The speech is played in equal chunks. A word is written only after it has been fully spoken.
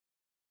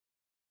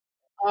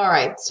All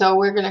right, so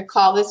we're going to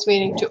call this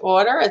meeting to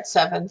order at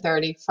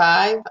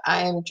 7:35.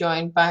 I am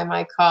joined by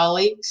my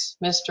colleagues,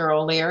 Mr.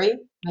 O'Leary,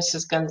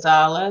 Mrs.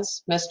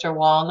 Gonzalez, Mr.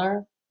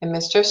 Wallner, and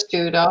Mr.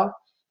 Studo.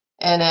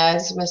 And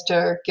as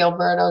Mr.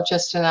 Gilberto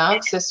just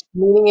announced, this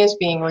meeting is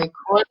being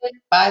recorded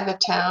by the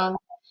town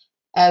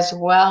as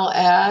well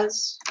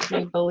as,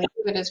 we believe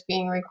it is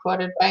being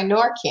recorded by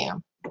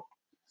NORCAM.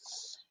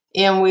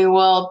 And we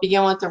will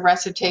begin with the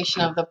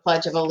recitation of the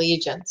Pledge of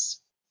Allegiance.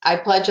 I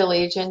pledge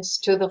allegiance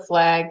to the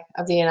flag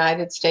of the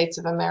United States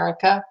of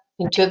America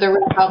and to the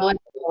republic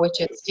for which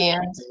it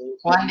stands,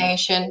 one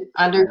nation,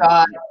 under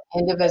God,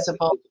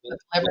 indivisible, with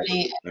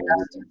liberty and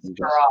justice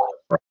for all.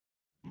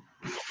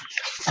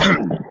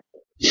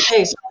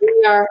 Okay, so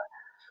we are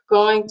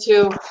going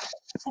to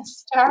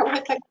start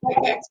with a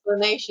quick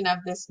explanation of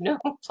this new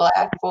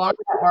platform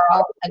that we're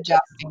all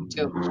adjusting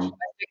to. Mr.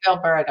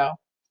 Gilberto.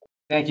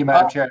 Thank you,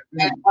 Madam Chair.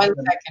 One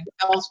second.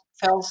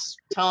 Phil's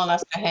telling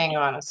us to hang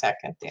on a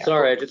second there.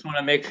 Sorry, I just want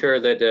to make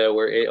sure that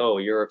oh,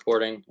 you're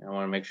recording. I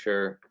want to make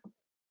sure,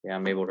 yeah,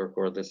 I'm able to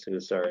record this too.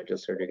 Sorry, I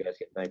just heard you guys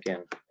get back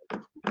in.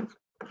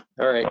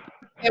 All right.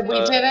 Yeah, we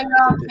did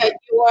announce that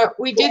you were,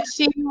 we did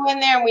see you in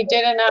there, and we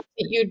did announce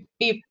that you'd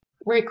be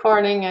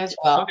recording as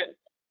well. Okay.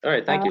 All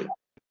right, thank you.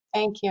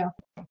 Thank you.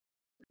 All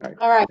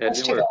All right, Yeah,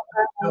 Mr. Phil,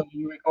 Are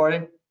you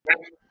recording?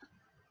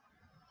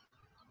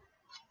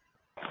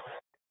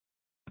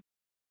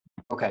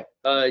 Okay.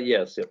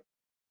 Yes. Yep.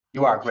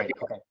 You are, great.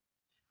 Okay.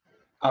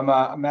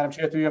 Madam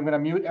Chair, through you, I'm going to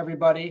mute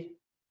everybody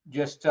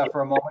just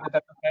for a moment, if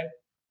that's okay.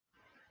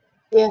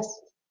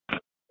 Yes.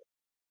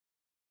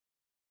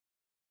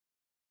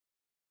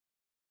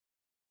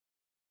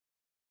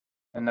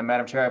 And then,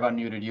 Madam Chair, I've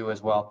unmuted you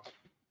as well.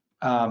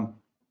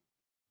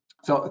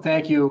 So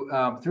thank you,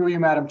 through you,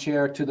 Madam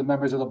Chair, to the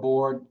members of the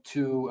board,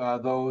 to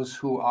those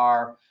who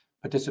are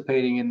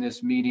participating in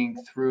this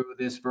meeting through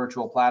this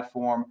virtual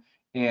platform,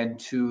 and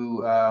to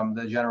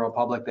the general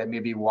public that may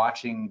be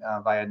watching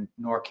via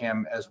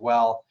NORCAM as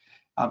well.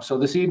 So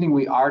this evening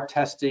we are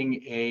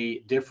testing a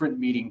different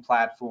meeting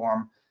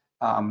platform.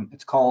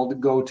 It's called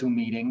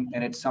GoToMeeting,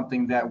 and it's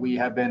something that we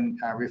have been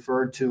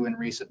referred to in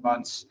recent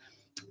months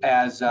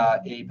as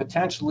a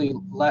potentially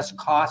less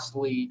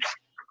costly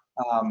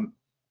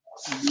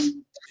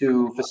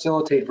to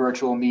facilitate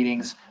virtual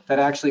meetings that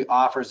actually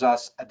offers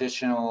us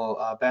additional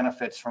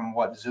benefits from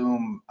what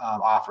Zoom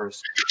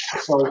offers.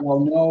 So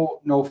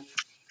while no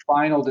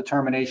final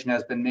determination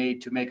has been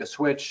made to make a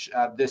switch,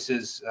 this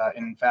is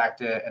in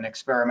fact an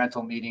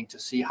experimental meeting to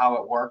see how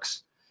it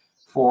works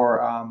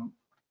for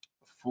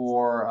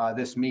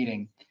this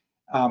meeting.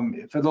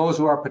 For those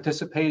who are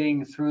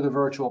participating through the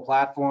virtual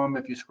platform,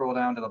 if you scroll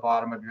down to the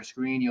bottom of your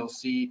screen, you'll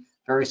see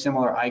very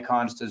similar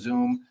icons to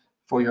Zoom: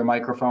 for your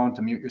microphone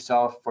to mute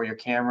yourself, for your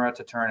camera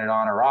to turn it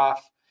on or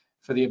off,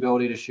 for the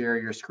ability to share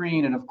your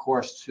screen, and of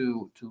course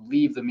to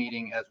leave the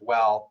meeting as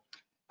well.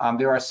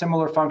 There are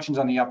similar functions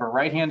on the upper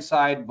right-hand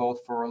side,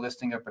 both for a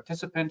listing of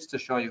participants to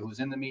show you who's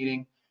in the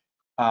meeting.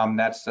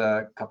 That's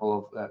a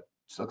couple of,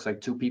 looks like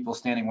two people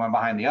standing one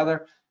behind the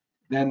other.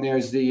 Then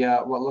there's the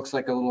what looks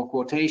like a little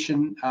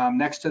quotation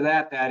next to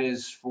that. That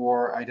is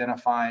for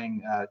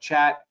identifying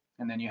chat,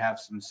 and then you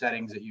have some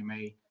settings that you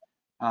may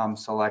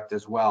select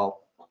as well.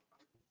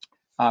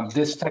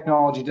 This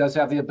technology does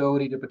have the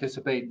ability to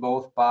participate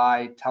both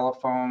by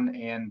telephone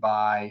and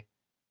by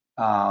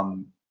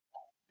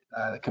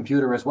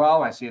computer as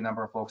well. I see a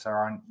number of folks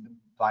are on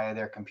via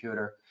their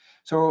computer.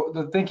 So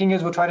the thinking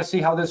is we'll try to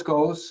see how this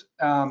goes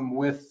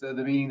with the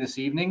meeting this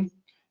evening.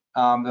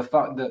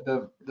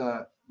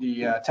 The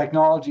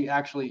technology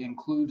actually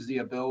includes the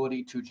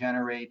ability to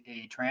generate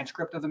a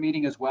transcript of the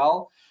meeting as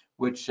well,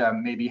 which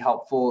may be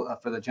helpful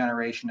for the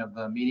generation of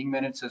the meeting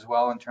minutes as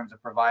well in terms of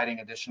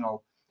providing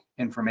additional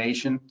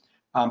information.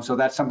 So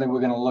that's something we're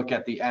going to look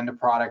at the end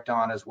product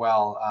on as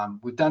well.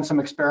 We've done some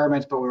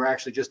experiments, but we were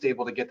actually just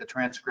able to get the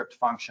transcript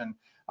function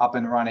up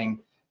and running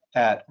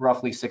at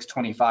roughly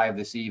 6:25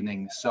 this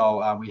evening.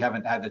 So we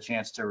haven't had the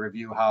chance to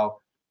review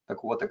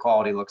what the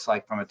quality looks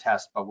like from a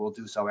test, but we'll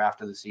do so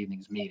after this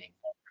evening's meeting.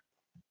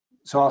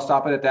 So I'll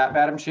stop it at that,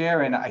 Madam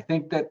Chair. And I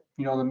think that,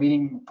 you know, the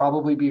meeting will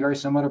probably be very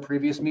similar to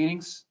previous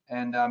meetings.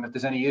 And if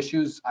there's any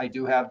issues, I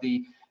do have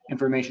the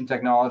Information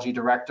Technology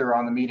Director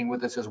on the meeting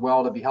with us as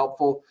well to be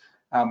helpful.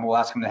 We'll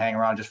ask him to hang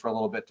around just for a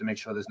little bit to make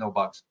sure there's no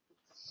bugs.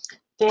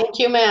 Thank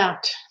you,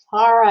 Matt.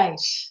 All right.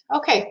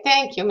 Okay,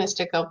 thank you,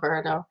 Mr.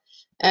 Gilberto.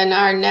 And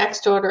our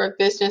next order of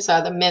business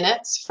are the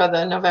minutes for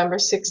the November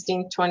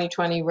 16,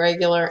 2020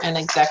 regular and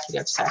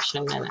executive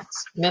session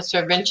minutes.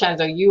 Mr.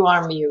 Vincenzo, you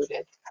are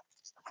muted.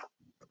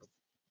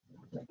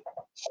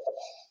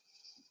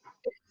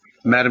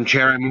 Madam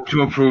Chair, I move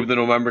to approve the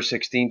November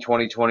 16,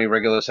 2020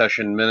 regular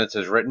session minutes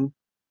as written.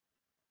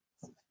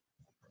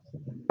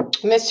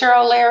 Mr.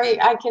 O'Leary,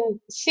 I can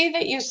see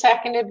that you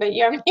seconded, but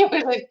you're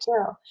muted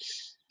too.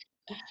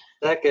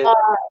 Second. All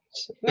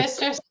right.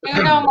 Mr.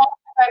 Studo, motion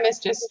by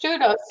Mr.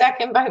 Studo,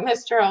 second by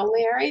Mr.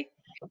 O'Leary.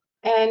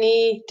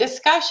 Any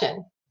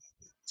discussion?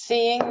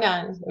 Seeing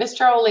none.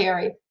 Mr.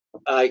 O'Leary.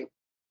 Aye.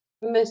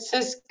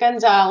 Mrs.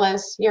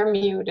 Gonzalez, you're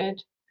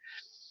muted.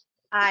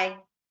 Aye.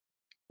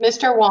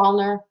 Mr.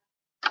 Wallner,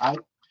 Aye.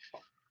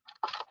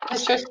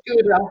 Mr.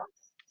 Studo,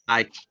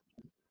 Aye.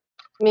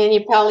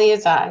 Manu Pelley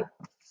is aye.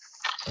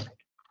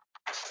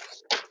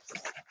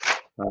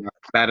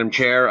 Madam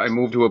Chair, I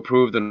move to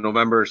approve the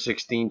November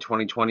 16,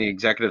 2020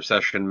 executive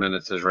session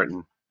minutes as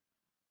written.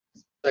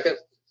 Second.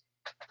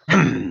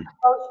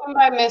 Motion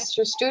by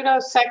Mr. Studo,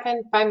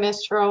 second by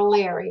Mr.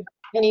 O'Leary.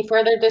 Any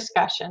further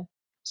discussion?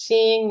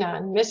 Seeing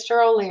none.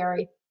 Mr.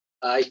 O'Leary.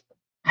 Aye.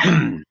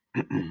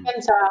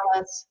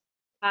 Gonzalez.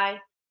 Aye.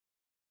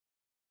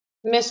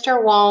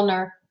 Mr.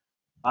 Wallner.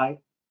 Aye.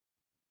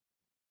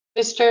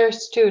 Mr.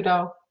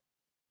 Studo.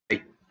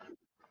 Aye.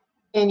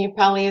 Manu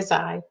Pelley is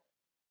aye.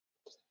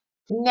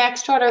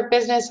 Next order of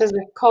business is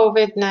a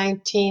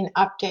COVID-19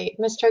 update.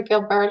 Mr.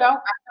 Gilberto?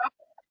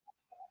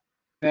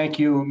 Thank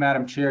you,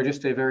 Madam Chair.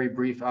 Just a very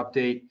brief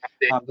update.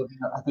 I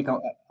think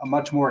a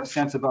much more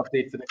extensive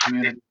update for the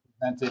community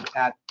presented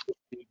at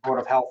the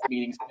Board of Health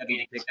meeting scheduled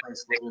to take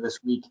place later this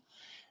week.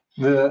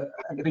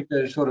 I think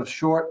the sort of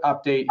short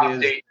update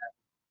is,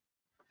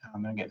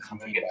 I'm going to get some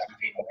feedback.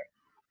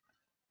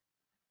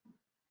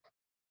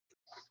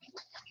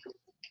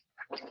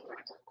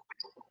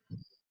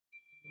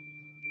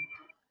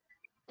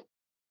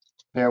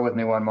 Bear with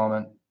me one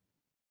moment.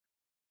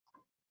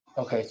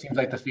 Okay, seems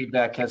like the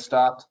feedback has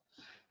stopped.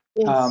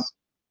 Yes.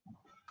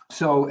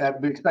 So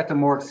we expect a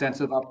more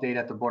extensive update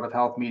at the Board of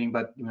Health meeting,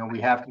 but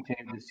we have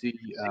continued to see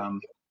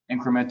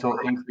incremental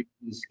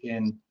increases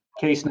in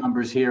case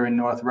numbers here in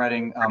North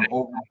Reading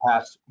over the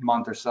past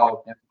month or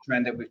so. A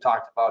trend that we've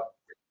talked about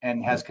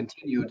and has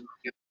continued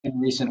in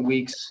recent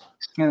weeks.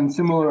 And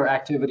similar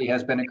activity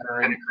has been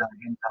occurring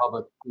in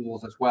public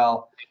schools as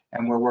well.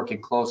 And we're working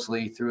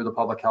closely through the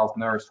public health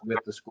nurse with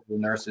the school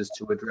nurses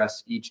to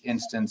address each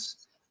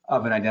instance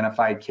of an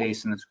identified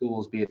case in the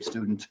schools, be it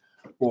student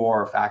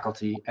or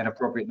faculty, and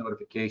appropriate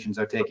notifications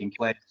are taking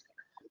place.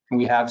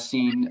 We have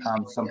seen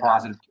some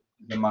positive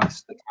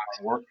amongst the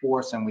town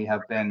workforce, and we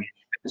have been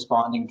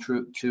responding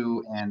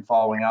to and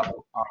following up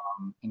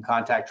in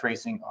contact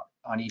tracing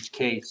on each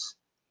case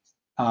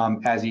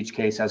as each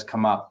case has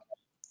come up.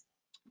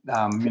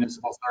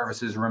 Municipal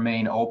services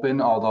remain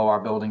open, although our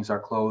buildings are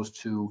closed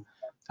to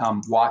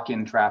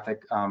walk-in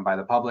traffic by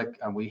the public.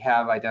 We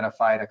have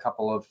identified a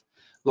couple of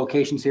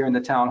locations here in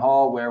the town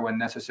hall where, when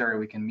necessary,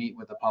 we can meet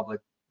with the public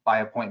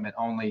by appointment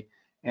only.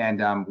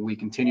 And we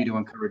continue to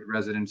encourage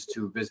residents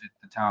to visit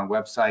the town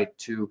website,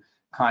 to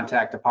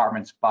contact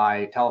departments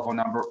by telephone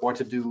number, or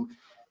to do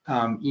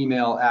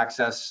email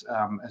access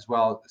as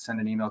well, send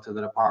an email to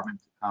the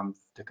department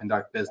to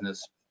conduct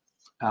business.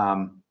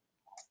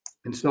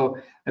 And so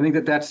I think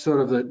that that's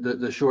sort of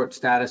the short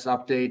status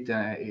update.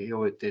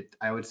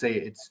 I would say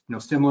it's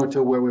similar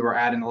to where we were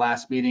at in the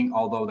last meeting,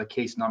 although the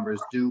case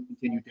numbers do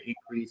continue to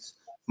increase,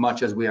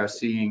 much as we are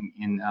seeing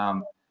in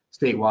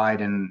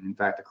statewide and in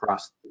fact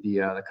across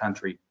the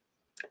country.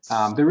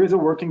 There is a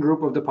working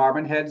group of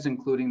department heads,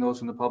 including those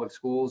from the public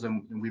schools,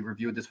 and we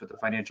reviewed this with the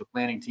financial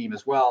planning team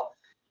as well,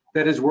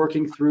 that is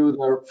working through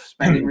the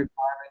spending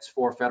requirements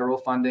for federal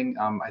funding.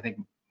 I think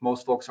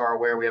most folks are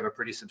aware we have a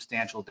pretty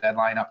substantial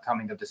deadline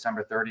upcoming of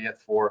December 30th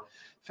for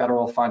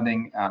federal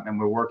funding, and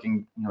we're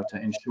working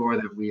to ensure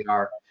that we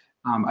are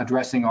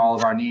addressing all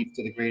of our needs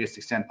to the greatest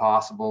extent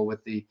possible,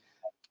 with the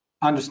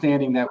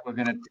understanding that we're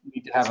going to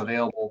need to have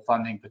available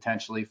funding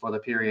potentially for the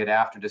period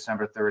after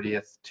December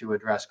 30th to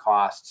address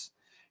costs.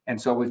 And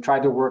so we've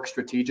tried to work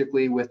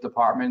strategically with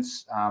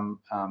departments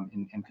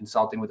in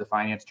consulting with the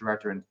finance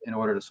director in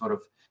order to sort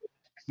of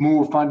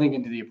move funding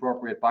into the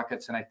appropriate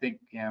buckets. And I think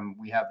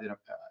we have an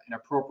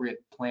appropriate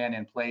plan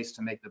in place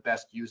to make the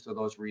best use of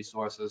those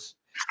resources.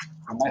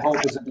 My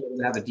hope is to be able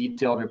to have a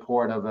detailed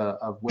report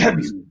of where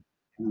we stand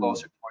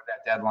closer toward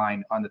that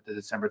deadline on the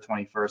December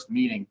 21st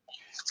meeting.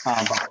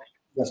 But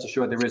rest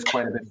assured, there is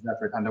quite a bit of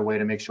effort underway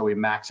to make sure we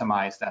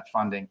maximize that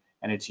funding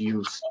and its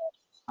use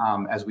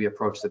as we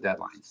approach the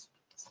deadlines.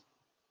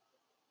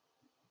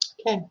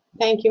 Okay,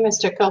 thank you,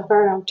 Mr.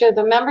 Gilberto. Do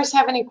the members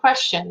have any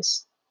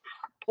questions?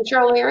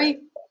 Mr.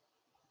 O'Leary?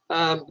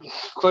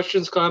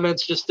 Questions,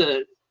 comments, just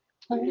in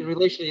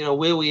relation,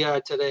 where we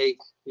are today,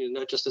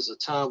 not just as a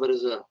town, but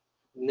as a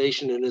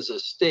nation and as a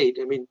state.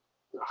 I mean,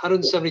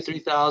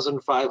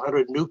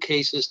 173,500 new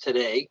cases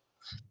today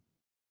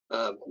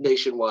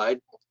nationwide.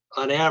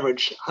 On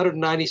average,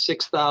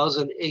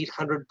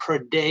 196,800 per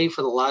day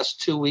for the last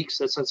 2 weeks.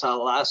 That's since our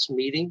last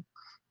meeting.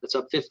 That's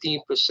up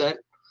 15%.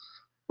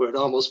 We're at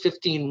almost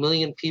 15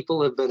 million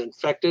people have been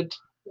infected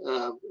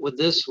with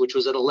this, which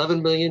was at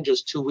 11 million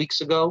just 2 weeks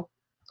ago.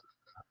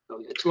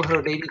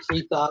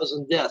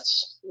 283,000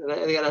 deaths.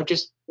 And I'm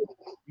just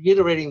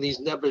reiterating these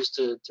numbers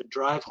to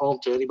drive home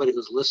to anybody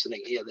who's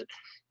listening here that,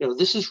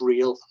 this is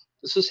real.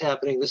 This is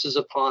happening. This is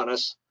upon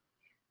us.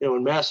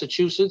 In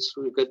Massachusetts,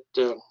 we've got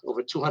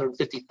over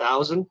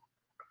 250,000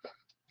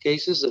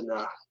 cases and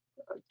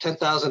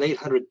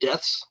 10,800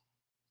 deaths,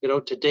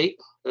 to date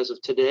as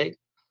of today.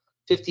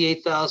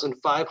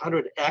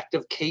 58,500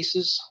 active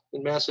cases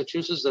in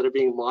Massachusetts that are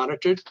being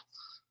monitored.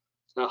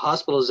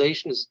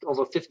 Hospitalization is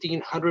over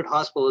 1,500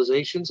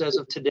 hospitalizations as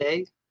of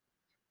today.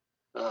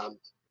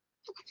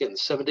 Again, the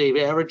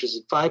 7-day average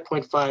is at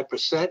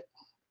 5.5%.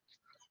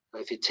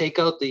 If you take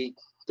out the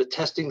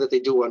testing that they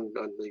do on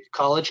the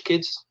college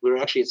kids, we're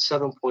actually at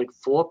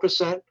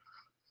 7.4%.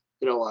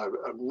 You know,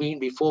 our mean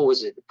before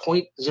was at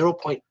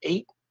 0.8.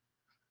 I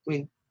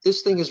mean,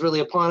 this thing is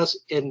really upon us,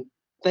 and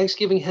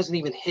Thanksgiving hasn't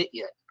even hit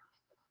yet.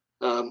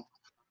 You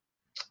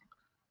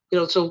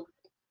know, so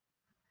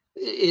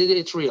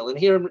it's real. And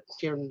here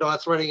in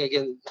North Reading,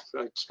 again,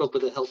 I spoke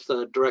with the health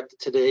director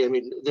today. I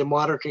mean, they're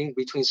monitoring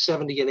between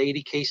 70 and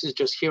 80 cases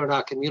just here in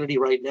our community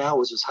right now. It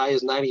was as high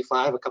as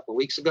 95 a couple of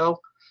weeks ago.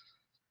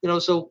 You know,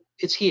 so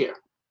it's here,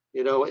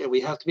 you know, and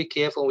we have to be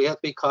careful, and we have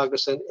to be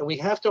cognizant, and we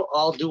have to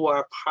all do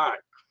our part.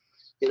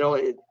 You know,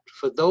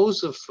 for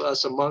those of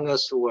us among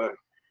us who are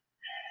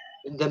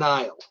in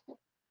denial,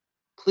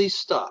 please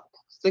stop.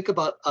 Think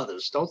about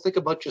others. Don't think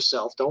about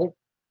yourself. Don't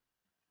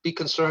be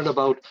concerned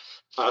about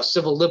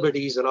civil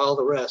liberties and all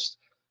the rest.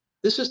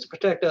 This is to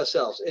protect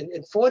ourselves.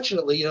 And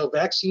fortunately, you know,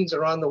 vaccines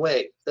are on the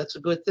way. That's a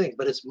good thing,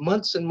 but it's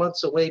months and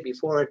months away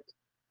before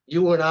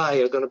you and I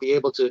are going to be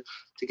able to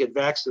get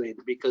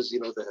vaccinated, because, you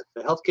know,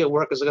 the healthcare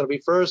workers are going to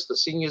be first, the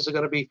seniors are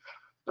going to be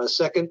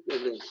second,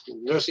 and the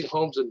nursing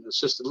homes and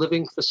assisted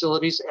living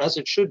facilities, as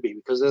it should be,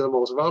 because they're the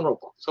most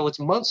vulnerable. So it's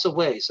months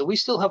away. So we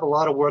still have a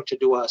lot of work to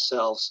do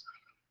ourselves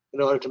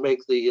in order to make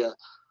the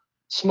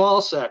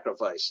small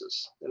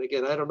sacrifices. And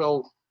again, I don't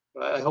know,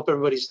 I hope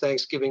everybody's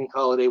Thanksgiving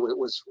holiday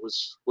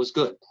was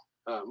good.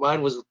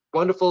 Mine was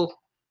wonderful,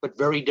 but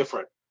very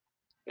different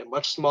and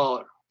much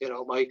smaller. You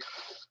know,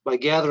 my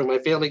gathering, my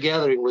family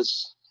gathering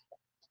was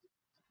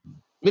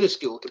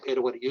minuscule compared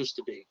to what it used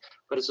to be.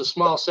 But it's a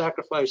small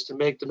sacrifice to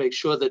make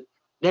sure that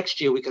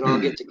next year we can all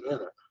get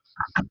together.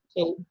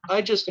 So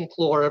I just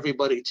implore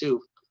everybody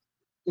to,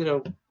 you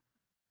know,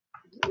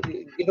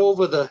 get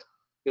over the,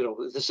 you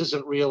know, this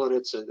isn't real and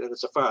it's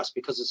a farce,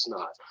 because it's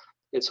not.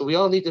 And so we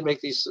all need to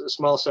make these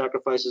small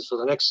sacrifices for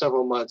the next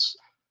several months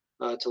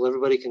till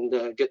everybody can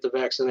get the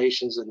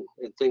vaccinations and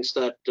things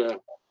start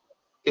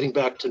getting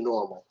back to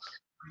normal.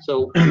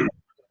 So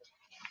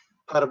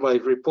part of my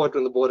report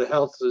on the Board of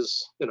Health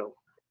is, you know,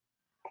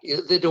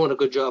 they're doing a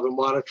good job of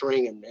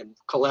monitoring and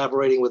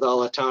collaborating with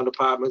all our town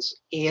departments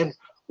and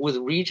with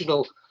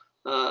regional,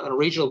 on a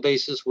regional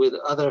basis with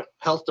other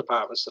health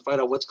departments to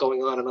find out what's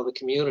going on in other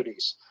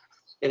communities.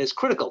 And it's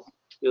critical,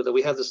 you know, that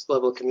we have this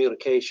level of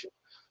communication.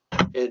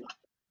 And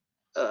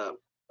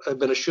I've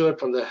been assured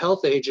from the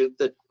health agent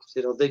that,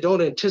 you know, they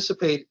don't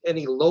anticipate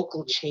any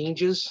local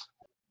changes,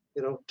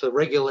 you know, to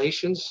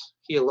regulations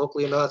here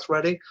locally in North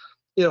Reading,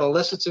 you know,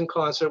 unless it's in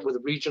concert with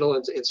regional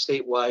and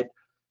statewide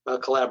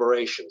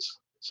collaborations.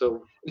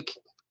 So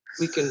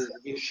we can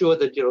be sure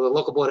that, you know, the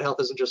local Board of Health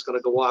isn't just going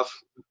to go off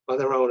on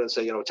their own and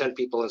say, you know, 10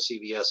 people in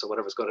CVS or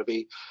whatever it's going to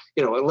be,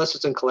 you know, unless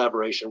it's in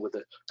collaboration with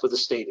the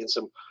state in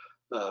some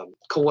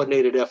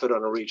coordinated effort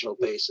on a regional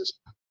basis.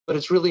 But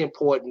it's really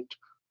important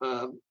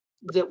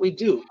that we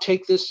do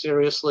take this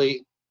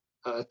seriously,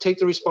 take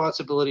the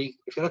responsibility.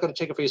 If you're not going to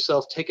take it for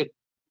yourself, take it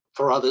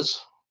for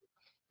others.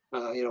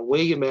 You know,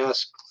 wear your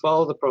mask,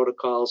 follow the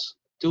protocols,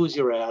 do as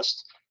you're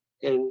asked.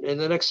 And in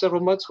the next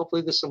several months,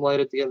 hopefully there's some light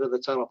at the end of the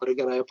tunnel. But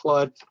again, I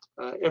applaud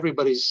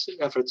everybody's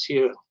efforts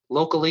here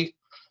locally,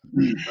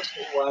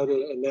 statewide,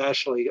 and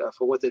nationally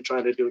for what they're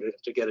trying to do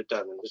to get it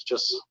done. And it's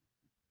just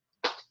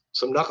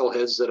some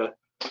knuckleheads that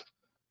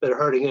are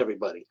hurting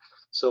everybody.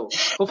 So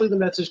hopefully the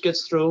message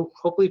gets through.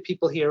 Hopefully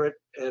people hear it.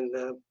 And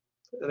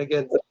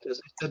again, as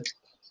I said,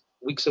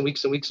 weeks and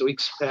weeks and weeks and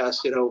weeks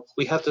pass. You know,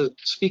 we have to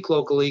speak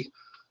locally,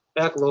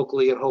 act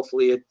locally, and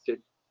hopefully it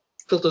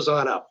filters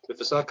on up. If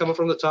it's not coming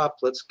from the top,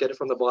 let's get it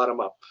from the bottom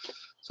up.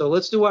 So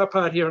let's do our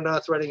part here in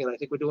North Reading, and I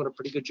think we're doing a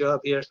pretty good job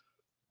here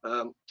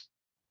to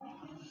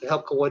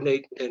help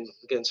coordinate and,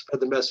 again, spread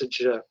the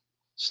message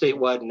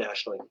statewide and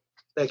nationally.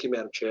 Thank you,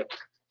 Madam Chair.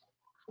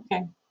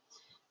 Okay.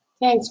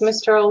 Thanks,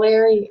 Mr.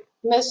 O'Leary.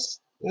 Mrs.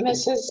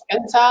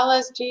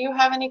 Gonzalez, do you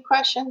have any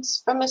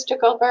questions for Mr.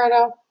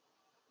 Gilberto?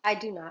 I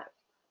do not.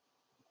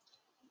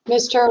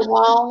 Mr.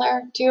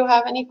 Wallner, do you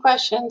have any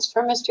questions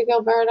for Mr.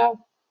 Gilberto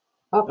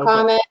or No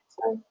comments?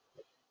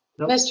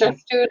 Nope. Mr.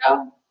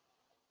 Studo?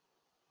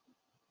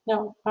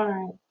 No, all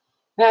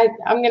right.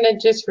 I'm going to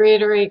just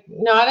reiterate,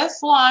 not as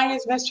long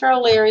as Mr.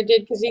 O'Leary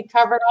did, because he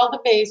covered all the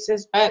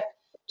bases, but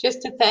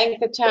just to thank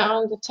the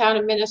town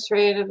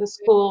administrator, the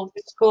school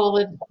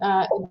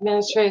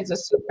administrators, the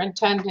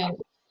superintendent,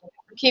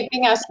 for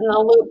keeping us in the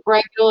loop,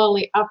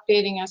 regularly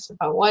updating us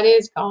about what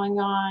is going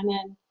on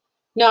and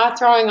not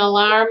throwing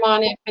alarm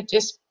on it, but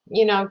just,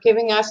 you know,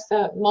 giving us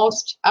the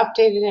most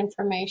updated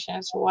information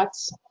as to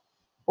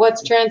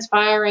what's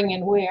transpiring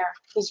and where,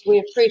 because we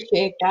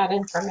appreciate that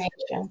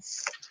information.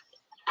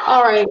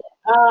 All right,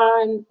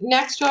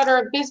 next order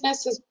of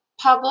business is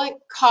public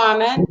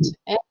comment.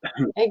 And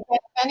again,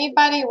 if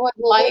anybody would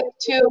like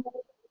to,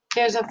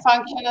 there's a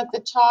function at the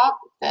top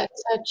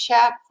that's a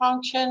chat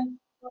function.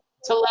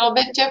 It's a little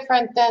bit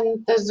different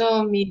than the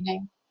Zoom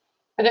meeting.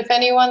 But if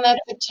anyone that's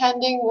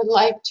attending would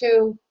like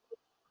to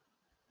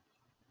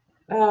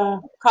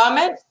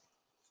comment,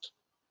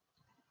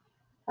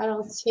 I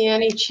don't see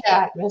any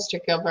chat, Mr.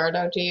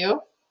 Gilberto, do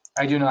you?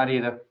 I do not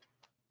either.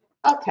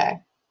 Okay.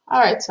 All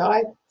right, so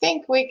I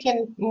think we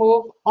can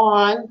move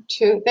on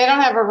to, they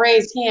don't have a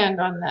raised hand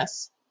on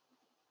this.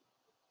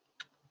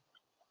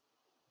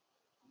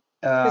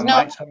 There's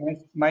no,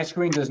 My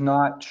screen does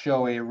not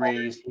show a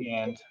raised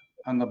hand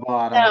on the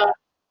bottom. no,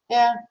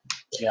 yeah,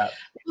 Yeah.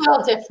 a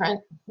little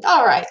different.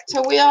 All right,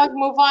 so we'll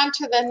move on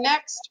to the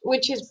next,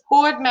 which is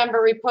board member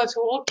reports.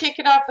 We'll kick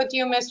it off with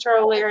you, Mr.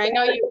 O'Leary. I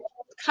know you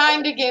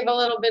kind of gave a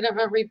little bit of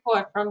a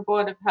report from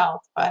Board of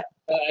Health, but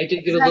I did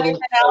is get a there little,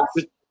 anything else?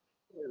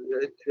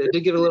 I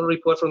did get a little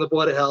report from the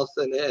Board of Health,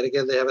 and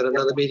again, they have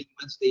another meeting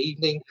Wednesday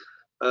evening.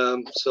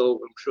 So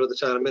I'm sure the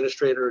town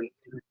administrator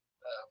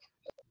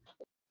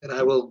and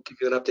I will give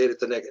you an update at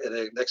the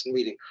next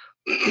meeting.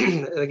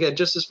 And again,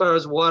 just as far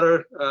as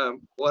water,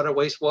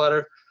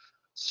 wastewater,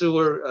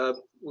 sewer,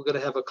 we're going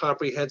to have a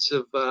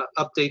comprehensive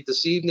update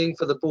this evening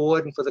for the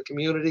board and for the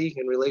community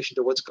in relation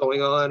to what's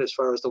going on as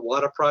far as the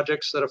water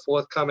projects that are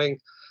forthcoming.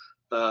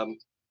 In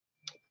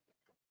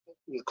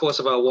the course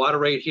of our water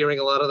rate hearing,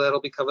 a lot of that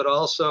will be covered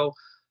also.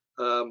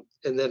 And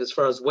then as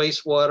far as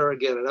wastewater,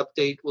 again, an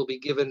update will be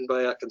given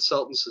by our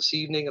consultants this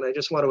evening. And I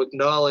just want to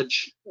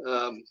acknowledge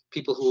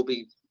people who will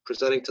be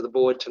presenting to the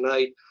board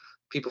tonight,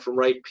 people from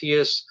Wright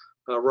Pierce,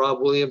 Rob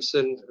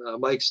Williamson,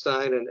 Mike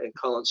Stein, and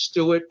Colin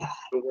Stewart,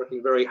 been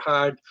working very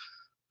hard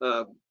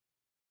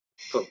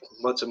for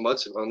months and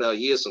months, well now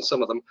years on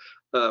some of them,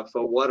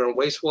 for water and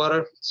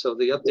wastewater. So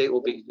the update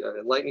will be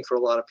enlightening for a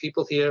lot of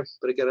people here.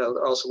 But again, I'd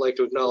also like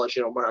to acknowledge,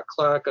 Mark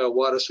Clark, our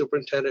water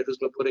superintendent, who's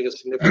been putting a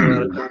significant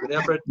amount of time and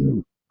effort.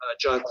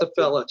 John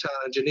Clipfell, our town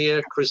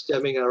engineer, Chris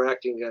Deming, our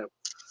acting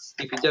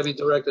DPW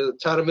director, the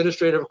town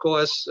administrator, of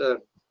course,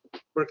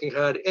 working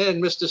hard,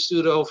 and Mr.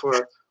 Studo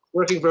for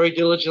working very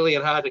diligently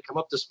and hard to come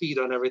up to speed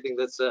on everything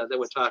that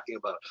we're talking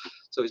about.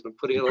 So he's been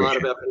putting a lot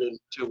of effort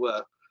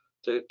into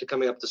to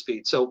coming up to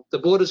speed. So the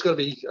board is going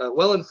to be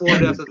well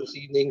informed after this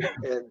evening,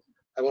 and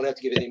I won't have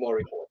to give any more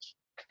reports.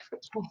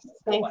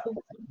 Thank you.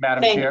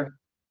 Madam Thank Chair,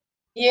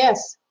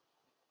 Yes.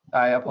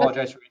 I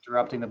apologize for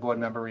interrupting the board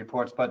member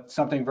reports, but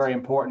something very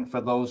important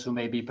for those who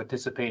may be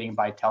participating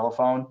by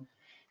telephone.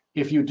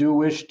 If you do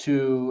wish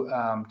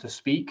to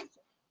speak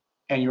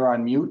and you're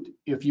on mute,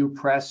 if you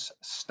press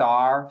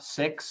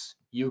 *6,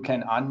 you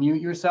can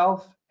unmute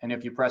yourself. And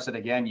if you press it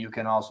again, you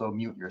can also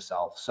mute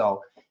yourself.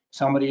 So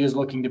somebody is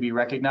looking to be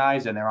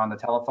recognized and they're on the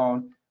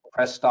telephone,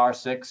 press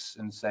 *6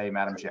 and say,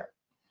 Madam Chair.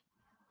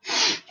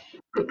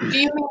 Do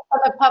you mean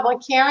for the public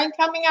hearing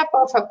coming up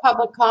or for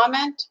public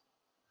comment?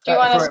 Do you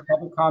want For to? a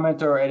public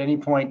comment or at any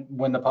point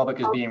when the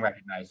public is being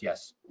recognized,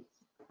 yes.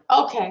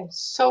 Okay,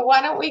 so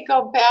why don't we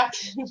go back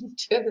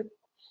to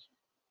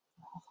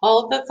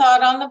hold the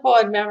thought on the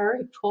board member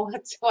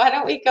reports. Why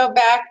don't we go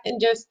back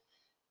and just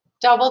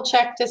double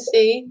check to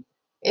see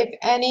if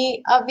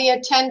any of the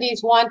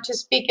attendees want to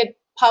speak at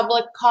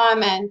public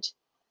comment.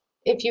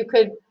 If you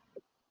could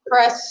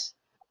press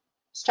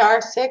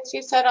 *6,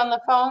 you said on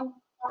the phone?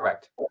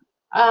 Correct.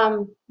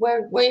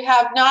 We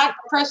have not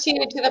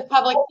proceeded to the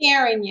public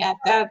hearing yet.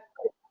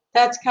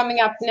 That's coming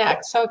up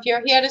next. So if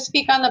you're here to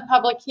speak on the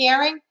public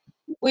hearing,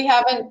 we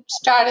haven't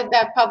started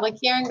that public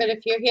hearing, but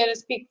if you're here to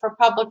speak for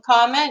public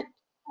comment,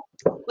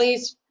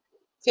 please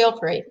feel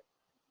free.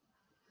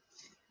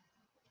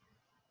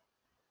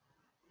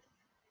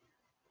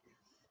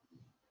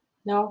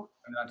 No?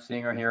 I'm not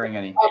seeing or hearing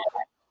any. Okay.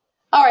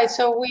 All right,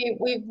 so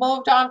we've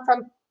moved on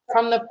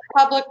from the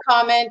public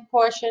comment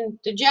portion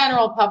to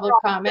general public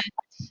comment.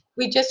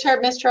 We just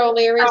heard Mr.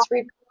 O'Leary's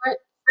report.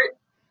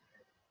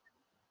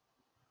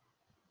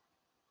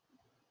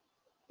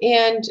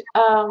 And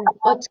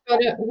let's go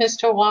to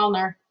Mr.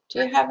 Wallner. Do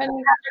you have any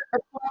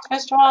reports,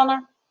 Mr. Wallner?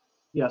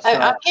 Yes.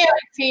 I'm hearing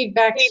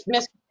feedback.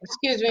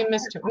 Excuse me,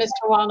 Mr.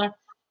 Wallner.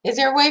 Is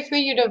there a way for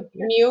you to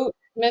mute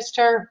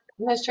Mr.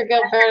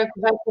 Gilberto?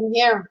 Because I can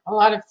hear a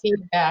lot of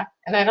feedback,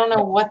 and I don't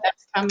know what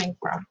that's coming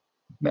from.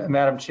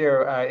 Madam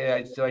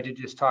Chair, so I did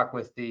just talk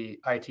with the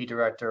IT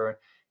director,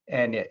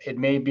 and it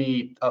may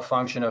be a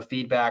function of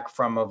feedback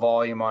from a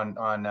volume on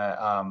an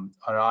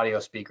audio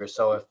speaker.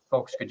 So if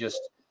folks could just,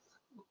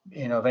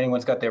 if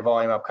anyone's got their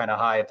volume up kind of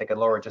high, if they could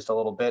lower it just a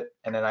little bit,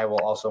 and then I will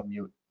also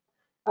mute.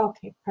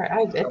 Okay,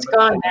 it's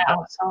gone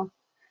now. So,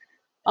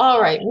 all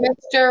right,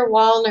 Mr.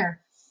 Wallner.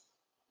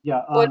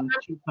 Yeah.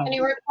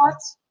 Any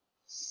reports?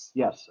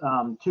 Yes.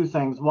 Two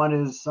things. One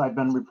is I've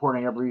been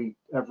reporting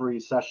every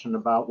session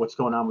about what's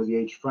going on with the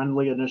Age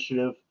Friendly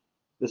initiative.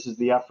 This is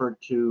the effort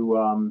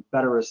to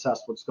better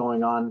assess what's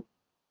going on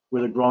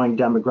with a growing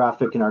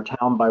demographic in our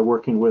town by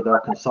working with our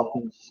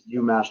consultants,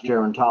 UMass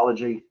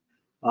Gerontology.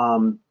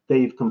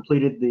 They've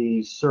completed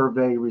the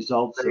survey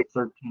results of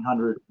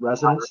 1,300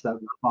 residents that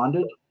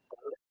responded.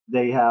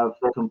 They have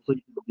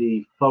completed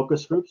the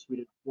focus groups. We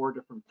did 4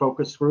 different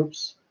focus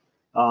groups,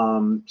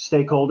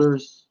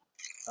 stakeholders,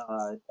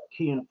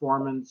 key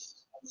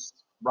informants,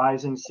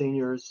 rising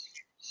seniors,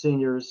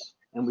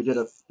 and we did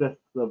a 5th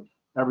of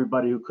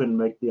everybody who couldn't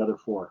make the other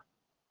 4.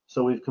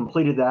 So we've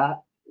completed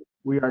that.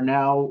 We are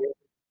now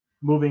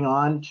moving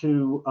on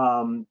to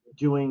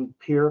doing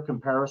peer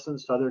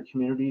comparisons to other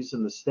communities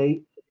in the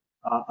state.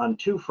 on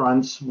two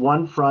fronts.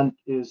 One front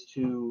is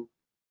to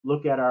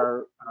look at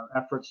our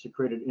efforts to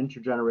create an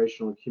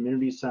intergenerational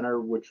community center,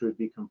 which would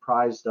be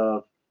comprised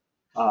of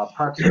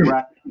Parks and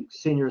Rec,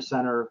 Senior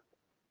Center,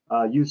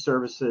 youth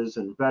services,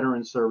 and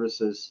veteran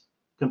services,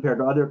 compared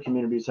to other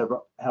communities have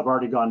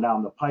already gone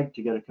down the pike,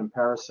 to get a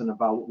comparison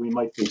about what we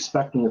might be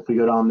expecting if we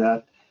go down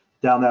that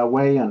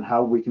way, and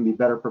how we can be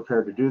better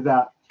prepared to do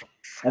that.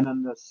 And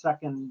then the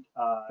second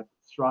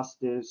thrust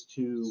is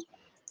to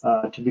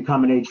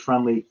become an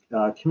age-friendly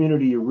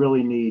community. You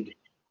really need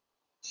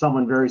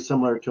someone very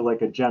similar to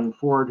like a Jen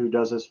Ford, who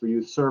does this for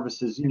youth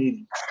services. You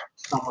need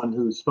someone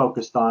who's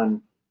focused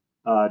on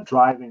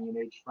driving an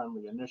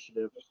age-friendly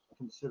initiative.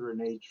 Consider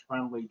an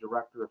age-friendly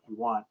director if you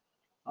want.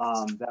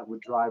 That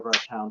would drive our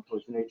town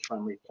towards an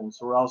age-friendly thing.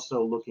 So we're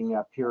also looking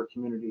at peer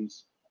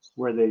communities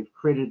where they've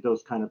created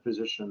those kind of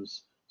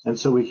positions, and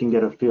so we can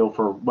get a feel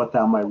for what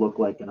that might look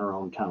like in our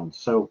own town.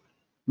 So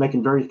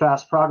making very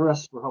fast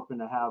progress. We're hoping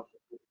to have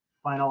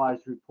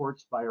finalized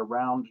reports by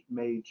around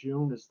May,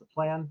 June is the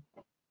plan,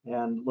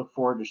 and look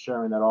forward to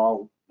sharing that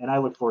all. And I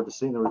look forward to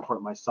seeing the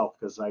report myself,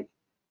 because I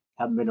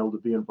haven't been able to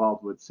be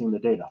involved with seeing the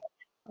data.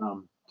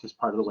 Just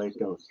part of the way it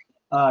goes.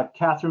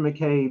 Catherine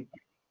McCabe,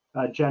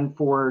 Jen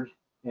Ford,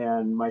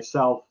 and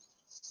myself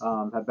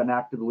have been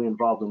actively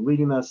involved in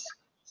leading this.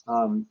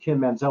 Kim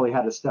Manzelli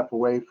had to step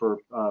away for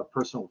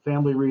personal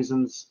family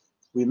reasons.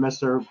 We miss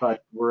her,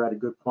 but we're at a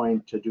good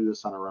point to do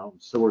this on our own.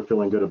 So we're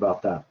feeling good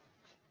about that.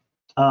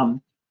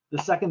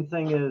 The second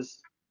thing is,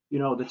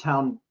 the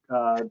town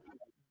allowed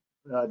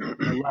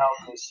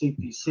the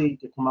CPC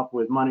to come up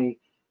with money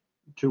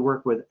to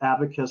work with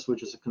Abacus,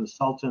 which is a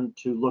consultant,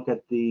 to look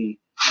at the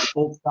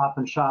old Stop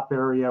and Shop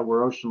area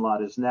where Ocean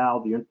Lot is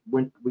now.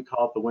 We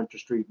call it the Winter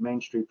Street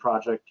Main Street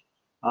project.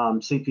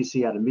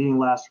 CPC had a meeting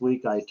last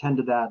week. I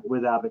attended that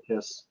with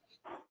Abacus.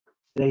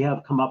 They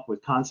have come up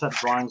with concept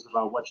drawings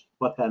about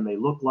what that may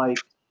look like.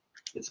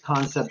 It's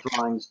concept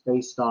drawings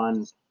based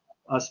on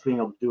us being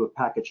able to do a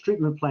package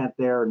treatment plant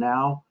there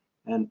now,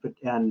 and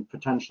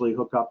potentially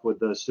hook up with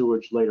the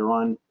sewage later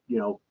on,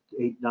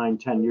 8, 9,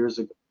 10 years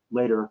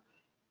later.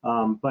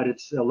 But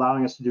it's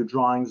allowing us to do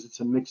drawings.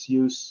 It's a mixed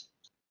use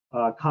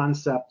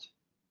concept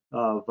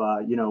of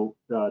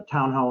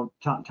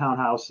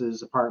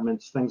townhouses,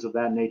 apartments, things of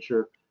that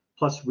nature,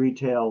 plus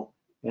retail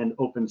and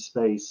open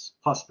space,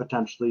 plus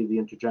potentially the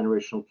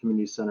intergenerational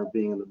community center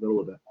being in the middle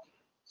of it.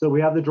 So we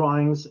have the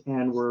drawings,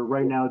 and we're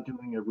right now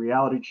doing a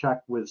reality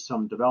check with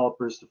some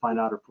developers to find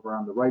out if we're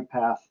on the right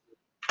path,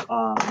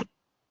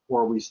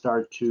 or we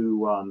start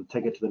to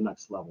take it to the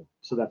next level.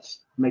 So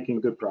that's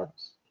making good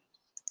progress.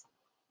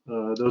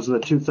 Those are the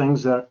two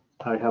things that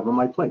I have on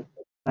my plate.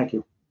 Thank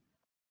you.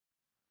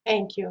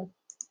 Thank you.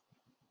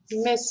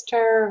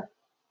 Mr.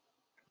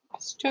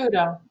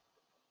 Studo,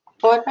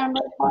 board member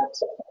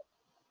reports?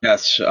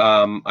 Yes,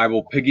 I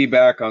will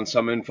piggyback on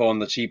some info on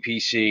the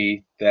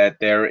CPC, that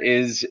there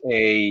is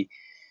a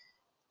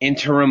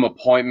interim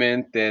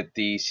appointment that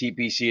the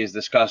CPC is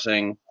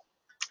discussing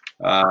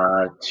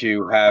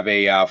to have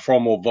a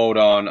formal vote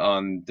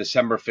on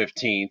December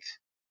 15th.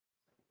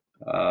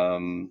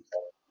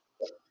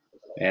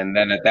 And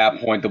then at that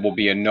point, there will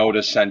be a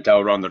notice sent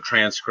out on the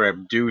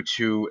transcript due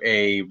to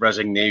a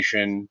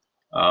resignation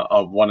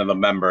of one of the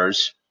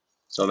members.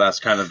 So that's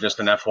kind of just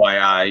an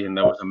FYI. And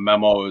there was a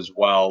memo as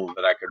well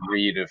that I could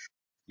read if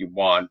you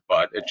want,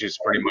 but it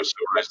just pretty much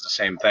summarizes the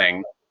same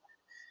thing.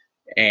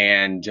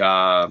 And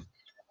on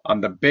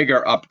the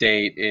bigger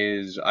update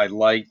is I'd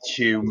like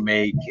to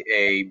make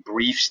a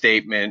brief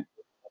statement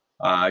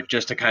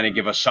just to kind of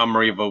give a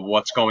summary of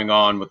what's going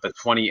on with the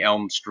 20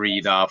 Elm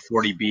Street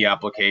 40B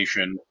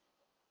application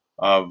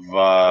of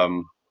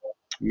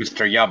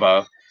Mr.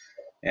 Yuba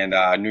and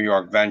New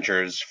York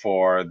Ventures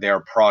for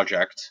their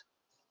project.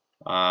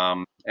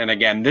 And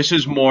again, this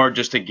is more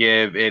just to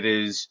give,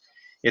 it's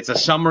a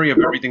summary of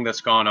everything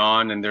that's gone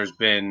on, and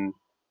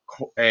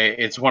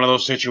it's one of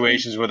those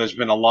situations where there's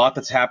been a lot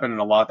that's happened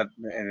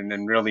and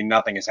then really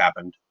nothing has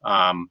happened.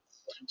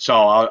 So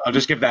I'll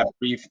just give that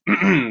brief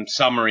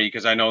summary,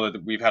 because I know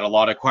that we've had a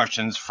lot of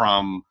questions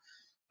from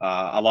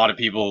a lot of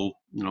people,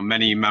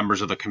 many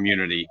members of the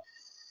community.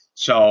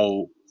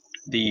 So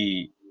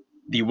the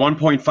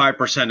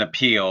 1.5%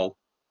 appeal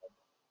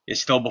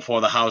is still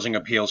before the Housing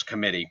Appeals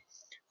Committee.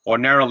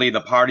 Ordinarily,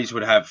 the parties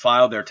would have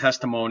filed their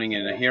testimony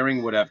and a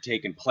hearing would have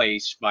taken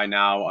place by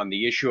now on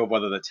the issue of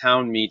whether the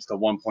town meets the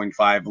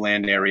 1.5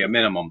 land area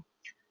minimum.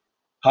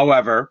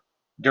 However,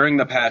 during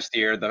the past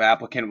year, the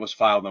applicant was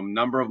filed a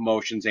number of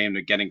motions aimed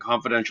at getting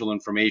confidential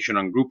information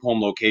on group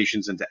home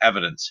locations into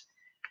evidence.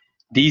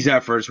 These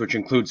efforts, which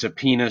include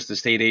subpoenas to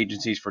state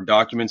agencies for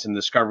documents and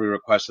discovery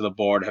requests to the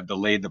board, have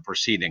delayed the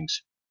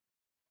proceedings.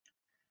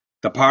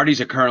 The parties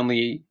are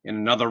currently in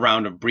another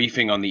round of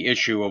briefing on the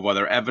issue of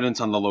whether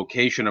evidence on the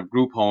location of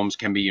group homes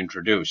can be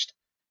introduced.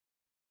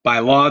 By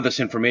law, this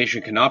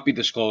information cannot be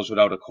disclosed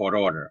without a court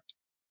order.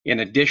 In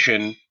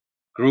addition,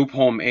 group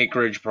home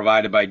acreage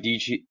provided by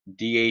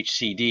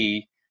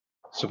DHCD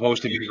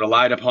supposed to be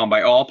relied upon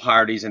by all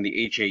parties in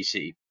the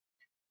HAC.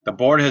 The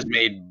board has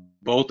made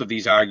both of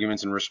these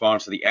arguments in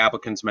response to the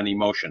applicant's many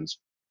motions.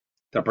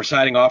 The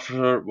presiding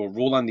officer will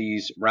rule on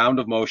these round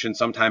of motions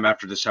sometime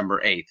after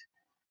December 8th.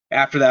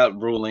 After that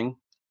ruling,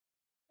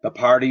 the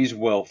parties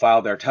will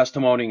file their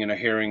testimony in a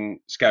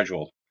hearing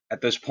scheduled.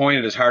 At this point,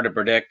 it is hard to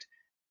predict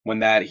when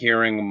that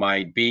hearing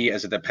might be,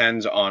 as it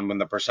depends on when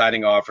the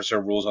presiding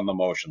officer rules on the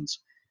motions.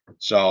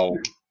 So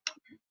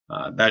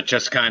that's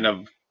just kind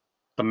of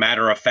the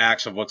matter of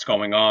facts of what's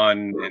going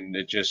on, and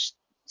it's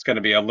going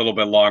to be a little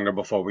bit longer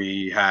before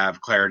we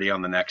have clarity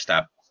on the next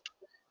step.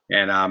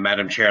 And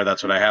Madam Chair,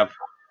 that's what I have.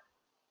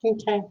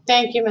 Okay,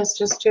 thank you,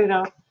 Mr.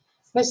 Studo.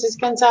 Mrs.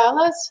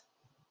 Gonzalez?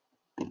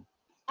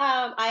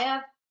 I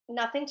have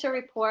nothing to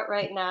report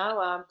right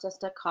now,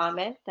 just a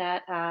comment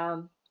that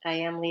I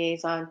am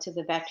liaison to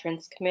the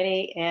Veterans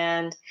Committee,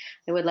 and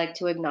I would like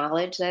to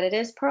acknowledge that it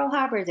is Pearl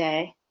Harbor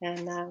Day,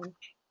 and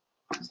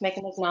just make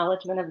an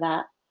acknowledgement of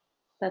that.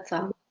 That's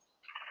all.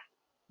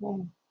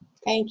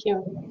 Thank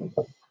you.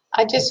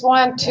 I just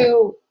want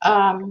to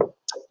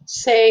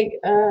say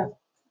a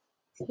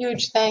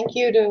huge thank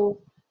you to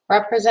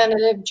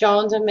Representative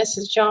Jones and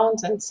Mrs.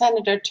 Jones and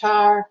Senator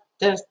Tarr,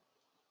 the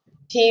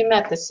team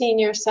at the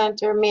Senior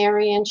Center,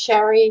 Mary and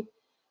Sherry,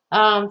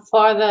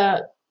 for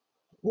the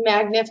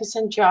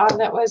magnificent job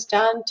that was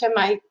done, to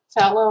my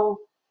fellow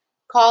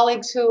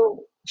colleagues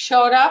who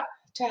showed up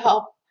to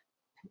help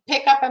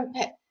pick up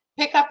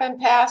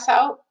and pass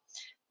out.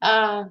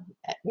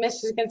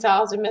 Mrs.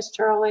 Gonzalez and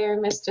Mr. O'Leary,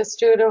 Mr.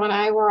 Studo and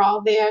I were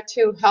all there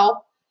to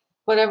help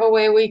whatever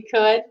way we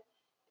could.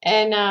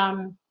 And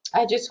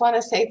I just want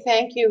to say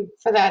thank you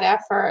for that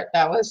effort.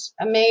 That was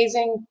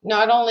amazing,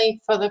 not only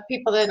for the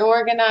people that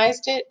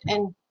organized it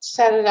and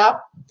set it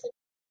up.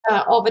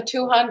 Over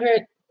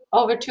 200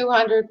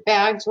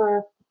 bags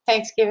were,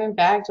 Thanksgiving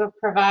bags were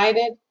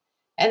provided.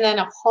 And then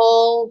a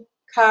whole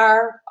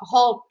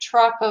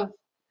truck of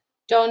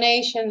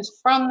donations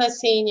from the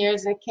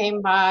seniors that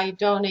came by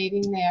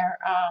donating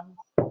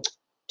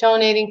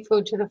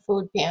food to the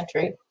food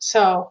pantry.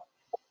 So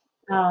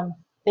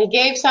they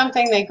gave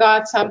something, they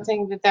got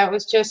something, but that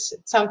was just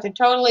something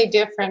totally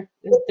different.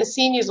 The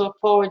seniors look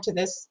forward to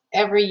this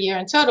every year,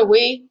 and so do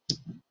we.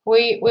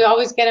 We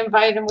always get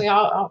invited, and we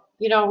all,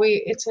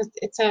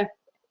 it's a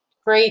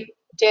great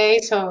day.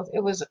 So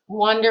it was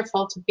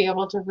wonderful to be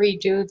able to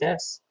redo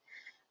this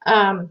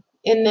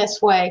in this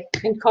way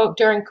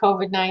during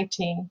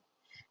COVID-19.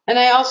 And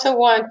I also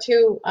want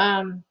to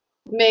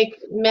make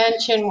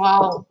mention,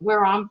 while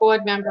we're on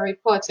board member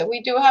reports, that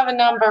we do have a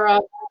number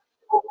of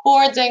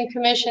boards and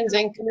commissions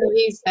and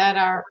committees that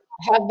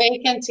have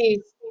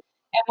vacancies,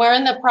 and we're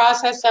in the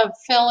process of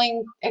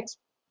filling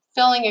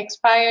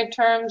expired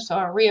terms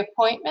or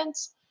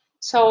reappointments.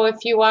 So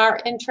if you are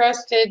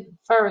interested,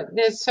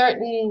 there's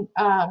certain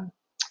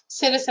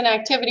citizen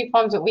activity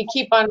forms that we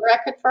keep on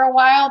record for a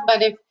while,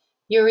 but if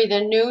you're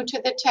either new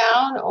to the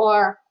town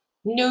or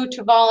new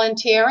to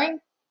volunteering,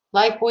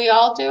 like we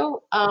all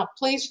do,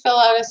 please fill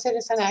out a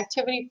citizen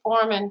activity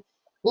form and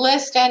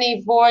list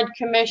any board,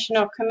 commission,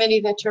 or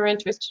committee that you're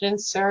interested in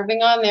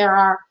serving on. There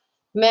are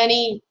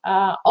many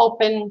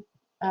open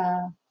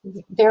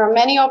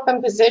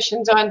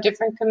positions on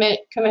different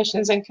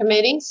commissions and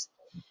committees.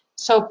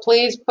 So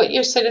please put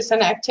your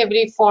citizen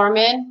activity form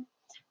in.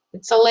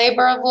 It's a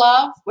labor of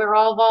love. We're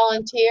all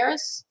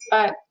volunteers,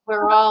 but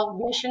we're all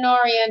mission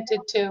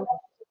oriented to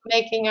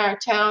making our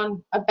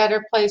town a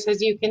better place,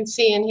 as you can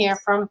see and hear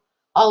from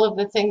all of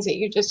the things that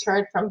you just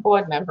heard from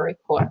board member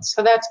reports.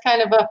 So that's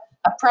kind of a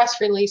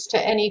press release to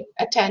any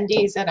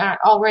attendees that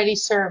aren't already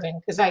serving,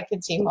 because I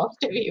can see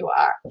most of you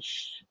are.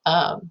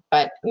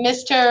 But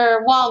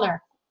Mr.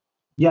 Wallner.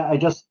 Yeah, I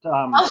just,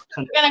 I'm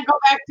gonna go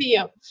back to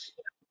you.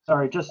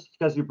 sorry, just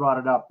because you brought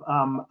it up.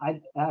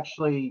 I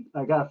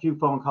got a few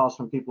phone calls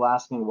from people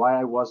asking why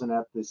I wasn't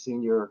at the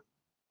senior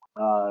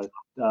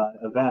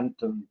event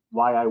and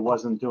why I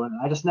wasn't doing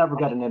it. I just never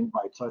got an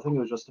invite. So I think it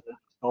was just an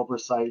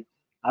oversight.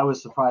 I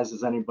was surprised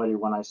as anybody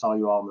when I saw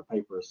you all in the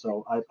paper.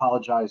 So I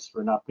apologize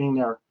for not being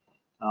there.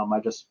 I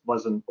just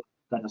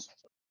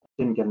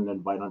didn't get an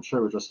invite. I'm sure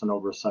it was just an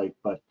oversight,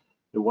 but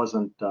it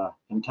wasn't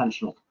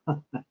intentional.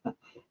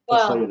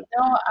 Well, so you know.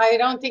 no, I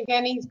don't think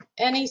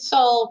any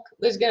soul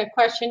is going to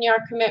question your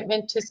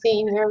commitment to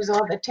seniors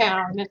or the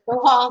town, Mr.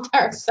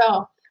 Walter.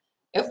 So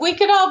if we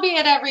could all be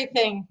at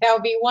everything, that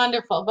would be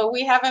wonderful. But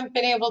we haven't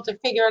been able to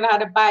figure out how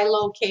to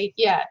bilocate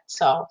yet.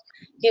 So,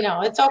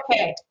 it's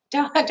okay.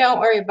 Don't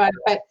worry about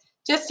it. But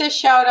just a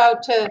shout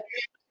out to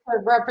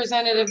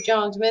Representative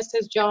Jones,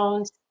 Mrs.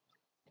 Jones,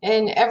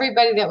 and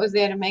everybody that was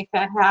there to make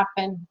that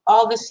happen.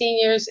 All the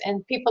seniors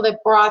and people that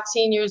brought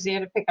seniors there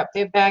to pick up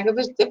their bag.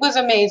 It was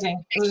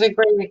amazing. It was a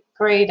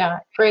great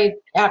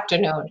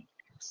afternoon.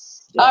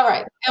 Yeah. All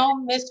right, now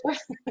Mr.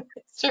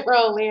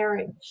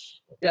 O'Leary.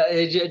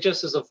 Yeah,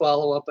 just as a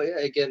follow-up,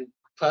 again,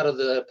 part of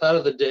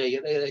the day,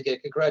 and again,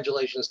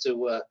 congratulations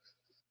to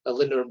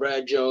Linda and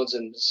Brad Jones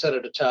and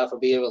Senator Tarr for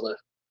being able to,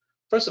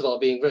 first of all,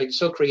 being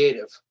so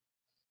creative.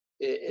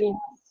 Yeah.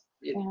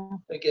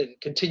 Again,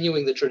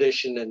 continuing the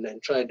tradition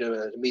and trying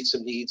to meet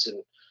some needs.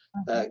 And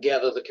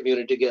gather the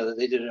community together.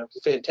 They did a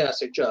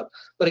fantastic job.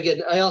 But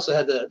again, I also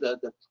had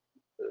the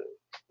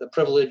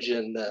privilege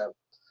and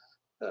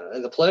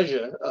the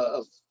pleasure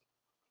of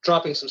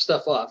dropping some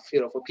stuff off.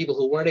 You know, for people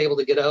who weren't able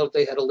to get out,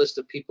 they had a list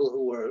of people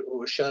who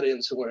were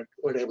shut-ins who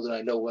weren't able to.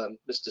 I know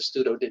Mr.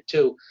 Studo did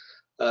too.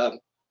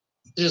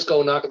 Just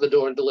go knock on the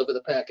door and deliver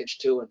the package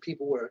too, and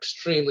people were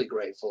extremely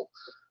grateful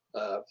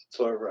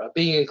for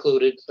being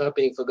included, not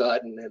being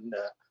forgotten. And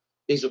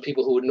these were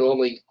people who would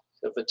normally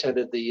have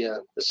attended the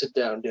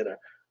sit-down dinner,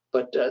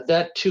 but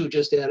that too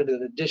just added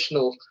an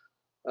additional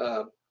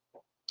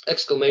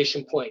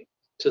exclamation point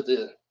to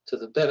the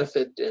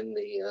benefit and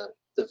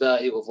the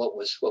value of what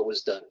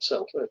was done.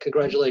 So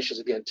congratulations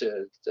again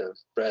to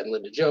Brad and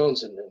Linda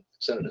Jones and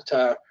Senator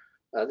Tarr.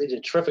 They did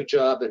a terrific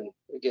job, and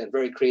again,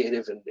 very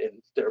creative in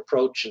their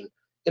approach, and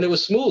it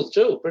was smooth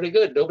too, pretty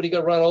good. Nobody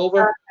got run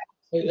over.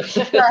 And again,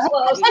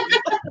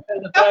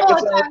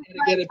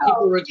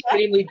 people were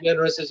extremely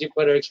generous, as you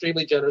put it,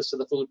 extremely generous to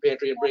the food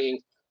pantry and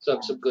bringing some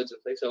goods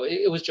and things. So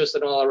it was just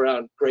an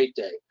all-around great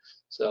day.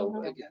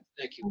 So again,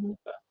 thank you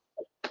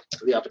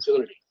for the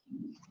opportunity.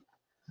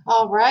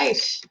 All right.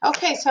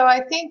 Okay, so I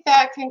think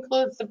that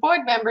concludes the board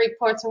member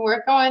reports, and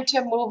we're going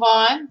to move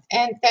on.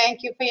 And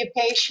thank you for your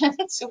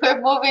patience. We're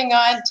moving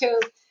on to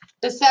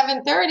the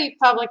 7:30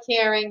 public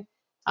hearing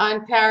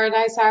on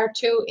Paradise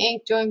R2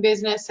 Inc. doing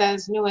business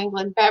as New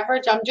England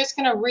Beverage. I'm just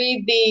going to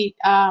read the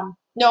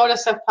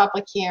notice of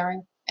public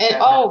hearing. And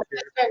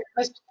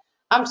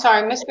I'm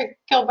sorry, Mr.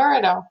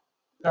 Gilberto.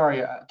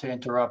 Sorry to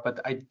interrupt, but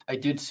I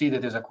did see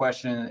that there's a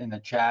question in the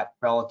chat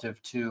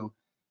relative to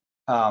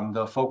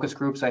the focus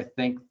groups, I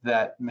think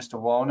that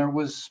Mr. Wallner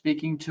was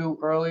speaking to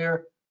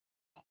earlier.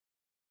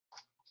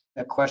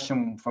 A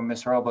question from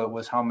Ms. Hurlbut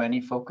was how many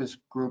focus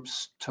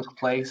groups took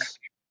place?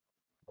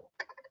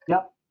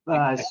 Yep.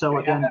 So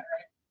again,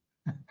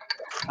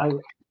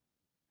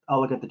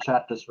 I'll look at the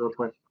chat just real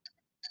quick.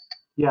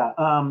 Yeah.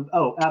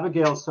 Oh,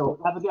 Abigail. So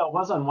Abigail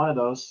was on one of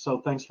those.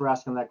 So thanks for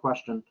asking that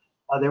question.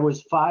 There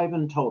was 5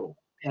 in total,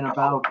 and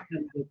about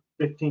 10 to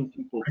 15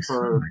 people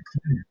per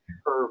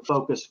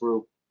focus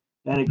group.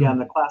 And again,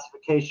 the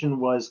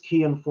classification was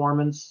key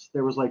informants.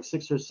 There was like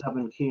 6 or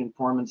 7 key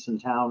informants in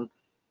town.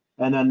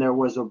 And then there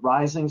was a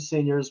rising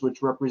seniors,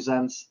 which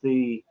represents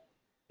the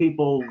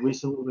people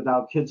recently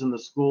without kids in the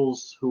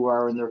schools who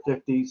are in their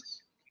 50s,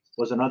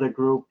 was another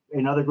group.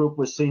 Another group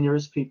was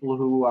seniors, people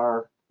who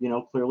are, you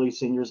know, clearly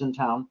seniors in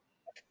town.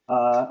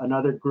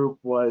 Another group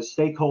was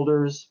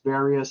stakeholders,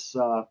 various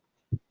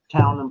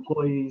town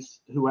employees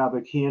who have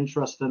a key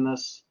interest in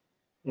this.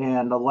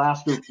 And the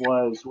last group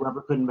was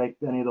whoever couldn't make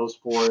any of those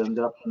 4 ended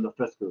up in the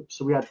 5th group.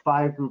 So we had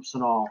 5 groups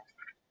in all.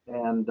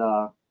 And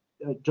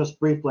just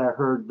briefly, I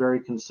heard very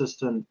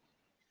consistent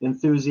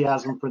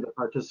enthusiasm for the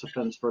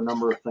participants for a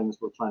number of things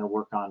we're trying to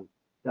work on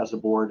as a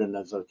board and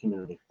as a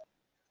community.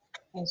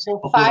 And so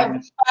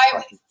Hopefully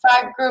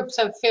five groups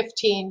of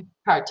 15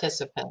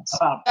 participants.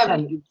 About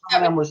 10.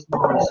 Some of them were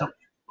smaller, some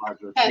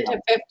larger. 10 to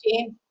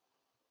 15?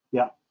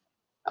 Yeah.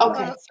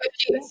 Okay,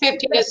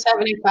 50 to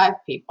 75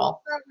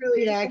 people. Not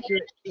really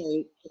accurate,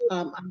 Kate.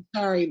 I'm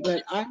sorry,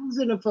 but I was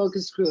in a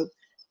focus group,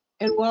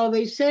 and while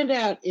they sent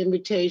out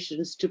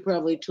invitations to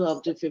probably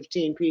 12 to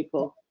 15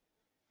 people,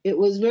 it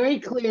was very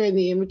clear in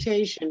the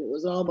invitation, it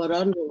was all but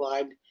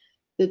underlined,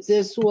 that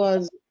this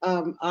was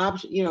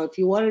option. You know, if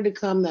you wanted to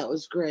come, that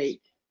was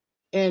great.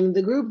 And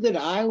the group that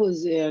I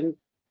was in,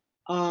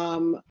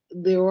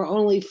 there were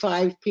only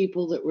 5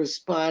 people that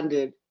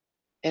responded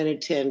and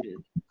attended.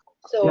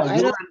 So Yeah, I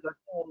you don't.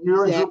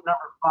 were in group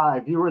number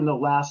 5. You were in the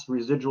last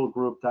residual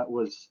group that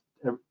was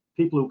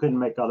people who couldn't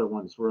make other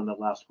ones were in the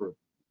last group.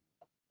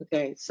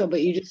 Okay, so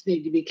but you just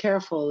need to be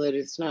careful that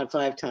it's not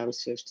 5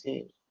 times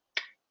 15.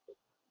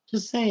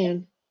 Just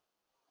saying.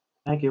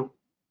 Thank you.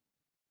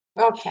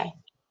 Okay.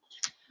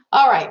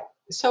 All right.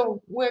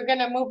 So we're going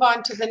to move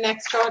on to the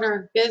next order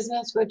of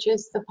business, which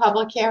is the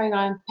public hearing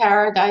on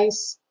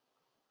Paradise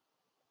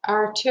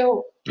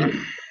R2.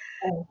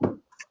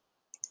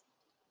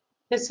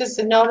 This is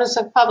the notice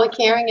of public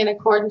hearing in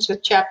accordance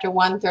with Chapter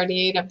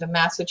 138 of the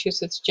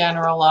Massachusetts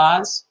General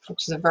Laws,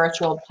 which is a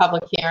virtual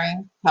public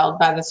hearing held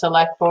by the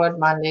Select Board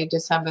Monday,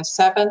 December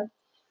 7th,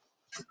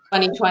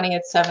 2020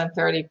 at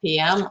 7:30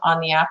 p.m. on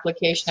the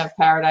application of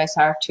Paradise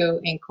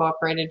R2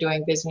 Incorporated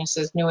doing business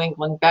as New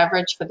England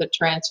Beverage for the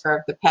transfer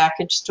of the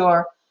package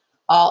store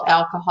all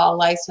alcohol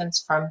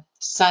license from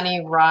Sunny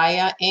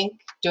Raya Inc.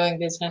 doing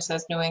business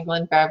as New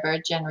England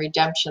Beverage and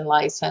redemption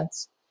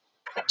license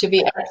to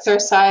be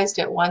exercised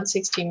at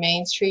 160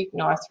 Main Street,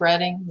 North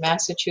Reading,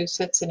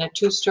 Massachusetts, in a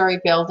 2-story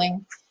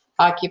building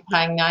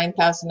occupying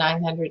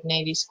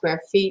 9,980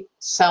 square feet,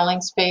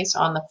 selling space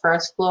on the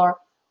 1st floor,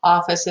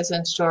 offices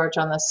and storage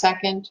on the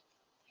 2nd.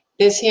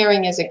 This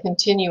hearing is a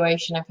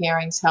continuation of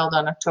hearings held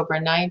on October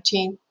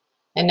 19th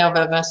and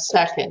November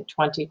 2nd,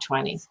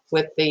 2020,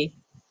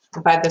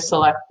 by the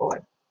Select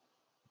Board.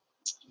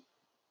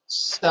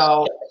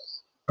 So.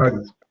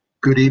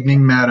 Good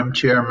evening, Madam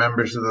Chair,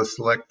 members of the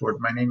Select Board.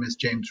 My name is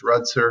James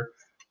Rudser.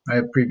 I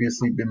have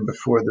previously been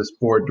before this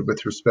board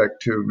with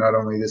respect to not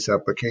only this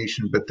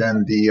application, but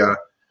then the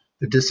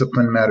the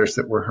discipline matters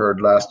that were heard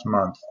last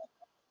month.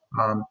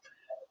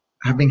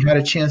 Having had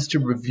a chance to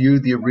review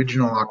the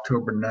original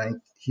October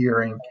 9th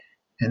hearing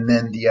and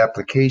then the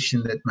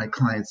application that my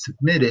client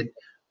submitted,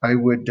 I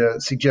would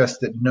suggest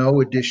that no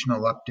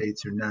additional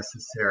updates are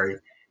necessary.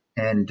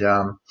 And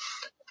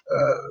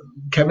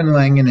Kevin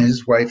Lang and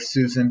his wife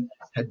Susan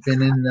have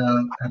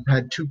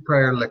had 2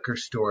 prior liquor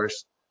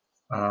stores.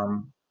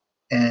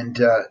 And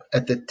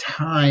at the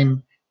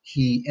time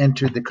he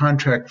entered the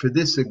contract for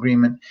this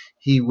agreement,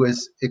 he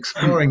was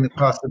exploring the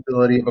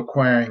possibility of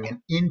acquiring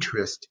an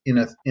interest in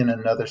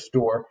another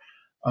store.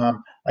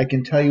 I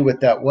can tell you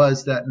what that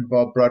was. That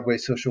involved Broadway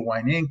Social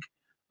Wine Inc.,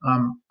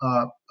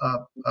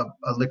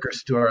 a liquor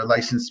store, a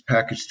licensed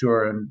package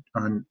store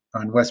on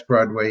West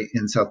Broadway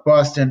in South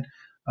Boston.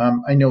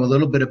 I know a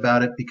little bit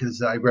about it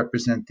because I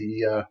represent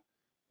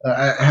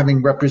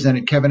having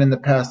represented Kevin in the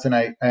past, and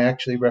I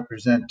actually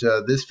represent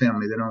this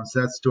family that owns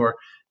that store.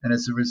 And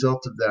as a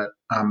result of that,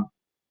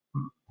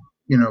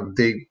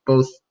 they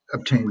both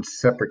obtained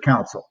separate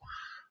counsel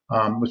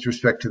with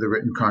respect to the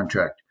written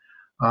contract.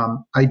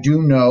 I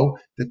do know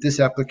that this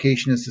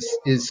application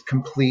is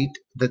complete,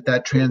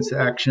 that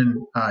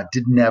transaction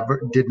did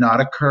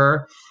not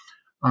occur.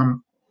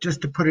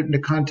 Just to put it into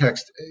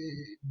context,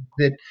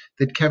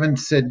 that Kevin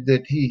said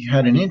that he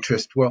had an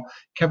interest. Well,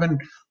 Kevin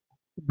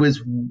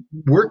was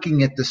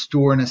working at the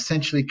store and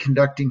essentially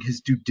conducting his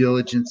due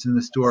diligence in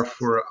the store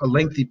for a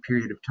lengthy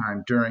period of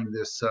time during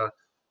the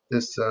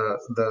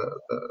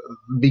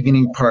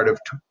beginning part of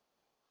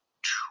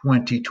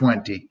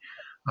 2020.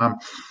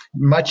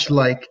 Much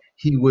like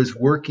he was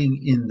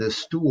working in the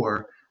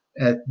store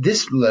at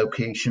this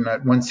location at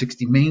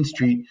 160 Main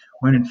Street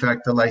when in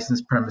fact the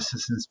licensed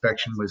premises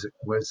inspection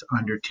was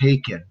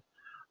undertaken.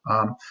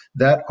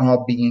 That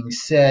all being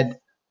said,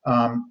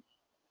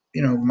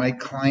 my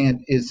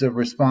client is a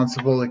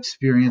responsible,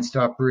 experienced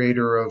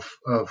operator of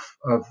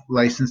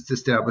licensed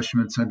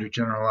establishments under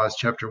General Laws,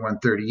 Chapter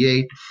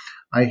 138.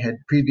 I had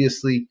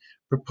previously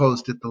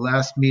proposed at the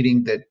last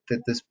meeting that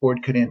this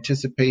board could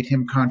anticipate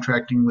him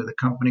contracting with a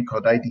company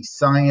called ID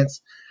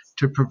Science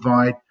to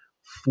provide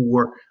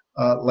for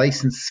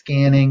license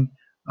scanning.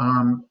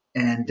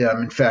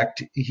 In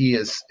fact, he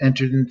has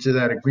entered into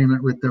that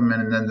agreement with them,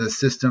 and then the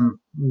system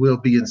will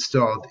be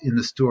installed in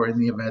the store in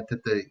the event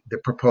that the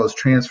proposed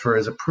transfer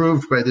is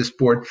approved by this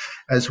board,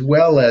 as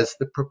well as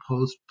the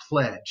proposed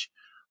pledge.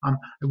 I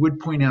would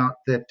point out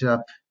that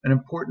an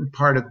important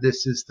part of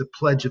this is the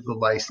pledge of the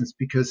license,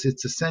 because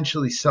it's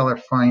essentially seller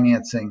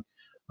financing.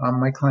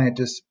 My client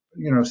is,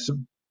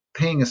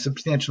 paying a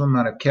substantial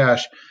amount of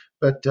cash,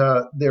 but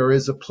there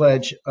is a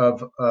pledge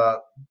of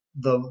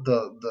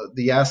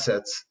the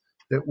assets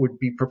that would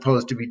be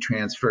proposed to be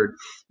transferred,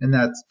 and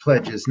that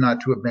pledge is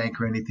not to a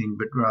bank or anything,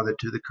 but rather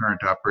to the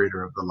current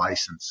operator of the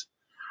license.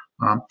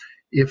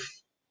 If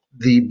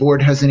the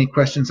board has any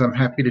questions, I'm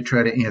happy to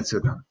try to answer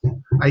them.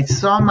 I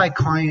saw my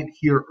client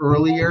here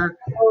earlier.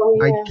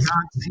 I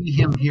can't see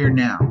him here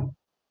now.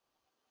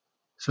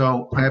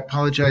 So I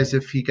apologize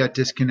if he got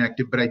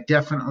disconnected, but I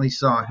definitely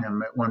saw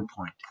him at one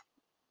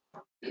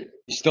point.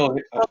 He's still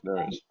here. Oh,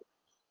 there he is.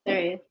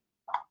 There he is.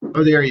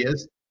 Oh, there he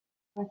is.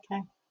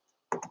 Okay.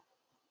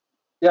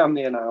 Yeah, I'm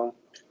there now.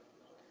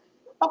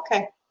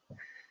 Okay.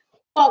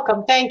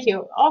 Welcome. Thank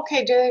you.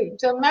 Okay.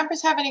 Do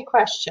members have any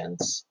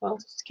questions? Well,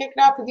 let's kick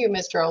it off with you,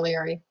 Mr.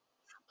 O'Leary.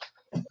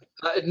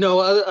 No,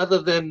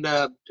 other than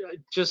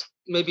just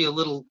maybe a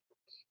little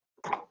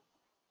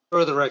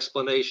further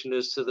explanation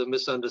as to the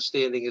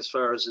misunderstanding as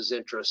far as his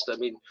interest. I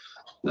mean,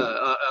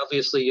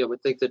 obviously, I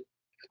would think that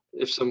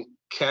if some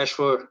cash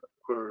or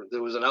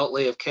there was an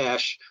outlay of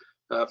cash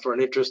for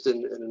an interest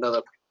in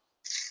another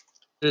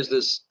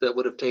business that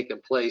would have taken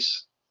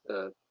place,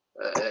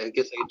 I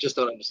guess I just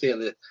don't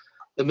understand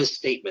the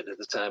misstatement at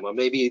the time, or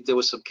maybe there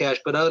was some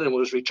cash put out and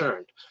was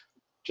returned.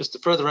 Just a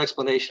further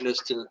explanation as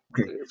to,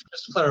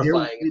 just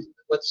clarifying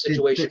what the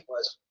situation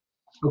was.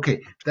 Okay,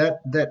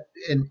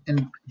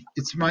 and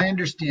it's my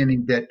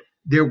understanding that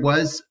there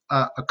was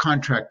a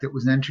contract that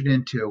was entered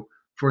into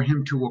for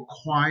him to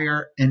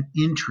acquire an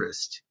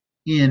interest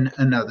in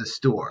another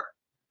store.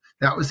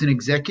 That was an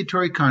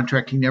executory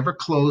contract. He never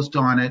closed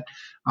on it.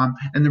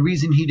 And the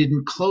reason he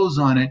didn't close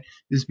on it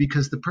is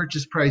because the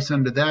purchase price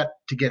under that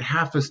to get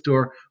half a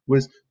store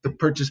was the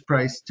purchase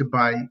price to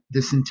buy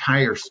this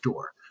entire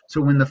store. So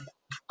when the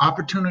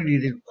opportunity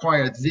to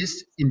acquire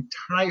this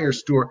entire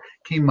store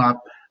came up,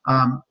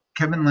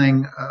 Kevin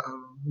Lang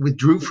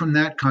withdrew from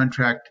that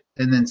contract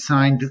and then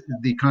signed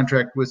the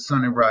contract with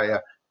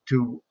Sonaraya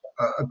to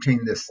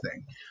obtain this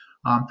thing.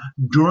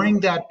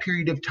 During that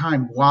period of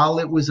time, while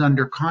it was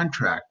under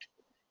contract,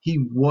 he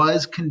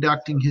was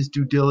conducting his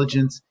due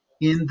diligence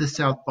in the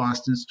South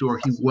Boston store.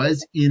 He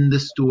was in the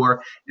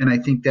store, and I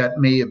think that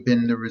may have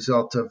been the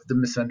result of the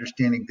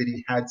misunderstanding that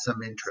he had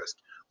some interest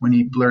when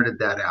he blurted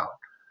that out.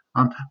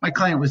 My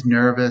client was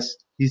nervous.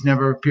 He's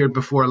never appeared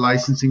before a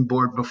licensing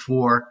board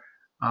before.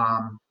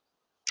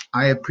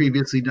 I have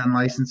previously done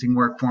licensing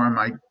work for him.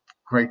 I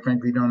quite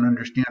frankly don't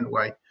understand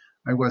why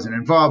I wasn't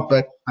involved,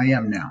 but I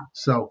am now.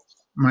 So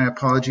my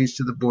apologies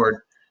to the board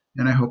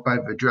And I hope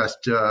I've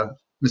addressed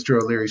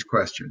Mr. O'Leary's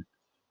question.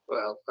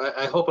 Well,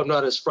 I hope I'm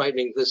not as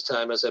frightening this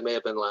time as I may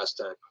have been last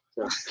time.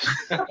 So,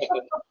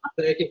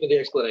 thank you for the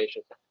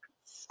explanation.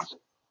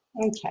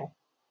 Okay.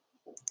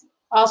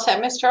 All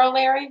set, Mr.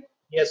 O'Leary?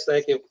 Yes,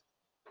 thank you.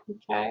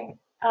 Okay.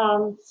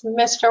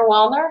 Mr.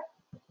 Wallner?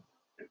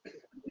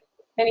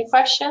 Any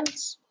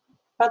questions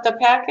about the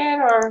packet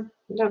or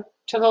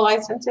to the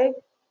licensee? Or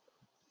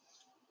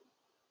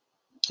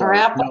Sorry,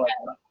 applicant?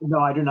 no,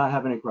 I do not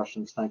have any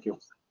questions. Thank you.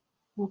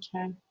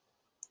 Okay.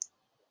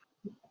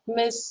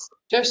 Mr.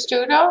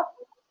 Studo?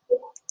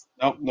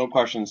 Nope, no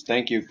questions.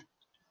 Thank you.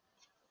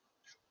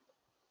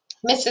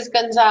 Mrs.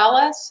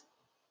 Gonzalez?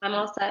 I'm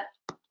all set.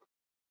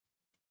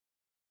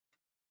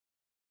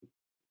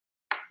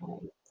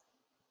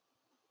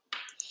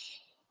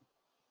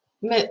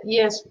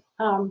 Yes,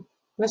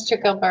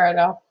 Mr.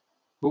 Gilberto.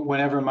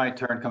 Whenever my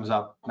turn comes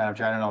up, Madam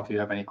Chair, I don't know if you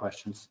have any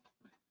questions.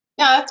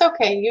 No, that's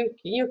okay.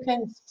 You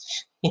can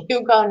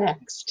you go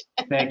next.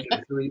 Thank you.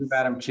 Through you,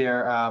 Madam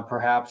Chair,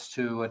 perhaps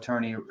to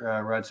Attorney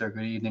Rudzer.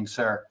 Good evening,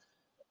 sir.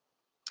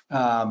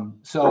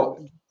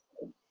 So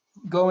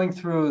going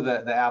through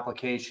the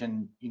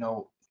application, you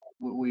know,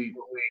 we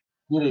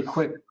did a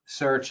quick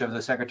search of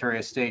the Secretary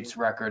of State's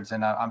records,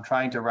 and I'm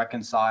trying to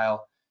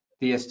reconcile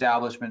the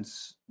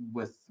establishments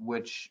with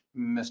which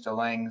Mr.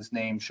 Lang's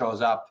name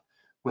shows up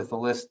with the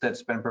list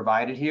that's been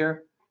provided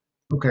here.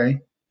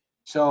 Okay.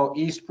 So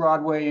East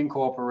Broadway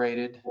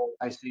Incorporated,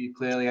 I see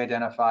clearly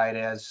identified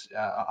as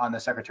on the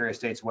Secretary of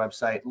State's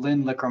website.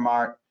 Lynn Liquor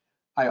Mart,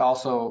 I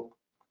also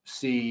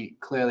see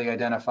clearly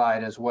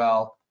identified as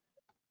well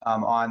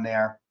on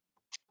there.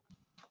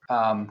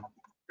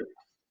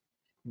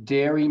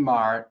 Dairy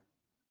Mart,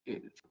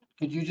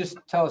 could you just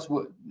tell us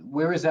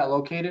where is that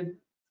located?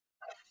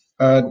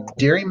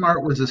 Dairy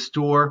Mart was a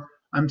store.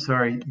 I'm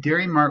sorry.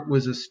 Dairy Mart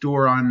was a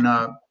store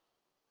on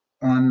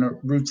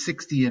Route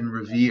 60 in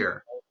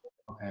Revere.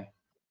 Okay.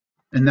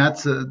 And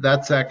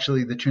that's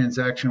actually the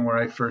transaction where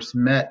I first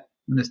met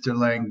Mr.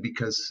 Lang,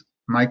 because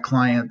my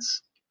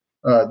clients,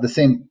 the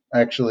same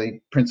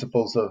actually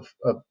principals of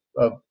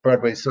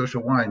Broadway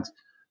Social Wines,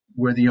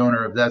 were the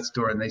owner of that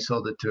store, and they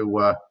sold it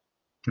to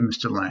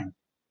Mr. Lang.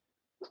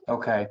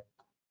 Okay.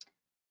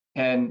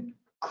 And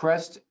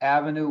Crest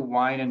Avenue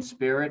Wine and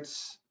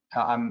Spirits,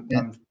 I'm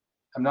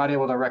not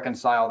able to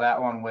reconcile that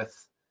one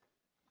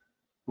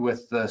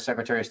with the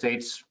Secretary of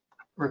State's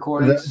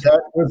recordings.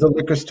 That was a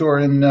liquor store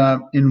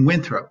in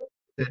Winthrop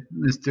that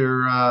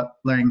Mr.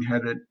 Lang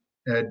had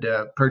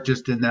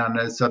purchased and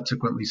then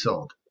subsequently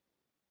sold.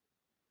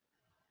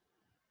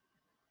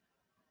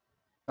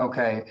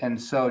 Okay,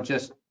 and so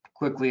just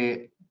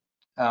quickly,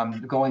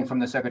 going from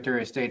the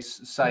Secretary of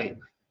State's site,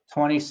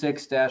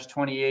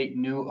 26-28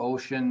 New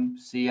Ocean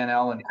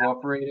CNL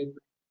Incorporated,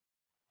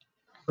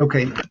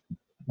 Okay,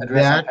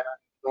 address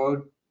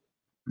on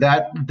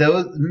that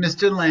Paris Road.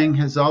 Mr. Lang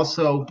has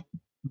also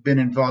been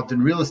involved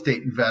in real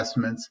estate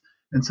investments,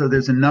 and so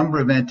there's a number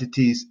of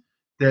entities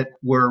that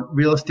were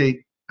real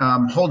estate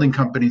holding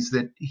companies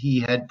that he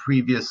had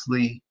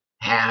previously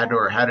had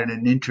or had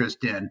an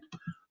interest in.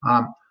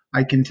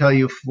 I can tell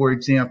you, for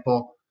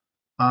example,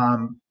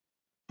 the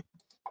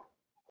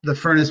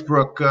Furnace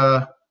Brook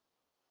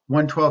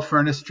 112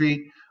 Furnace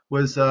Street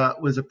was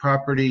a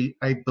property,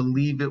 I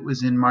believe it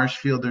was in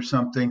Marshfield or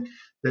something,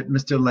 that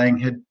Mr. Lang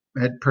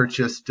had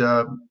purchased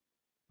a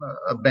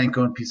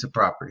bank-owned piece of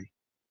property.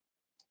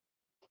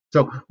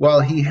 So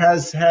while he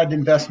has had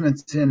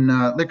investments in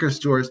liquor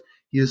stores,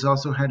 he has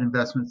also had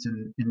investments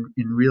in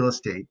real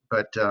estate.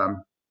 But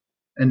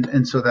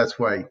and so that's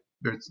why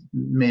there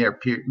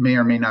may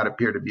or may not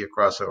appear to be a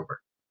crossover.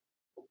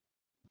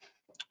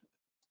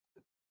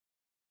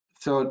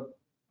 So,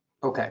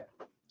 okay.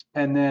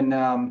 And then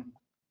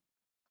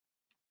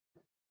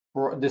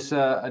this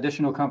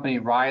additional company,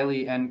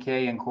 Riley NK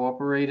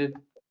Incorporated.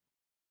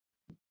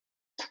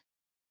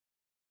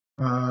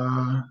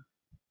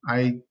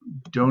 I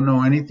don't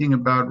know anything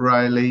about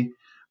Riley.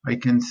 I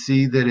can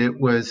see that it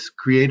was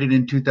created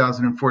in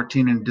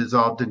 2014 and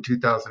dissolved in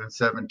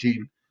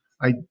 2017.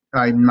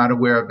 I'm not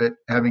aware of it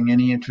having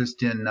any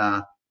interest in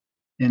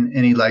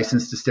any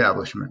licensed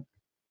establishment.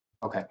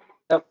 Okay.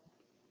 Yep.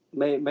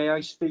 May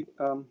I speak?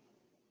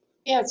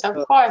 Yes, of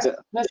course, Yeah.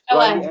 Mr.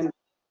 Lang.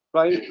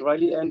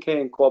 Riley NK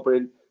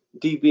Incorporated,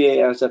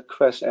 DBA as a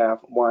Crest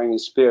Ave Wine and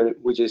Spirit,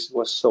 which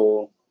was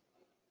sold.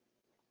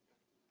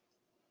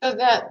 So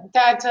that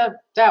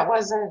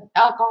was an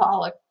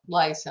alcoholic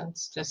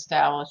licensed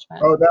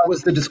establishment. Oh, that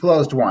was the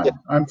disclosed one.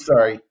 I'm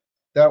sorry.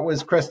 That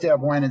was Crest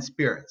Ave Wine and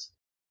Spirits.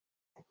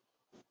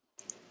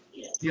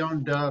 He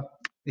owned,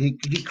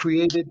 he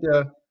created,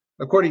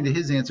 according to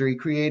his answer, he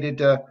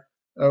created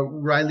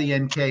Riley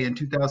NK in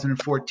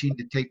 2014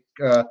 to take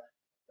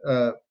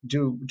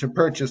to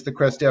purchase the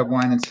Crest Ave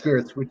Wine and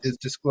Spirits, which is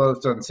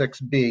disclosed on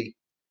 6B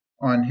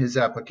on his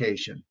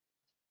application.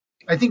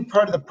 I think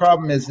part of the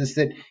problem is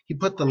that he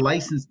put the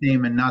license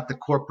name and not the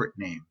corporate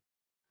name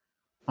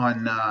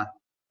on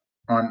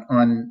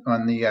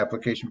the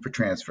application for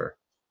transfer.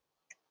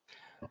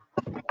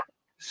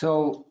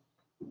 So,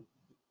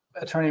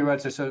 Attorney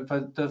Rudzer, so for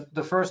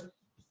the first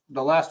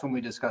the last one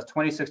we discussed,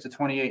 26 to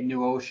 28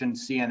 New Ocean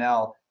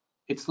CNL,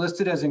 it's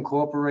listed as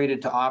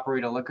incorporated to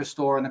operate a liquor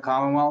store in the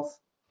Commonwealth.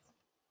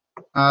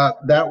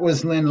 That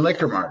was Lynn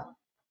Liquor Mart.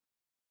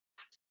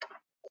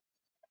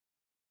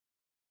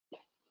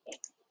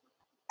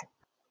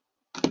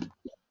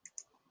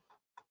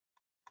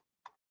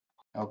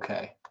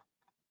 Okay.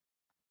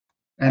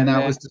 And that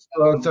then, was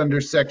disclosed under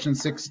section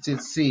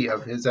 60C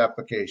of his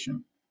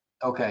application.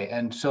 okay,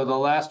 and so the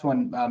last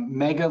one,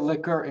 Mega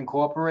Liquor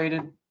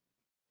Incorporated.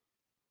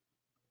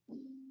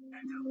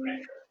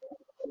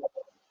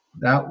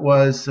 That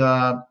was,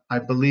 I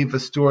believe, a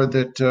store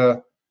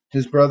that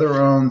his brother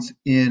owns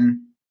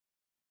in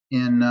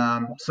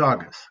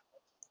Saugus.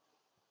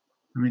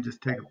 Let me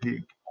just take a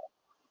peek.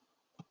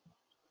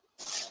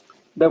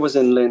 That was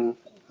in Lynn,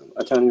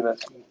 Attorney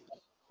Rescue.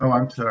 Oh,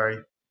 I'm sorry.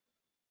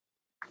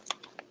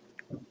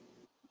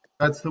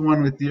 That's the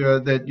one with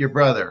your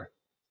brother,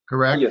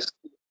 correct? Yes.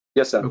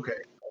 Yes, sir. Okay.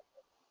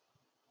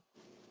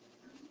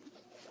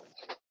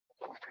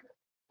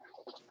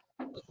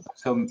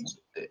 So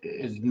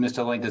is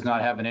Mr. Link does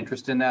not have an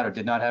interest in that, or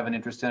did not have an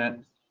interest in it?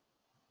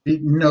 He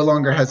no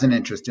longer has an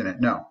interest in it,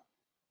 no.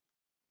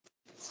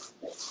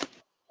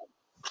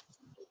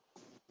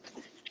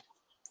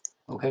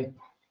 Okay.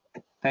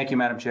 Thank you,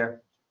 Madam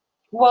Chair.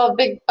 Well,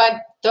 but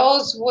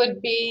those would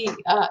be,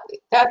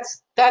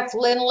 that's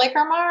Lynn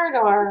Liquor Mart,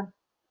 or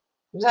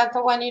is that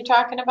the one you're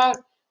talking about?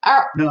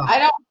 No,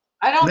 I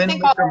don't Lynn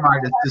think all Liquor of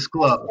Mart is them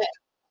disclosed.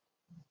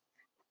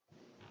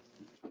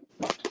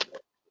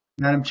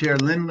 Madam Chair,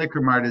 Lynn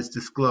Liquor Mart is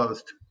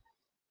disclosed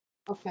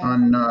are listed. Okay.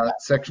 on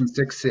section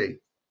 6C.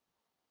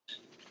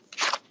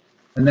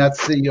 And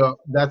that's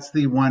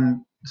the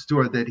one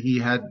store that he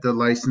had the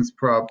license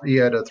he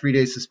had a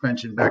 3-day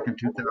suspension back in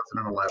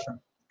 2011.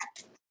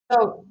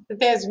 So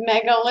there's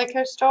Mega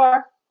Liquor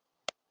Store?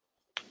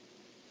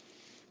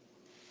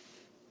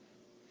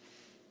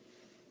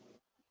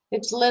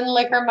 It's Lynn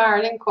Liquor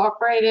Mart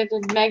Incorporated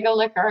and Mega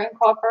Liquor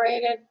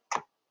Incorporated?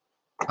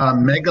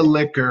 Mega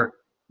Liquor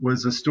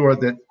was a store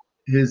that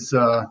his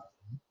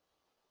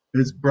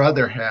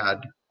brother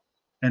had,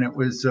 and it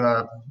was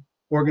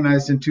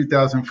organized in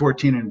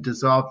 2014 and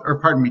dissolved, or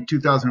pardon me,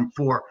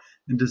 2004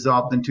 and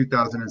dissolved in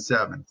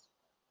 2007.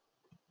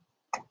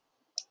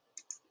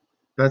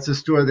 That's a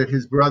store that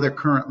his brother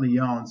currently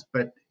owns,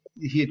 but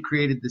he had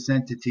created this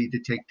entity to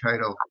take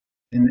title,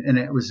 and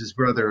it was his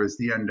brother as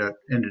the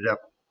ended up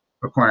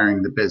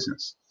acquiring the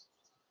business.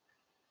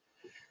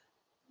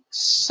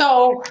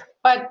 So,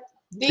 but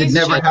It these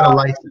never should had a all,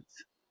 license.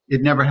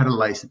 It never had a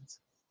license.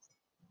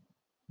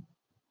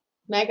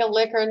 Mega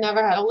Liquor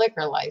never had a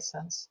liquor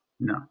license.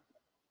 No.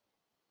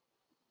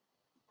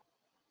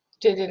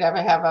 Did it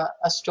ever have a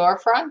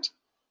storefront?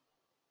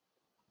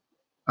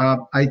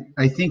 I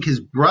think his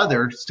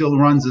brother still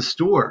runs a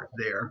store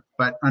there,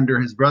 but under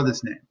his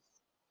brother's name.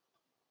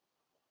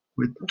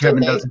 Did Kevin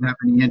they? doesn't have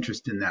any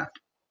interest in that.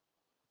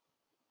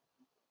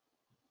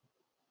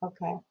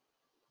 Okay.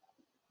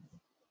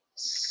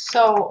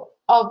 So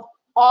of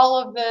all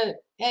of the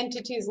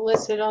entities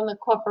listed on the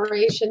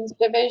corporations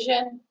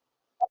division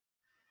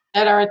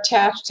that are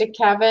attached to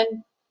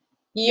Kevin,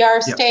 you're Yeah.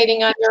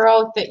 stating on your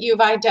oath that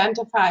you've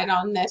identified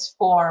on this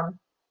form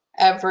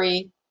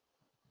every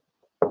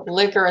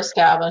liquor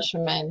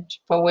establishment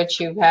for which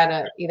you've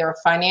had either a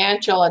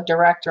financial, a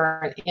direct,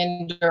 or an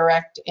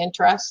indirect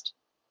interest?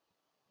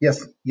 Yes,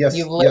 You've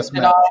yes, listed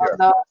Madam all Chair. of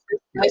those,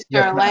 Yes, Mr.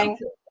 Madam Lang?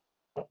 Chair.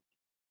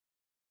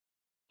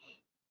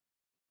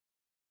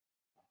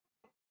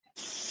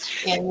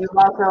 And you've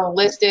also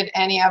listed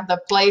any of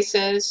the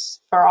places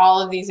for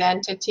all of these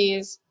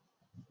entities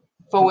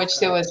for which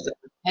there was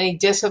any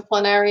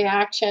disciplinary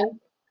action?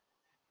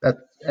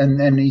 And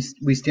then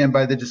we stand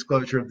by the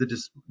disclosure of the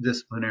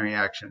disciplinary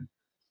action.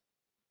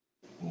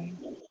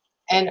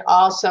 And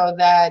also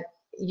that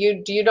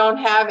you don't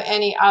have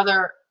any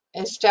other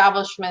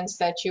establishments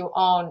that you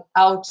own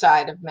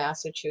outside of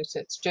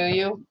Massachusetts, do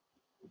you?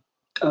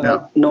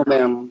 No. No,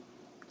 ma'am.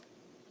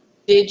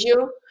 Did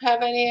you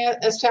have any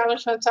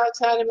establishments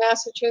outside of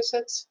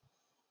Massachusetts?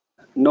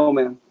 No,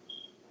 ma'am.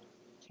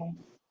 Okay.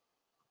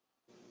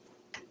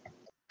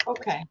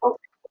 Okay. I'll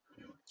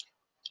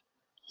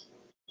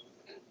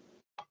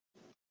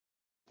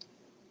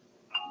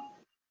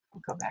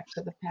go back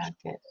to the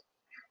packet.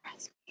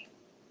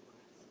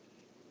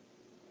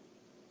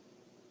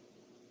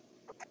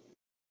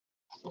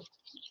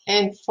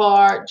 And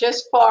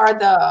just for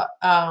the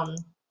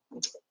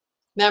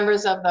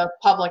members of the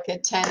public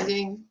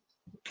attending,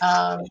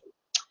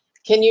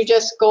 can you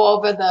just go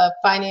over the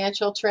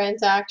financial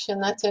transaction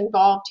that's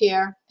involved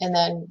here? And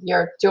then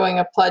you're doing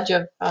a pledge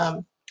of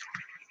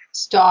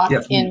stock,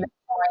 Yes, ma'am.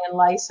 inventory, and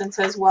license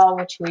as well,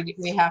 which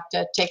we have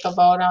to take a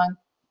vote on.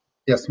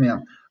 Yes,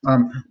 ma'am.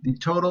 The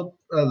total,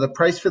 the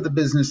price for the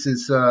business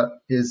is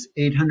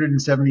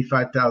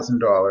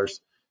 $875,000,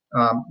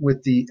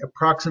 with the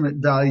approximate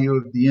value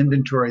of the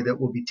inventory that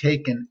will be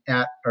taken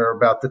at or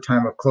about the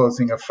time of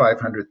closing of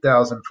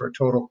 $500,000 for a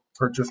total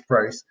purchase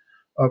price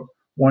of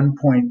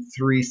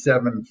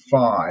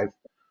 $1.375.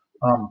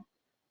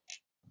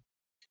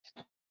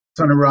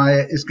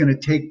 Sonaraya is going to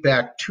take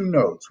back two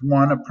notes,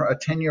 one a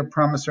 10-year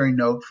promissory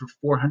note for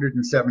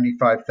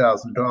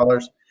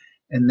 $475,000,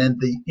 and then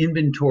the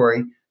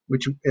inventory,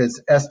 which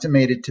is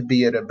estimated to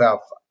be at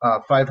about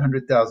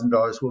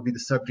 $500,000, will be the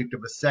subject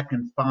of a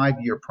second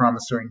 5-year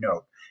promissory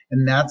note.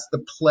 And that's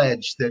the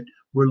pledge that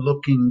we're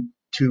looking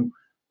to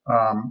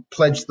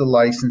pledge the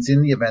license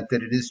in the event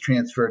that it is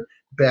transferred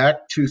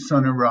back to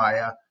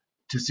Sonaraya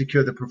to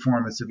secure the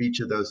performance of each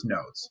of those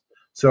notes.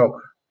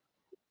 So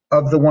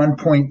of the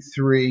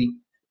 1.3,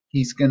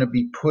 he's going to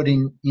be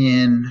putting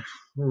in,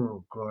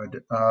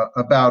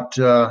 about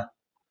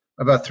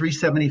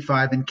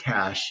 375 in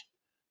cash,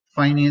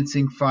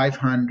 financing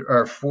 500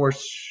 or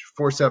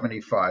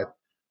 475,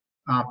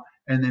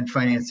 and then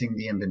financing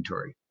the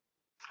inventory.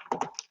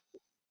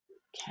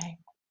 Okay.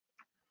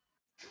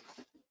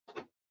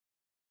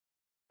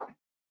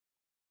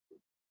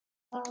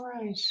 All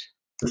right.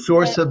 The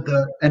source of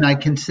the, and I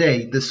can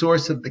say the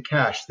source of the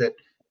cash that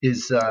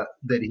is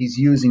that he's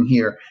using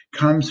here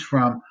comes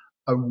from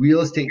a real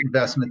estate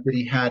investment that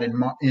he had in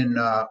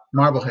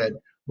Marblehead,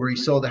 where he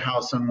sold a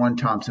house on 1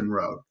 Thompson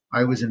Road.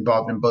 I was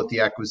involved in both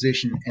the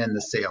acquisition and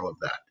the sale of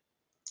that.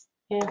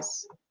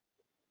 Yes.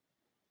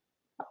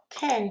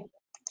 Okay.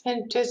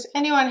 And does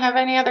anyone have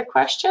any other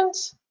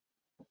questions?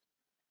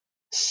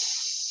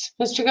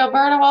 Mr.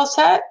 Gilberto, all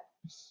set?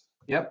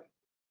 Yep.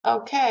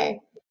 Okay.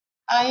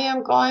 I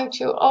am going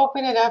to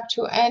open it up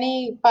to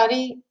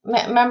anybody,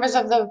 members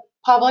of the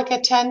public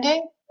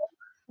attending,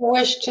 who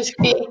wish to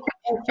speak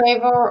in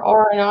favor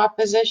or in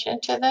opposition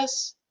to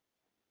this.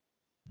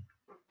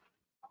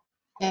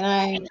 And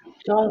I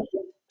don't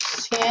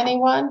see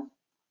anyone.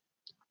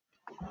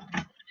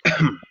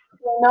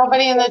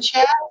 Nobody in the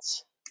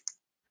chats?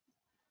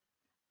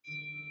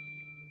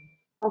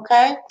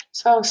 Okay,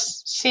 so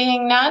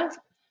seeing none,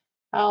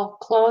 I'll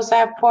close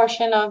that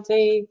portion of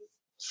the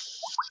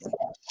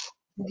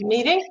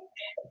meeting.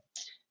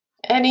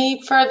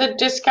 Any further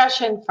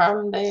discussion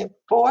from the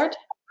board?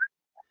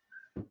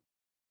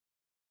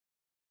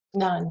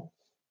 None.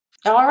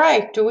 All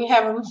right, do we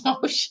have a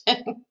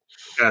motion?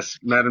 Yes,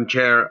 Madam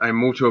Chair, I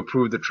move to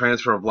approve the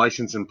transfer of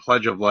license and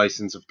pledge of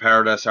license of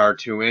Paradise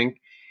R2 Inc.,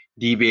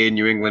 DBA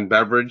New England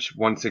Beverage,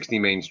 160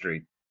 Main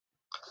Street.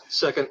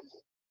 Second.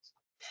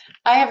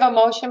 I have a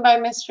motion by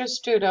Mr.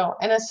 Studo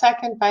and a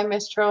second by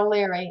Mr.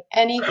 O'Leary.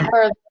 Any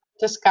further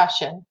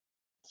discussion?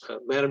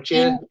 Madam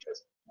Chair,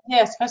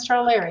 Yes, Mr.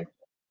 O'Leary.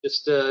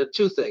 just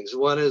two things.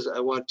 One is I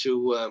want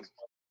to,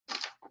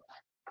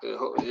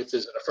 if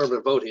there's an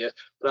affirmative vote here,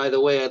 but either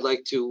way, I'd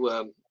like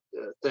to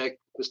thank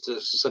Mr.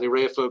 Sonny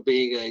Ray for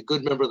being a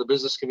good member of the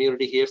business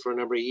community here for a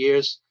number of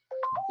years,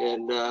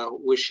 and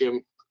wish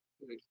him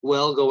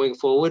well going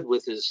forward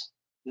with his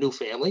new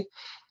family,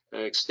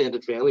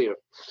 extended family or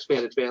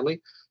expanded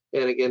family.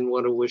 And again,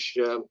 want to wish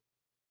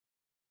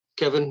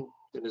Kevin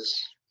and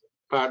his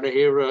partner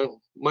here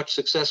much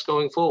success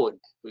going forward.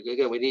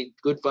 Again, we need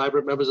good,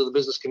 vibrant members of the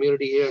business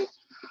community here, and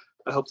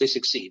I hope they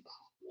succeed.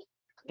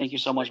 Thank you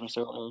so much,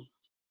 Mr. O'Leary.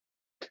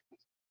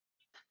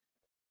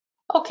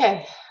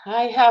 Okay,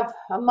 I have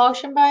a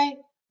motion by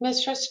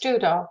Mr.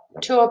 Studo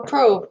to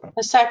approve,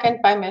 a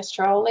second by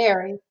Mr.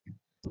 O'Leary.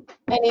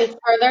 Any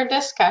further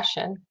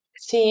discussion?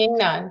 Seeing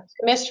none.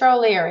 Mr.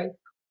 O'Leary,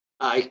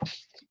 Aye.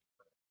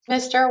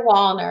 Mr.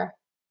 Wallner,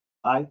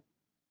 Aye.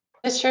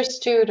 Mr.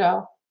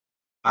 Studo,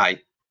 Aye.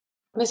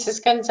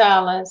 Mrs.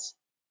 Gonzalez,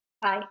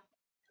 Aye.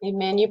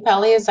 Manu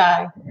Pelley is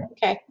aye.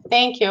 Okay,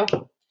 thank you.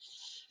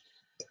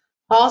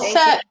 All Thank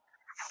set.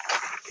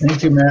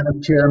 Thank you,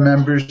 Madam Chair,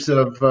 members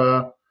of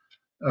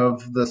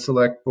the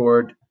Select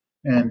Board,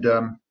 and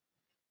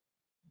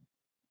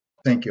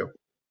thank you.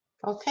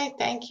 Okay,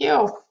 thank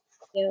you.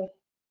 you.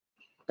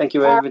 Thank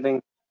you,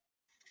 everything.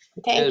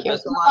 Thank you.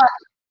 Best of luck.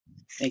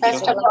 Thank you,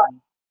 Best of luck.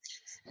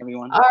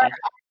 everyone. All Bye. right.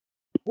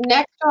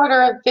 Next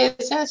order of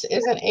business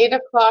is an 8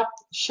 o'clock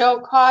show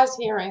cause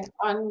hearing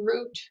on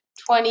Route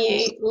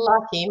 28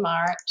 Lucky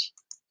Mart.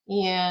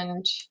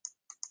 And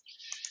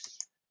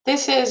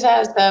this is,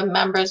 as the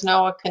members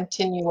know, a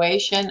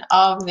continuation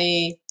of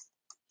the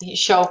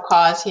show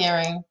cause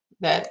hearing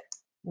that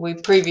we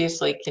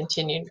previously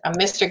continued.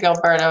 Mr.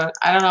 Gilberto,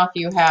 I don't know if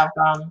you have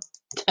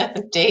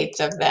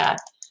dates of that.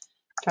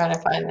 Trying to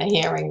find the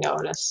hearing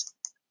notice.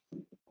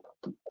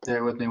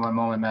 Bear with me one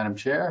moment, Madam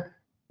Chair.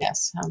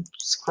 Yes, I'm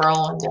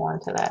scrolling down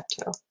to that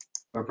too.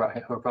 We're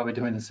probably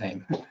doing the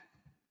same.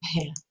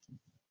 Yeah.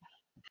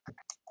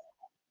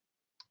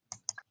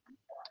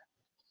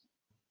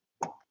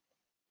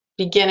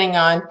 Beginning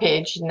on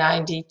page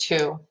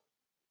 92.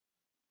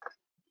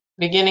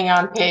 Beginning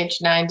on page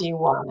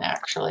 91,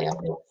 actually, of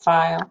the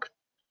file.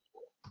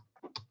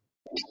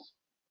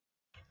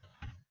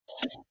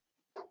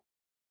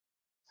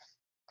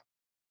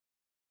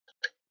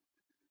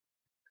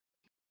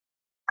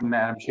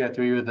 Madam Chair,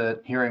 through you,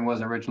 the hearing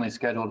was originally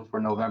scheduled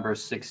for November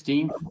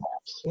 16th.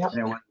 Yep.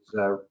 And it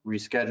was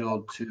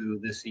rescheduled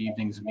to this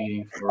evening's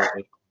meeting for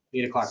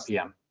 8 o'clock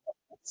p.m.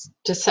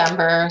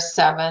 December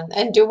 7th.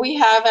 And do we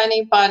have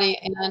anybody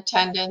in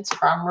attendance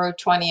from Route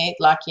 28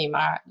 Lucky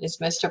Mart? Is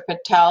Mr.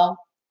 Patel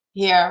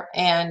here,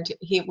 and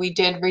we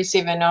did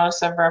receive a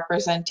notice of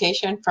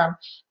representation from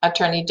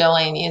Attorney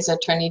Delaney. Is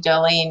Attorney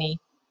Delaney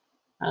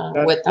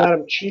with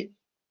us?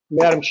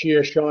 Madam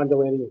Chair, Sean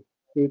Delaney.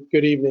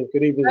 Good evening.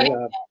 Good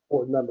evening,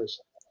 board members.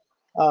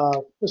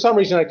 For some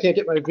reason, I can't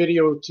get my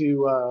video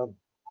to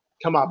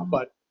come up,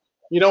 but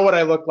you know what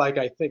I look like.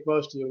 I think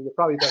most of you. You're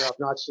probably better off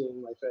not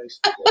seeing my face.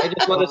 I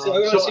just want to see.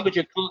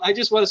 I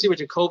just want to see what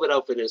your COVID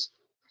outfit is.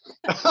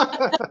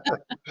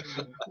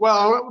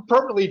 Well, I'm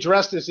perfectly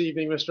dressed this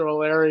evening, Mr.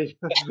 O'Leary,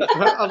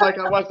 like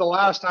I was the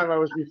last time I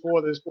was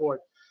before this board.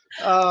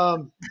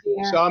 So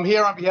I'm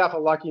here on behalf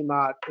of Lucky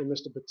Mart and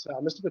Mr.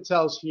 Patel. Mr.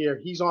 Patel's here.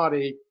 He's on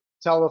a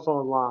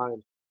telephone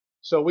line.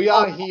 So we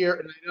are here,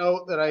 and I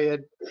know that I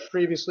had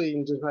previously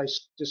in my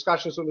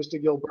discussions with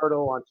Mr.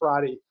 Gilberto on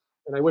Friday,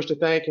 and I wish to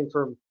thank him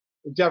for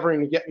endeavoring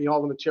to get me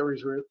all the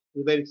materials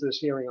related to this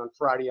hearing on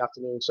Friday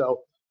afternoon.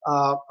 So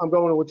I'm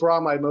going to withdraw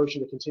my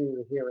motion to continue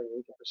the hearing, and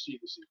we can proceed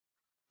this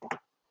evening.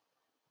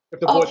 If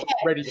the board's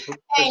ready to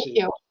proceed. Thank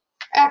you.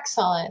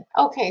 Excellent.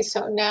 Okay,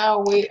 so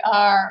now we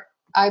are,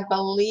 I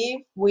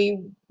believe we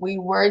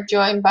were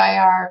joined by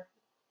our,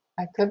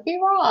 I could be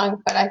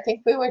wrong, but I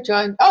think we were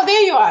joined. Oh,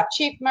 there you are,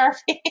 Chief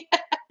Murphy.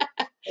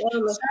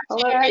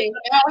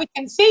 Now we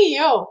can see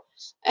you.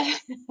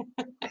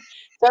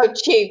 So,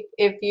 Chief,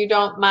 if you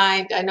don't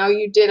mind, I know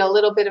you did a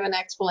little bit of an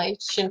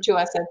explanation to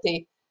us at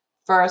the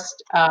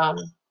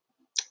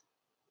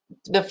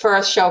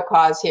first show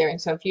cause hearing.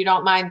 So if you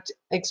don't mind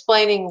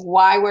explaining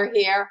why we're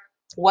here,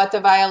 what the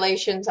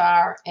violations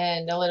are,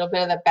 and a little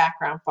bit of the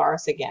background for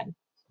us again.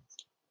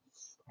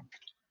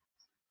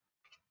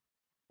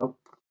 Oh,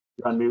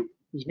 you're on mute.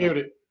 He's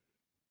muted.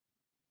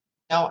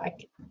 No,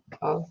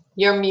 oh,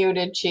 you're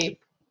muted, Chief.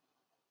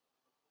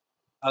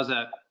 How's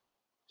that?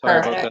 Sorry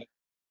about Perfect.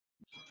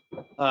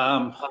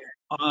 that.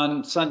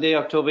 On Sunday,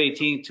 October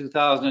 18,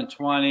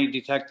 2020,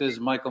 detectives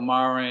Michael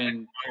Mara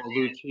and Paul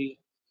Lucci,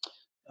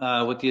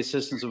 with the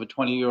assistance of a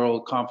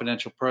 20-year-old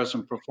confidential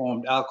person,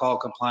 performed alcohol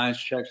compliance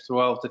checks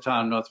throughout the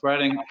town of North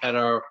Reading at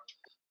our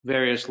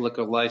various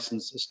liquor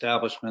license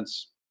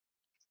establishments.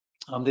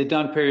 They're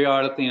done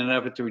periodically in an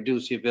effort to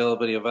reduce the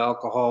availability of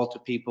alcohol to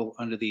people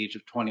under the age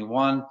of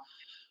 21.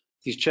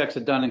 These checks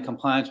are done in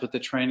compliance with the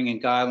training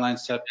and guidelines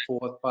set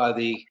forth by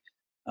the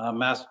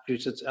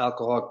Massachusetts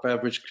Alcoholic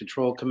Beverage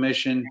Control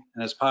Commission.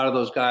 And as part of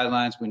those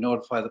guidelines, we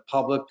notify the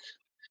public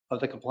of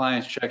the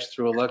compliance checks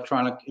through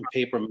electronic and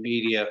paper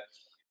media.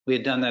 We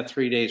had done that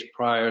 3 days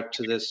prior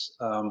to this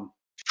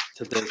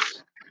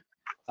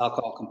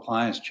alcohol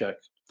compliance check.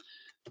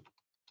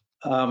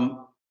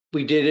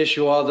 We did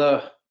issue all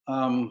the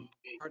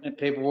pertinent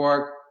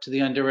paperwork to the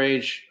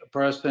underage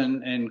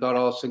person and got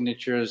all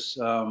signatures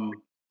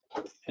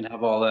and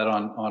have all that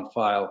on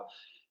file.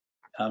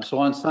 So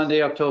on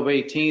Sunday, October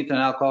 18th, an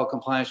alcohol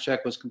compliance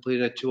check was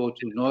completed at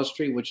 202 North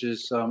Street, which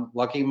is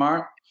Lucky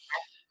Mart.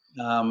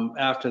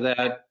 After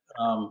that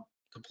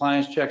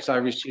compliance checks, I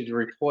received a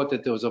report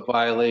that there was a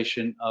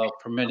violation of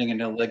permitting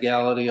an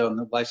illegality on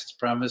the licensed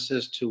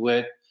premises, to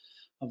wit,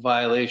 a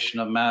violation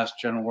of Mass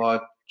General Law,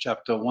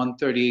 Chapter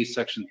 138,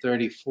 Section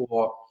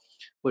 34,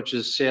 which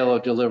is sale or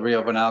delivery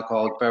of an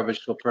alcoholic beverage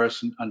to a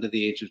person under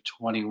the age of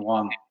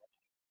 21.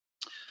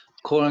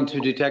 According to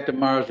Detective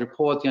Mara's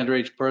report, the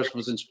underage person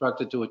was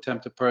instructed to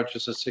attempt to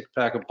purchase a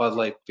 6-pack of Bud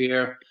Light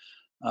beer.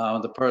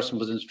 The person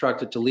was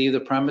instructed to leave the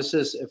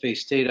premises if a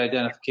state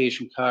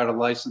identification card or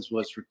license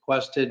was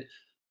requested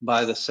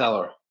by the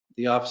seller.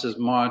 The officers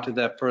monitored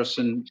that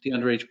person, the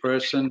underage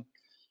person,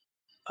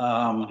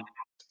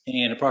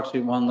 and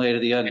approximately 1 later,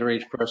 the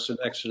underage person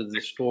exited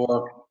the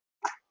store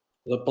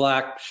with a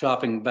black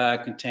shopping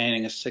bag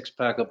containing a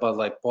 6-pack of Bud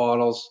Light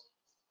bottles.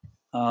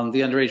 The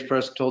underage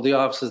person told the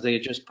officers they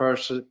had just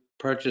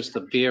purchased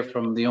the beer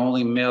from the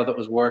only male that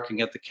was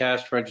working at the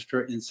cash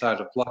register inside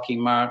of Lucky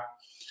Mart.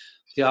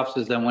 The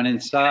officers then went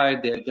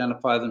inside. They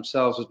identified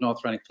themselves as North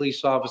Reading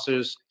police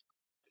officers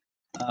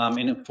and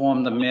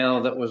informed the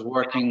male that was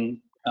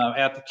working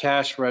at the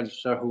cash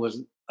register, who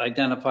was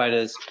identified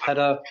as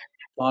Peter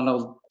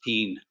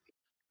Donaldine,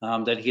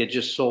 that he had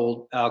just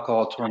sold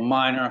alcohol to a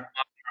minor.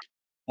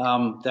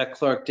 That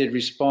clerk did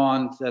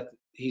respond that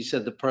he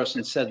said the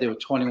person said they were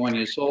 21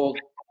 years old.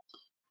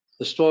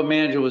 The store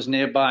manager was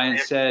nearby and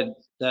said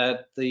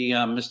that the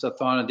Mr.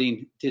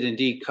 Thornadine did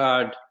indeed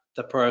card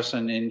the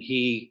person, and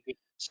he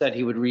said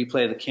he would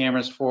replay the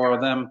cameras for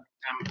them.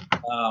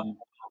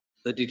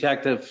 The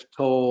detective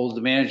told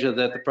the manager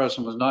that the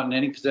person was not in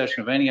any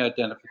possession of any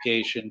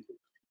identification,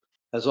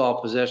 as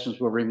all possessions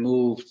were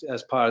removed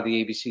as part of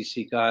the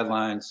ABCC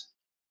guidelines.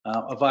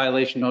 A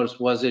violation notice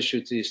was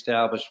issued to the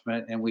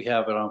establishment, and we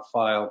have it on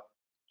file.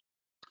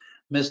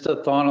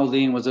 Mr.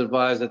 Thornaldine was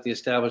advised that the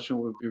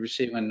establishment would be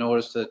receiving a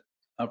notice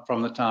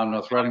from the town of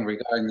North Reading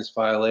regarding this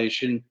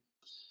violation.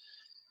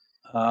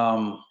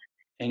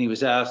 And he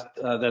was asked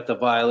that the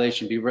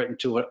violation be written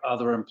to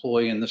another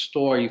employee in the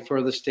store. He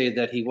further stated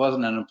that he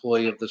wasn't an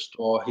employee of the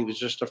store. He was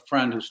just a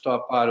friend who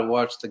stopped by to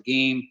watch the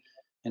game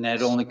and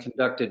had only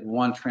conducted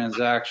one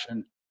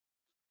transaction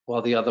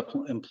while the other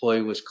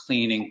employee was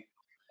cleaning.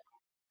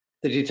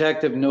 The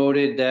detective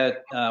noted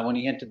that when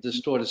he entered the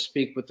store to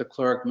speak with the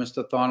clerk,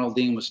 Mr.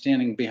 Thonaldine was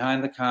standing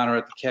behind the counter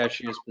at the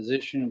cashier's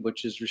position,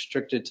 which is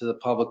restricted to the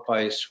public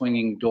by a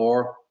swinging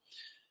door.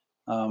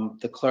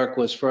 The clerk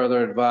was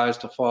further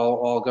advised to follow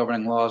all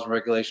governing laws and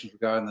regulations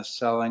regarding the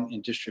selling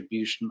and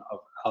distribution of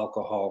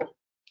alcohol.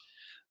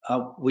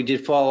 We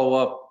did follow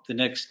up the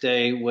next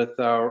day with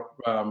our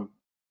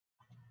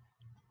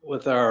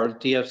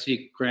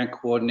DFC grant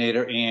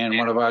coordinator and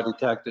one of our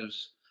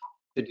detectives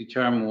to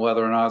determine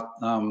whether or not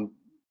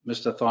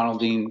Mr.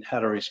 Thonaldine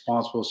had a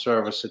responsible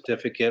service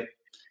certificate.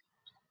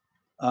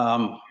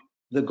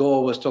 The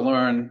goal was to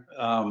learn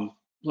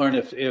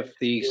if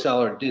the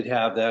seller did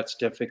have that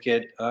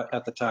certificate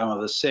at the time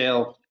of the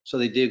sale. So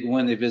they did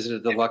when they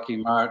visited the Lucky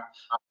Mart.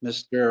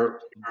 Mr.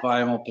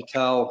 Vimal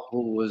Patel,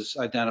 who was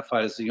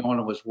identified as the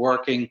owner, was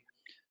working.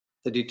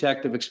 The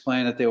detective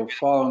explained that they were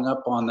following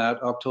up on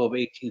that October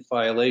 18th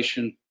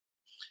violation.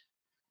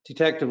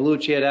 Detective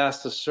Lucci had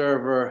asked the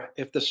server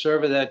if the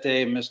server that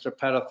day, Mr.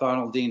 Peter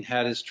Thonaldine,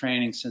 had his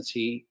training since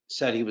he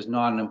said he was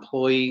not an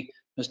employee.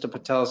 Mr.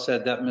 Patel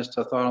said that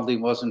Mr.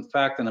 Thonaldine was in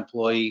fact an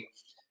employee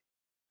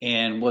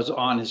and was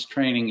on his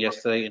training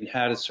yesterday and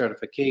had his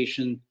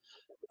certification.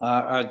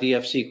 Our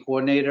DFC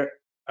coordinator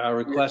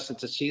requested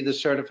to see the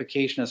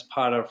certification as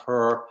part of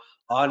her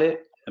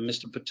audit, and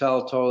Mr.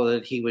 Patel told her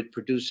that he would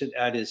produce it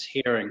at his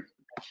hearing.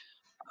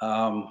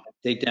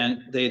 They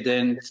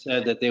then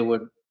said that they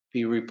would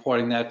be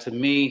reporting that to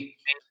me,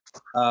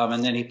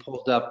 and then he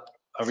pulled up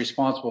a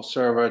responsible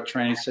server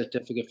training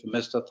certificate for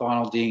Mr.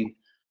 Thonaldine,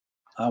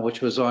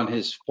 which was on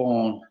his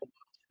phone.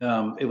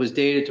 It was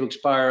dated to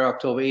expire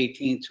October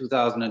 18,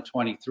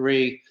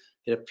 2023.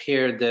 It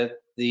appeared that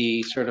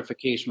the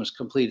certification was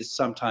completed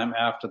sometime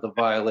after the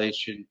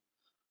violation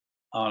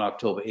on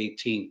October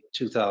 18,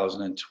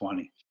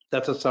 2020.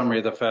 That's a summary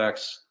of the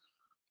facts.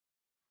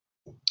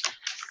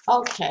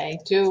 Okay,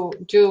 do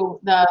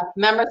the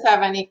members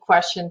have any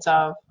questions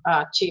of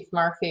Chief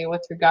Murphy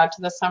with regard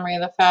to the summary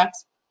of the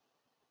facts?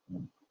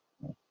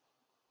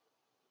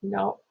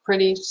 No,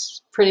 pretty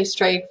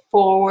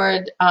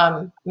straightforward.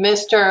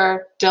 Mr.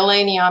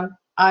 Delaney,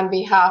 on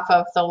behalf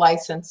of the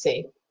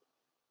licensee.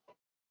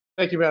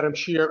 Thank you, Madam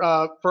Chair.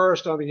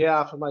 First, on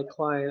behalf of my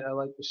client, I'd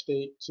like to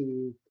state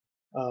to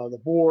the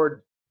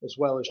board, as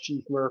well as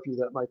Chief Murphy,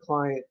 that my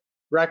client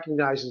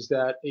recognizes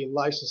that a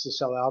license to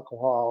sell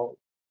alcohol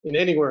in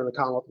anywhere in the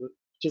Commonwealth,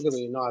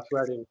 particularly in North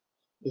Reading,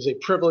 is a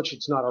privilege.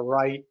 It's not a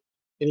right.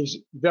 And he's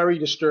very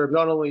disturbed,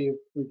 not only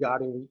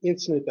regarding the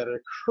incident that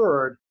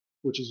occurred,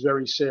 which is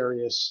very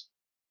serious,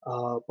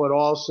 but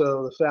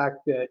also the fact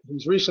that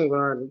he's recently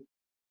learned,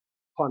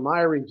 upon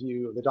my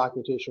review of the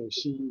documentation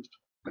received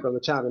from the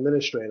town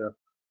administrator,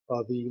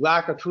 the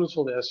lack of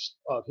truthfulness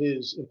of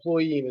his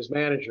employee and his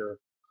manager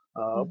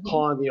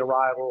upon the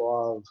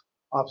arrival of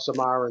Officer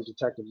Mara and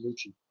Detective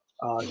Lucci.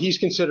 He's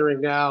considering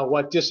now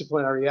what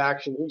disciplinary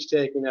action he's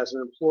taking as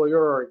an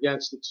employer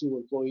against the two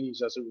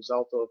employees as a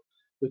result of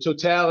the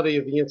totality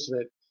of the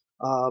incident,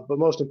 but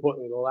most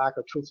importantly, the lack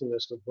of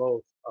truthfulness of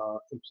both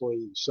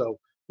employees. So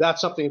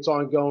that's something that's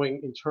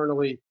ongoing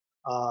internally,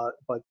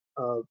 but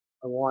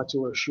I want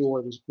to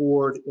assure this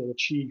board and the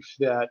chief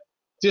that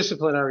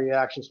disciplinary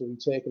actions will be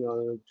taken on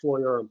an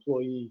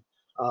employer-employee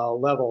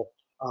level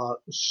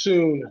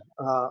soon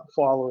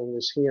following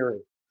this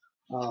hearing.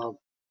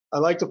 I'd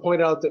like to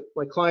point out that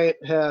my client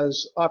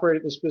has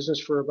operated this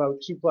business for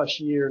about 2+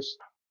 years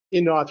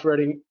in North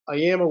Reading. I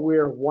am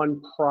aware of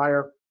one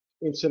prior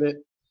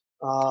incident,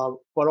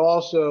 but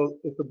also,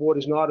 if the board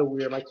is not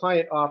aware, my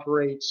client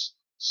operates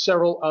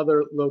several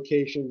other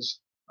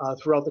locations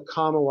throughout the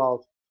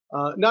Commonwealth,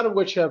 none of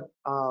which have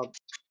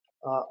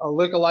a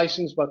liquor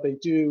license, but they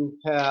do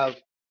have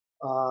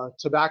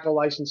tobacco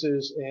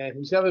licenses, and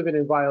he's never been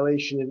in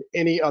violation in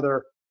any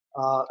other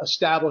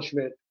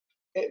establishment.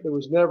 There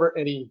was never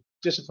any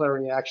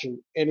disciplinary action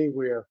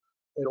anywhere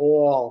at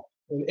all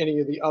in any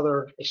of the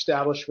other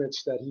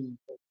establishments that he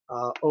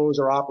owns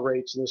or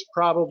operates. And there's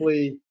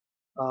probably,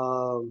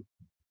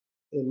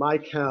 in my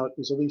count,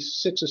 there's at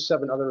least 6 or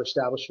 7 other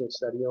establishments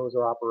that he owns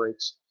or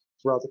operates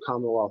throughout the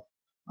Commonwealth.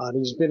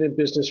 He's been in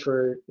business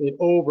for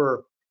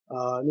over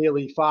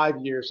nearly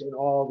 5 years in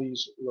all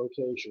these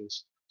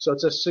locations. So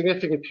it's a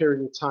significant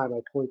period of time, I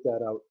point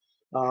that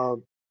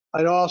out.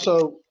 And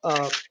also,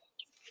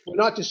 we're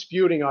not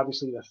disputing,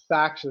 obviously, the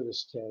facts of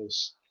this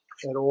case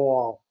at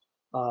all.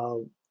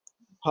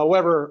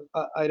 However,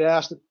 I'd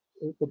ask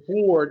the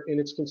board in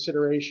its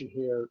consideration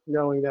here,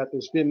 knowing that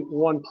there's been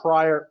one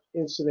prior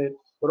incident,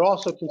 but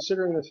also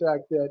considering the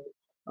fact that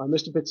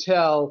Mr.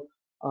 Patel,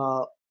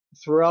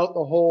 throughout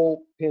the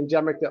whole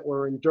pandemic that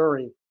we're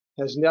enduring,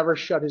 has never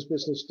shut his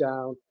business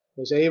down,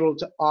 was able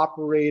to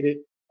operate it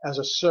as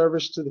a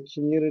service to the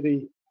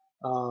community,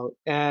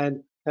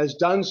 and has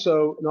done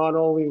so not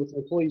only with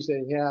employees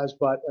that he has,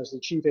 but as the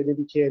chief had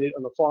indicated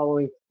on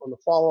the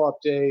follow-up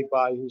day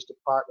by his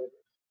department,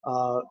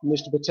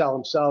 Mr. Patel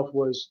himself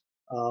was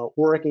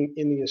working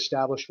in the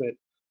establishment.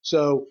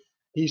 So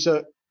he's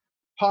a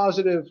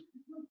positive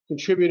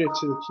contributor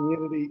to the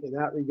community in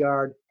that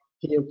regard.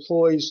 He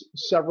employs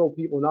several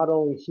people, not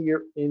only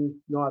here in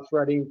North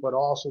Reading, but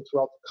also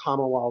throughout the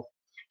Commonwealth.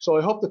 So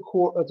I hope the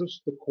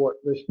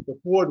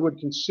board would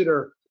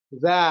consider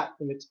that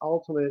in its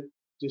ultimate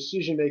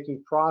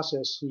decision-making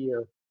process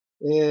here,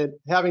 and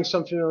having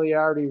some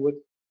familiarity with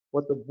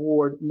what the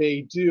board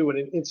may do in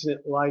an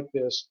incident like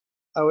this.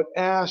 I would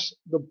ask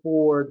the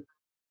board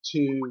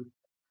to,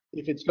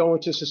 if it's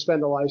going to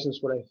suspend the license,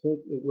 what I think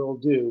it will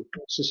do,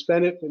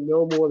 suspend it for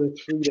no more than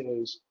 3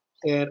 days.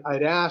 And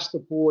I'd ask the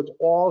board to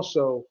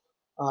also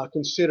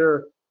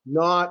consider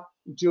not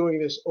doing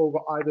this over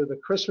either the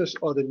Christmas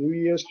or the New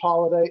Year's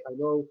holiday. I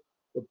know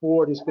the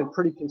board has been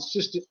pretty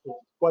consistent with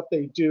what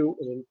they do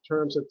in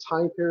terms of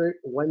time period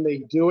when they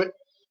do it.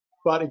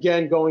 But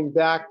again, going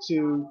back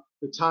to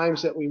the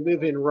times that we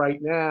live in right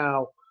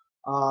now,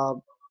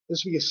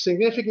 this will be a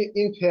significant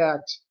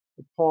impact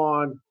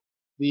upon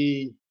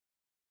the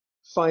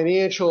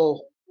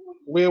financial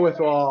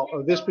wherewithal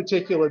of this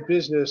particular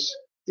business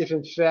if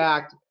in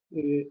fact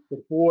the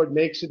board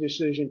makes a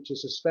decision to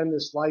suspend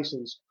this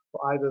license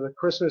for either the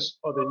Christmas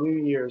or the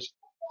New Year's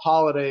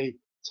holiday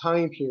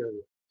time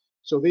period.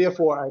 So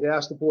therefore, I'd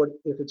ask the board,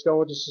 if it's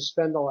going to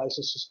suspend the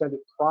license, suspend it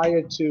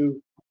prior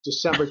to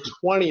December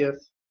 20th,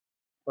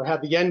 or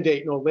have the end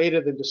date no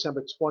later than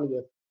December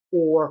 20th,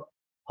 or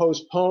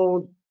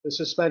postpone the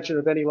suspension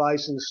of any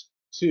license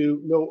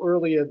to no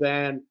earlier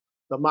than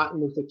the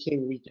Martin Luther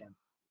King weekend.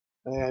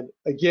 And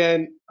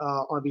again,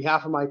 on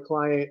behalf of my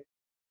client,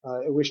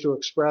 I wish to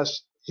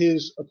express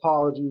his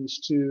apologies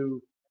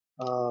to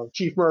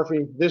Chief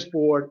Murphy, this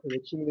board, and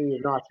the community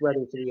of North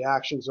Reading for the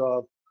actions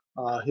of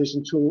his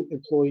two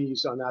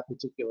employees on that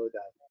particular day.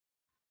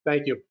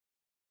 Thank you.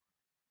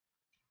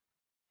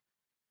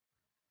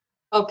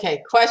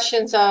 Okay,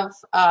 questions of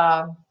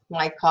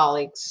my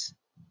colleagues.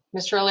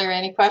 Mr. O'Leary,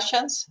 any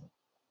questions?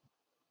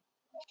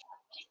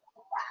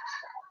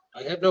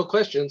 I have no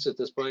questions at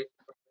this point.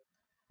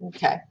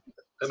 Okay.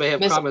 I may have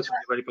Ms. comments when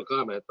you're ready for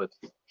comment, but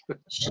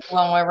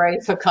When we're ready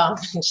for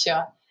comment,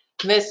 sure.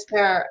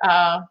 Mr.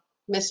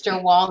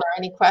 Wallner,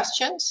 any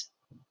questions?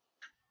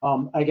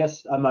 I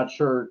guess I'm not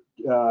sure,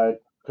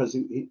 because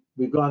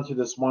we've gone through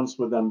this once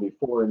with them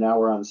before, and now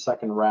we're on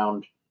second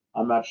round.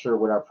 I'm not sure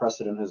what our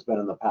precedent has been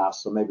in the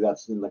past, so maybe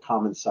that's in the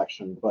comments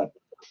section, but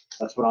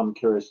that's what I'm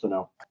curious to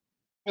know.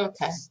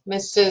 Okay.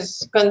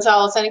 Mrs.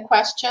 Gonzalez, any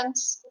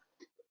questions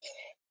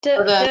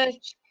for the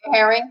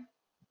hearing?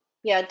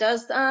 Yeah,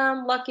 does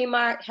Lucky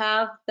Mart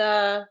have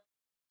the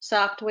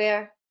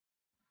software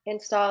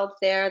installed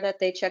there that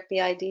they check the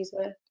IDs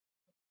with?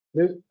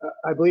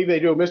 I believe they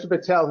do. Mr.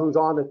 Patel, who's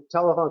on the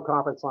telephone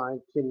conference line,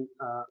 can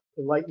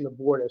enlighten the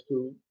board as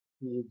to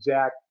the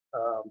exact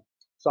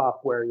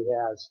software he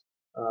has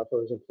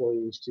for his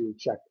employees to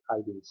check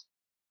IDs.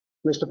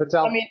 Mr.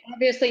 Patel? I mean,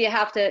 obviously you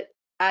have to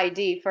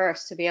ID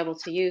first to be able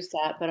to use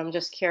that, but I'm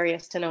just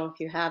curious to know if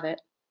you have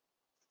it.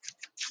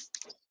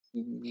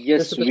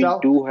 Yes, Mr. we Patel?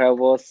 do have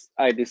a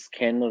ID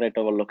scanner at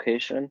our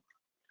location.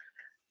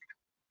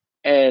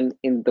 And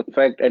in the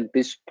fact, at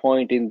this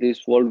point in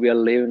this world we are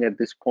living at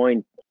this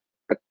point,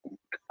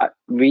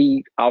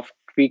 we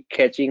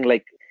catching,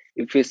 like,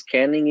 if we're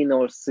scanning in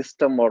our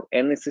system or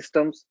any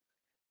systems,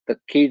 the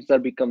kids are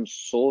become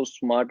so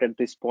smart at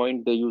this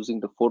point. They're using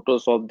the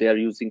Photoshop, they are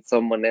using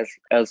someone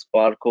else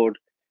barcode,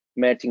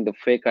 matching the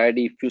fake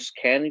ID. If you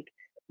scan it,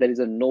 there is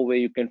no way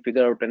you can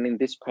figure out. And in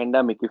this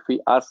pandemic, if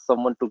we ask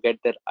someone to get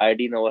their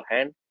ID in our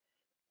hand,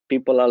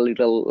 people are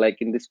little, like,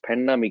 in this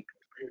pandemic,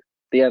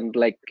 they are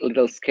like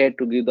little scared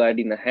to give the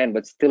ID in the hand,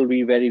 but still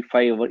we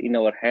verify in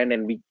our hand,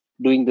 and we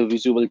doing the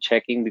visual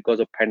checking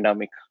because of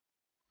pandemic.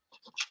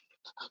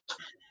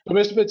 So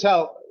Mr.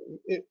 Patel,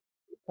 if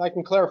I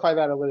can clarify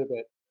that a little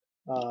bit.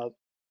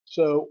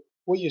 So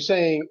what you're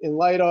saying, in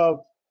light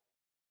of,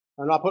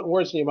 I'm not putting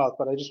words in your mouth,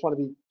 but I just want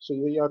to be, so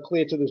you're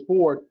clear to this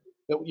board,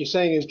 that what you're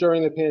saying is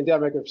during the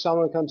pandemic, if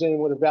someone comes in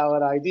with a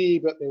valid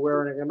ID, but they're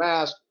wearing a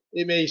mask,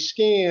 it may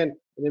scan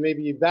and it may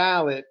be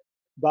valid,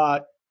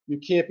 but you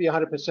can't be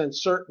 100%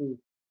 certain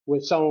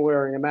with someone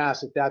wearing a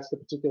mask if that's the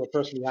particular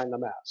person behind the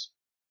mask.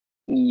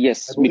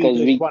 Yes, I because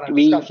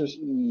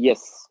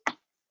yes.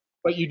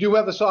 But you do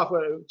have the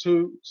software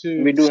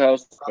We do have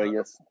software,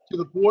 yes. To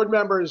the board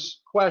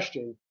member's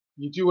question,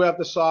 you do have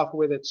the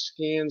software that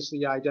scans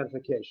the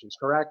identifications,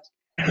 correct?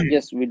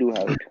 Yes, we do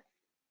have it.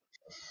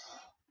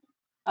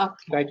 Okay.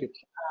 Thank you.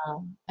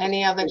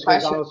 Any other Ms.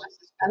 questions, Gonzalez?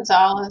 Mrs.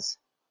 Gonzalez?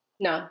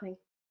 No, thank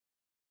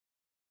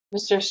you.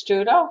 Mr.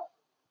 Studo?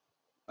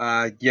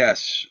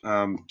 Yes,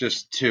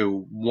 just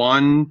two.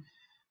 One,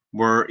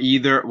 were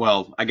either,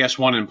 well, I guess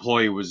one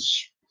employee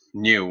was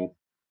new,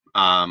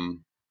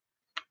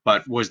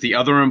 but was the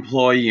other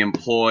employee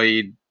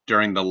employed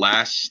during the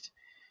last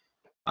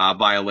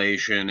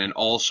violation? And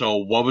also,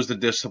 what was the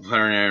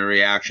disciplinary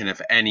reaction,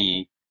 if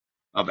any,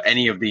 of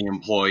the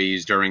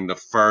employees during the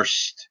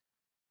first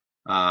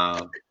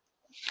last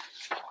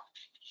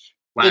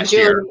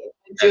year?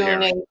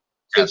 June 8,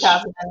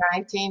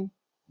 2019?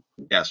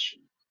 Yes.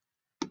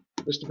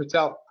 Mr.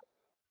 Patel,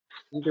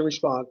 you can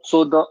respond.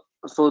 So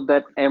So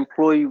that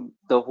employee,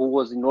 who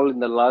was involved in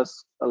the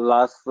last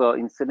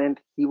incident,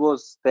 he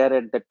was there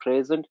at that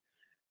present,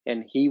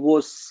 and he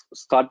was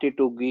started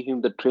to give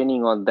him the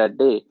training on that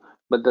day.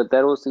 But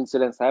there was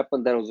incidents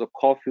happened. There was a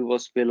coffee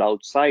was spilled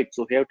outside,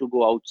 so he had to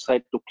go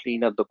outside to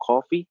clean up the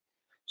coffee.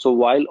 So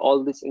while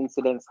all these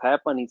incidents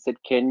happened, he said,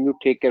 "Can you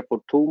take care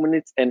for 2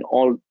 minutes?" And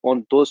all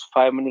on those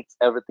 5 minutes,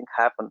 everything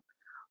happened.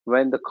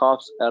 When the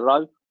cops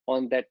arrived,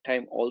 on that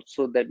time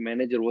also that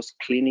manager was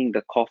cleaning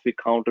the coffee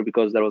counter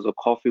because there was a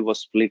coffee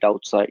was split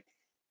outside.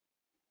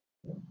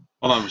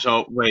 Hold on.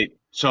 So wait.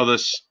 So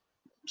this,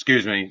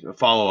 excuse me,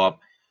 follow up.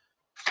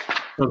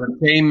 So the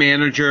same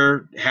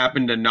manager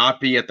happened to not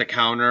be at the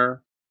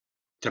counter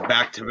to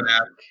back to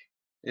back.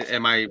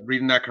 Am I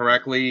reading that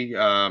correctly?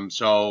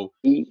 So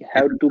He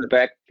had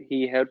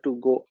to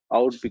go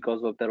out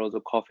because of there was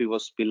a coffee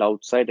was spilled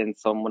outside, and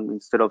someone,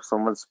 instead of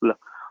someone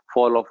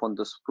fall off on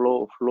the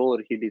floor,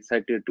 he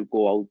decided to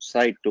go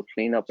outside to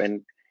clean up,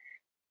 and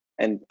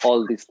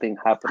all these things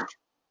happened.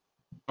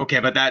 okay,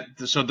 but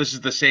so this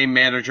is the same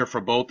manager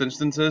for both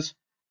instances?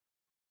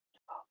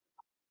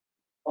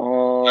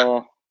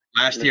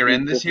 Last Let year me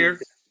and this just year?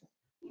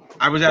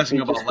 I was let asking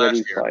me about just last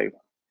year. verify.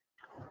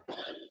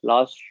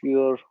 Last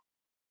year,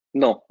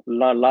 no,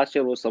 last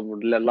year was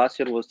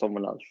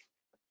someone else.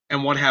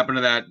 And what happened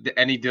to that?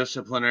 Any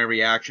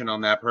disciplinary action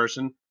on that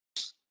person?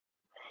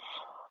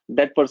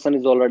 That person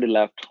is already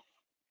left.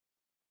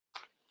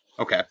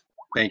 Okay,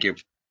 thank you.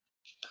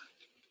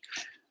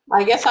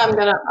 I guess I'm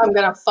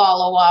gonna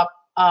follow up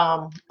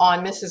on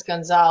Mrs.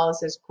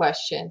 Gonzalez's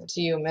question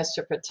to you,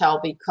 Mr. Patel,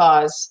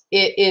 because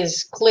it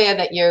is clear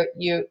that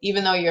you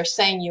even though you're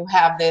saying you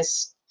have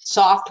this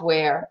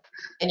software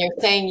and you're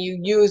saying you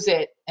use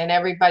it and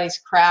everybody's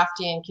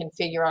crafty and can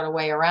figure out a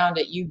way around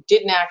it, you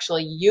didn't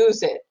actually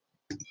use it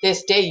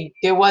this day.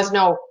 There was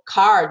no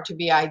card to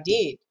be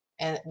ID'd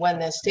and when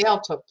the sale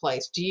took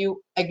place. Do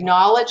you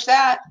acknowledge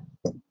that?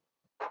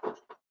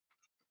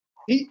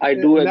 I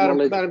do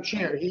acknowledge. Madam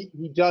Chair,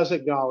 he does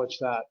acknowledge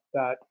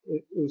that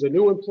it was a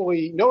new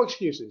employee, no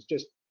excuses,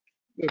 just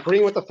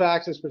agreeing with the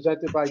facts as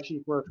presented by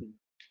Chief Murphy.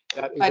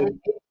 That is But a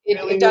fairly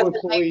it new doesn't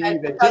make employee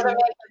that it doesn't didn't.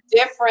 make a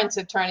difference,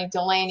 Attorney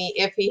Delaney,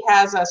 if he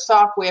has a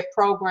software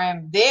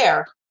program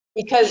there,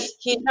 because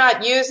he's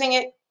not using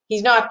it,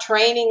 he's not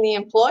training the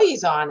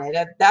employees on it.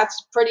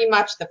 That's pretty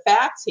much the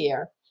facts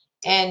here.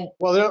 And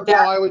Well, that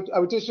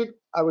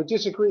I would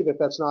disagree that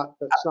that's not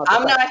the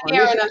I'm fact. not On this,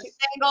 hearing a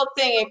single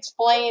thing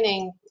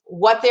explaining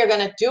what they're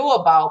going to do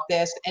about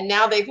this. And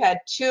now they've had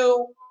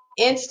two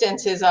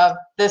instances of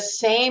the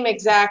same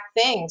exact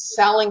thing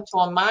selling to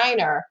a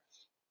minor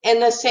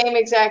in the same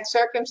exact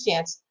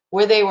circumstance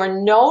where they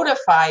were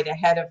notified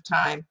ahead of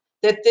time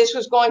that this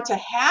was going to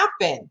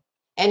happen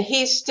and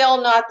he's still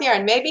not there.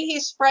 And maybe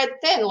he's spread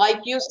thin,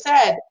 like you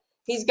said,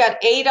 he's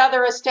got 8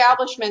 other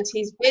establishments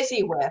he's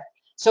busy with.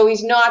 So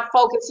he's not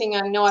focusing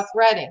on North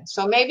Reading.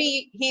 So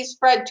maybe he's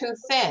spread too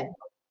thin.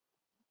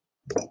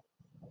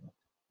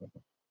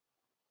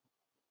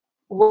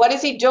 What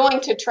is he doing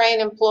to train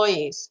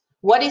employees?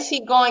 What is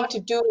he going to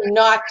do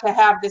not to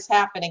have this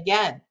happen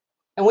again?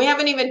 And we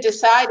haven't even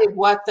decided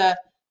what the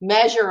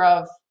measure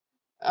of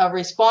a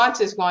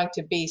response is going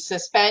to be.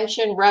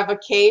 Suspension,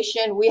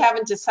 revocation, we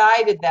haven't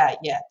decided that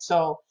yet.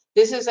 So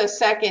this is a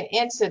second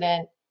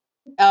incident,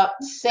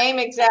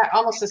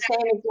 almost the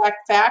same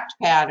exact fact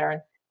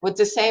pattern with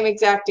the same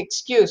exact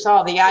excuse.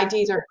 Oh, the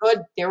IDs are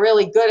good. They're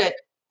really good at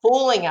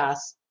fooling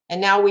us.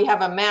 And now we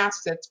have a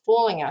mask that's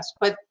fooling us.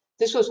 But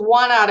this was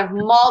one out of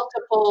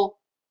multiple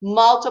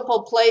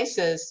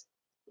places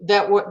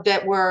that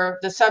were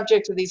the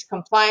subject of these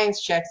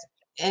compliance checks,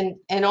 and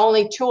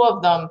only 2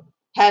 of them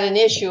had an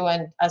issue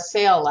in a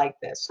sale like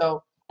this.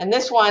 So, and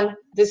this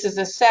is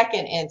a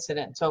second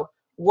incident. So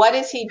what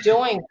is he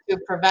doing to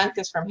prevent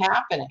this from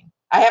happening?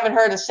 I haven't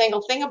heard a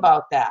single thing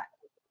about that.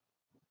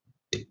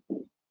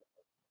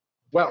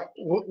 well,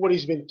 what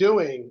he's been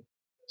doing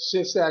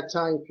since that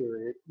time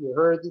period, you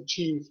heard the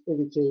chief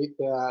indicate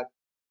that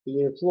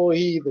the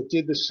employee that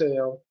did the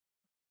sale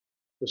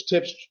was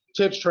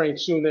tips trained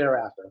soon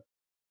thereafter.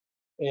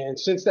 And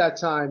since that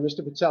time,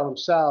 Mr. Patel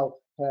himself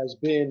has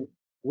been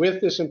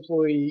with this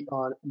employee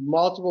on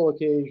multiple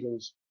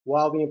occasions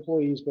while the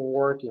employee's been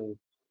working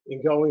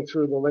and going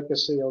through the liquor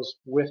sales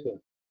with him.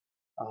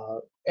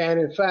 And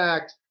in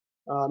fact,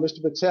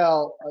 Mr.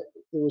 Patel,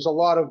 there was a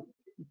lot of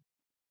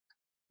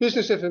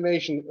business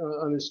information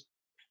on this.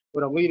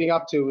 What I'm leading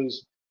up to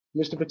is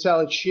Mr. Patel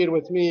had shared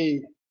with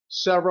me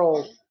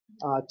several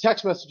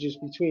text messages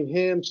between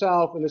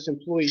himself and this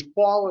employee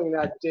following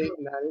that date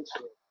and that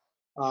incident,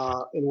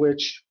 in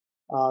which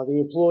the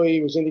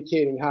employee was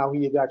indicating how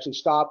he had actually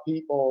stopped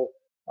people.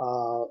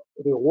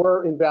 There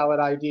were invalid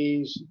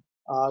IDs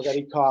that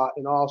he caught,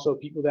 and also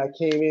people that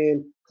came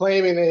in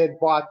claiming they had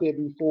bought there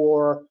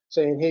before,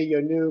 saying, "Hey,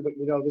 you're new, but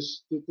you know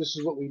this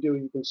is what we do.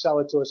 You can sell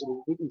it to us,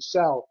 and we can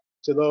sell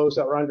to those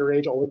that are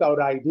underage or without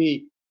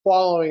ID."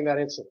 Following that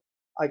incident,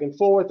 I can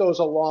forward those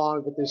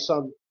along, but there's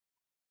some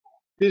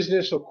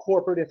business or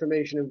corporate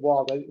information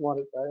involved. I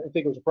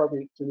think it was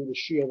appropriate for me to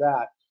share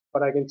that.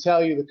 but I can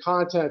tell you the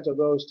content of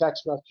those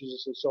text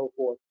messages and so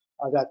forth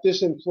are that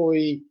this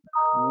employee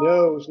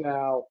knows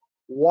now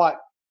what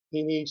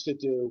he needs to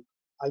do.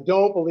 I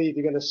don't believe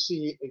you're going to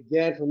see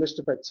again from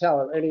Mr. Patel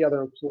or any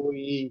other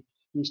employee.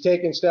 He's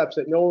taken steps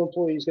that no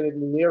employee is going to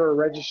be near a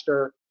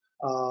register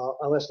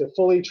unless they're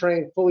fully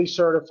trained, fully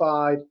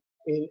certified,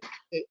 and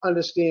it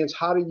understands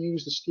how to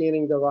use the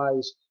scanning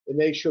device and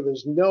make sure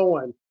there's no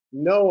one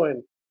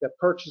that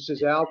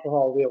purchases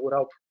alcohol there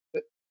without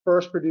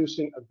first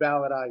producing a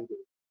valid ID.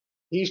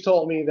 He's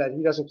told me that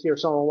he doesn't care if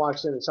someone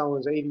walks in and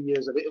someone's 80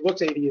 years of age, it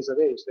looks 80 years of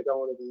age, they're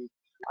going to be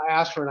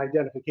asked for an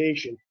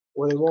identification,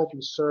 or they won't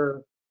be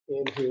served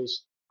in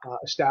his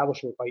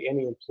establishment by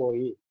any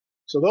employee.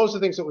 So those are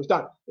things that was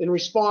done. It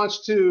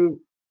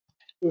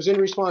was in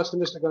response to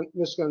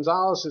Ms.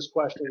 Gonzalez's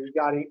question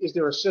regarding, is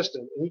there a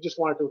system? And he just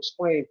wanted to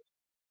explain,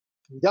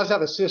 he does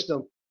have a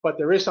system, but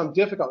there is some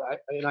difficulty,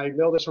 and I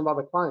know this from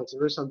other clients,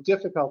 there is some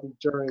difficulty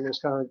during this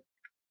current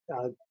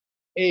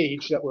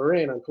age that we're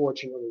in,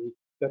 unfortunately,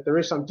 that there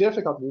is some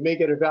difficulty. You may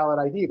get a valid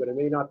ID, but it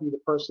may not be the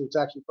person that's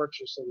actually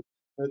purchasing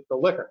the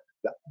liquor.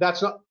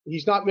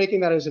 He's not making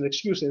that as an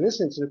excuse in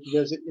this instance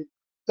because it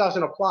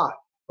doesn't apply,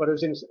 but it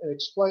was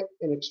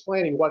in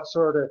explaining what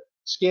sort of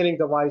scanning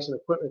device and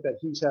equipment that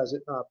he has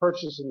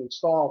purchased and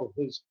installed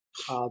in his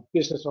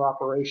business or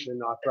operation in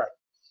North Reading.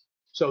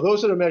 So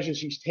those are the measures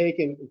he's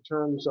taken in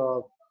terms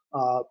of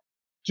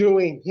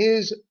doing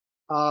his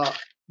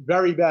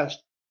very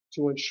best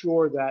to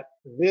ensure that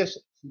this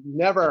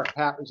never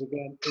happens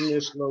again in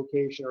this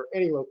location or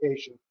any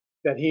location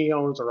that he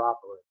owns or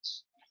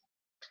operates.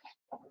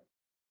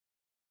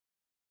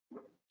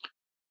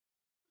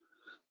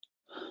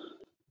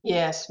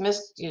 Yes,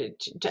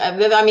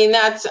 I mean,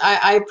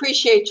 I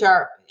appreciate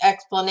your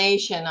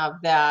explanation of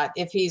that.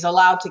 If he's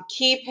allowed to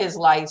keep his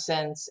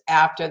license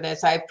after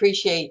this, I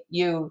appreciate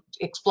you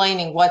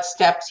explaining what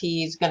steps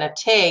he's going to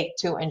take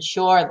to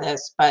ensure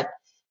this. But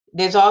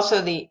there's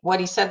also what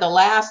he said the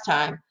last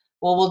time,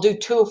 well, we'll do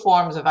 2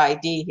 forms of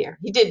ID here.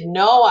 He did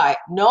no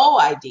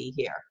ID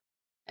here.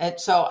 And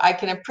so I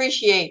can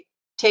appreciate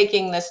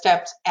taking the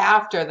steps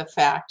after the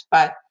fact,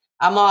 but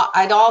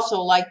I'd also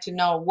like to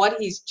know what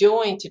he's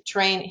doing to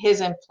train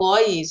his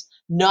employees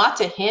not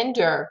to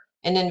hinder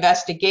an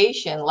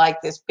investigation like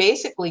this,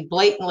 basically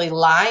blatantly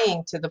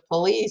lying to the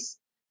police.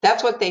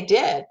 That's what they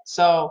did.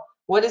 So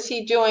what is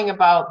he doing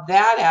about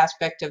that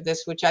aspect of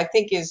this, which I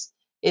think is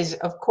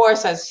of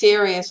course as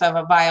serious of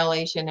a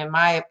violation, in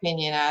my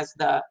opinion, as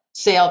the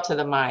sale to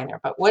the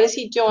minor. But what is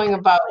he doing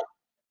about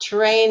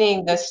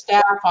training the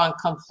staff on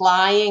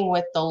complying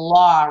with the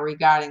law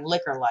regarding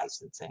liquor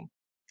licensing?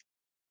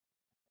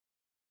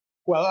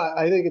 Well,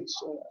 I think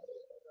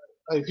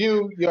I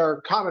view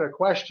your comment or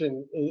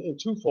question in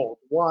twofold.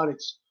 One,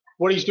 it's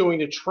what he's doing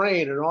to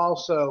train, and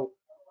also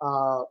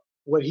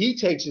what he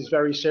takes is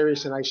very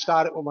serious. And I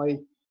started with my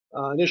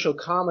initial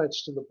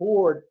comments to the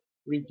board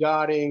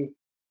regarding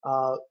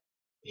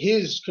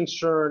his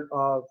concern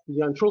of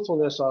the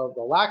untruthfulness, of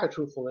the lack of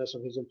truthfulness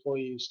of his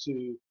employees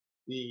to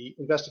the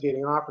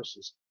investigating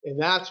officers. And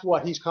that's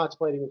what he's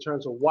contemplating in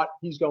terms of what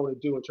he's going to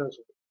do in terms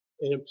of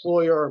an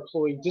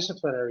employer-employee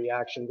disciplinary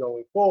action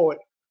going forward,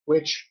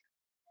 which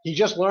he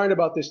just learned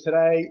about this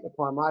today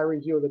upon my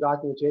review of the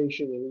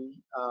documentation and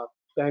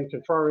then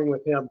confirming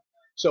with him.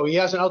 So he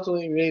hasn't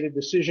ultimately made a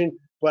decision,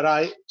 but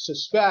I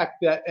suspect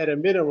that at a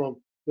minimum,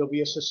 there'll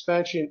be a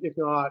suspension, if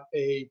not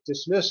a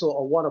dismissal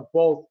of one of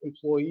both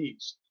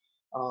employees.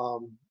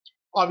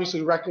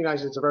 Obviously,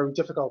 recognize it's a very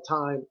difficult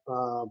time,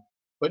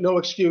 but no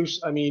excuse.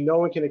 I mean, no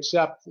one can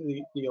accept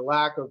the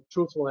lack of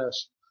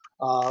truthfulness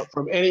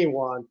from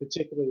anyone,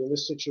 particularly in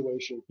this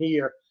situation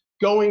here.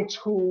 Going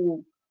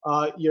to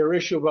your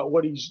issue about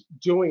what he's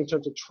doing in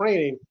terms of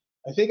training,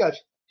 I think I've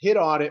hit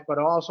on it, but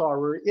also I'll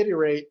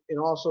reiterate and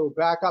also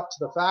back up to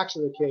the facts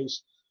of the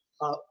case.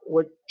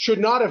 What should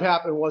not have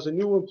happened was a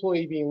new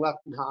employee being left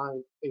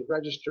behind a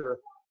register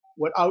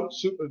without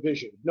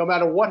supervision. No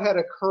matter what had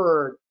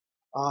occurred,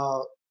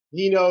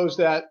 he knows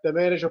that the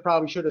manager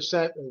probably should have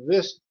sent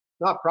this,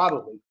 not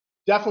probably,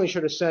 definitely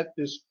should have sent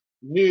this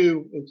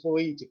new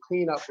employee to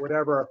clean up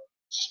whatever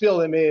spill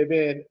there may have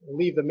been and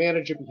leave the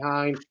manager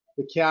behind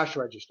the cash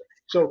register.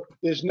 So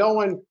there's no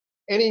one,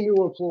 any new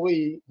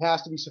employee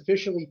has to be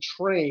sufficiently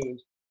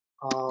trained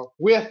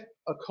with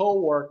a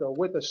coworker,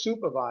 with a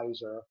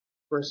supervisor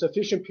for a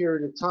sufficient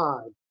period of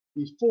time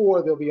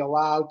before they'll be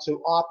allowed to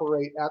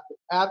operate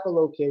at the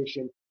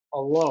location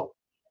alone.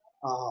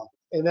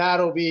 And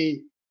that'll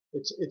be,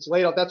 it's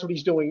laid out, that's what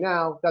he's doing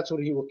now, that's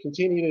what he will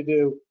continue to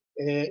do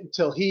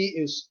until he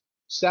is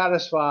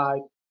satisfied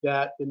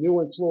that the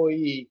new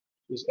employee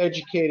is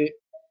educated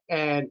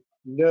and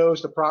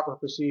knows the proper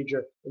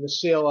procedure in the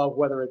sale of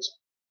whether it's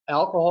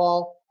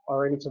alcohol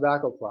or any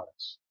tobacco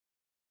products.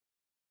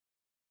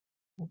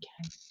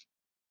 Okay.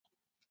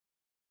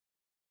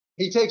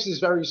 He takes this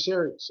very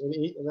serious,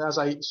 and as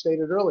I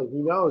stated earlier, he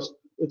knows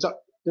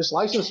this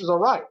license is all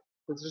right.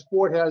 This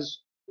board has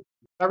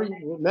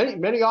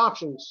many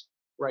options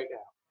right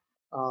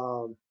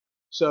now.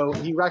 So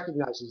he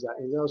recognizes that.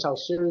 He knows how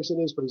serious it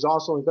is, but he's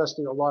also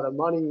investing a lot of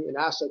money and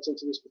assets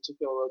into this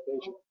particular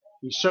location.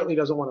 He certainly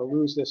doesn't want to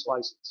lose this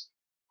license.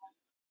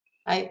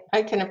 I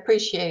can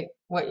appreciate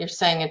what you're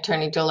saying,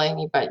 Attorney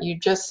Delaney, but you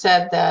just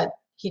said that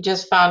he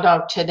just found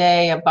out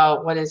today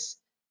about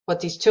what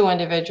these two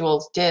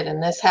individuals did,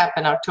 and this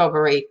happened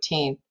October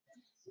 18th.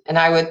 And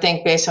I would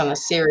think based on the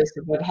series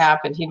of what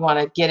happened, he'd want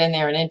to get in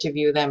there and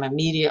interview them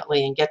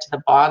immediately and get to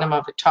the bottom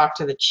of it, talk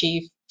to the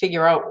chief,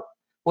 figure out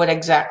what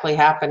exactly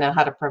happened and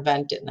how to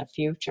prevent it in the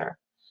future.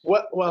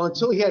 Well,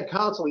 until he had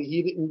counsel,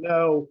 he didn't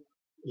know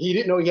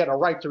he had a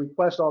right to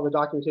request all the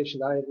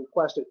documentation that I had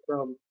requested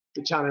from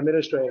the town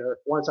administrator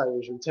once I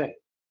was retained.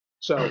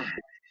 So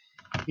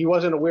he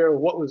wasn't aware of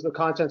what was the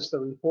contents of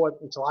the report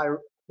until I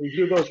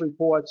reviewed those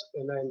reports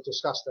and then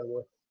discussed them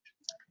with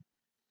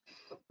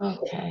him.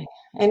 Okay.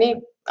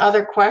 Any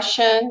other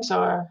questions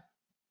or?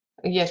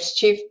 Yes,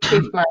 Chief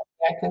Murphy,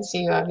 I can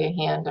see you have your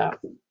hand up.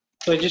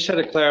 So I just had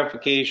a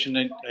clarification.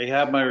 I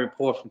have my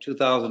report from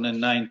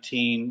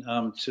 2019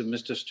 to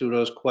Mr.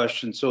 Studo's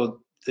question.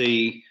 So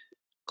the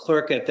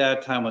clerk at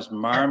that time was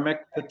Marmik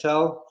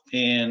Patel,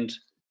 and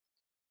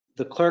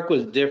the clerk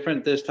was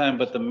different this time,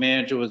 but the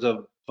manager was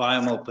a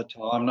Vimal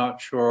Patel. I'm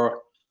not sure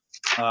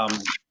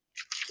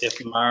if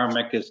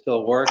Marmik is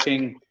still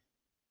working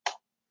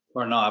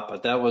or not,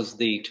 but that was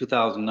the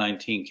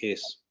 2019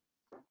 case.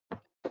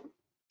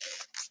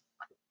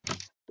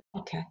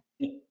 Okay.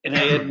 And I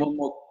had one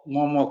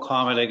more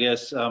comment, I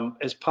guess.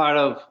 As part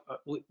of,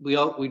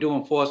 we do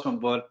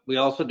enforcement, but we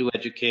also do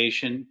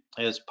education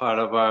as part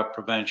of our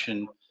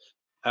prevention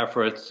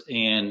efforts.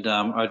 And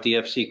our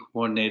DFC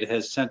coordinator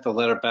has sent a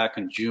letter back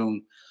in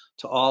June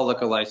to all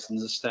liquor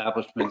license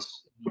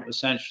establishments,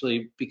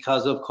 essentially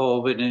because of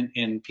COVID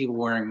and people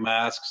wearing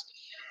masks,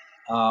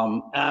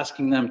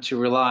 asking them to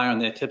rely on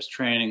their tips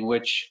training,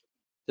 which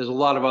there's a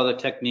lot of other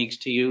techniques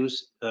to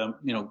use,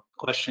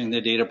 questioning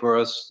their date of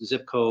birth,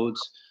 zip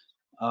codes.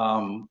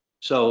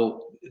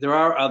 So there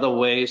are other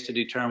ways to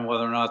determine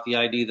whether or not the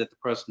ID that the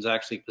person's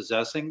actually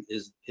possessing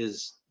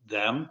is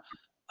them.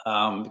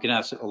 You can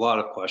ask a lot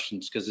of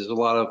questions because there's a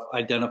lot of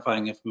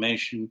identifying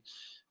information,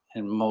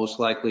 and most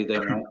likely they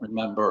won't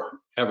remember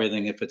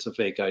everything if it's a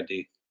fake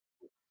ID.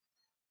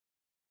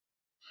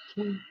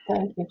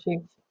 Thank you,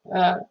 Chief.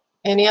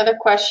 Any other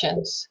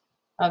questions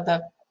of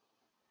the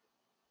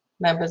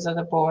members of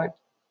the board?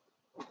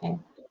 Okay.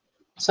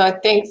 So I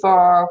think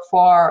for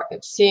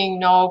seeing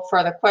no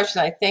further questions,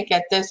 I think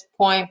at this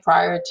point,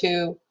 prior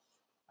to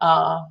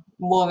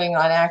moving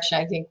on action,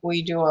 I think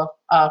we do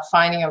a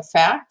finding of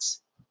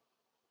facts,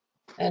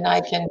 and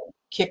I can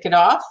kick it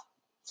off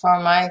for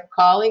my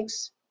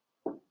colleagues.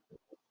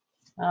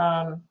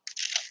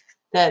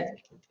 That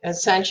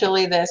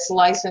essentially this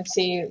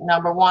licensee,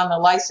 number one, the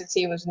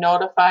licensee was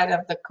notified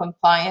of the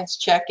compliance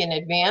check in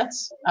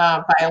advance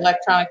by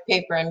electronic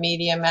paper and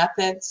media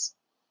methods.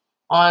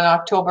 On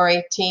October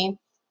 18th,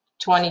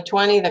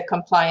 2020, the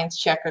compliance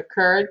check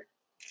occurred.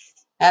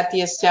 At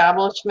the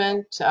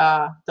establishment,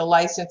 the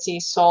licensee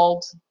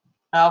sold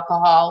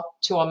alcohol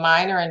to a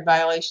minor in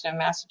violation of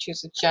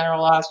Massachusetts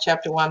General Laws,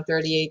 Chapter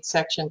 138,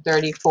 Section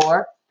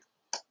 34,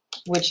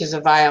 which is a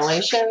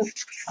violation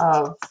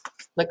of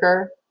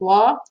liquor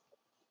law.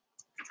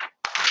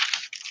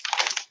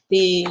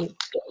 The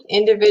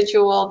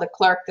individual, the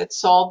clerk that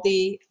sold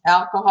the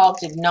alcohol,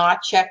 did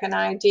not check an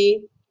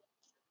ID.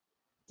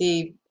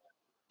 The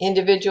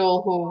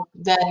individual who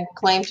then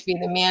claimed to be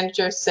the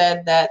manager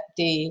said that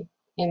the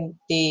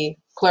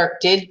clerk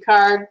did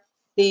card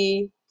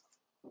the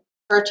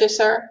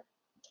purchaser.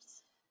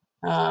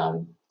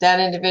 That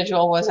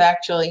individual was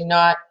actually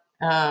not,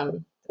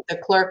 the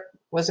clerk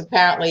was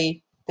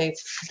apparently, they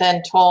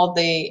then told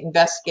the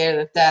investigator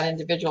that that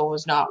individual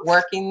was not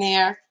working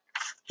there,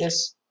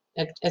 just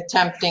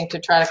attempting to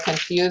try to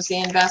confuse the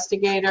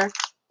investigator.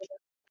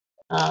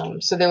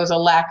 So there was a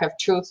lack of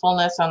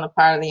truthfulness on the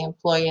part of the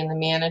employee and the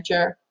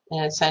manager,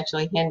 and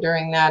essentially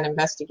hindering that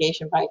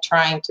investigation by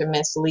trying to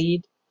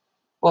mislead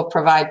or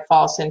provide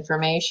false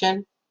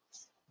information.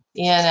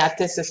 And at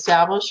this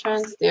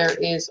establishment, there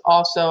is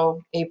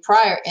also a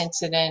prior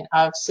incident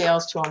of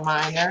sales to a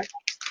minor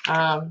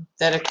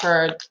that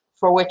occurred,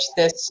 for which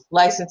this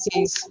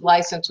licensee's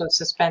license was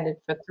suspended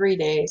for 3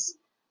 days.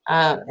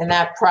 And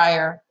that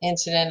prior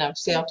incident of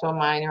sale to a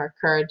minor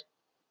occurred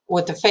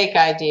with the fake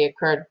ID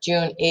occurred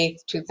June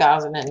 8th,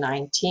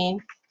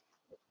 2019.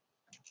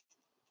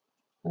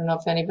 I don't know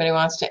if anybody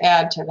wants to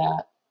add to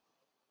that.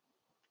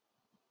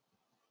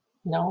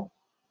 No?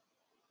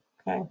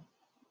 Okay.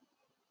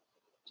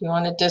 Do you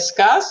want to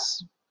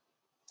discuss?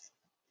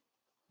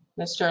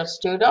 Mr.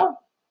 Astudo?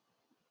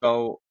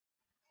 So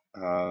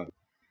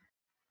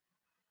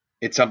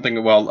it's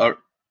something, well,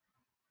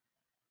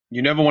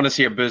 you never want to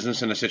see a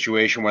business in a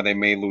situation where they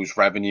may lose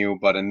revenue,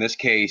 but in this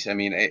case, I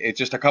mean, it's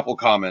just a couple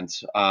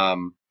comments.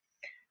 1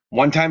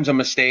 time's a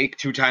mistake,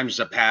 2 times is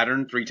a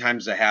pattern, 3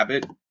 times is a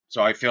habit.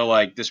 So I feel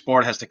like this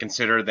board has to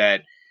consider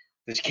that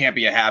this can't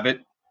be a habit.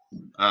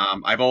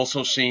 I've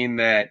also seen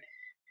that,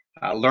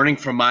 learning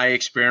from my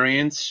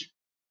experience,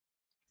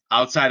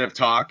 outside of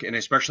talk, and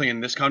especially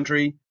in this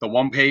country, the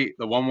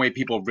one way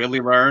people really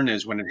learn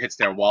is when it hits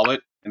their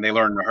wallet, and they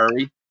learn in a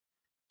hurry.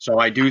 So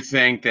I do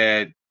think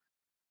that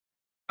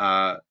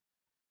uh,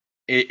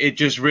 it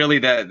just really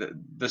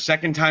the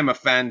second time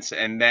offense,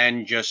 and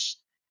then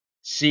just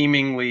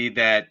seemingly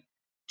that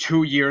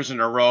 2 years in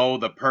a row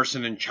the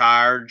person in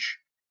charge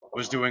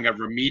was doing a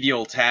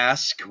remedial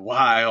task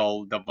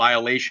while the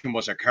violation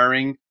was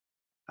occurring.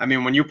 I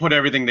mean, when you put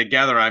everything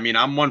together, I mean,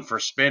 I'm one for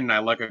spin. I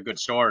like a good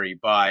story,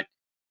 but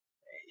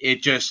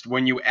it just,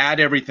 when you add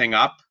everything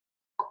up,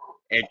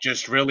 it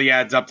just really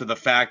adds up to the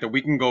fact that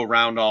we can go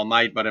around all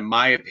night. But in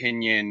my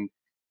opinion,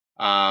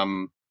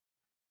 um,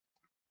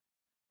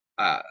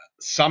 uh,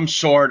 some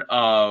sort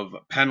of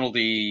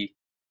penalty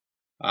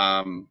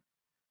um,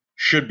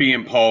 should be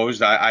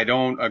imposed. I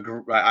don't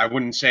agree. I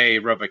wouldn't say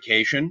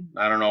revocation.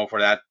 I don't know if we're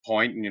at that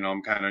point. You know,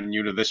 I'm kind of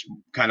new to this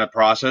kind of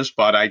process,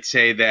 but I'd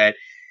say that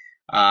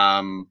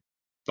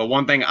the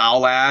one thing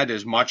I'll add,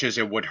 as much as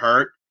it would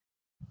hurt,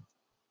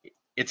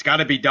 it's got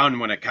to be done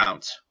when it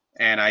counts.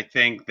 And I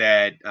think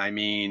that, I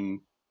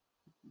mean,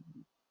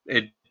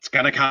 it's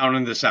going to count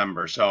in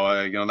December.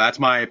 So, you know, that's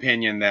my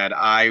opinion. That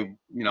I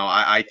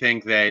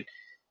think that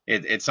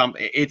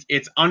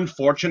it's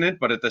unfortunate,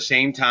 but at the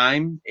same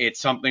time, it's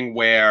something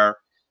where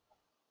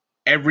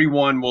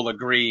everyone will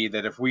agree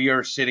that if we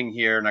are sitting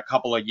here in a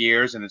couple of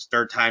years and it's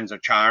third time's a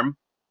charm,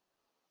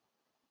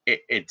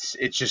 it's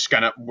just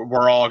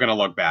we're all gonna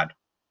look bad.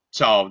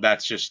 So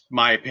that's just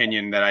my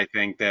opinion. That I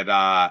think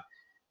that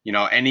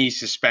any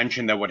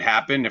suspension that would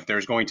happen, if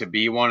there's going to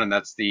be one, and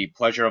that's the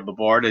pleasure of the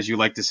board, as you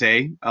like to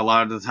say a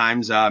lot of the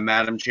times,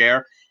 Madam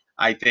Chair,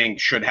 I think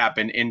should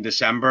happen in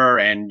December.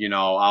 And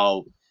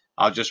I'll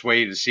just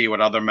wait to see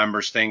what other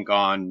members think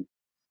on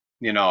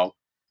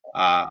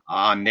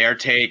on their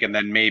take, and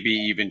then maybe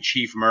even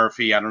Chief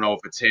Murphy. I don't know if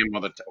it's him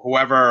or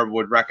whoever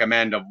would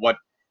recommend of what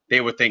they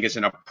would think is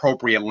an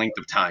appropriate length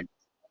of time.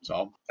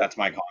 So that's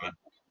my comment.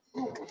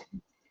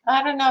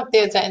 I don't know if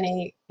there's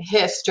any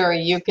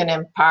history you can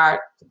impart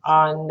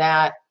on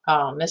that,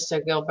 Mr.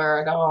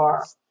 Gilbert,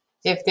 or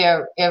if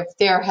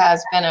there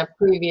has been a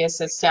previous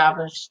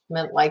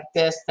establishment like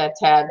this that's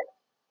had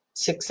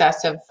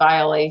successive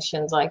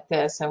violations like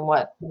this, and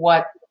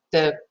what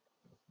the,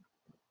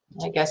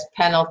 I guess,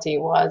 penalty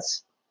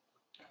was.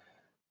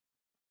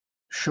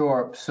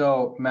 Sure.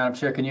 So, Madam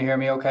Chair, can you hear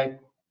me okay?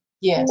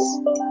 Yes.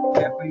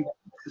 Yeah,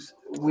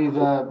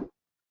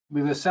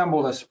 we've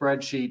assembled a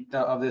spreadsheet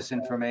of this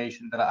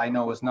information that I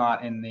know was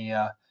not in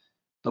the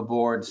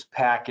board's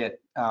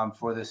packet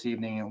for this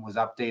evening. It was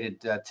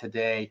updated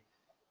today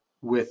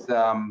with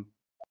the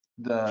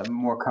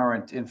more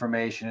current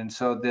information. And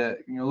so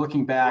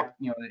looking back,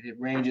 it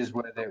ranges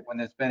when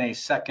there's been a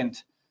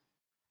second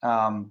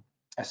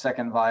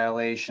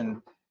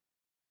violation.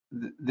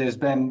 There's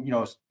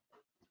been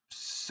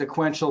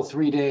sequential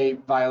 3-day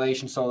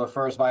violation. So the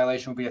first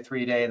violation would be a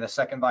 3-day, and the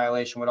second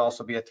violation would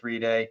also be a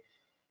 3-day.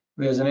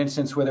 There's an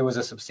instance where there was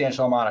a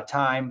substantial amount of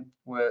time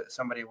where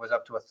somebody was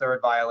up to a third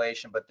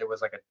violation, but there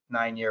was like a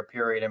 9-year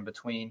period in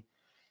between.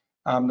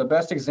 The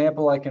best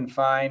example I can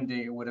find,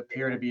 it would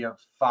appear to be a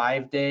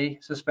 5-day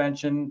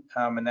suspension,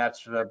 and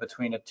that's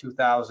between a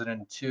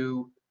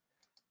 2002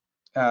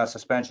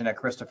 suspension at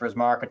Christopher's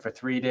Market for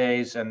 3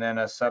 days, and then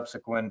a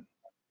subsequent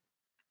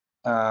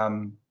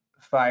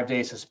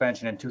 5-day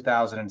suspension in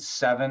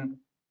 2007.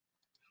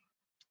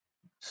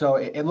 So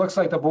it looks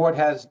like the board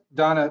has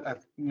done a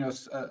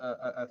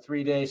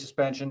 3-day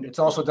suspension. It's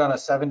also done a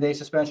 7-day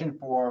suspension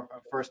for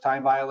a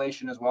first-time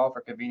violation as well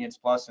for Convenience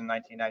Plus in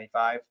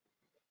 1995.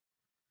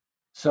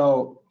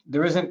 So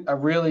there isn't a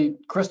really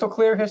crystal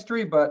clear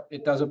history, but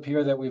it does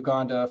appear that we've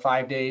gone to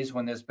 5 days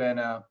when there's been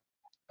a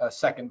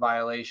second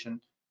violation,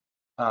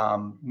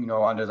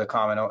 under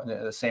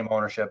the same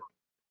ownership.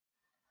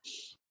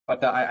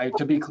 But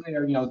to be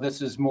clear,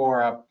 this is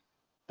more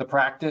the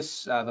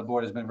practice. The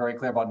board has been very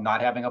clear about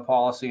not having a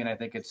policy, and I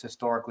think it's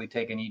historically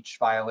taken each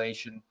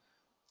violation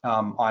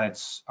on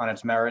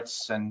its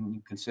merits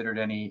and considered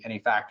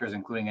any factors,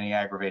 including any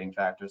aggravating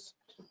factors.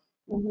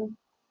 Mm-hmm.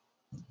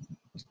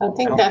 I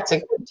think that's a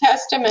good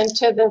testament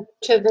to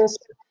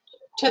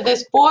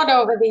this board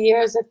over the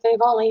years, if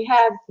they've only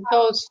had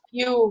those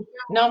few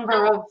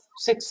number of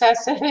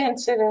successive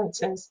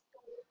incidences,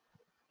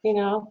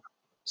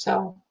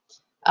 So,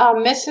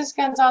 Mrs.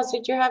 Gonzalez,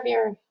 did you have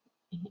your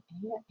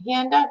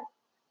hand up?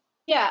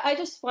 Yeah, I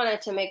just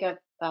wanted to make a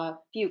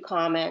few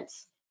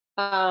comments.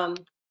 From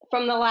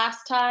the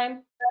last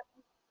time,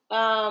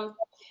 again,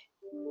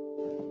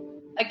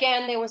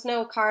 there was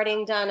no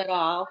carding done at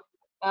all.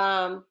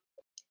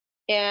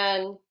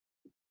 And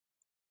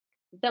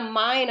the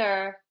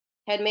minor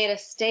had made a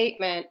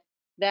statement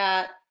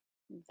that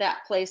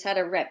that place had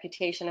a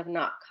reputation of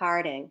not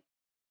carding.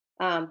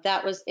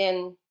 That was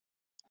in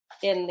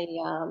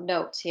the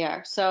notes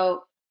here.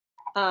 So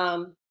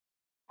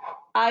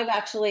I've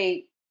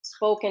actually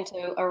spoken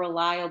to a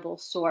reliable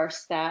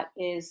source that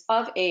is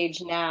of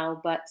age now,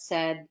 but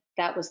said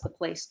that was the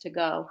place to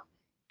go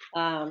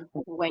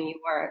when you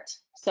weren't.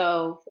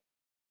 So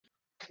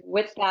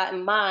with that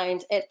in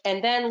mind,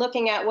 and then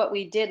looking at what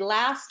we did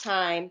last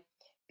time,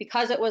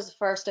 because it was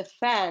first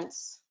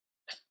offense,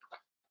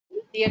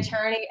 the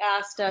attorney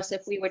asked us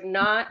if we would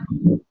not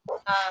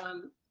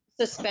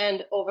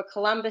suspend over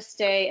Columbus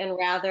Day and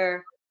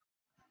rather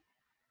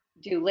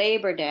do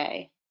Labor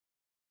Day,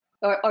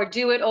 or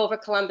do it over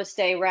Columbus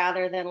Day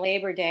rather than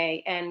Labor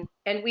Day, and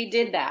we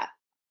did that.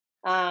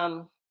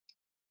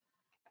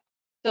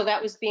 So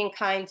that was being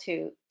kind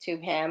to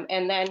him,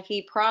 and then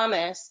he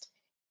promised,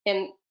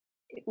 in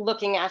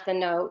looking at the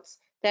notes,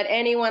 that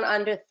anyone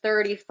under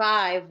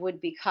 35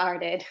 would be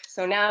carded.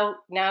 So now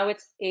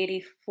it's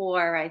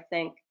 84, I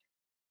think,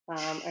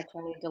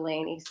 Attorney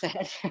Delaney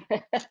said.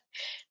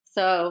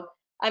 So,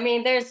 I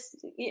mean, there's,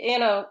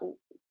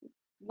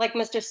 like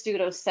Mr.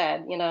 Studo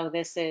said,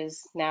 this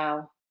is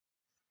now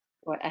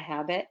what, a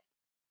habit?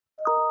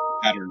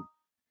 Pattern.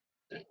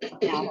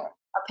 A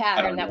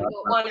pattern that we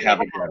don't want to make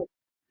Habit. a habit.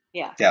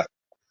 Yeah. Yeah.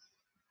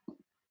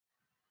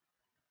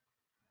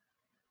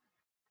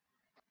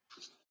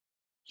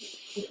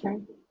 Okay.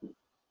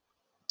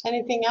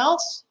 Anything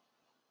else?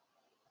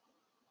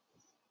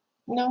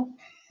 No?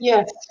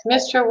 Yes,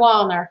 Mr.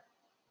 Wallner.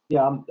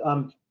 Yeah,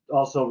 I'm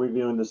also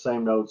reviewing the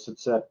same notes.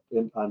 It's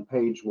on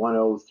page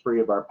 103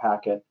 of our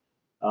packet.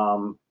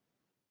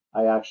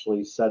 I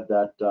actually said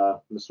that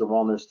Mr.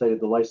 Wallner stated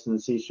the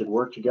licensee should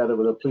work together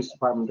with the police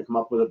department to come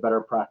up with a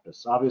better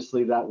practice.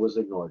 Obviously, that was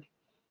ignored.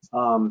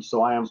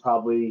 So I am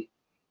probably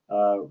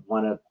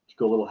want to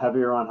go a little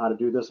heavier on how to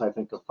do this. I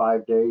think a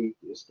 5-day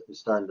is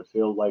starting to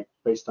feel like,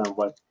 based on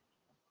what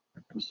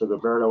Mr.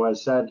 Gilberto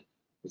has said,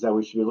 is that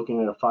we should be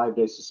looking at a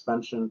 5-day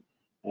suspension.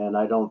 And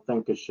I don't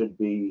think it should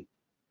be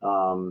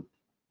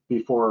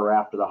before or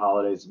after the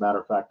holidays. As a matter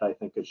of fact, I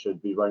think it should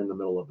be right in the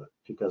middle of it,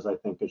 because I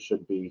think it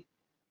should be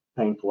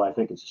painful. I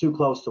think it's too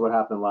close to what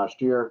happened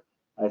last year.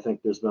 I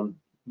think there's been,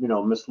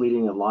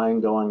 misleading and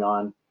lying going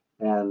on.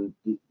 And,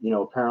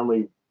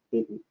 apparently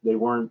they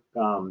weren't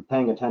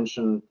paying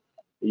attention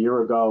a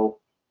year ago.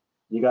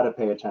 You got to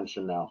pay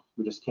attention now.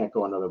 We just can't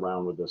go another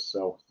round with this.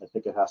 So I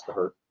think it has to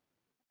hurt.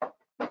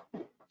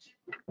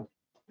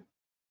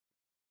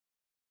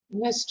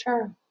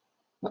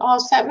 All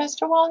set,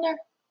 Mr. Wallner?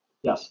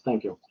 Yes,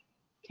 thank you.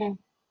 Okay.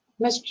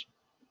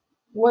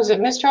 Was it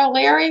Mr.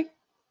 O'Leary?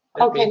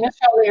 Okay, Me.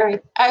 Mr. O'Leary.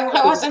 I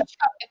wasn't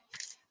sure.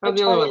 I'm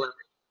the only one left.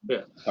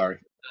 Yeah. Sorry.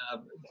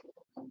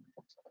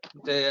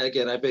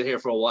 Again, I've been here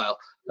for a while,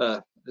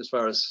 as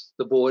far as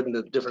the board and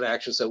the different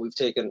actions that we've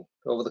taken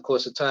over the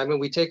course of time. And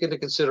we take into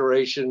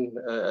consideration,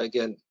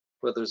 again,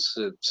 whether it's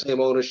the same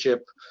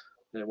ownership,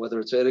 and whether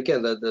it's, and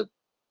again, the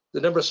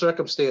number of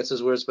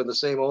circumstances where it's been the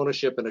same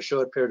ownership in a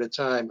short period of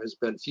time has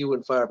been few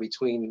and far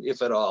between,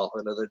 if at all.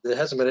 There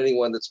hasn't been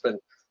anyone that's been,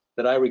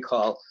 that I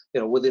recall,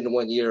 within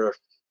 1 year,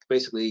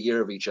 basically a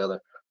year of each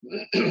other,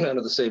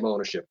 under the same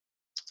ownership.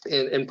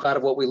 And part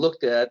of what we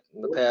looked at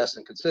in the past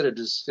and considered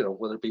is,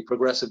 whether it be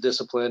progressive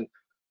discipline,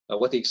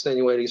 what the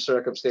extenuating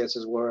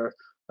circumstances were,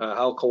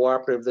 how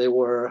cooperative they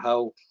were,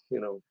 how,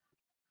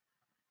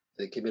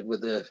 they came in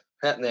with the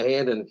hat in their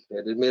hand and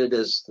admitted,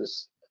 as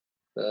this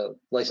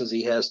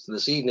licensee has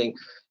this evening,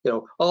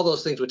 all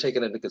those things were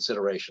taken into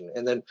consideration.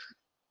 And then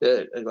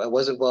I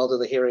was involved in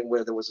the hearing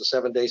where there was a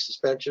 7-day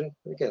suspension.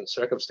 Again,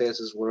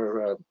 circumstances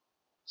were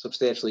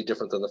substantially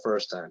different than the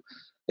first time.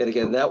 And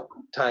again, that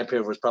time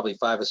period was probably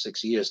 5 or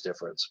 6 years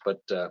difference, but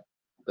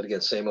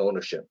again, same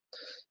ownership.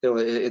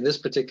 In this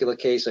particular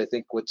case, I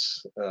think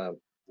what's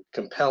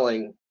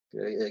compelling,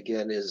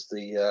 again, is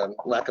the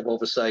lack of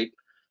oversight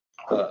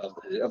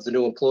of the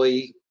new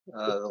employee,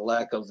 the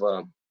lack of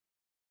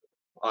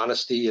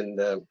honesty and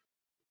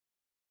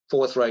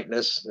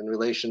forthrightness in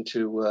relation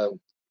to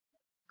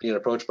being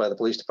approached by the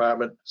police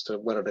department as to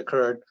when it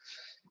occurred.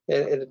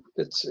 And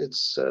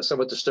it's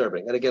somewhat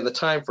disturbing. And again, the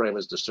time frame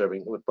is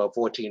disturbing, with about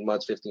 14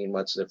 months, 15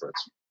 months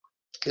difference.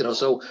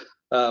 So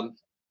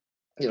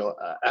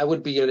I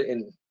would be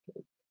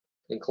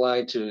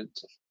inclined to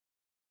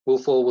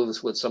move forward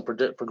with some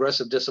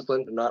progressive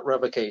discipline, not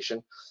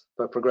revocation,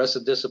 but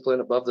progressive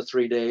discipline above the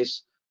 3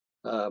 days.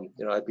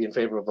 I'd be in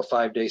favor of a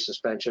 5-day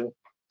suspension.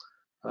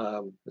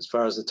 As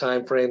far as the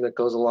time frame that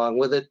goes along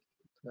with it,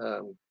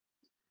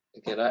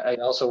 again, I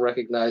also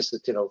recognize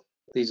that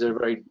these are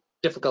very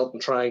difficult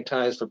and trying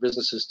times for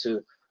businesses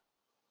to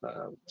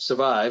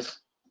survive.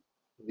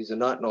 These are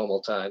not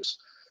normal times,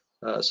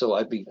 so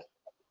I'd be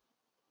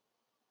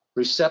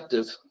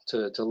receptive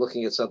to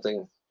looking at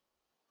something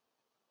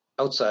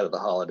outside of the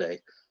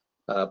holiday,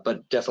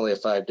 but definitely a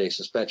 5-day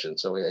suspension.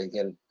 So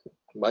again,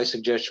 my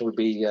suggestion would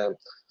be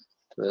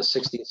the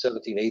 16th,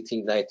 17th,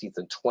 18th, 19th,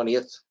 and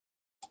 20th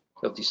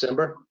of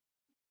December,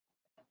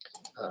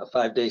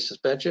 5-day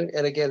suspension.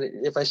 And again,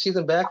 if I see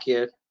them back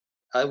here,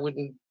 I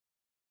wouldn't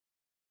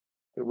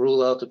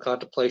rule out the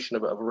contemplation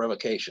of a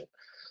revocation.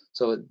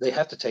 So they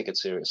have to take it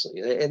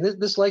seriously. And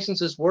this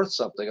license is worth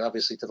something,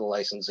 obviously, to the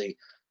licensee.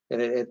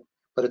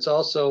 But it's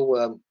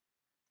also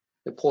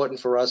important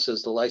for us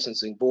as the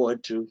licensing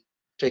board to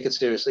take it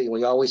seriously, and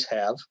we always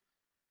have,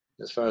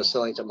 as far as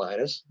selling to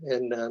minors.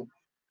 And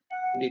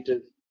we need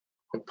to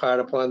impart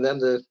upon them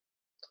the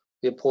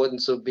the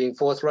importance of being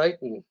forthright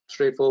and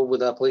straightforward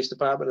with our police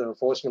department and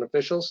enforcement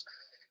officials.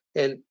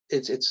 And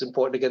it's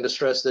important again to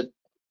stress that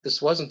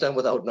this wasn't done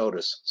without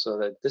notice. So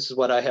that this is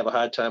what I have a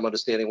hard time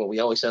understanding when we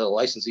always had a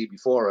licensee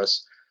before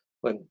us,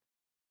 when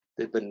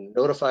they've been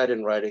notified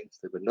in writing,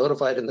 they've been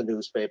notified in the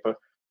newspaper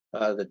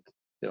that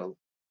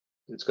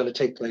it's going to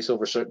take place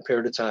over a certain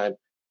period of time,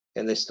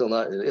 and they're still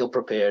not ill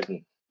prepared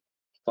and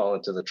fall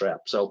into the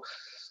trap. So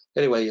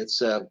anyway,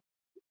 so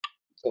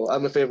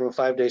I'm in favor of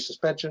a 5-day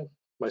suspension.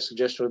 My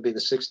suggestion would be the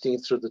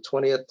 16th through the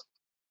 20th.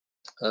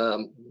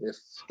 If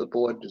the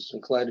board is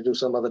inclined to do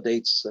some other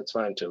dates, that's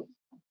fine too.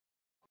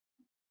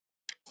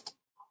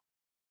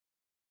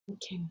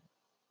 Okay.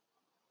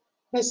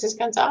 Mrs.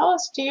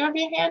 Gonzalez, do you have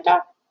your hand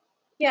up?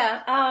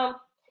 Yeah,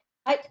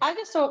 I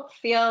just don't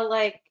feel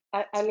like,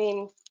 I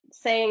mean,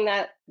 saying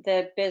that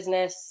the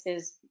business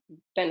has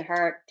been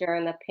hurt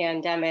during the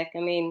pandemic. I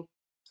mean,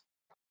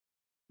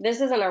 this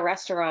isn't a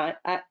restaurant.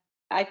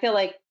 I feel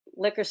like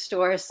liquor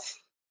stores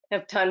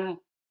have done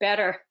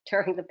better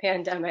during the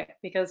pandemic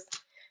because,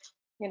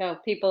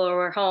 people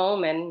were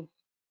home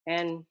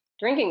and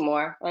drinking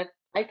more. But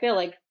I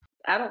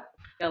don't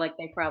feel like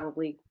they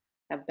probably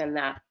have been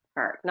that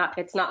hurt.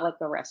 It's not like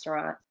the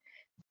restaurant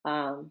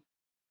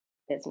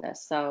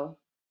business. So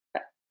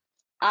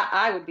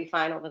I would be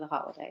fine over the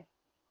holiday.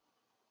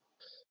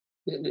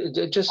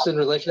 Just in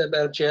relation to that,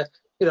 Madam Chair,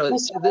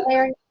 Mr.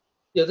 O'Leary?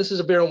 this is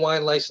a beer and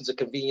wine license, a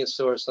convenience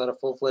store. It's not a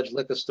full-fledged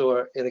liquor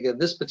store. And again,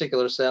 this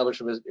particular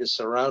establishment is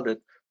surrounded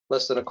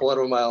less than a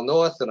quarter of a mile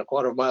north and a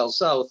quarter of a mile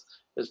south.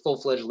 There's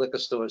full-fledged liquor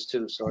stores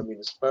too. So I mean,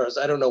 as far as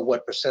I don't know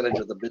what percentage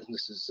of the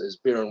business is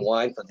beer and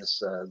wine for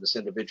this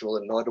individual,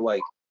 and nor do I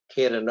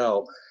care to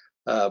know.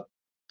 But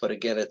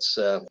again, it's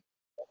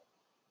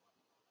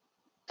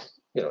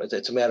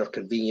it's a matter of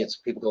convenience.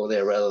 People go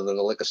there rather than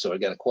the liquor store.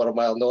 Again, a quarter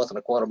mile north and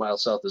a quarter mile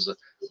south is a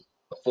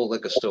full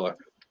liquor store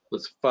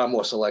with far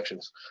more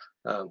selections.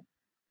 But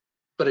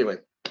anyway,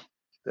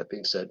 that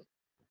being said.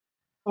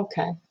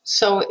 Okay,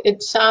 so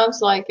it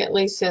sounds like at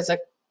least there's a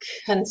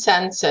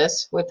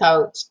consensus,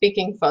 without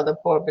speaking for the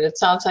board, but it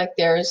sounds like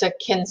there is a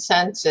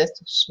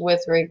consensus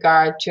with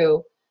regard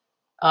to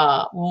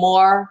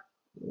more,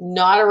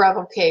 not a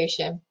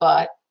revocation,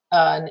 but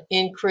an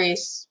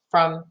increase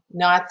from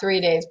not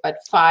 3 days, but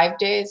 5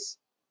 days.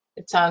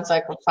 It sounds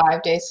like a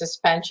 5-day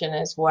suspension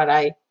is what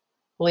I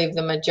believe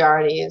the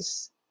majority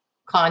is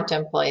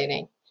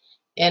contemplating.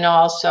 And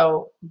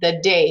also the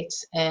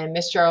dates, and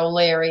Mr.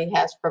 O'Leary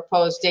has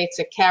proposed dates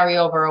that carry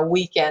over a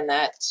weekend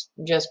that's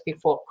just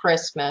before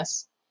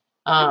Christmas.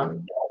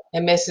 And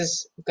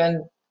Mrs.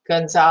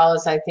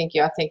 Gonzalez, I think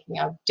you're thinking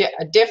of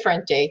a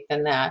different date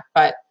than that,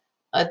 but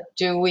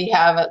do we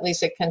have at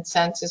least a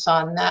consensus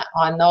on that,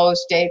 on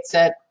those dates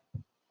that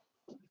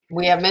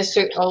we have?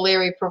 Mr.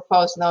 O'Leary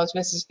proposed those.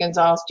 Mrs.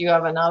 Gonzalez, do you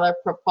have another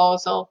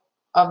proposal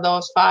of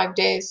those 5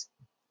 days?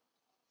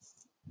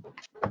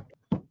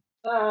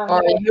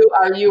 Or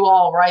are you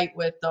all right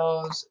with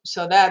those?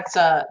 So that's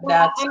I'll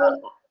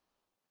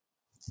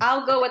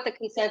go with the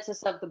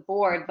consensus of the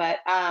board, but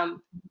I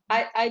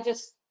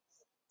just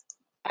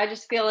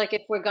feel like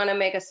if we're gonna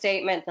make a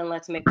statement, then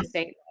let's make a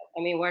statement.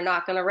 I mean, we're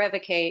not gonna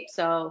revocate,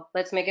 so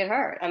let's make it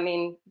hurt. I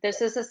mean,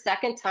 this is the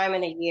second time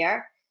in a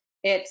year.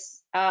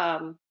 It's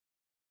been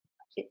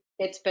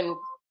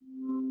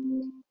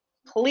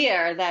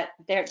clear that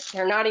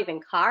they're not even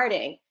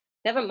carding.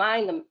 Never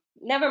mind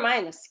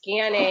the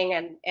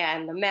scanning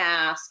and the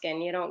mask,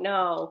 and you don't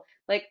know.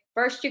 Like,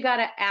 first you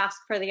gotta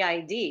ask for the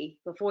ID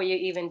before you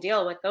even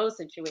deal with those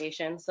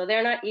situations. So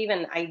they're not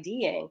even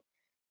IDing.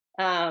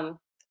 And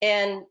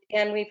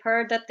we've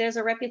heard that there's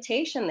a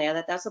reputation there,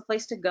 that that's a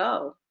place to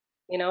go,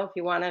 if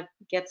you want to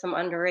get some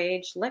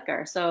underage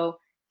liquor. So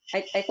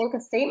I think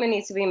a statement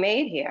needs to be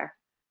made here.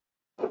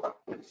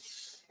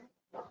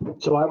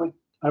 So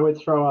I would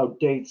throw out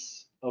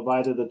dates of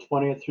either the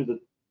 20th through the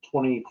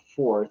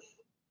 24th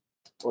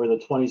or the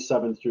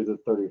 27th through the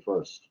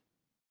 31st.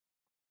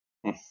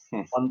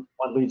 One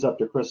leads up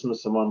to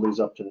Christmas and one leads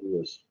up to New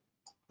Year's.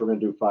 We're going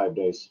to do 5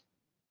 days.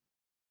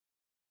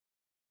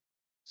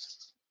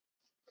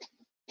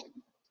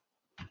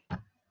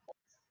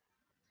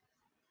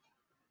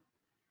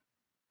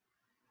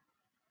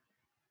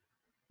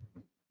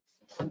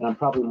 And I'm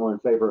probably more in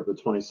favor of the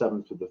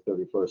 27th to the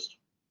 31st.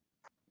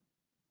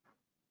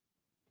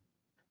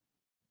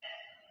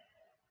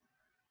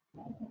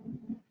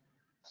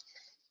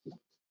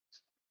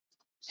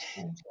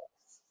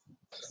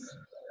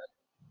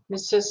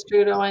 Mr.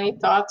 Studo, any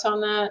thoughts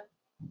on that?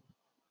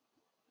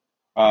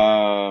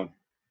 On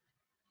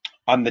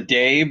the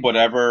day,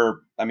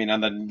 whatever, I mean,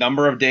 on the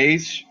number of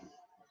days,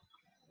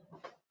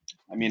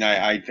 I mean,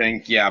 I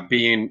think, yeah,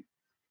 being,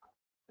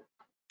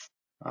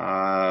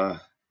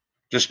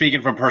 just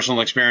speaking from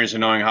personal experience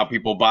and knowing how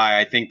people buy,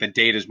 I think the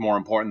date is more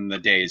important than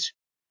the days.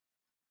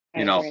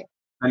 I agree.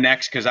 The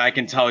next, because I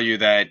can tell you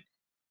that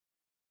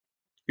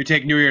you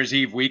take New Year's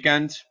Eve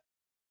weekend,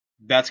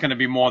 that's going to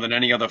be more than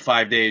any other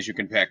 5 days you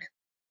can pick.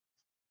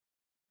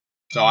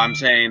 So I'm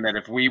saying that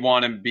if we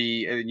want to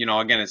be,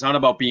 again, it's not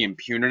about being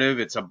punitive.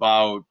 It's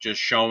about just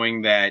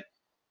showing that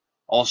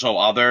also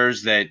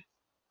others, that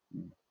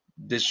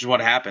this is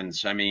what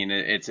happens. I mean,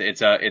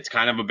 it's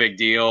kind of a big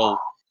deal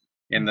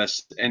in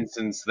this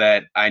instance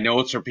that I know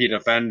it's a repeat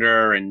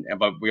offender,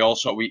 but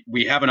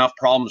we have enough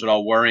problems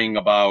without worrying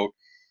about,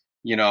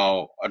 you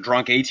know, a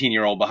drunk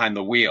 18-year-old behind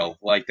the wheel.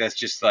 Like, that's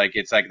just like,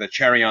 it's like the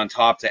cherry on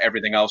top to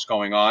everything else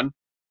going on.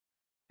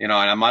 You know,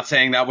 and I'm not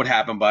saying that would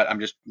happen, but I'm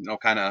just, you know,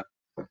 kind of,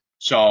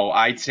 so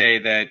I'd say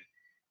that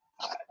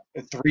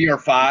 3 or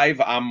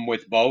 5, I'm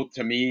with both.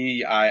 To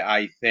me,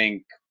 I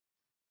think,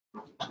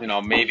 you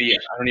know, maybe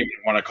I don't even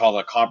want to call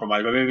it a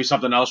compromise, but maybe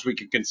something else we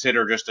could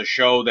consider just to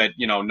show that,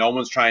 you know, no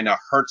one's trying to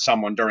hurt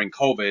someone during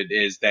COVID,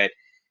 is that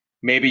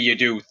maybe you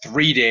do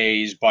 3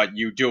 days, but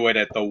you do it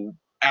at the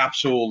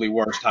absolutely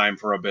worst time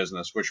for a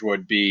business, which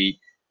would be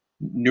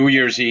New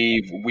Year's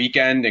Eve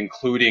weekend,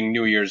 including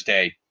New Year's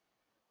Day.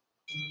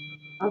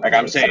 Like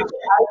I'm Okay, so saying,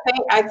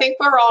 I think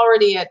we're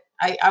already at,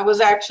 I was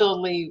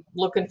actually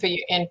looking for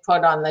your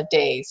input on the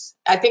days.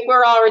 I think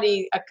we're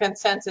already a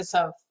consensus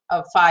of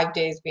 5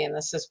 days being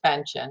the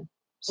suspension.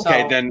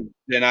 okay, So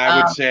then I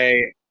would um,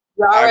 say,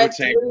 you're I would at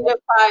say, 3 to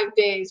 5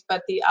 days,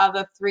 but the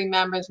other 3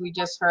 members we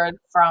just heard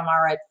from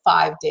are at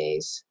 5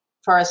 days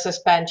for a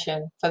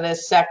suspension for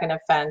this second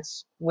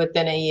offense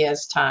within a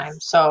year's time.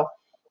 So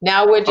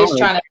now we're all just right,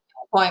 trying to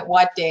point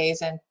what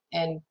days,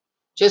 and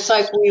just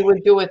like we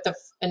would do with the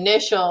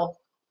initial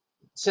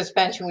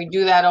suspension, we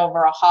do that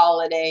over a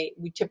holiday.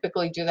 We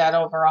typically do that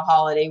over a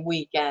holiday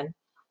weekend.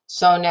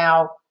 So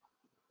now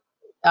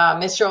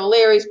Mr.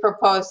 O'Leary's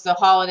proposed the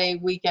holiday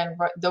weekend,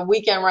 the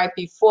weekend right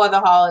before the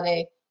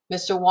holiday.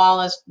 Mr.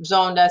 Wallace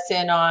zoned us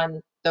in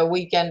on the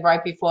weekend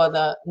right before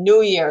the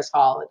New Year's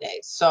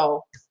holidays.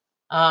 So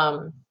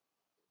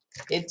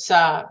it's,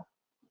 I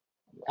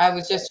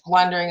was just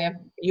wondering if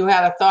you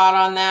had a thought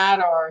on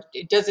that, or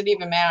does it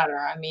even matter?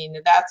 I mean,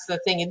 that's the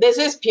thing. This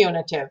is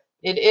punitive.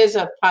 It is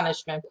a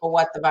punishment for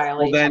what the well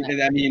then, violation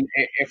is. I mean,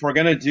 if we're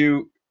gonna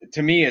do,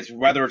 to me, it's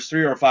whether it's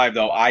 3 or 5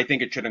 though, I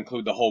think it should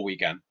include the whole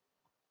weekend.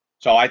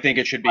 So I think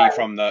it should be Right,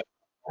 from the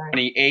right.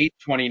 28,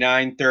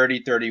 29,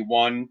 30,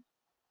 31,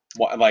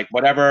 like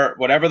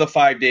whatever the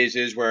 5 days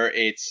is, where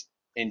it's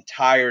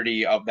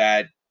entirety of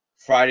that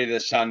Friday to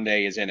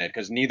Sunday is in it,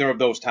 because neither of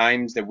those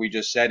times that we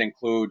just said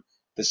include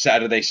the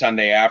Saturday,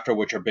 Sunday after,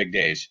 which are big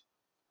days.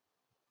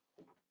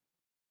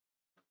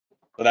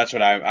 So that's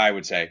what I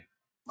would say.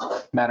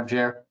 Madam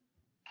Chair,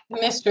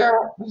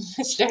 Mr.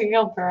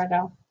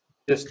 Gilberto.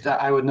 just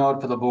I would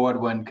note for the board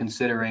when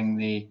considering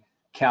the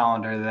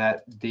calendar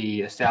that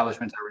the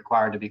establishments are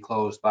required to be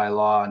closed by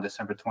law on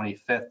December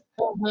 25th.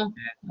 Mhm.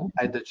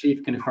 The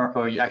chief confirm,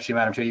 or actually,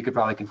 Madam Chair, you could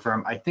probably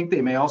confirm. I think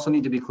they may also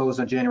need to be closed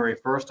on January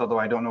 1st, although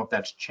I don't know if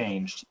that's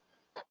changed.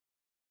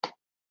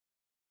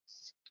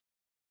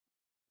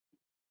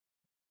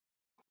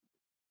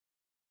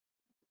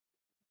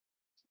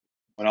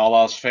 When all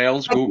else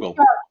fails, Google.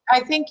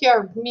 I think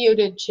you're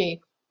muted, Chief.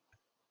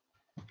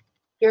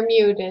 You're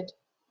muted.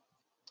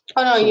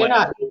 Oh, no, So you're wait,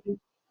 not.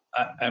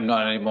 I'm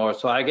not anymore.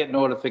 So I get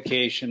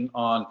notification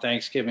on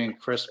Thanksgiving and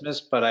Christmas,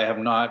 but I have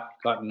not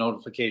gotten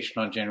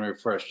notification on January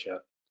 1st yet.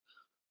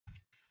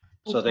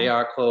 So they Okay.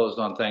 are closed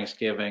on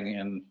Thanksgiving,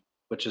 and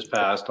which is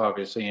passed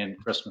obviously, and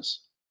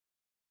Christmas.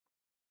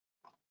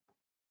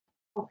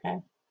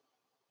 Okay.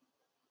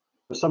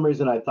 For some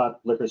reason, I thought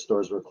liquor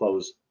stores were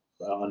closed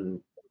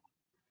on,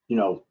 you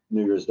know,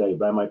 New Year's Day,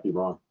 but I might be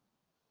wrong.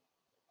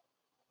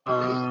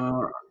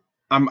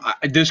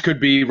 This could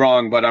be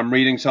wrong, but I'm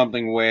reading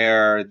something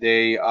where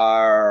they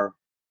are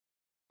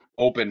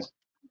open.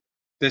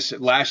 This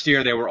last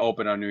year they were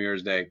open on New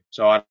Year's Day,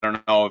 so I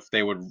don't know if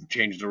they would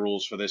change the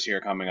rules for this year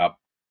coming up.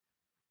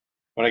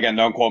 But again,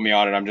 don't quote me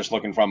on it. I'm just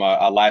looking from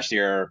a last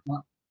year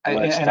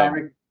list of.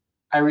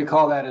 I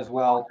recall that as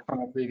well from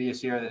a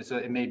previous year. So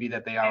it may be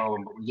that they are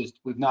open, but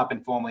we've not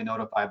been formally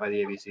notified by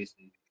the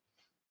ABCC.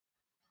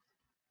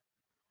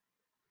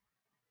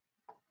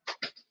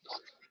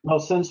 Well,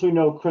 since we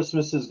know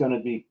Christmas is going to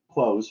be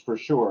closed for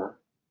sure,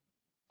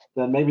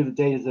 then maybe the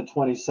date is the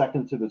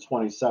 22nd to the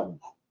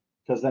 27th,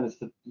 because then it's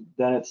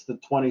the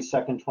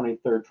 22nd,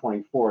 23rd,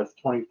 24th.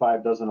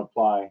 25 doesn't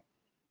apply,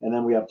 and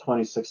then we have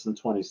 26th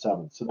and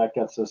 27th. So that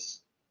gets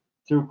us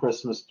through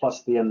Christmas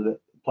plus the end of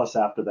plus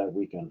after that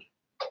weekend.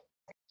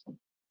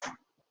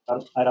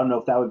 I don't know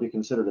if that would be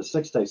considered a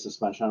 6-day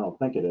suspension. I don't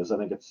think it is. I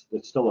think it's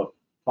still a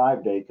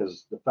 5-day,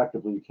 because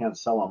effectively you can't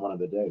sell on one of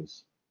the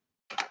days.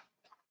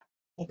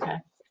 Okay.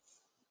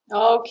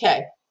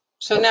 Okay.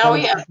 So now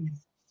we have,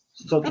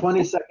 So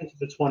 22nd to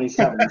the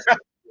 27th.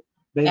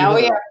 Maybe now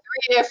we they're have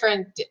 3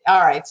 different,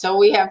 all right, so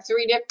we have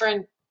 3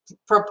 different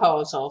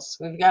proposals.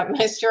 We've got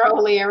Mr.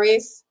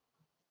 O'Leary's,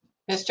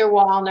 Mr.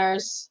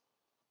 Wallner's.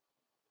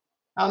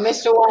 Oh,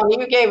 Mr. Wallner,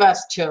 you gave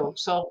us 2.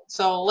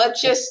 So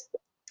let's just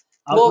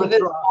I'll move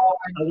this withdraw.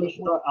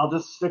 forward. I'll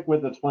just stick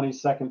with the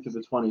 22nd to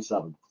the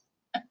 27th.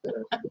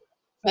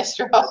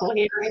 Mr.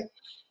 O'Leary.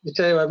 You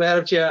tell you what,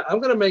 Madam Chair, I'm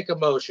going to make a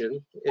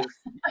motion. If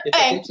it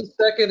gets a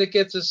second, it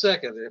gets a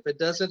second. If it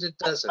doesn't, it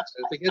doesn't.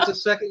 If it gets a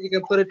second, you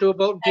can put it to a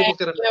vote and people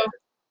Thank can. you.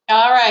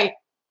 All right.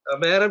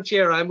 Madam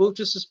Chair, I move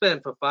to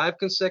suspend for 5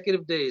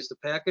 consecutive days the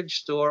package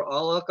store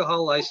all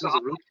alcohol license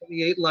of Route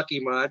 28 Lucky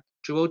Mart,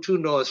 202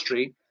 North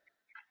Street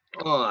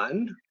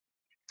on,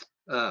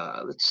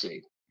 let's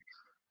see,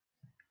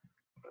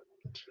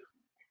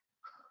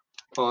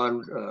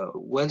 on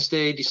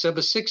Wednesday,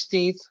 December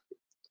 16th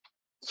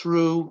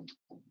through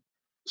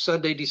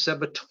Sunday,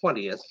 December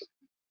 20th.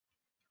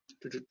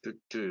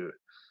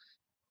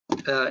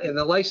 And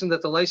the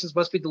license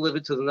must be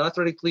delivered to the North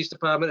Reading Police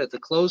Department at the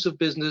close of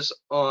business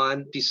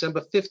on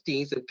December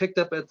 15th and picked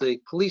up at the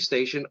police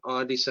station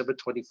on December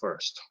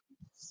 21st.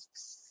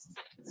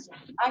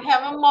 I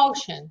have a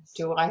motion.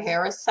 Do I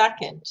hear a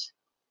second?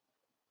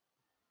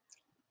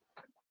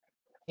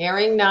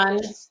 Hearing none,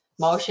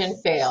 motion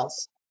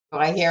fails. Do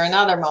I hear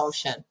another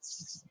motion?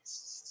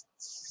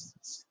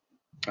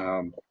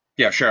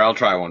 Yeah, sure, I'll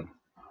try one.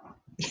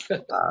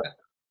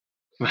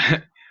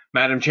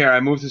 Madam Chair,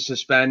 I move to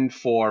suspend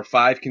for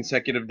 5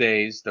 consecutive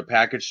days the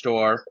package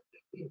store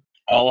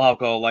all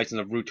alcohol license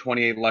of Route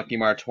 28 Lucky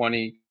Mart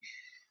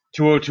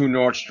 202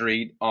 North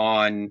Street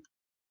on,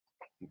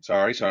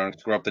 sorry, so I don't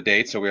screw up the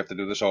date, so we have to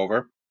do this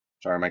over.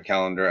 Sorry, my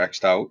calendar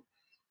X'd out.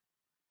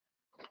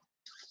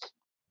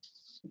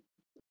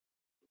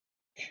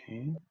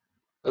 Okay.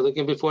 Are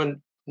looking before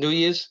New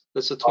Year's?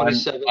 That's the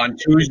 27th. On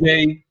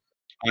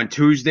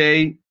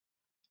Tuesday,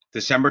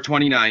 December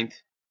 29th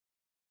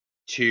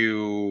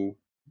to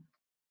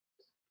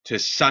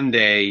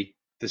Sunday,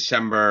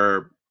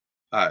 Sunday,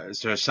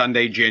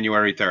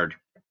 January 3rd.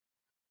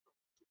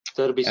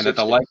 That'll be And 6 that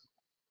the days. light,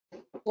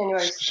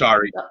 January.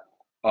 sorry.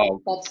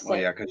 Oh, That's oh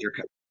yeah, because you're,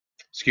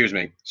 excuse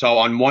me. So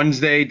on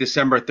Wednesday,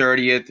 December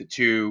 30th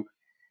to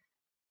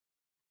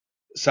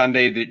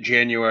Sunday,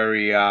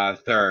 January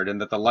 3rd,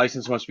 and that the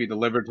license must be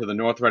delivered to the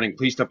North Reading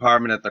Police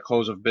Department at the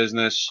close of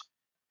business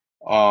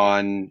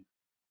on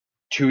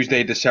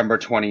Tuesday, December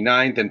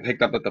 29th, and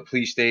picked up at the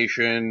police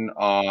station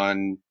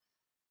on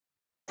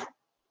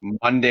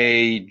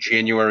Monday,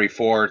 January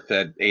 4th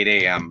at 8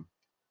 a.m.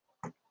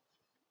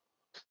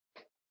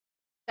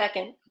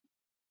 Second.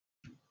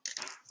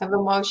 I have a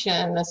motion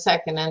and a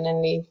second, and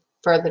any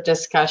further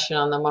discussion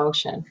on the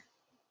motion?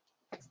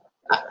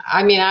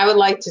 I mean, I would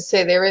like to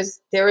say there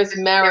is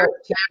merit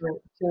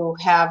to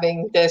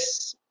having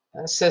this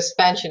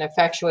suspension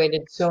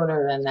effectuated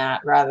sooner than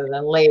that rather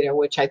than later,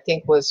 which I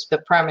think was the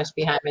premise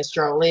behind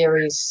Mr.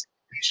 O'Leary's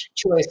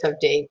choice of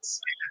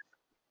dates.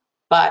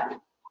 But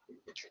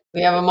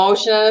we have a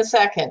motion and a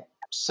second,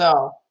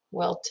 so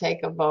we'll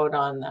take a vote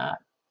on that.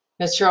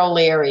 Mr.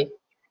 O'Leary.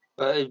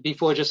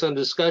 Before just on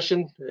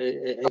discussion,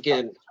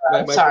 again,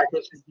 I'm sorry.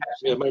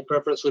 my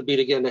preference would be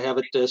to, again, to have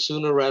it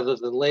sooner rather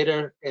than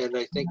later. And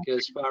I think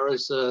as far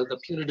as the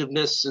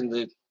punitiveness and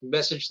the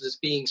message that's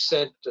being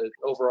sent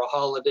over a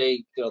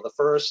holiday, the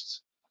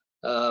first,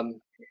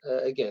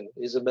 again,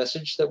 is a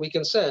message that we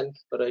can send,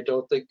 but I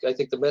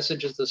think the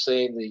message is the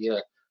same.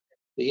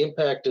 The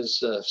impact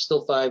is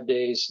still 5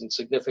 days and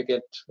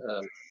significant,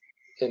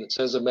 and it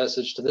sends a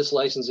message to this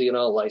licensee and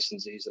all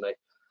licensees. And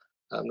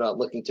I'm not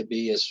looking to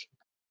be as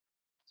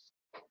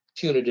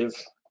punitive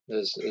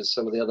as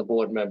some of the other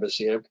board members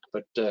here,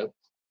 but it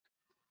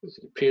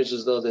appears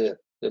as though there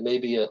may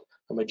be a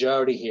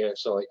majority here,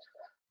 so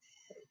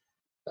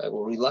I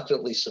will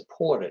reluctantly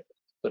support it.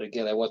 But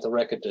again, I want the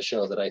record to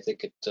show that I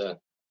think the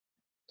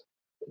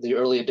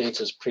earlier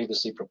dates as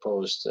previously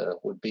proposed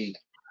would be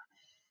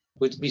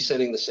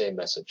sending the same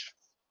message.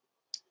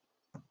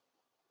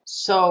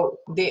 So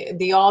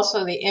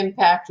the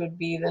impact would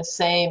be the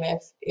same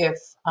if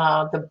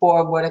the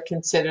board were to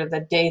consider the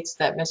dates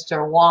that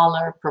Mr.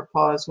 Wallner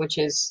proposed, which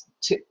is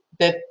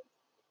the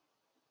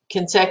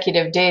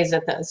consecutive days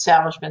that the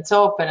establishment's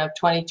open of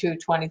 22,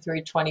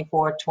 23,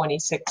 24,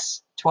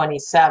 26,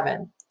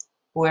 27,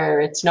 where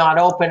it's not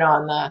open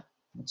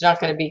it's not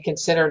going to be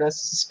considered a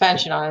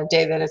suspension on a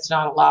day that it's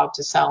not allowed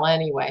to sell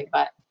anyway,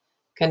 but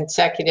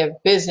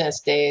consecutive business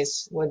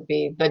days would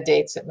be the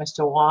dates that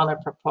Mr. Wallner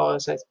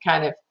proposed. It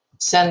kind of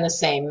send the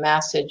same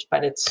message,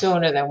 but it's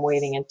sooner than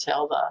waiting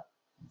until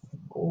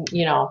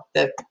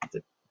the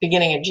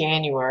beginning of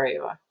January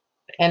or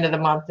the end of the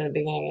month and the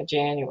beginning of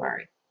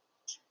January.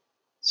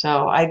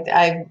 So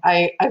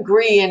I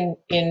agree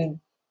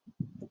in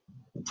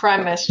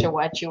premise to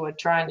what you were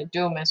trying to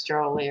do,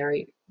 Mr.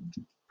 O'Leary,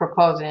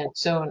 proposing it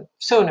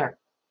sooner,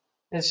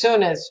 as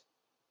soon as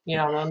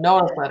the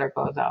notice letter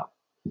goes out.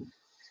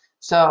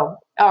 So,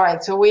 all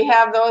right, so we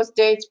have those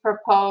dates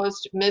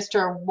proposed.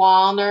 Mr.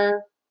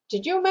 Wallner,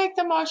 did you make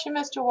the motion,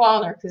 Mr.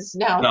 Wallner? Because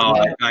now No,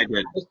 it's I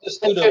did. Mr.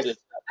 Studo's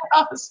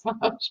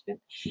motion.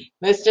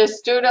 Mr.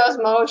 Studo's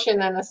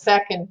motion and a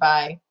second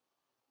by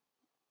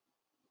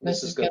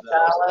Mrs.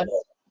 Gonzalez.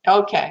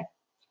 Okay.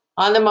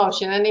 On the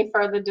motion, any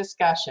further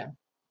discussion?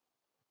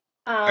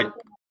 Go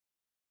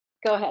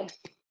ahead.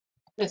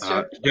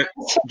 Mr.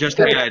 Just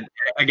to add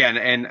again,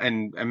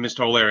 and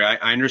Mr. O'Leary,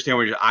 I understand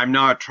what I'm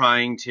not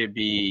trying to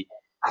be,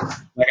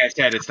 like I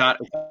said, it's not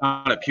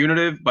a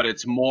punitive, but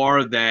it's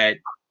more that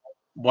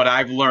what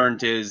I've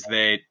learned is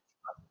that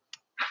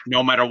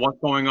no matter what's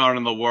going on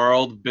in the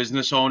world,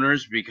 business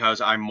owners,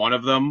 because I'm one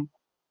of them,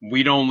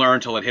 we don't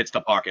learn till it hits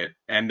the pocket,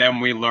 and then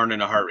we learn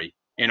in a hurry,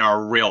 in a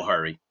real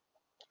hurry,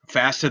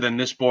 faster than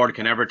this board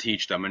can ever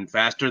teach them, and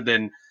faster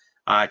than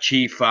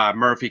Chief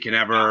Murphy can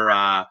ever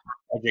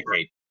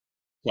educate.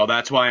 So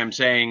that's why I'm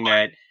saying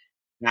that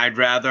I'd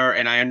rather,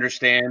 and I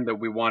understand that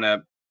we want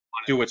to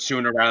do it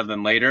sooner rather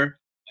than later.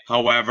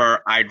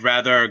 However, I'd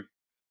rather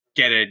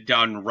get it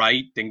done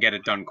right than get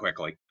it done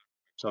quickly.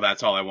 So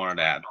that's all I wanted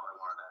to add.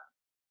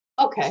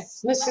 Okay,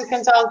 Mrs.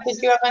 Gonzalez, did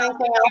you have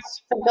anything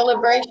else for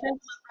deliberation?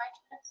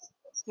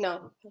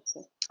 No, that's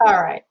it.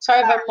 All right, so I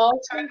have a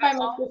motion by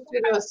Mr.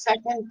 Studo, a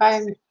second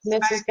by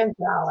Mrs.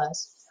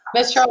 Gonzalez.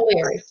 Mr.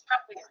 O'Leary,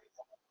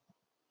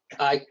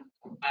 Aye.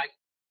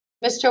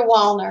 Mr.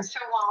 Wallner,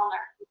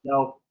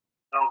 No.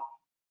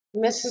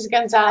 Mrs.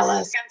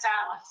 Gonzalez,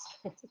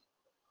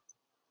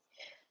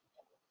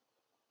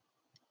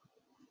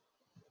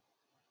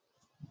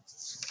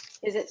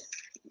 Is it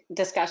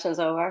discussion's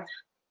over?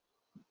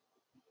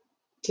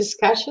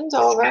 discussion's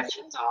over.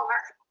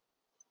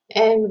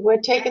 And we're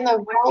taking the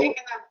vote.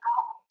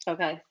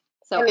 Okay,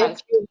 so And aye.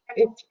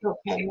 it's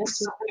okay,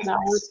 Mrs.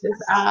 Gonzalez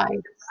is aye.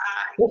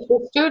 Mr.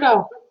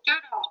 Studo?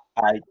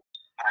 Aye.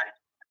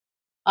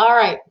 All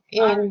right,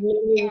 and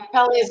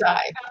Kelly's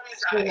aye.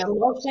 So the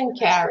motion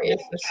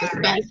carries the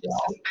suspension.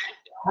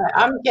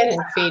 I'm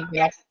getting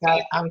feedback.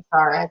 I'm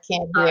sorry, I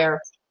can't hear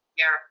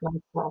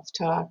myself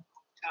talk.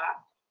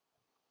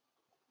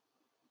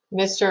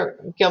 Mr.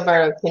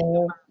 Gilberto,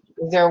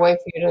 is there a way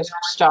for you to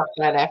stop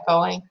that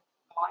echoing?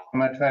 I'm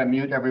going to try to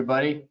mute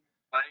everybody.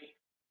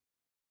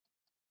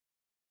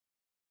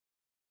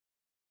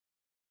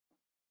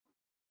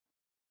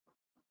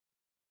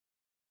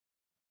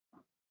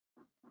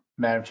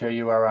 Madam Chair,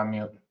 you are on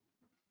mute.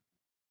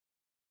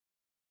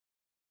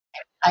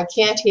 I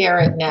can't hear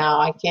it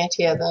now. I can't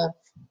hear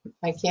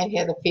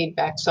the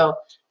feedback. So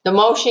the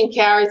motion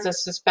carries. The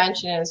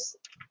suspension is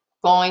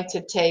going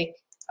to take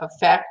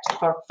effect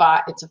for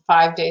it's a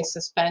 5-day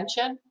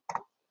suspension.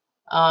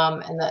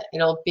 And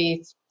it'll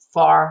be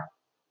for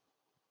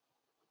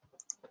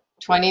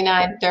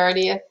 29th,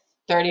 30th,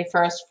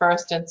 31st,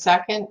 1st, and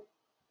 2nd.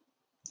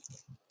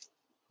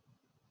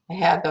 I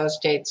had those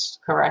dates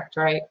correct,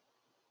 right?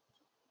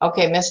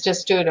 Okay, Mr.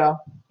 Studo,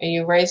 are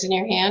you raising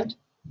your hand?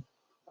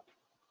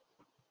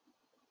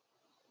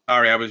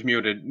 Sorry, I was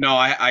muted. No,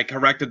 I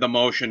corrected the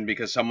motion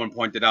because someone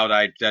pointed out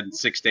I did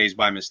 6 days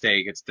by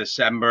mistake.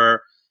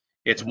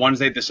 It's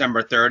Wednesday,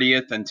 December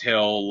 30th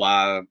until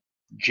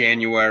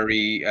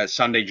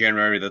Sunday,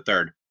 January the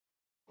 3rd.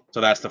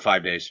 So that's the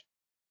 5 days.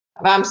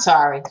 I'm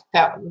sorry.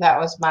 That's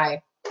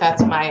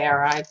my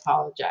error. I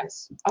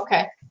apologize.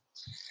 Okay.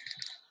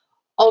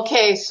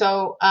 Okay,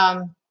 so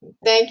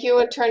thank you,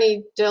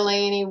 Attorney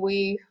Delaney.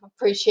 We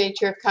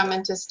appreciate your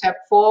coming to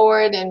step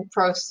forward and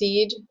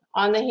proceed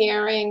on the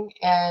hearing,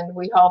 and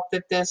we hope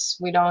that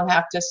we don't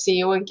have to see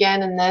you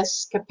again in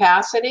this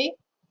capacity.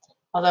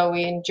 Although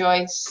we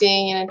enjoy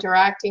seeing and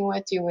interacting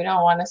with you, we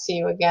don't want to see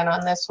you again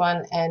on this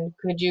one. And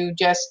could you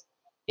just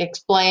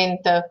explain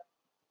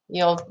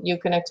you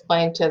can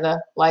explain to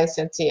the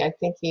licensee. I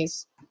think he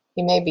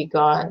may be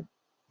gone.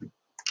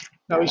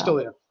 No, he's still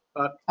there.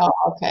 Oh,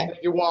 okay.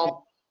 Thank you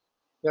all.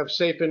 Have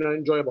safe and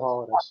enjoyable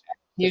holidays.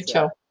 You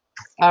too.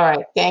 All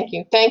right. Thank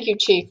you. Thank you,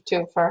 Chief,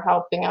 too, for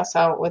helping us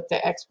out with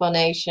the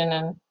explanation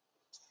and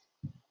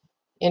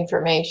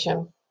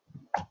information.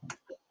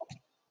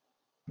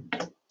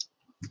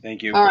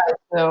 Thank you. All right.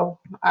 So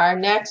our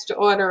next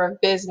order of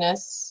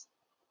business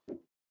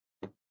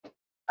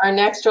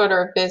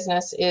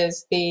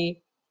is the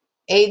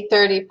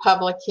 8:30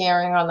 public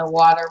hearing on the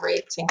water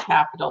rates and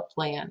capital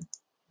plan.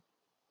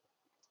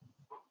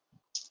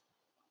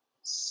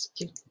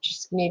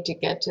 Just need to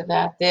get to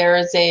that. There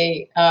is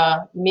a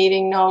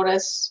meeting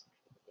notice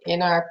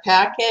in our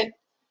packet.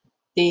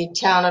 The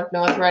Town of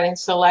North Reading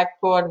Select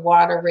Board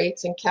Water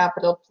Rates and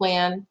Capital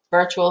Plan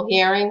virtual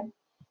hearing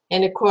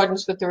in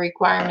accordance with the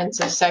requirements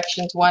of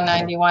sections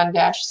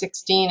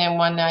 191-16 and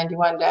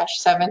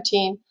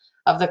 191-17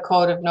 of the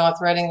Code of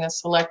North Reading. The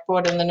Select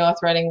Board and the North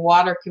Reading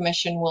Water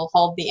Commission will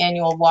hold the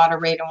annual water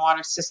rate and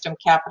water system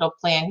capital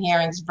plan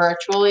hearings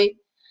virtually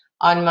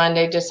on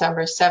Monday,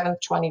 December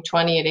 7th,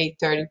 2020 at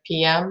 8:30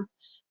 p.m.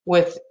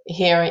 with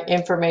hearing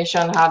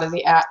information on how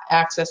to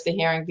access the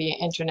hearing via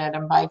internet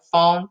and by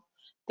phone.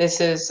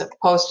 This is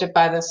posted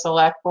by the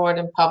Select Board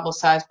and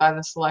publicized by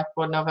the Select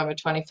Board November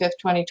 25th,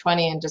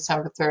 2020 and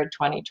December 3rd,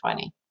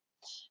 2020.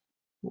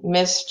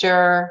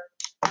 Mr.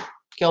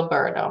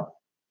 Gilberto.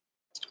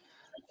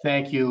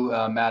 Thank you,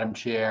 Madam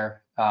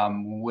Chair.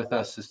 With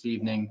us this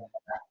evening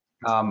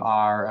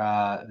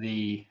are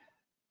the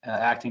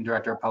Acting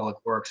Director of Public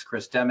Works,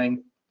 Chris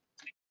Deming,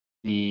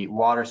 the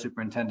Water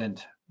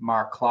Superintendent,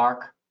 Mark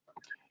Clark,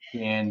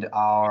 and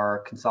our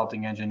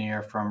Consulting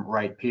Engineer from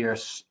Wright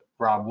Pierce,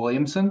 Rob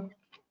Williamson.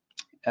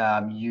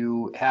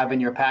 You have in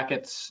your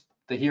packets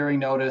the hearing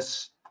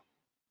notice.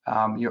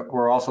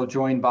 We're also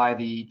joined by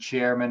the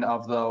Chairman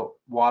of the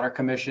Water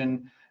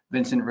Commission,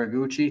 Vincent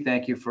Ragucci.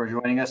 Thank you for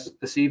joining us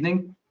this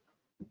evening.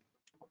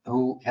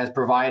 who has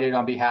provided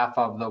on behalf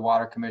of the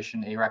Water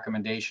Commission a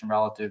recommendation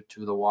relative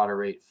to the water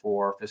rate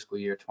for fiscal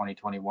year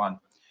 2021.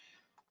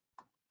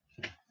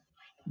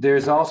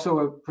 There's also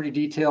a pretty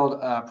detailed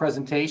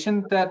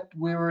presentation that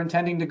we were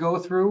intending to go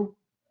through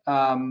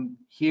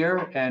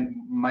here, and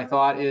my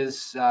thought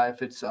is,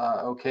 if it's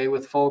okay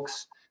with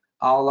folks,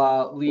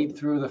 I'll lead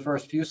through the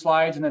first few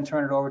slides and then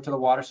turn it over to the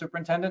water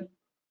superintendent.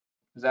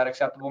 Is that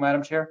acceptable,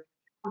 Madam Chair?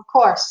 Of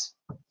course.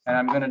 And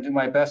I'm going to do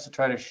my best to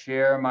try to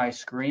share my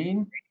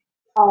screen.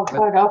 Oh,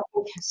 good.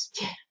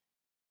 Okay.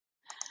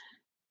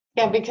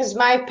 Yeah, because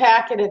my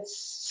packet,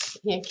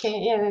 you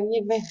can't,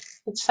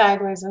 it's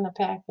sideways in the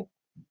packet.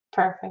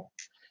 Perfect.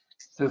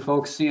 Do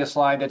folks see a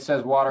slide that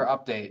says water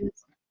update?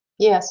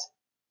 Yes.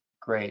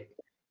 Great.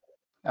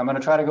 I'm going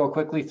to try to go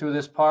quickly through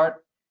this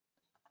part.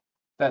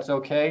 That's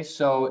okay.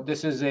 So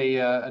this is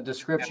a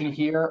description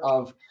here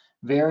of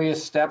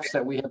various steps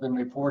that we have been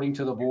reporting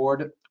to the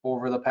board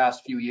over the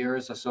past few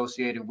years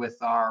associated with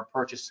our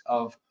purchase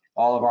of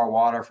all of our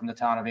water from the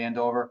town of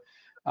Andover.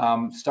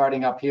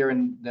 Starting up here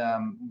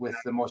with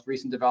the most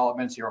recent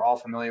developments, you're all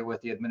familiar with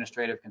the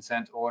administrative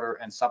consent order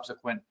and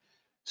subsequent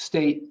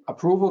state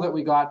approval that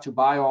we got to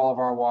buy all of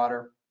our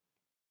water.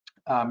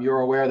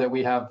 You're aware that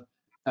we have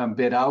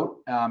bid out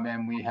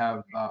and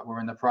we're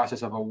in the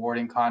process of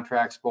awarding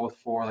contracts both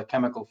for the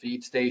chemical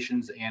feed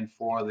stations and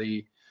for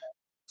the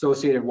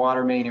associated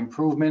water main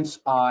improvements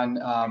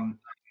on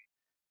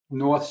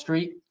North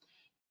Street.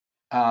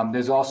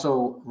 There's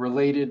also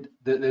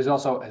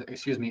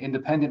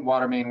independent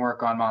water main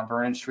work on Mount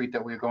Vernon Street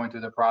that we're going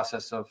through the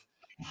process of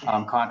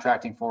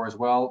contracting for as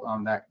well.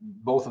 That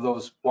both of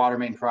those water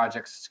main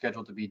projects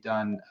scheduled to be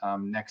done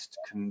next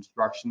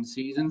construction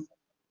season,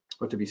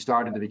 or to be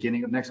started at the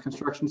beginning of next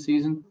construction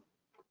season.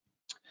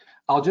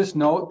 I'll just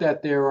note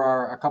that there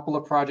are a couple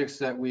of projects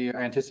that we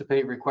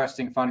anticipate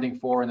requesting funding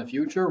for in the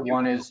future.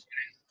 One is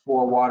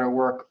for water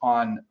work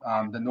on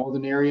the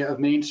northern area of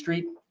Main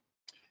Street,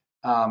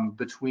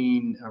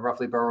 between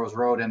roughly Burroughs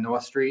Road and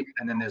North Street.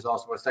 And then there's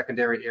also a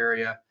secondary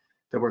area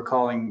that we're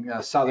calling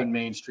Southern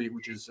Main Street,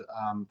 which is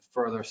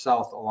further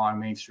south along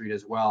Main Street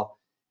as well.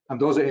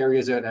 Those are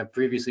areas that have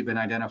previously been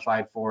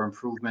identified for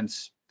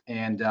improvements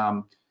and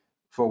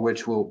for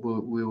which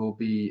we will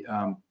be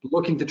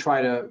looking to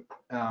try to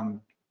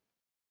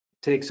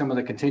take some of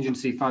the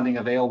contingency funding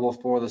available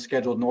for the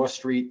scheduled North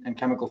Street and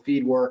chemical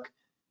feed work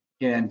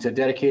and to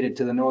dedicate it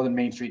to the Northern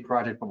Main Street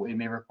project, but we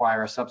may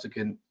require a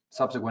subsequent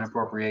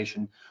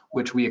appropriation,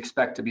 which we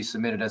expect to be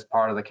submitted as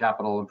part of the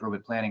capital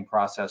improvement planning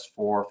process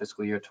for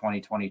fiscal year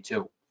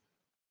 2022.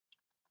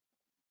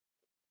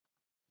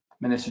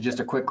 And this is just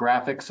a quick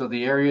graphic. So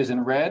the areas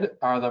in red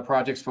are the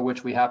projects for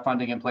which we have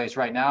funding in place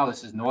right now.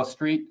 This is North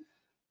Street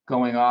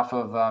going off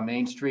of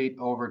Main Street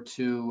over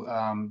to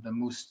the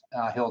Moose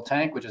Hill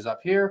Tank, which is up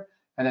here,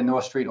 and then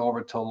North Street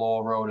over to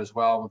Lowell Road as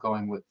well. We're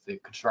going with the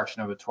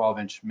construction of a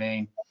 12-inch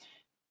main.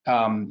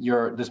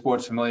 This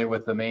board's familiar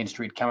with the Main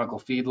Street chemical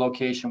feed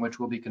location, which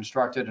will be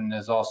constructed, and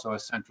there's also a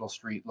Central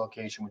Street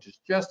location, which is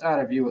just out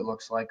of view, it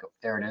looks like.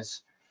 There it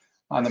is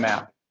on the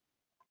map.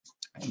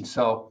 And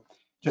so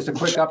just a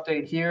quick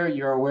update here.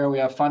 You're aware we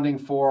have funding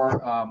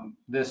for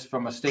this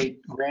from a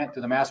state grant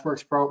through the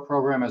MassWorks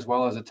program, as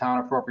well as a town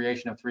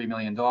appropriation of $3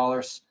 million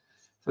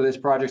for this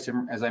project.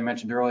 As I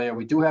mentioned earlier,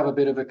 we do have a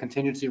bit of a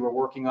contingency we're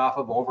working off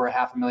of, over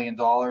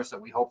 $500,000 that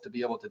we hope to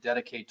be able to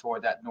dedicate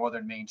toward that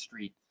Northern Main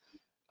Street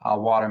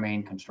water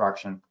main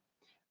construction.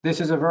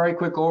 This is a very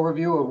quick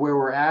overview of where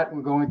we're at.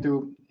 We're going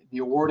through the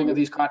awarding of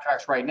these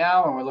contracts right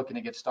now, and we're looking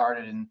to get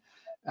started in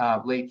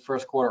late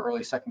first quarter,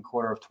 early second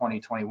quarter of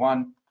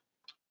 2021.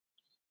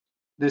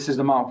 This is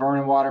the Mount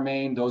Vernon water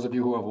main. Those of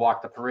you who have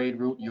walked the parade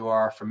route, you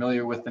are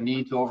familiar with the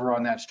needs over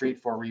on that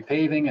street for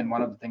repaving, and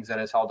one of the things that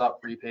has held up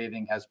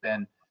repaving has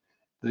been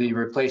the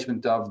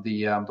replacement of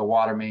the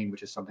water main,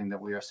 which is something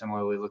that we are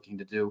similarly looking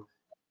to do,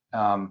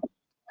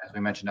 as we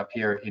mentioned up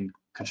here, in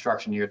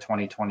construction year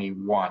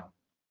 2021.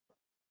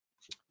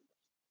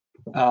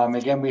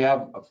 Again, we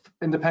have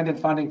independent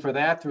funding for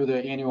that through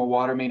the annual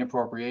water main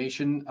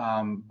appropriation,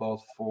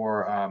 both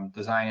for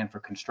design and for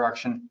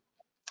construction.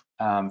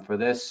 For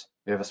this,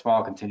 we have a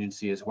small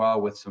contingency as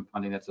well with some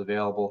funding that's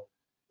available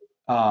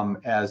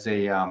as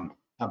a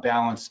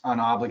balance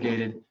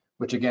unobligated,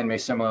 which again may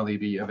similarly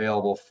be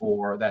available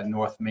for that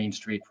North Main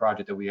Street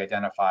project that we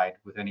identified,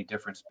 with any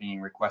difference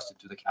being requested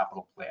to the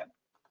capital plan.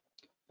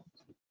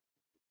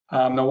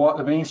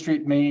 The Main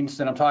Street mains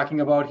that I'm talking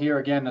about here,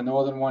 again, the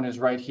northern one is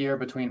right here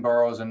between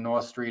Burroughs and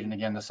North Street, and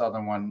again, the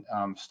southern one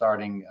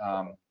starting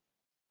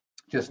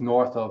just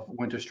north of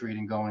Winter Street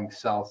and going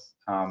south,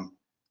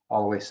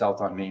 all the way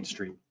south on Main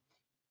Street.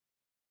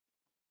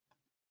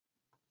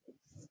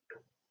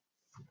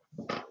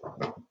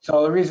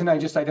 So the reason I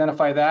just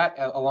identify that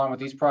along with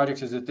these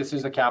projects is that this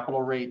is a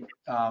capital rate,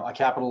 a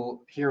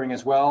capital hearing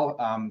as well.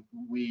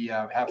 We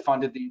have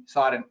funded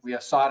we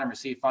have sought and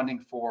received funding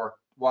for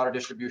water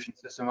distribution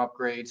system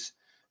upgrades,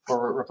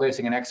 for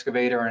replacing an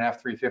excavator and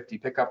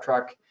F-350 pickup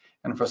truck,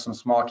 and for some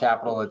small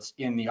capital that's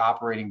in the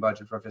operating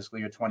budget for fiscal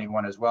year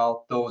 21 as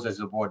well. Those, as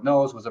the board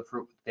knows, was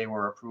approved. They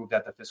were approved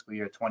at the fiscal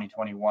year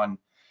 2021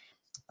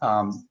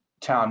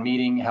 town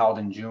meeting held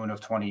in June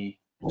of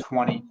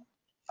 2020.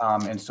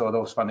 And so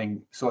those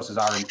funding sources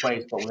are in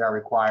place, but we are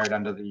required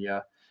under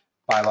the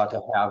bylaw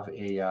to have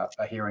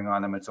a hearing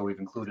on them, and so we've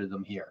included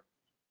them here.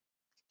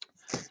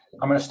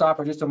 I'm going to stop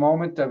for just a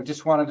moment. I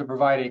just wanted to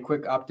provide a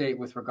quick update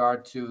with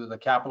regard to the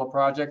capital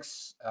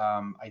projects.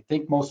 I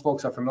think most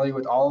folks are familiar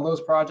with all of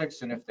those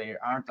projects, and if they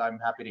aren't, I'm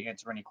happy to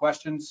answer any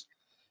questions.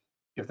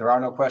 If there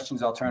are no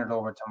questions, I'll turn it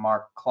over to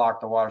Mark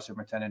Clark, the water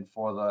superintendent,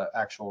 for the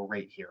actual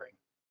rate hearing.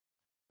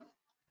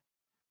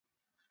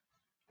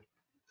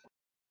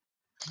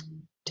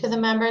 Do the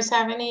members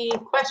have any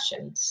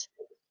questions?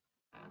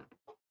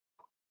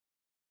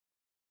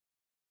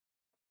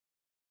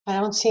 I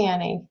don't see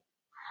any.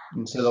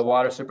 And to the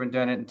water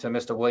superintendent and to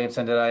Mr.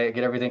 Williamson, did I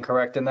get everything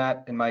correct in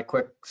that, in my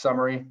quick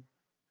summary?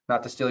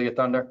 Not to steal your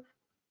thunder?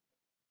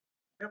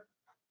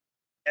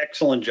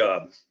 Excellent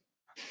job.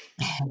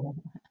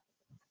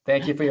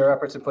 Thank you for your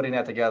efforts in putting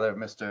that together,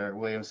 Mr.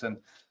 Williamson.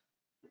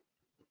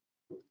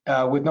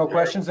 With no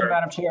questions, then,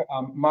 Madam Chair,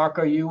 Mark,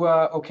 are you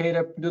okay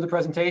to do the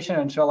presentation,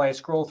 and shall I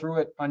scroll through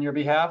it on your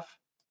behalf?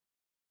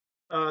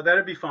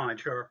 That'd be fine,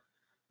 sure.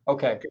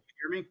 Okay. Can you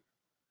hear me?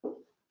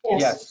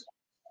 Yes.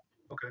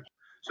 Okay.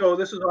 So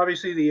this is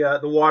obviously the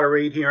water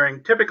rate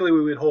hearing. Typically,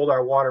 we would hold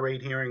our water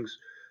rate hearings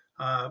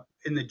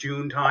in the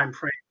June time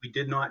frame. We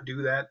did not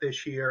do that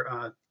this year.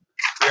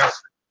 We are a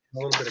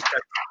little bit of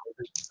technical.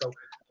 So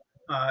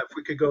if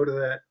we could go to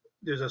that,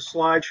 there's a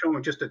slide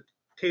showing just a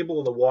table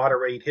of the water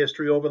rate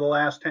history over the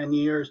last 10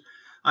 years.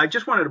 I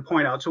just wanted to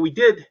point out, so we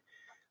did,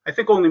 I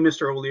think only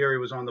Mr. O'Leary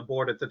was on the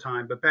board at the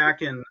time, but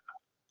back in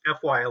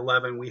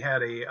FY11, we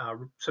had a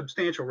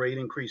substantial rate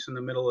increase in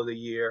the middle of the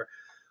year.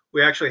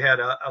 We actually had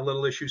a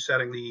little issue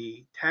setting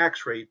the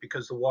tax rate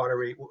because the water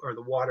rate or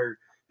the water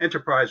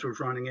enterprise was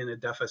running in a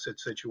deficit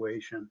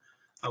situation.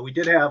 We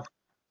did have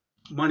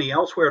money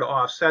elsewhere to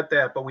offset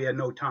that, but we had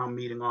no town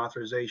meeting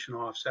authorization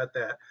to offset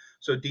that.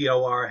 So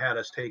DOR had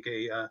us take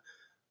a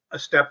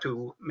step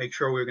to make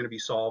sure we were going to be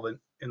solvent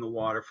in the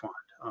water fund.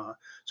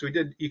 So we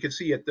did, you can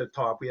see at the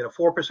top, we had a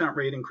 4%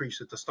 rate increase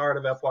at the start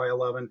of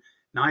FY11,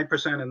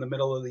 9% in the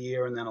middle of the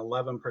year, and then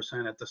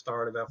 11% at the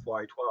start of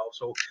FY12.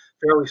 So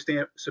fairly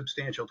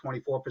substantial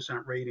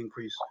 24% rate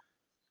increase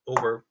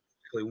over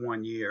basically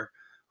 1 year.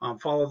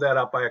 Followed that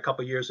up by a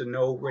couple of years of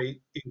no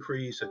rate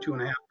increase, a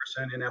 2.5%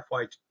 in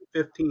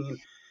FY15.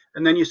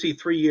 And then you see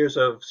 3 years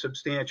of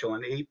substantial,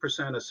 an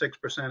 8%, a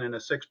 6%, and a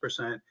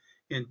 6%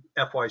 in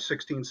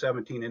FY16,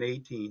 17, and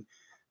 18.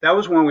 That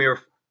was when we were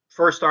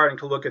first starting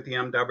to look at the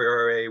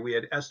MWRA. We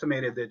had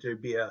estimated that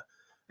there'd be a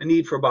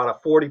need for about a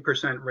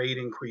 40% rate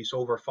increase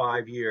over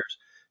 5 years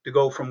to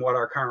go from what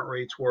our current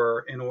rates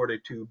were in order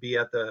to be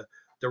at the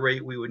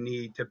rate we would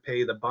need to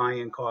pay the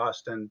buy-in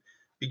cost and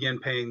begin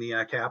paying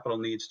the capital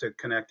needs to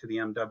connect to the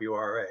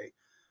MWRA.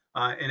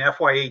 In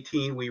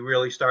FY18, we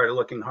really started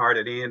looking hard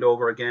at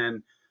Andover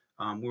again.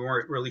 We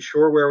weren't really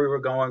sure where we were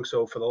going,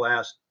 so for the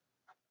last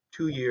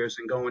 2 years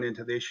and going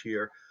into this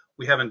year,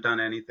 we haven't done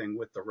anything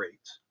with the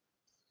rates.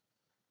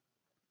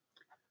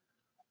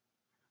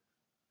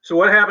 So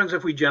what happens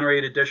if we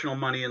generate additional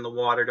money in the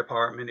water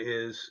department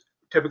is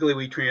typically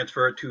we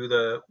transfer it to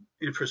the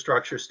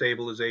infrastructure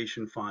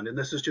stabilization fund. And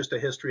this is just a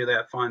history of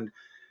that fund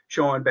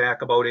showing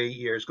back about 8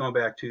 years, going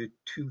back to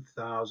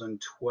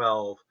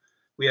 2012.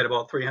 We had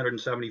about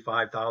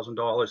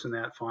 $375,000 in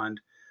that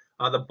fund.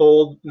 The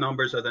bold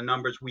numbers are the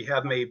numbers we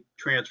have made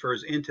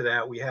transfers into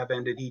that. We have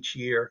ended each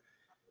year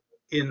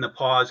in the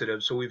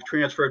positive. So we've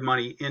transferred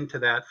money into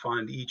that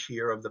fund each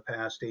year of the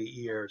past 8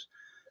 years.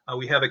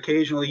 We have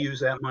occasionally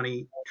used that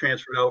money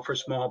transferred out for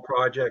small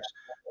projects,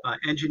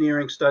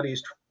 engineering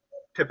studies,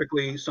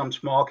 typically some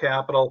small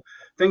capital,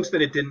 things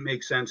that it didn't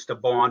make sense to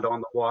bond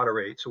on the water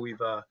rate. So we've,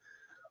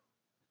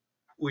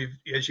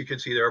 as you can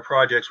see, there are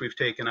projects we've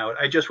taken out.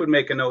 I just would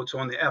make a note. So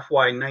on the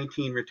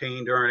FY19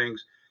 retained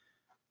earnings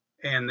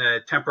and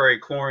the temporary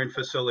chlorine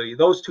facility,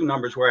 those two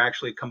numbers were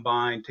actually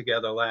combined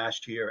together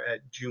last year at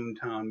June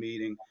town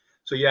meeting.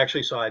 So you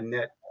actually saw a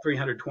net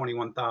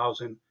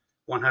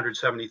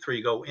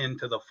 321,173 go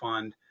into the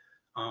fund.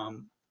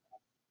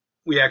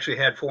 We actually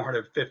had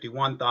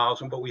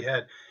 451,000, but we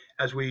had,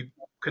 as we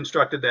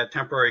constructed that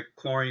temporary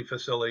chlorine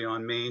facility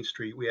on Main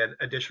Street, we had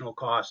additional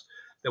costs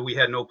that we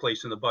had no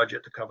place in the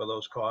budget to cover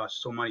those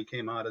costs. So money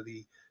came out of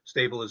the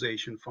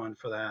stabilization fund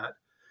for that.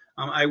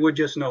 I would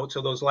just note,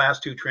 so those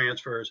last two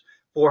transfers,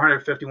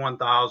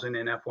 451,000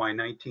 in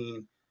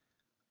FY19,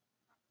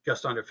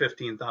 just under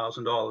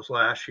 $15,000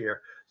 last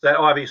year. That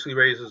obviously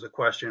raises a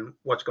question,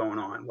 what's going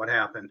on? What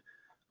happened?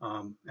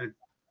 And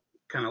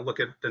kind of look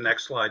at the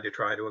next slide to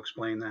try to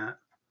explain that.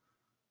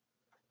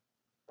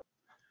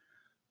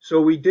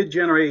 So we did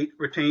generate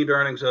retained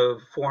earnings of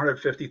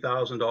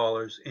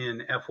 $450,000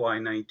 in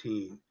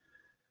FY19.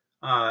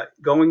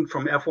 Going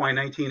from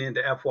FY19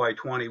 into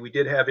FY20, we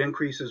did have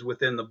increases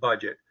within the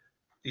budget.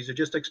 These are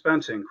just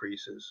expense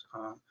increases.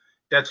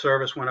 Debt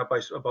service went up by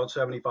about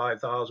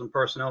 $75,000.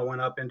 Personnel went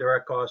up.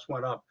 Indirect costs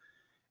went up.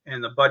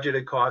 and the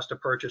budgeted cost to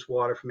purchase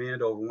water from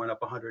Andover went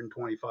up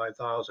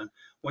 $125,000.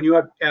 When you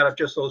add up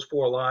just those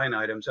 4 line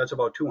items, that's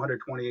about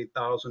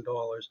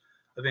 $228,000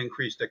 of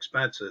increased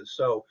expenses.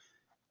 So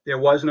there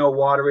was no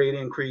water rate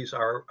increase.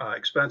 Our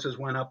expenses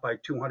went up by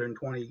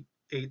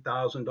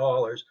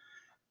 $228,000.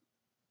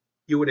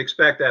 You would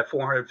expect that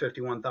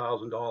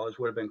 $451,000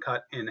 would have been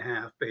cut in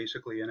half,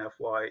 basically, in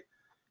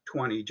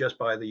FY20 just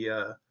by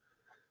the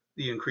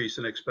increase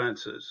in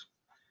expenses.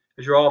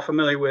 As you're all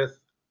familiar with,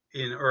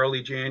 in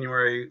early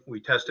January, we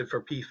tested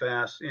for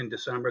PFAS. In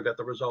December, got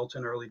the results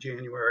in early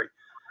January.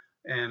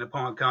 And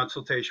upon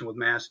consultation with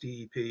Mass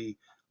DEP,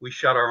 we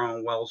shut our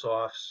own wells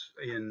off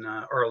in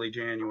early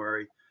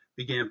January,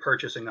 began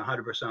purchasing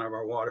 100% of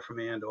our water from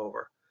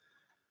Andover.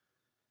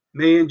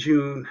 May and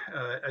June,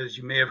 as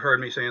you may have heard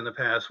me say in the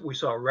past, we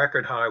saw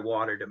record high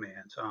water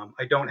demands.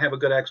 I don't have a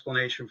good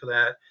explanation for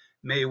that.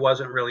 May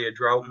wasn't really a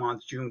drought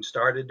month. June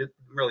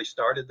really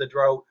started the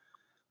drought.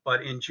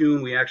 But in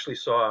June, we actually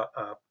saw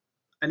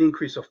an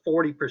increase of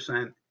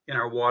 40% in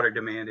our water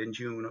demand in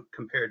June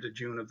compared to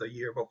June of the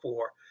year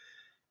before.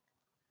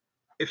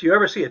 If you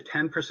ever see a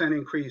 10%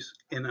 increase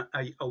in a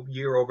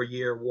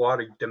year-over-year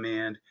water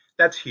demand,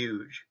 that's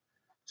huge.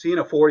 Seeing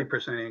a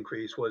 40%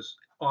 increase was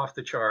off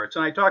the charts.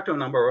 And I talked to a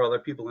number of other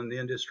people in the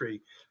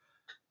industry,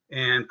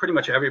 and pretty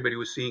much everybody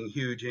was seeing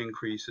huge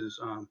increases.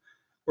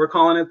 We're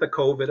calling it the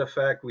COVID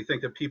effect. We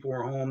think that people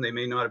were home. They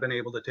may not have been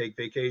able to take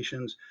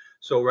vacations.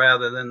 So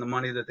rather than the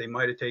money that they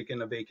might have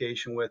taken a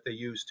vacation with, they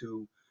used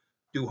to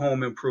do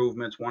home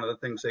improvements. One of the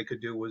things they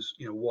could do was,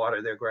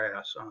 water their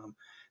grass.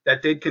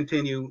 That did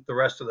continue the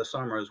rest of the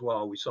summer as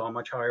well. We saw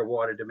much higher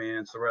water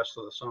demands the rest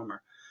of the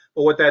summer.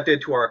 But what that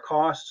did to our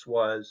costs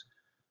was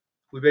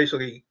we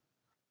basically,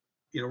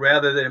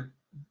 rather than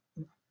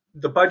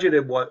the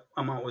budgeted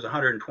amount was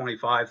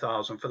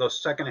 $125,000 for the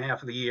second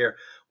half of the year,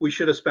 we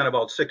should have spent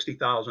about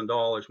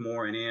 $60,000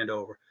 more in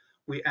Andover.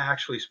 We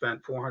actually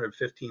spent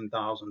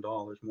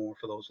 $415,000 more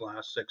for those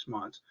last 6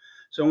 months.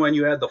 So when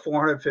you add the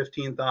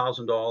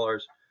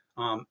 $415,000,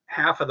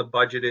 half of the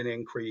budgeted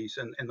increase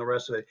and the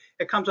rest of it,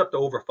 it comes up to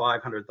over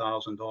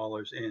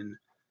 $500,000 in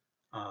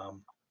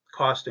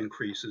cost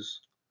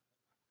increases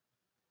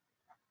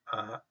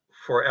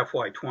for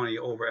FY20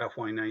 over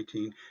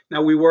FY19.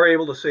 Now, we were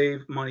able to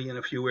save money in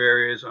a few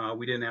areas.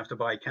 We didn't have to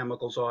buy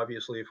chemicals,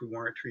 obviously, if we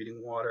weren't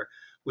treating water.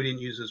 We didn't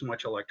use as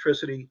much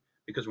electricity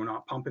because we're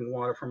not pumping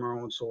water from our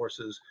own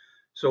sources.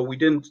 So we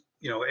didn't,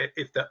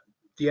 if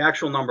the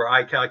actual number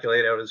I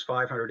calculate out is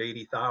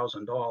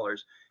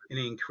 $580,000 in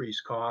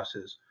increased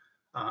costs.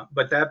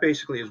 But that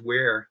basically is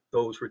where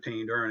those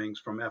retained earnings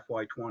from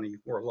FY20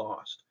 were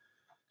lost.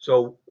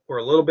 So we're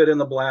a little bit in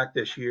the black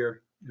this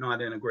year,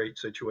 not in a great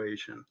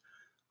situation.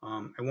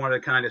 I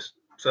wanted to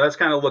so that's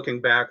kind of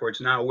looking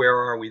backwards. Now, where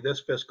are we this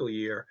fiscal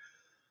year?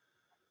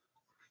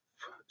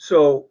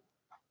 So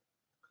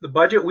the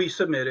budget we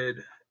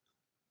submitted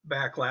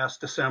back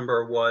last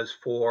December was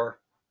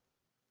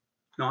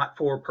not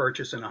for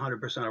purchasing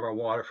 100% of our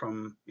water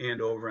from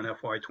Andover in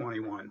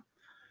FY21.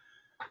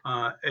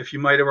 If you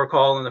might have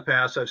recalled in the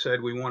past, I've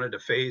said we wanted to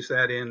phase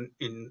that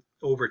in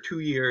over 2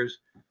 years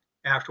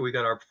after we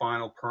got our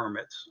final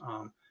permits.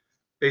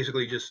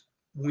 Basically just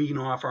wean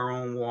off our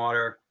own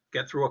water,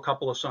 get through a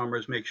couple of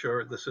summers, make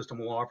sure the system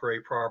will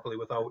operate properly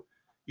without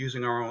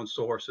using our own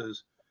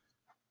sources.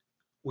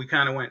 We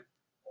kind of went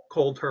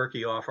cold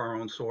turkey off our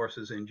own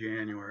sources in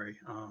January.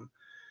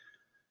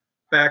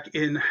 Back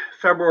in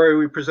February,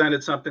 we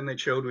presented something that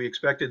showed we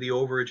expected the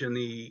overage in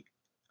the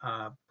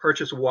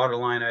purchase of water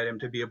line item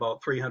to be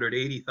about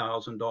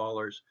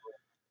 $380,000.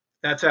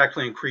 That's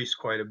actually increased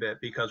quite a bit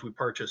because we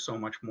purchased so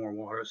much more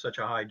water, such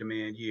a high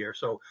demand year.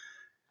 So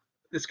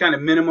this kind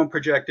of minimum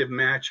projected,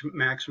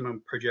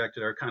 maximum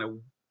projected are kind of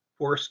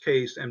worst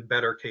case and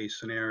better case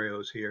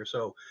scenarios here.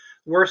 So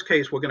worst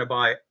case, we're going to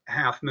buy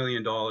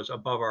 $500,000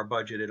 above our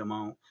budgeted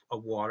amount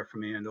of water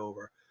from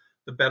Andover.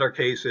 The better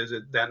case is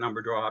that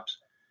number drops.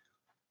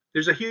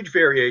 There's a huge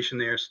variation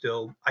there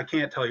still. I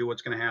can't tell you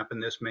what's going to happen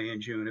this May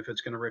and June, if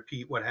it's going to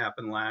repeat what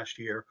happened last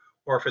year,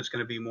 or if it's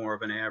going to be more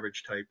of an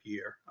average type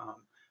year.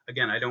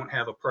 Again, I don't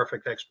have a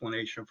perfect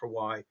explanation for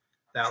why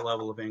that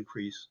level of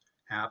increase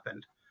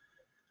happened.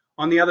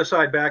 On the other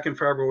side, back in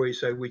February, we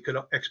said we could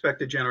expect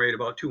to generate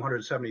about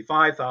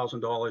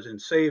 $275,000 in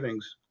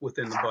savings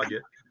within the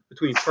budget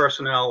between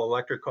personnel,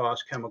 electric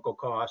costs, chemical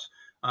costs,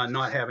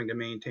 not having to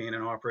maintain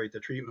and operate the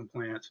treatment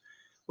plants.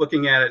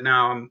 Looking at it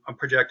now, I'm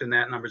projecting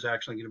that number is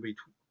actually going to be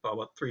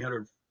about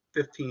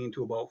 $315,000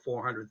 to about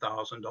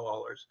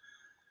 $400,000.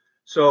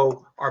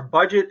 So our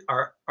budget,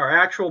 our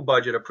actual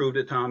budget approved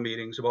at town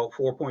meetings, about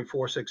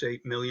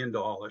 $4.468 million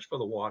for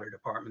the water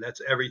department.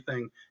 That's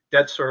everything,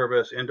 debt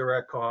service,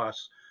 indirect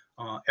costs,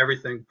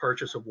 everything,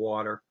 purchase of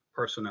water,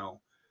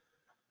 personnel.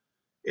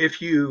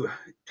 If you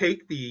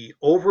take the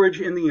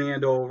overage in the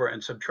Andover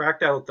and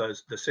subtract out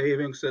the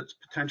savings that's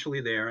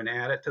potentially there and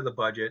add it to the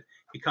budget,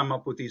 you come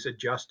up with these an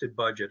adjusted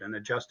budget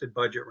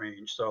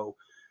range. So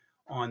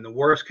on the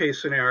worst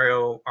case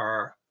scenario,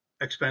 our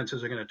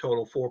expenses are going to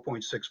total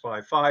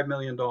 $4.655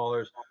 million.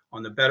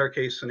 On the better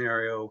case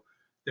scenario,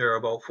 they're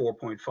about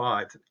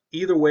 4.5.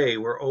 Either way,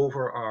 we're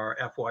over our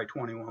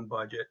FY21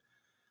 budget.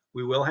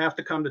 We will have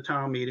to come to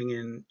town meeting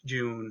in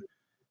June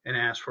and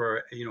ask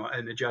for,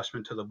 an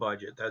adjustment to the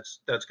budget.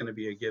 That's going to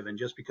be a given,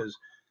 just because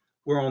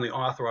we're only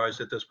authorized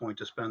at this point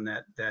to spend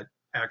that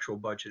actual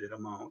budgeted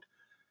amount.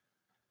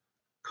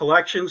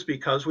 Collections,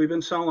 because we've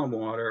been selling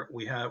water,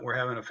 we're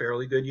having a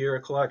fairly good year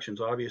of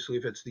collections. Obviously,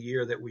 if it's the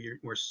year that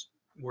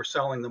we're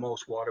selling the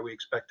most water, we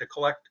expect to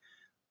collect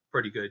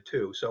pretty good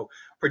too. So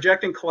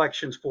projecting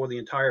collections for the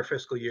entire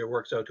fiscal year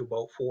works out to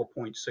about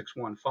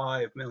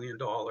 $4.615 million.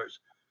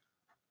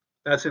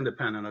 That's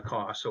independent of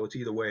cost, so it's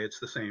either way, it's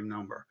the same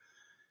number.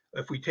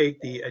 If we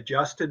take the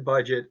adjusted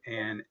budget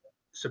and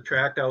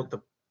subtract out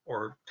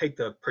take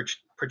the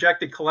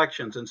projected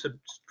collections and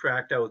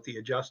subtract out the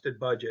adjusted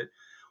budget,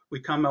 we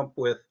come up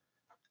with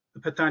the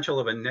potential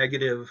of a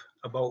negative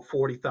about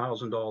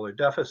 $40,000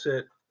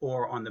 deficit,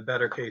 or on the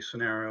better case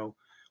scenario,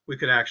 we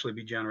could actually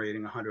be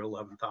generating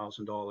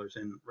 $111,000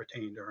 in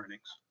retained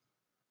earnings.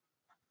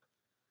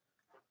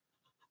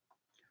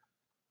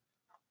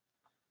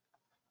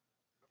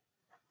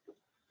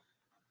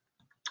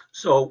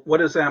 So what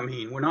does that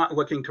mean? We're not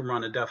looking to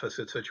run a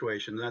deficit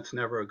situation. That's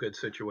never a good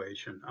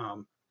situation.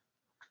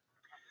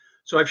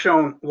 So I've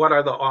shown what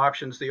are the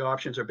options. The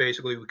options are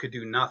basically we could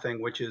do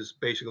nothing, which is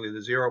basically the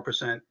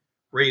 0%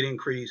 rate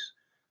increase.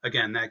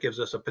 Again, that gives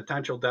us a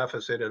potential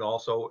deficit. It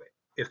also,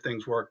 if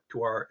things work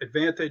to our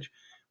advantage,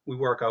 we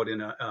work out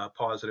in a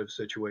positive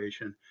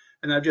situation.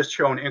 And I've just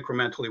shown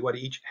incrementally what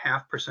each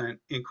 0.5%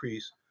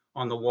 increase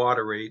on the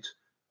water rates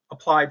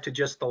applied to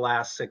just the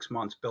last 6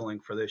 months billing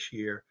for this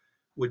year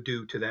would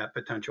do to that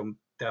potential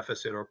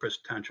deficit or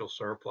potential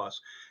surplus.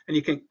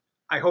 And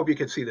I hope you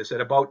can see this,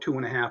 at about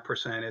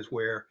 2.5% is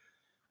where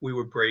we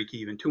would break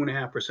even.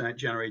 2.5%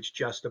 generates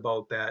just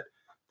about that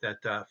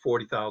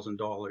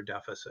 $40,000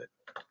 deficit.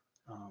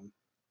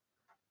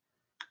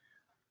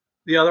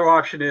 The other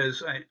option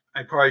is,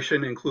 I probably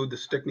shouldn't include the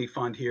Stickney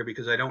Fund here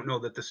because I don't know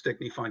that the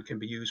Stickney Fund can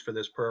be used for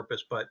this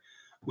purpose, but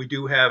we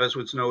do have, as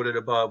was noted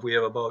above, we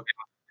have about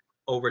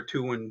over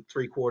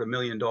 $2.75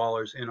 million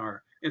in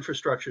our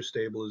infrastructure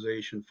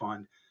stabilization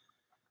fund.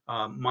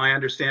 My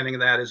understanding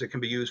of that is it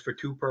can be used for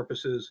two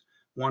purposes.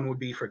 One would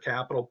be for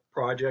capital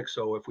projects.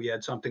 So if we had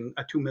a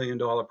 $2 million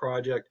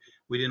project,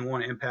 we didn't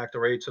want to impact the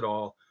rates at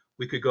all,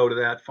 we could go to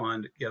that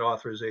fund, get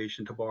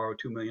authorization to borrow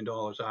 $2 million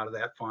out of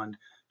that fund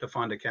to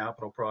fund a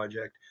capital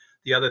project.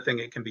 The other thing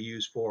it can be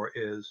used for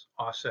is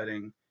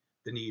offsetting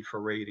the need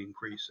for rate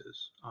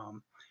increases.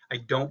 I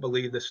don't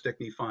believe the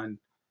Stickney Fund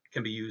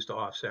can be used to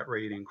offset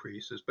rate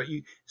increases, but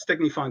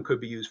Stickney Fund could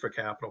be used for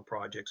capital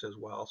projects as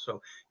well.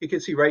 So you can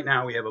see right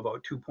now we have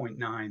about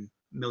 $2.9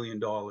 million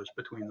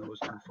between those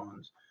two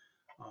funds.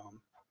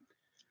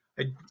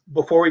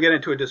 Before we get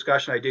into a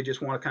discussion, I did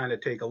just want to kind of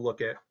take a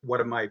look at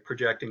what am I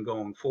projecting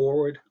going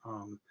forward.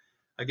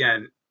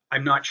 Again,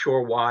 I'm not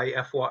sure why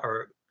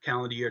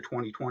calendar year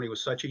 2020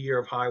 was such a year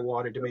of high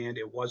water demand.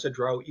 It was a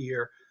drought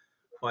year,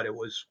 but it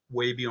was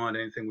way beyond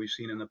anything we've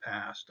seen in the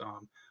past.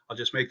 I'll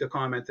just make the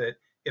comment that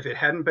if it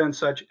hadn't been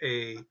such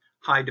a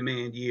high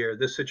demand year,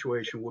 this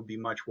situation would be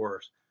much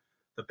worse.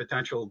 The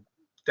potential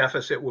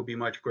deficit would be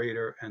much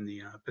greater, and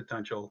the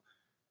potential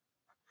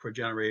for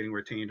generating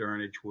retained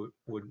earnings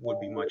would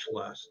be much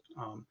less.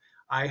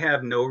 I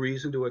have no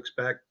reason to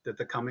expect that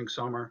the coming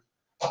summer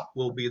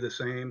will be the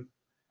same.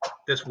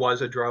 This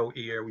was a drought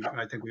year.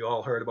 I think we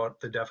all heard about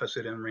the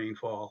deficit in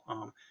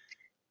rainfall.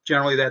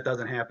 Generally, that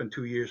doesn't happen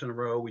 2 years in a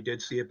row. We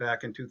did see it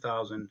back in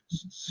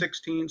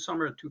 2016,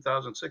 summer of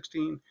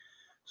 2016.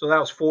 So that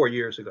was 4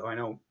 years ago. I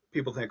know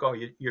people think, oh,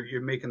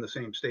 you're making the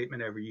same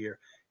statement every year.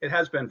 It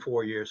has been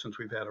 4 years since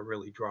we've had a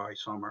really dry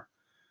summer.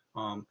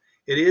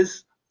 It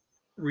is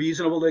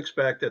reasonable to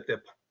expect that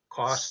the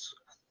costs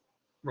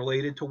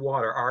related to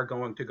water are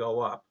going to go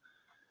up.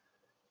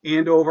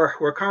 Andover,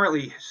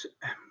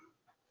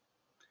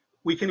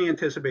 we can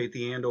anticipate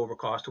the Andover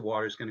cost of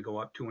water is going to go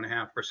up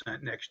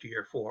 2.5% next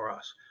year for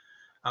us.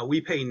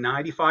 We pay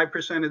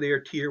 95% of their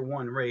tier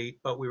 1 rate,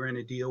 but we're in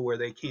a deal where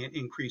they can't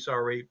increase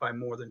our rate by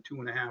more than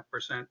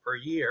 2.5% per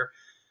year.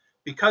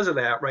 Because of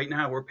that, right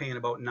now we're paying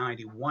about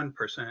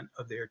 91%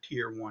 of their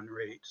tier 1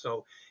 rate.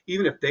 So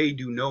even if they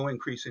do no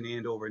increase in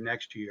Andover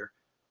next year,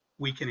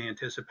 we can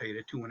anticipate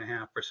a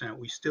 2.5%.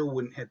 We still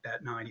wouldn't hit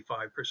that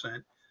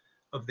 95%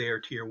 of their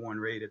tier 1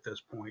 rate at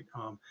this point.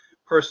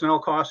 Personnel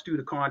costs due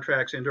to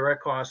contracts,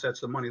 indirect costs, that's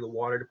the money the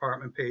water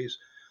department pays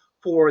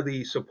for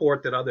the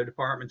support that other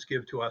departments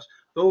give to us.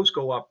 Those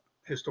go up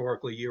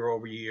historically year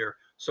over year.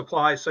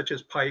 Supplies such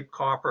as pipe,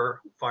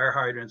 copper, fire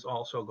hydrants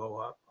also go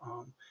up.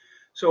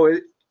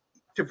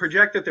 To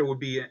project that there would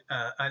be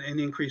an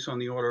increase on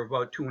the order of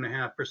about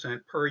 2.5%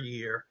 per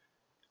year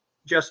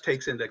just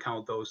takes into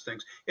account those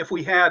things. If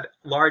we had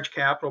large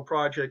capital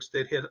projects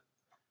that hit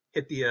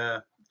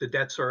the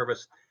debt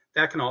service,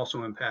 that can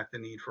also impact the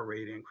need for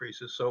rate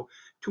increases. So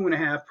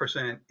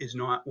 2.5% is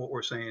not what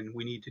we're saying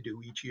we need to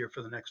do each year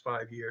for the next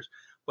 5 years,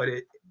 but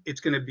it's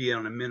going to be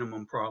on a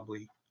minimum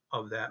probably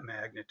of that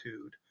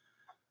magnitude.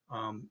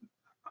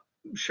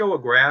 Show a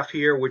graph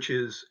here, which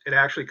is,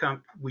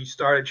 we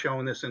started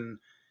showing this in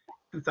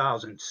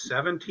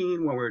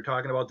 2017 when we were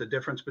talking about the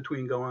difference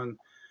between going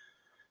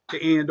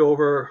to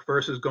Andover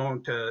versus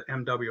going to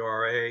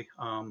MWRA.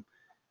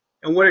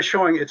 And what it's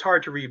showing, it's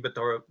hard to read, but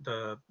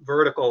the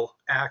vertical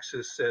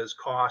axis says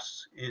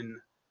costs in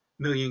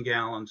million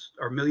gallons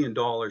or $1 million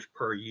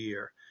per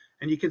year.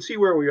 And you can see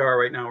where we are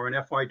right now. We're in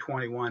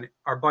FY21.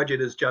 Our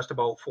budget is just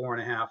about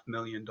 $4.5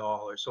 million.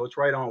 So it's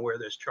right on where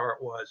this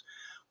chart was.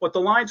 What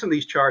the lines in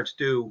these charts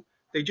do,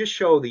 they just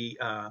show the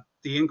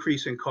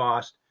increase in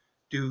cost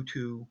due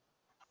to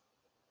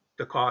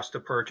the cost to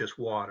purchase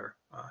water.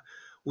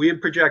 We had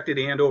projected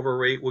Andover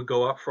rate would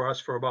go up for us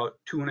for about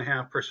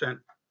 2.5%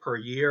 per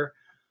year.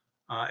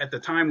 At the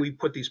time we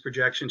put these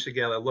projections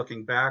together,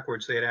 looking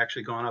backwards, they had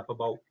actually gone up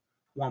about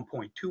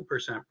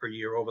 1.2% per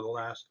year over the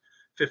last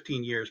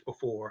 15 years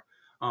before.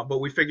 But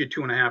we figured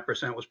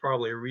 2.5% was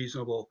probably a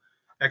reasonable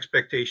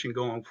expectation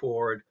going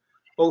forward,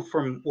 both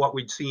from what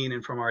we'd seen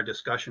and from our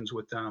discussions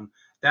with them.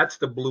 That's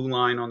the blue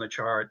line on the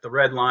chart. The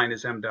red line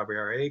is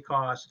MWRA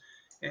costs.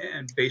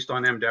 And based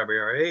on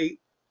MWRA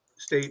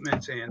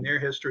statements and their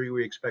history,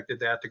 we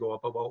expected that to go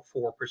up about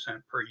 4%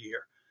 per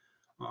year.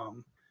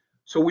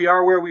 So we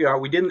are where we are.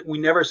 We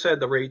never said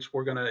the rates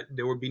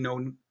there would be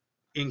no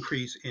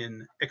increase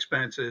in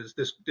expenses.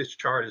 This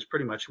chart is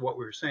pretty much what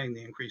we were saying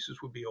the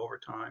increases would be over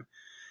time.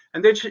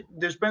 And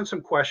there's been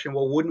some question,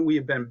 well, wouldn't we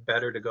have been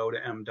better to go to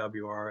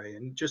MWRA?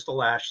 And just the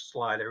last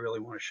slide I really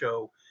want to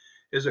show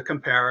is a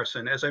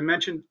comparison. As I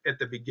mentioned at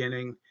the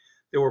beginning,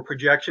 there were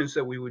projections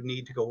that we would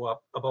need to go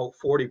up about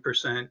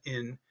 40%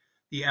 in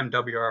the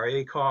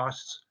MWRA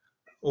costs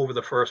over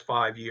the first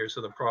 5 years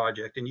of the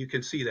project. And you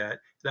can see that.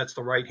 That's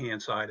the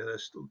right-hand side of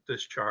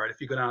this chart.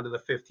 If you go down to the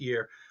 5th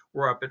year,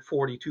 we're up at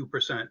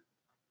 42%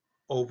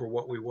 over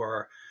what we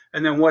were.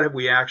 And then what have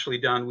we actually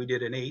done? We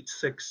did an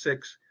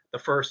 866 the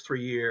first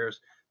 3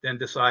 years, then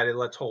decided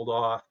let's hold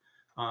off.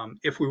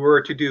 If we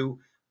were to do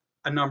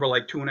a number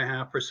like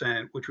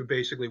 2.5%, which would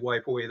basically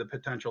wipe away the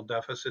potential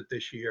deficit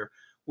this year,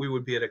 we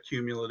would be at a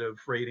cumulative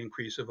rate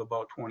increase of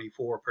about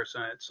 24%.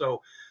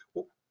 So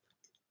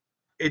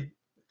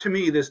to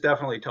me, this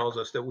definitely tells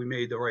us that we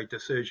made the right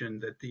decision,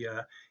 that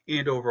the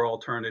Andover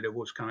alternative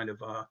was kind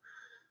of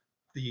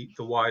the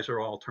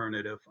wiser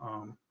alternative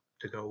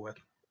to go with.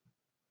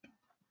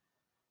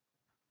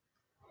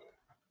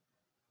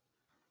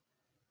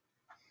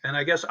 And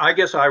I guess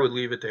I would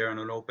leave it there and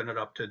then open it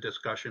up to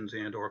discussions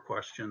and/or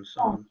questions.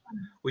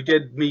 We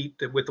did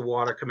meet with the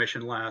Water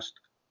Commission last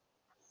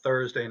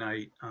Thursday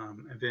night,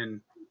 and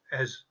then,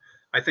 as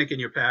I think in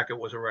your packet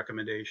was a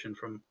recommendation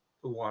from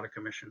the Water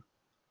Commission.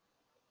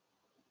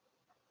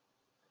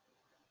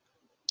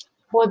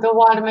 Well, the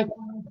Water Commission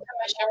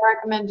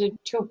recommended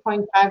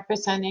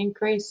 2.5%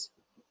 increase.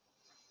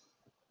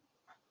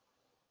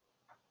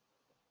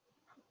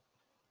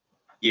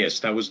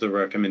 Yes, that was the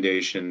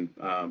recommendation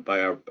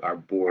by our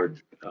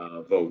board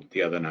vote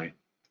the other night.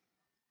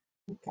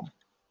 Okay.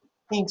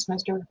 Thanks,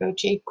 Mr.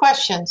 Rigucci.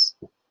 Questions?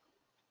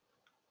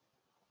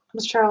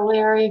 Mr.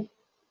 O'Leary?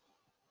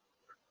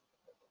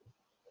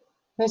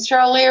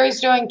 Mr. O'Leary's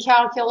doing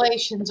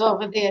calculations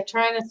over there,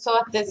 trying to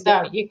sort this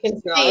out. You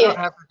can see I it. don't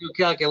have to do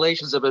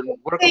calculations. I've been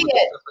working with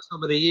this stuff for so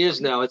many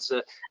years now. It's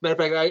a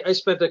matter of fact, I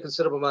spent a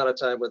considerable amount of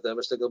time with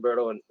Mr.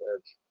 Gilberto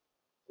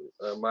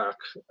and Mark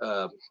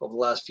over the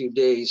last few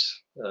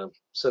days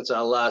since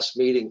our last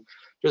meeting,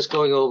 just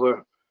going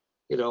over,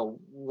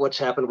 what's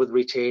happened with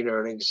retained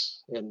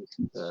earnings and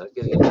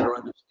getting a better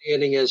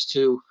understanding as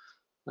to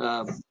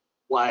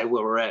why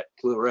we're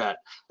at.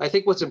 I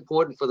think what's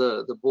important for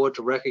the board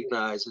to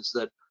recognize is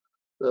that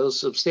those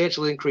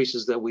substantial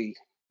increases that we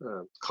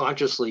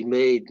consciously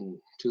made in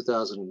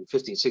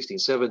 2015, 16,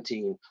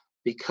 17,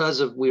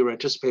 because we were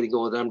anticipating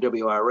going to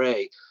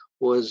MWRA,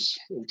 was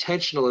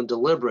intentional and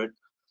deliberate,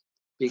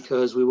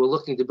 because we were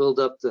looking to build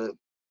up the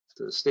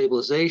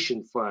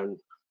stabilization fund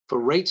for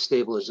rate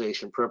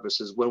stabilization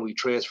purposes when we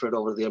transferred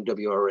over to the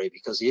MWRA,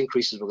 because the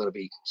increases were going to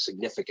be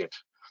significant.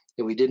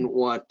 And we didn't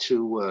want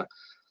to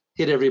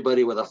hit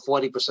everybody with a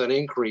 40%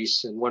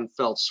 increase in one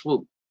fell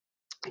swoop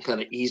and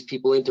kind of ease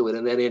people into it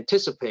and then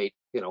anticipate,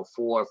 4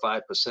 or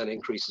 5%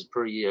 increases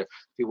per year if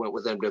we went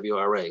with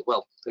MWRA.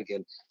 Well,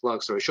 again, long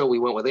story short, we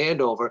went with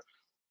Andover,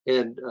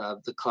 and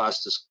the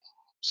cost is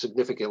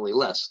significantly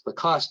less. The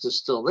cost is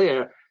still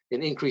there,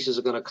 and increases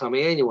are going to come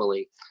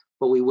annually,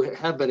 but we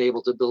have been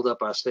able to build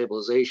up our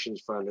stabilization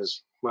fund,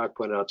 as Mark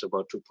pointed out, to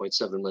about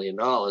 $2.7 million,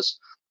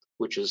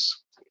 which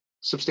is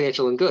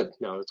substantial and good.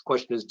 Now, the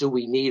question is, do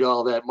we need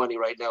all that money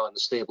right now in the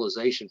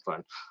stabilization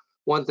fund?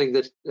 One thing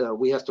that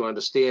we have to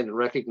understand and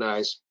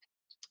recognize,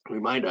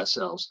 remind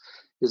ourselves,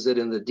 is that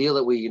in the deal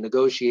that we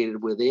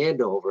negotiated with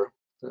Andover,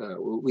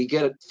 we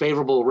get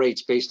favorable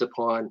rates based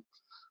upon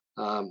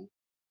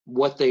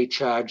what they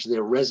charge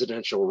their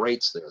residential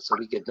rates there. So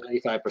we get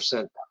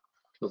 95%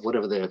 of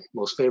whatever their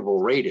most favorable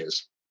rate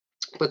is,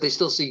 but they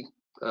still see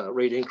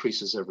rate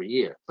increases every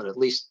year. But at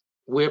least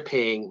we're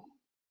paying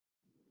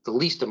the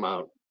least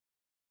amount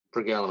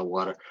per gallon of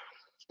water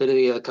than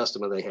any other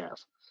customer they have.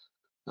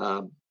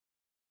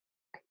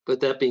 But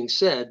that being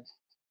said,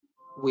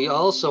 we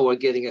also are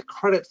getting a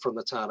credit from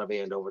the town of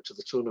Andover to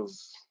the tune of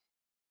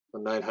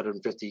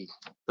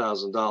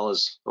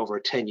 $950,000 over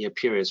a 10-year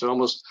period. So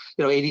almost,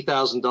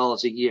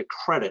 $80,000 a year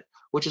credit,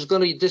 which is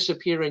going to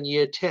disappear in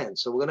year 10.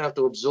 So we're going to have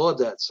to absorb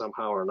that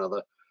somehow or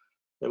another.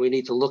 And we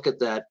need to look at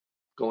that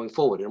going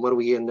forward. And what are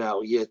we in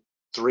now? Year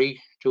 3,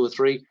 2 or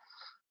 3?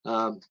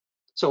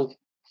 So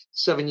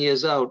 7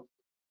 years out,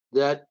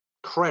 that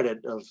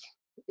credit of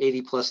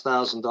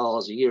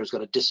 $80,000+ a year is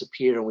going to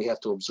disappear, and we have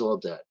to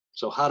absorb that.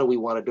 So how do we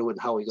want to do it,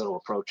 and how are we going to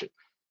approach it?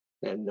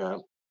 And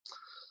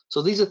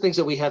so these are things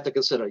that we have to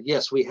consider.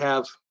 Yes, we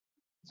have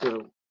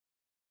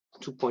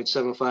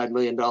 $2.75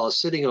 million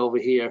sitting over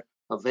here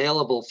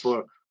available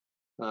for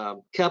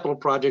capital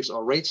projects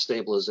or rate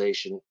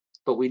stabilization,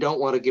 but we don't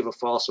want to give a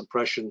false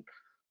impression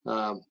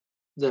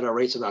that our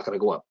rates are not going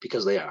to go up,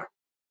 because they are.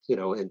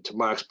 And to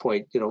Mark's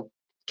point,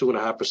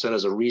 2.5%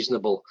 is a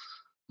reasonable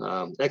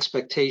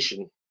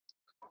expectation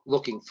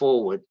looking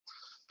forward,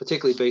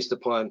 particularly based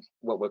upon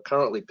what we're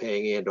currently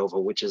paying Andover,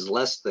 which is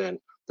less than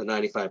the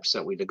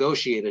 95% we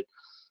negotiated.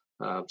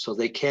 So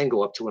they can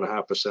go up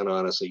 2.5%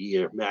 on us a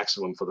year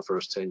maximum for the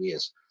first 10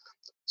 years.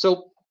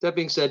 So that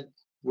being said,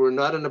 we're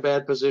not in a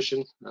bad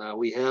position.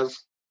 We have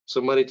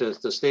some money to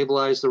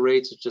stabilize the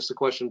rates. It's just a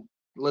question.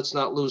 Let's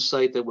not lose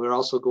sight that we're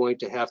also going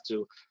to have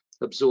to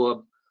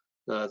absorb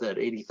that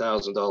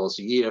 $80,000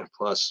 a year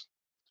plus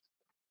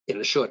in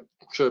a short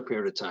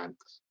period of time,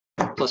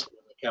 plus the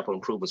capital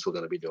improvements we're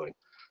going to be doing.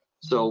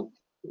 So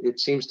it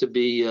seems to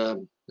be,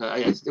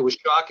 it was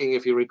shocking,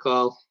 if you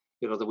recall,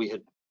 that we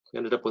had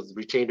ended up with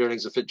retained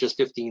earnings of just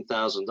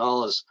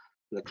 $15,000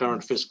 in the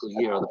current fiscal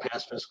year, or the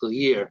past fiscal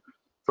year,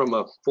 from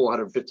a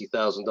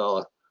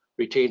 $450,000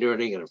 retained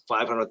earning and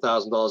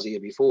 $500,000 a year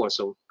before.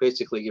 So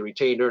basically, your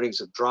retained earnings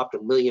have dropped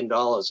 $1 million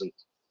in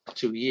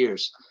 2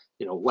 years.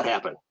 What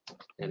happened?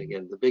 And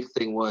again, the big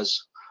thing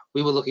was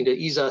we were looking to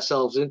ease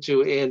ourselves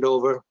into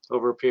Andover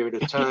over a period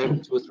of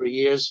time, 2 or 3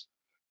 years.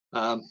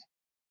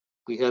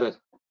 We had a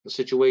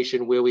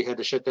situation where we had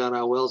to shut down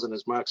our wells, and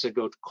as Mark said,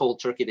 go cold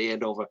turkey to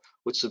Andover,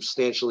 which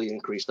substantially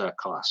increased our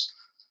costs,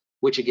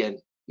 which again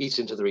eats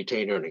into the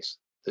retained earnings.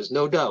 There's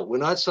no doubt we're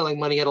not selling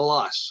money at a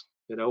loss.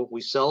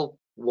 We sell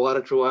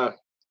water to our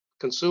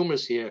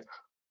consumers here.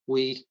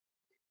 We're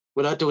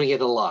not doing it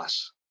at a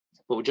loss,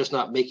 but we're just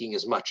not making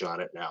as much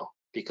on it now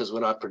because we're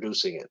not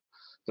producing it.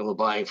 And we're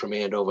buying from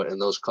Andover,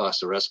 and those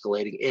costs are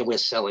escalating, and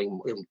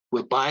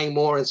we're buying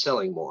more and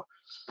selling more.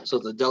 So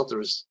the delta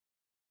is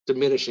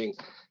diminishing,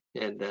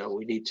 and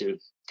we need to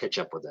catch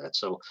up with that.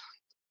 So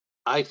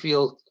I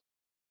feel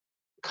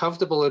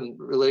comfortable in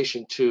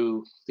relation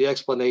to the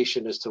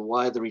explanation as to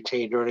why the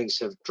retained earnings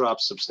have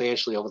dropped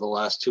substantially over the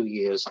last 2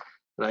 years.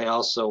 And I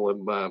also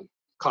am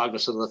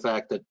cognizant of the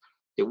fact that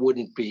it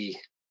wouldn't be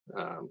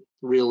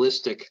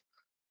realistic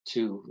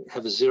to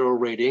have a 0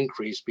 rate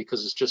increase,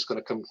 because it's just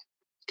going to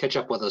catch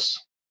up with us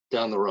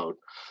down the road,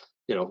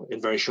 in a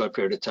very short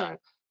period of time.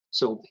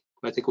 So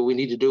I think what we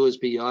need to do is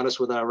be honest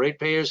with our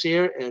ratepayers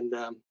here and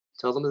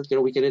tell them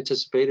that we can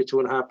anticipate a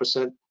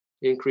 2.5%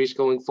 increase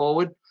going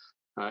forward.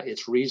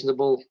 It's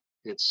reasonable.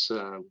 It's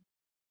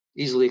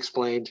easily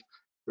explained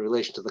in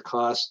relation to the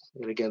cost,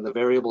 and again, the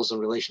variables in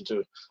relation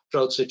to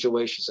drought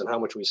situations and how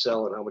much we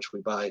sell and how much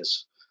we buy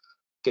is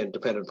again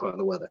dependent upon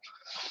the weather.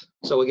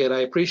 So again,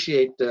 I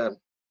appreciate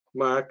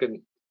Mark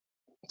and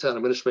town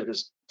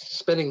administrators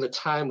spending the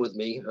time with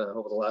me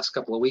over the last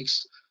couple of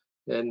weeks,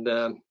 and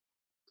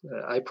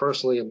I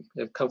personally am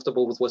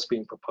comfortable with what's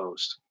being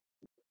proposed.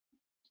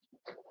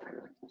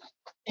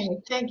 Okay,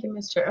 thank you,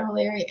 Mr.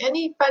 O'Leary.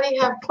 Anybody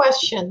have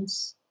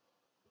questions?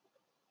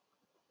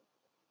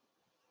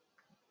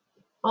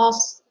 All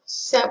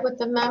set with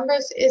the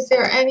members? Is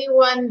there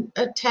anyone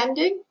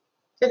attending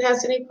that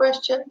has any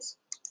questions?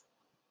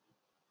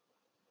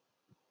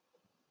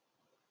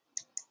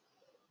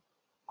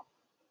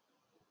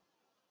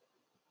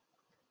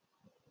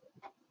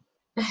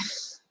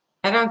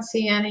 I don't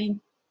see any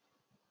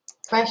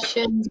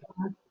questions.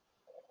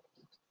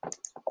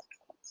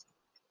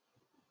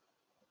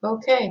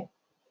 Okay.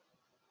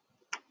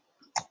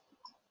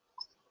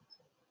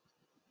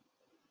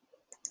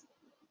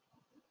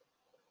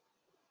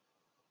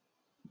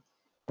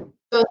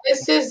 So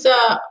this is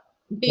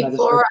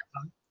before,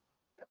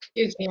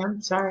 excuse me,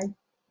 I'm sorry.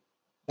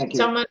 Thank you.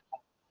 Someone,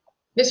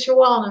 Mr.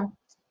 Wallner.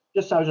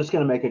 I was just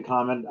going to make a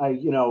comment. I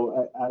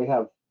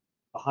have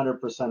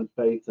 100%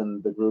 faith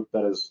in the group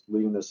that is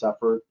leading this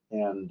effort,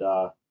 and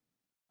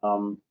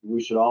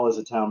we should all as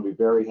a town be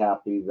very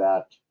happy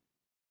that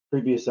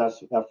previous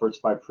efforts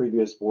by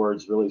previous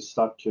boards really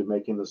stuck to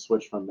making the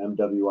switch from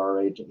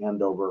MWRA to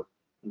Andover,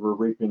 and we're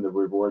reaping the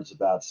rewards of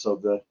that. So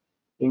the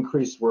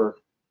increase we're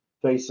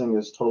facing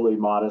is totally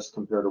modest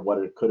compared to what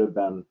it could have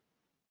been,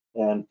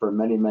 and for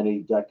many, many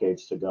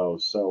decades to go.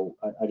 So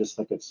I just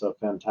think it's a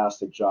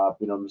fantastic job.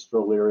 Mr.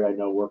 O'Leary, I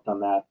know, worked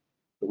on that.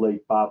 The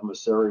late Bob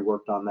Masseri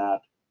worked on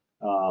that.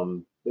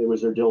 It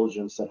was their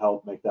diligence that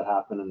helped make that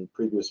happen, and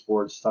previous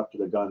boards stuck to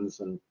the guns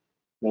and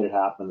made it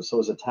happen. So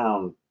as a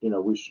town,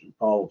 we should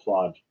all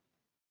applaud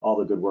all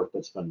the good work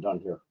that's been done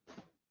here.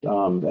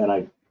 And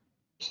I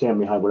stand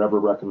behind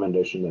whatever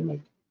recommendation they make.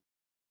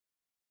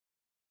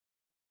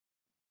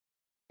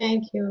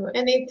 Thank you.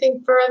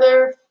 Anything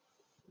further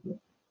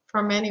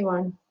from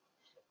anyone?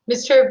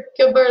 Mr.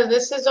 Gilbert,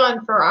 this is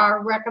on for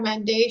our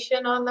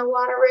recommendation on the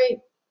water rate?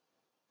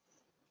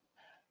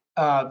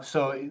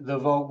 So the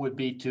vote would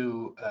be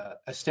to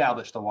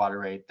establish the water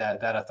rate.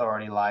 That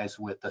authority lies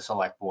with the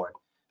select board.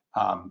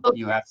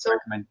 You have to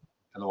recommend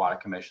to the water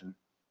commission.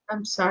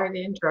 I'm sorry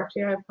to interrupt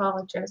you. I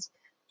apologize.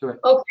 Sure.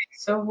 Okay,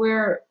 so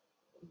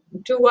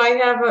do I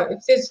have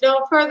if there's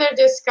no further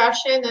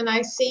discussion and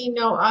I see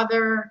no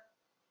other,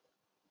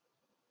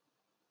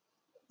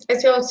 I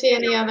don't see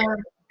any other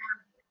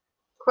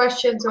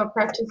questions or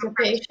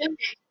participation.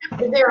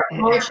 Is there a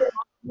motion,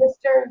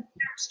 Mr.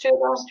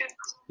 Studo?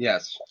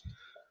 Yes.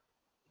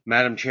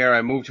 Madam Chair,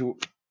 I move to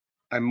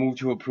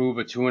approve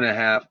a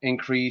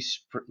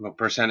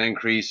 2.5%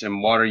 increase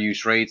in water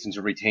use rates and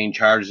to retain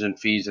charges and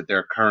fees at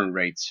their current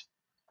rates.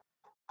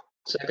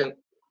 Second.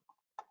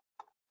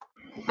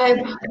 I have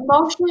a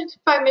motion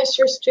by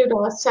Mr.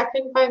 Studo, a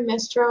second by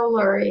Mr.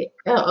 O'Leary.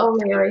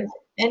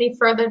 Any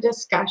further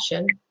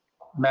discussion?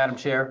 Madam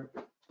Chair,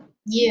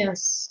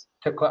 Yes.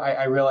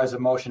 I realize the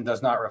motion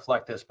does not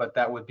reflect this, but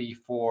that would be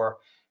for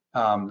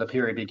the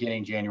period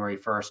beginning January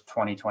 1st,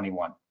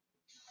 2021.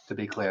 To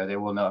be clear, there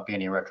will not be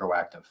any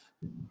retroactive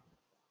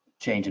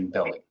change in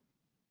billing.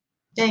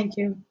 Thank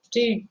you.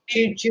 Do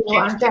you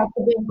want that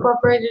to be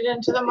incorporated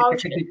into the If it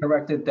motion? could be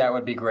corrected, that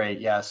would be great.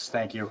 Yes,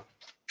 thank you.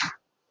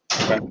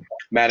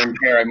 Madam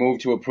Chair, I move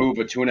to approve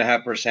a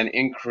 2.5%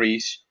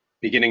 increase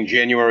beginning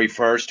January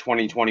 1st,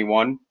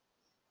 2021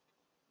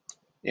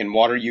 in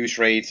water use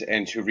rates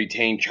and to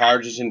retain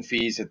charges and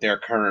fees at their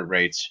current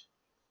rates.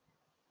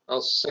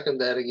 I'll second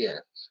that again.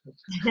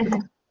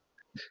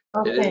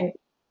 Okay.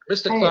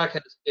 Mr. Clark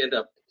has his hand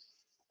up.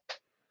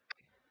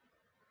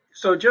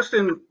 So just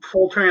in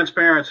full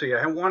transparency,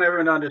 I want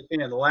everyone to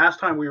understand the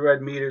last time we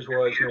read meters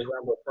was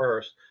November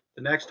 1st.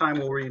 The next time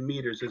we'll read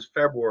meters is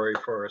February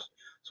 1st.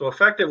 So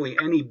effectively,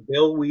 any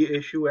bill we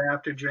issue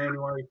after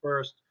January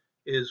 1st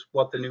is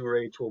what the new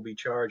rates will be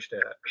charged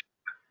at.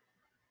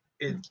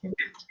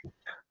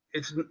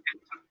 It's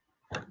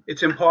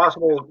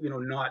impossible,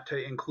 not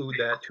to include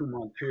that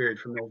 2-month period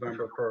from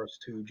November 1st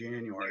to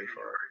January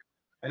 1st.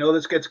 I know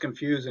this gets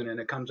confusing and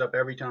it comes up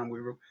every time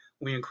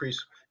we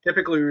increase.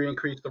 Typically, we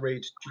increase the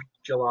rates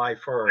July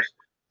 1st.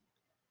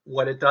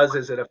 What it does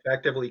is it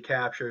effectively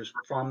captures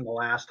from the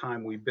last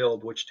time we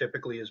billed, which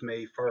typically is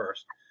May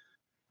 1st.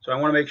 So I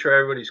want to make sure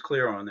everybody's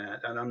clear on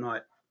that, and I'm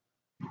not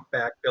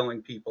back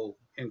billing people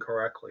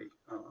incorrectly.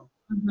 You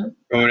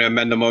want to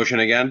amend the motion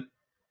again?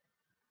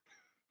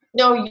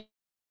 No, you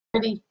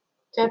already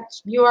said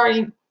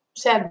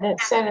it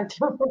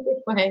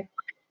the right way.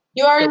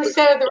 You already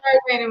said it the right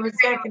way and it was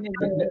seconded.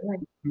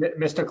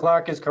 Mr.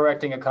 Clark is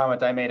correcting a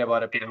comment I made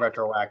about it being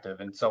retroactive.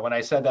 And so when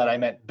I said that, I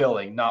meant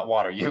billing, not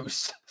water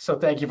use. So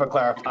thank you for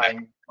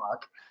clarifying,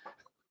 Clark.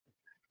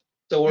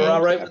 So we're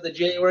all right with the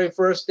January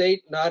 1st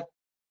date, not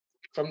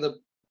from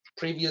the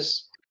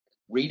previous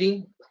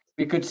reading?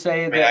 We could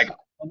say that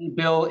any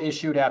bill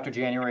issued after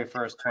January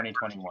 1st,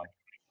 2021,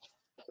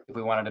 if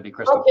we wanted to be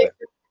crystal clear.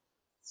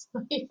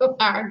 You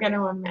are going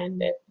to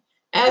amend it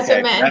as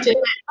amended.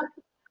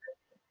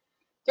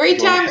 3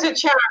 times a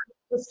charm,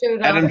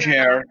 Madam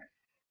Chair,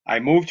 I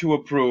move to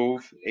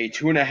approve a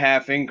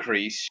 2.5%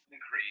 increase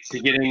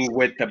beginning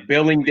with the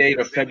billing date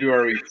of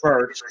February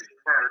 1st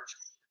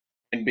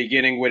and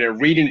beginning with a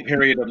reading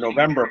period of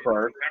November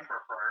 1st,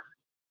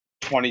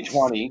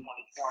 2020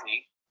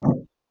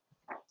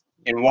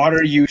 in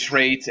water use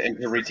rates and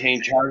to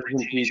retain charges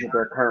and fees at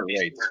their current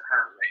rates.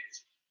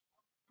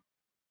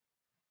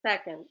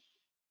 Second.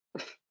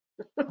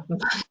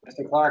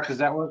 Mr. Clark, does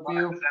that work for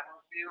you?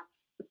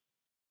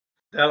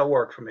 That'll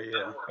work for me,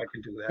 yeah. I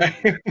can do that.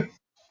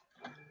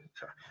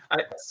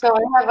 So I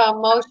have a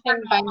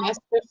motion by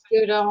Mr.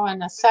 Studo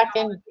and a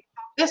second,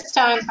 this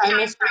time by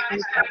Mr.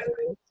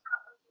 O'Leary.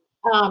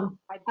 I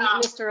beat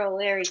Mr.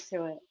 O'Leary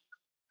to it.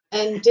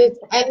 And did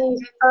any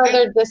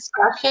further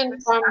discussion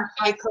from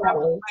my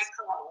colleagues?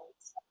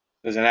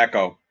 There's an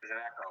echo.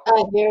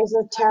 There's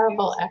a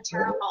terrible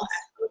echo.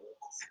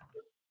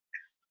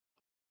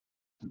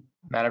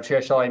 Madam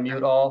Chair, shall I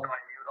mute all?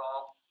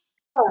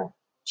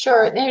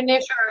 Sure. And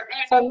if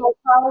from my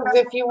colleagues,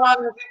 if you want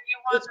to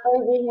just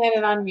raise your hand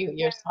and unmute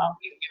yourself.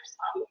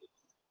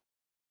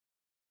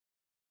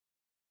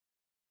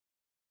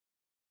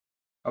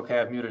 Okay,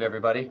 I've muted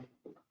everybody.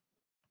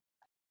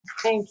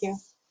 Thank you.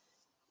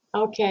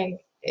 Okay,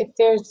 if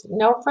there's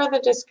no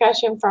further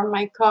discussion from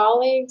my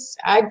colleagues,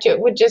 I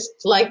would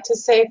just like to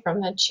say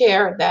from the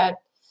chair that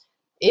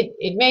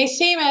it may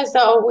seem as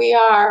though we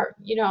are,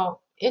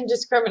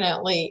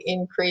 indiscriminately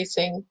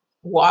increasing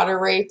water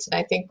rates, and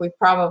I think it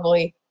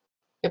probably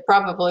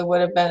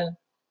would have been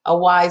a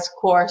wise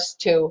course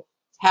to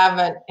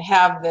have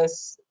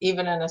this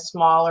even in a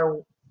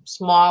smaller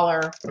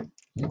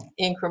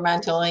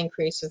incremental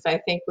increases. I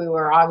think we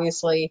were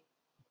obviously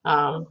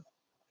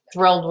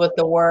thrilled with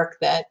the work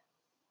that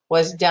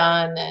was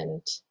done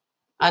and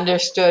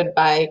understood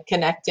by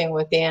connecting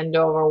with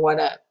Andover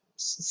what a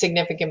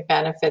significant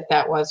benefit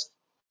that was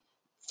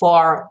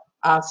for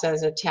us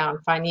as a town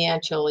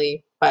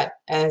financially. but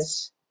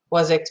as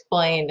was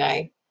explained,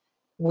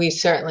 we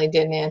certainly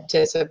didn't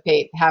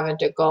anticipate having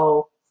to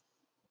go,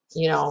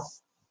 you know,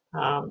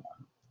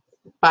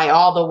 buy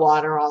all the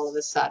water all of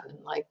a sudden,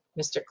 like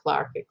Mr.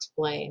 Clark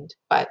explained.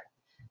 But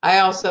I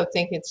also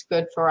think it's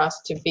good for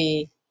us to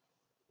be,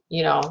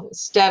 you know,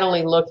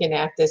 steadily looking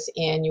at this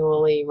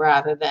annually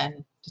rather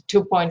than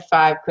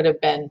 2.5 could have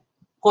been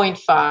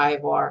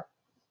 0.5 or,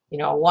 you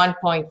know,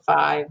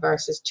 1.5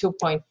 versus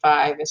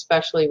 2.5,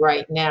 especially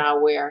right now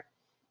where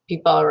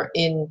people are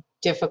in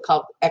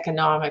difficult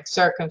economic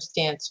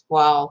circumstance.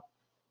 While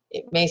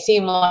it may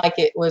seem like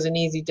it was an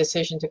easy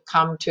decision to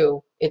come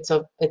to, it's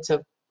a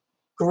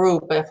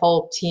group, a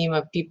whole team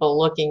of people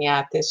looking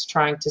at this,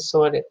 trying to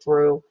sort it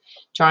through,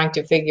 trying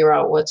to figure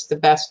out what's the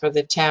best for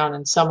the town.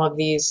 And some of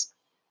these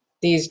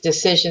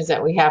decisions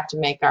that we have to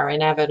make are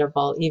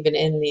inevitable, even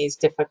in these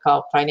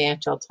difficult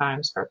financial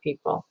times for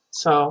people.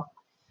 So,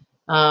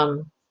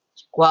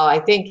 I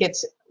think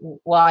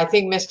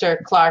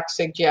Mr. Clark's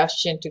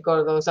suggestion to go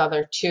to those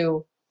other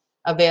two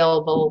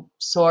available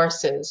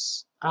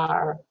sources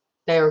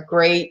they're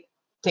great,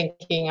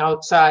 thinking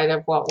outside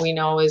of what we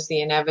know is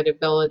the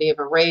inevitability of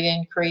a rate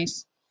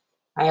increase.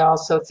 I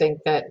also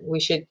think that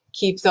we should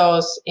keep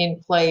those in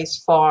place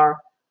for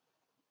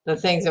the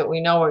things that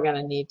we know we're going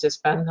to need to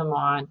spend them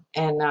on,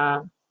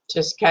 and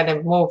just kind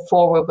of move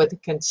forward with a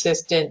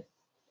consistent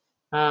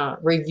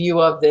review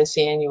of this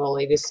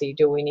annually to see,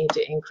 do we need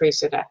to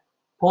increase it at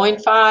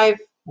 0.5,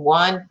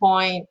 1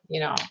 point, you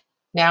know,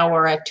 now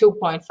we're at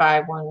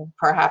 2.5 when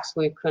perhaps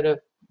we could have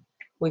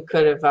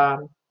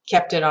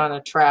kept it on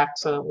a track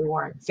so that we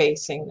weren't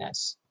facing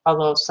this,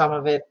 although some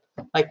of it,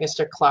 like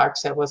Mr. Clark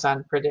said, was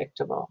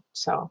unpredictable.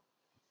 So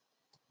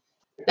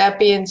that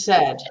being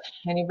said,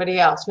 anybody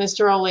else?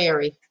 Mr.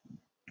 O'Leary,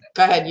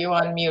 go ahead, you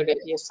unmuted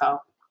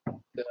yourself.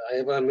 I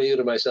have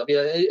unmuted myself.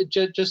 Yeah,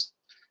 just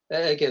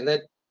again,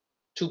 that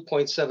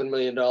 $2.7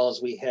 million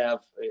we have,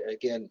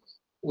 again,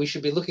 we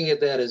should be looking at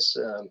that as,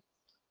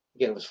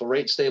 again, it was for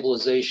rate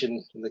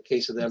stabilization in the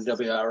case of the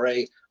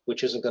MWRA,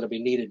 which isn't going to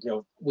be needed. You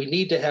know, we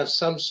need to have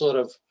some sort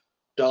of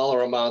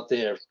dollar amount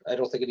there. I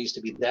don't think it needs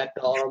to be that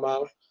dollar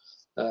amount.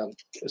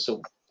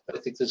 So I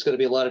think there's going to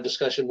be a lot of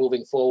discussion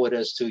moving forward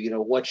as to, you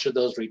know, what should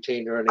those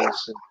retained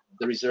earnings and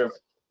the reserve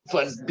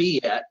fund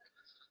be at.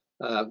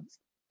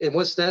 And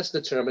once that's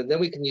determined, then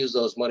we can use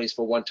those monies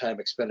for one-time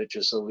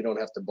expenditures so we don't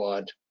have to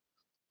bond,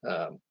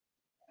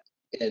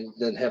 and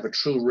then have a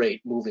true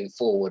rate moving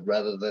forward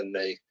rather than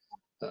a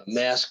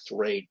masked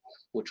rate,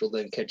 which will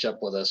then catch up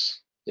with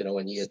us, you know,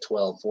 in year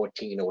 12,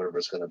 14, or whatever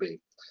it's going to be.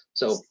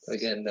 So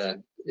again,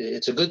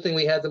 it's a good thing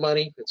we had the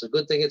money. It's a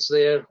good thing it's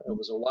there. It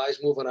was a wise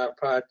move on our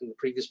part and the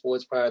previous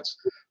board's parts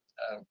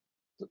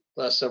the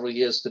last several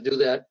years to do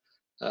that.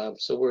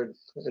 So we're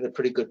in a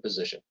pretty good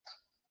position.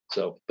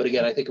 So, but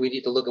again, I think we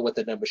need to look at what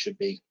the number should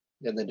be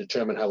and then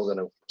determine how we're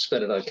going to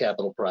spend it on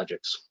capital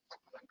projects.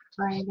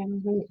 Right,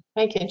 and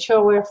making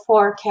sure we're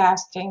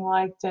forecasting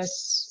like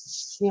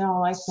this, you know,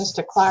 like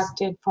Mr. Clark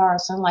did for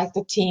us and like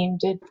the team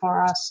did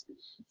for us,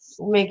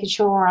 making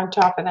sure we're on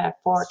top of that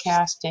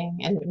forecasting.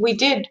 And we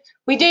did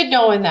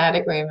know in that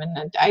agreement,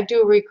 and I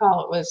do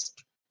recall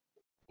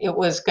it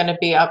was going to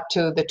be up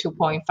to the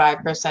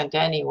 2.5%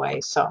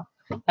 anyway. So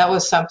that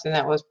was something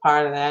that was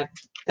part of that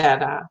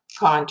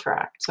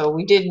contract. So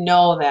we did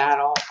know that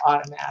all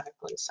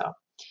automatically. So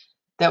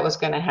that was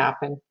going to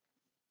happen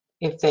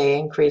if they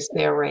increase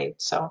their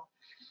rate. So,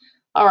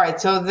 all right.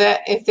 So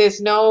that if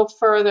there's no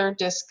further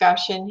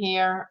discussion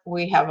here,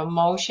 we have a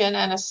motion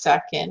and a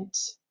second.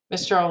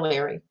 Mr.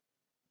 O'Leary.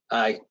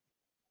 Aye.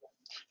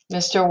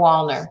 Mr.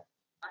 Wallner.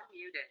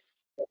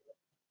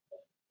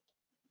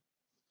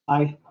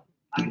 Aye.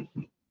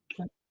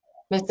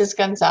 Mrs.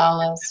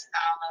 Gonzalez.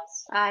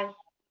 Aye.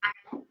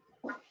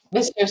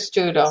 Mr.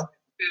 Studo.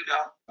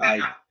 Aye.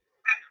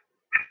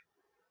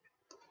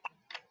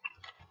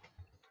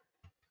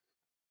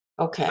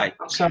 Okay. Aye.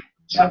 So,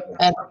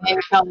 and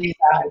Kelly's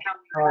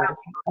aye.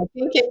 I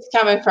think it's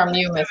coming from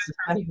you, Mrs.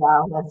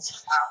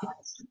 Gonzalez.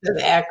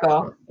 The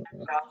echo.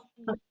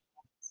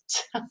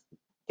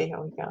 There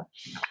we go.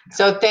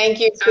 So thank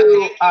you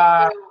to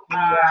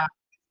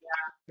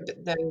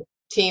the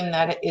team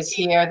that is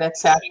here that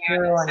sat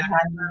through and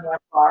handled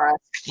it for us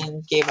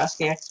and gave us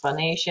the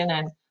explanation,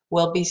 and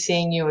we'll be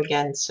seeing you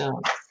again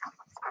soon.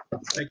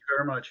 Thank you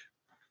very much.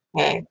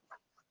 Okay,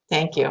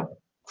 thank you.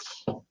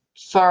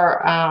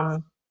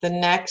 For the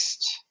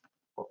next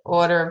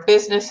order of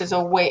business is a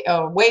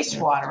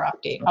wastewater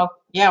update. Oh,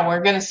 yeah,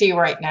 we're going to see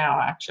right now,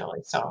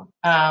 actually. So,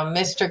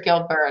 Mr.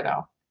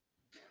 Gilberto,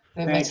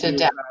 and Thank Mr. you.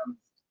 Depp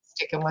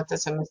sticking with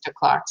us, and Mr.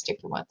 Clark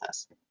sticking with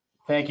us.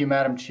 Thank you,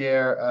 Madam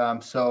Chair.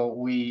 So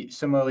we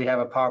similarly have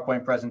a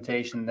PowerPoint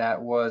presentation that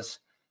was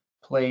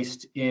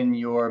placed in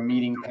your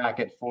meeting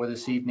packet for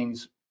this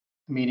evening's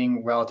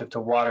meeting relative to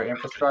water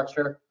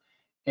infrastructure.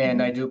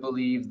 And I do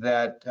believe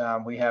that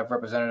we have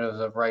representatives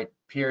of Wright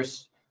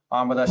Pierce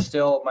on with us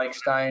still. Mike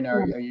Stein,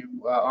 are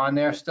you on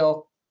there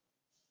still?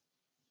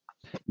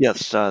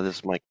 Yes, this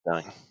is Mike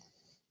Stein.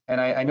 And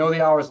I know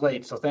the hour is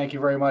late, so thank you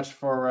very much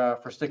for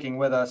sticking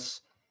with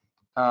us.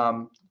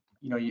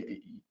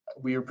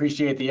 we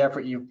appreciate the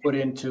effort you've put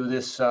into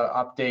this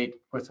update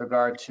with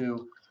regard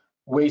to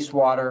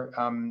wastewater.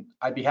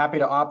 I'd be happy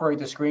to operate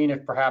the screen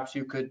if perhaps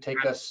you could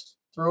take us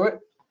through it.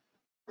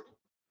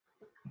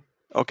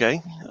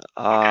 Okay.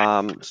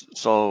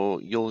 So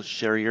you'll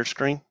share your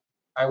screen?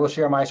 I will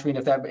share my screen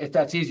if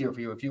that's easier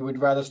for you. If you would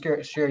rather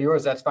share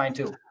yours, that's fine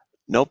too.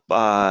 Nope.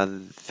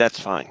 That's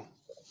fine.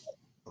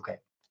 Okay.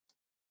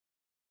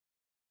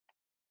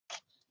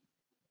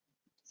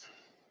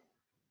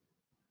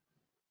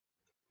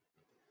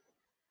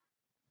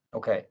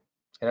 Okay.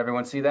 Can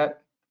everyone see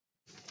that?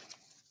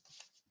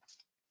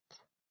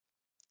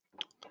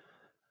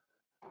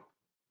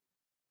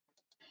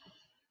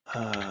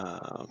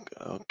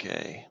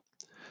 Okay.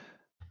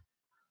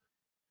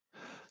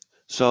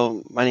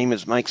 So my name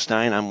is Mike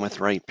Stein. I'm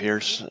with Wright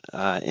Pierce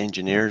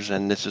Engineers,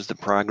 and this is the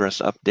progress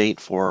update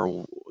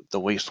for the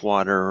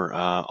wastewater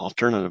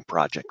alternative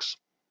projects.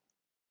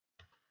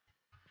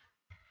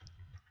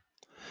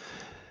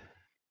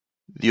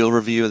 The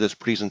overview of this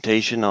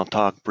presentation, I'll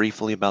talk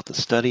briefly about the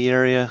study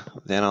area,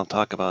 then I'll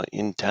talk about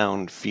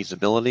in-town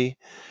feasibility,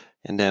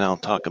 and then I'll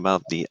talk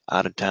about the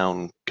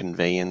out-of-town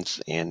conveyance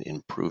and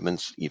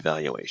improvements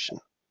evaluation.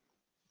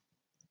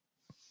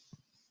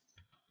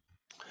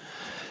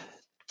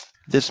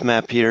 This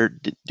map here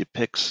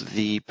depicts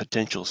the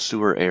potential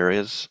sewer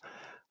areas.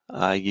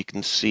 You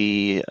can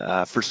see,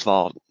 first of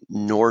all,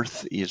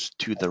 north is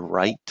to the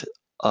right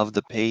of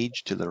the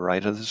page, to the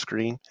right of the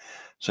screen.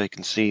 So you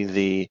can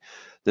see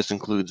this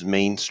includes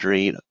Main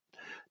Street,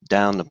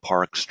 down to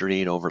Park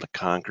Street, over to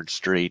Concord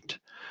Street,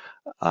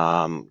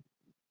 the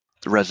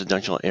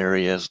residential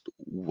areas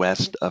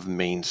west of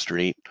Main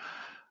Street,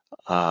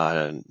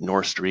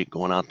 North Street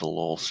going out to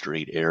Lowell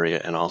Street area,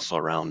 and also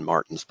around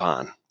Martin's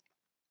Pond.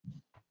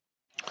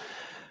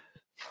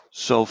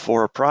 So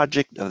for a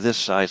project of this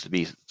size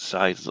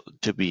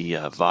to be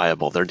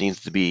viable, there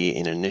needs to be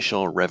an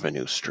initial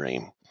revenue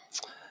stream.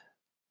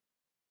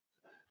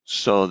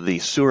 So the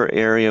sewer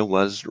area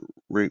was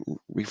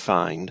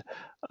refined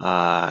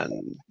to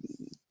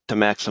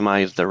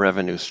maximize the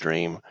revenue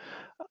stream,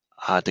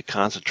 to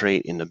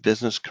concentrate in the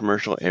business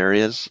commercial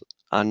areas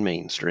on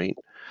Main Street,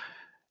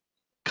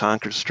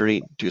 Concord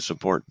Street to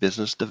support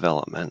business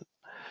development,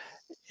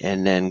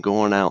 and then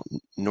going out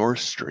North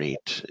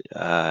Street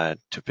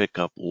to pick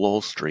up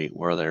Lowell Street,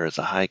 where there is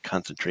a high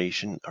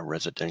concentration of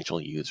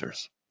residential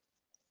users.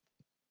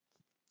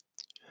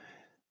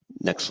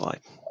 Next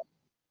slide.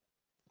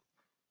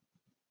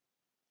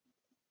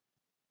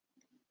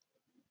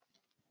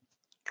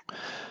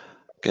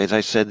 Okay, as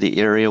I said, the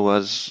area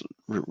was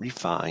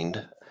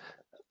refined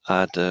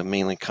to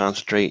mainly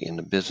concentrate in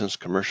the business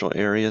commercial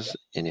areas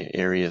and in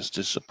areas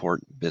to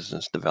support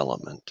business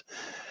development.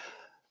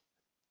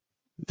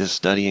 This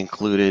study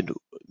included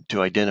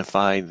to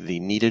identify the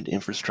needed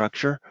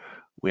infrastructure.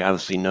 We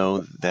obviously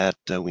know that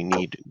we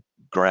need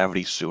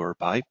gravity sewer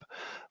pipe,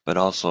 but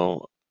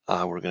also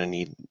we're going to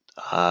need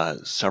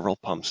several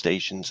pump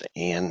stations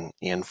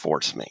and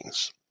force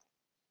mains.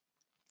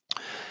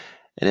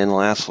 And then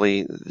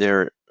lastly,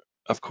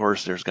 of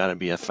course, there's got to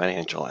be a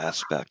financial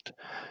aspect.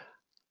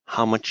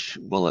 How much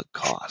will it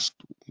cost?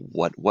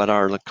 What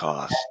are the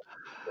costs?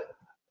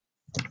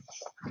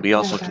 We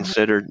also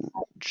considered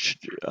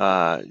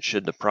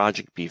should the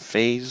project be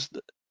phased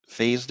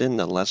in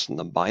to lessen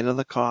the bite of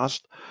the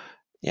cost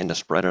and to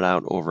spread it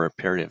out over a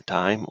period of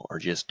time, or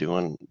just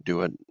do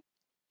it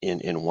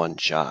in one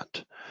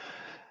shot.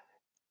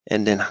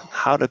 And then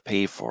how to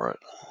pay for it.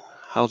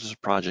 How's this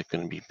project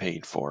going to be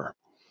paid for?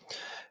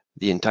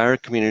 The entire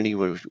community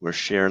will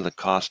share the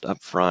cost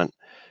up front,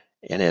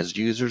 and as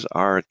users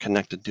are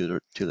connected to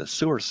the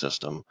sewer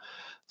system,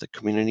 the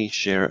community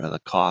share of the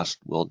cost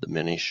will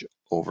diminish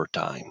over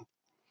time.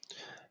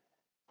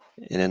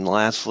 And then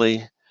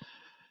lastly,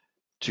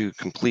 to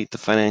complete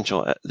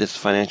this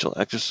financial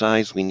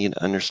exercise, we need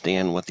to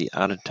understand what the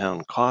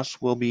out-of-town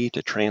costs will be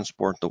to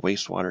transport the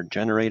wastewater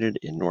generated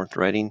in North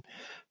Reading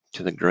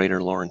to the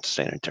Greater Lawrence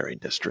Sanitary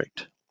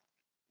District.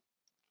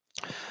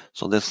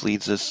 So this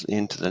leads us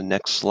into the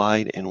next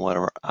slide and what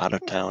are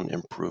out-of-town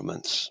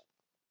improvements.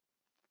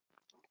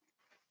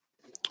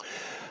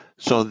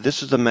 So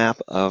this is a map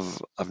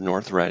of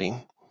North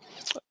Reading,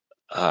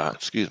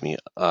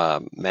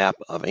 map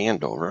of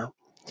Andover.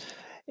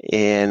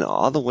 And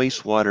all the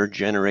wastewater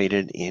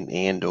generated in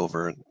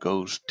Andover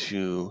goes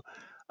to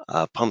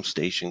a pump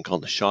station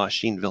called the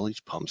Shawshene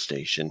Village Pump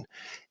Station,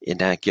 and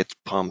that gets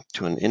pumped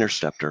to an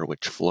interceptor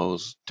which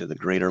flows to the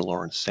Greater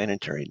Lawrence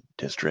Sanitary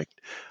District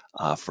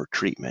for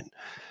treatment.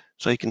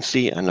 So you can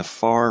see on the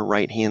far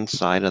right-hand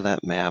side of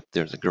that map,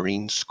 there's a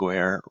green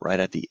square right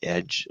at the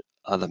edge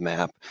of the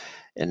map,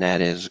 and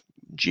that is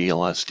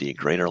GLSD,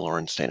 Greater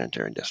Lawrence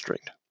Sanitary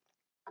District.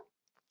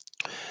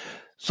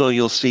 So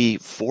you'll see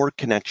 4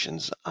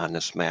 connections on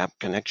this map.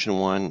 Connection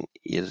 1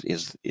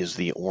 is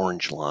the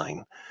orange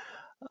line,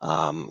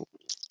 and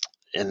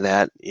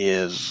that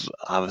is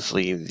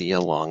obviously the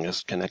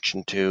longest.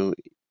 Connection 2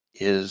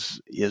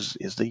 is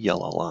the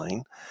yellow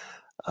line,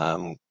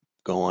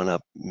 going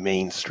up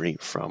Main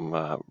Street from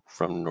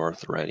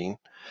North Reading.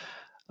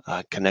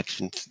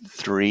 Connection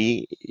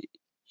 3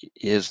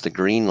 is the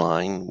green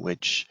line,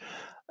 which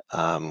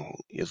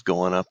is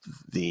going up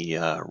the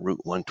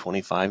Route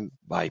 125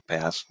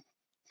 bypass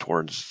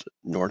towards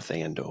North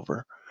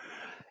Andover.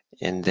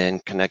 And then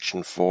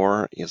connection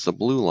 4 is the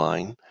blue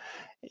line,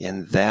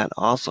 and that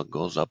also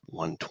goes up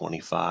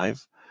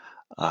 125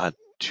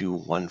 to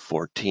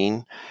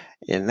 114,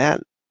 and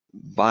that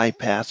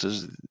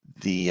bypasses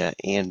the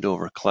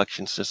Andover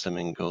collection system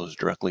and goes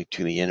directly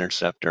to the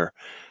interceptor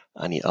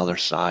on the other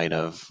side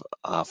of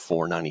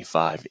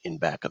 495 in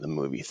back of the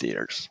movie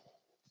theaters.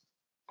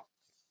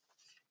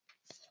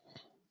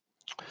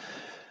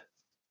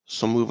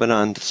 So moving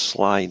on to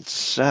slide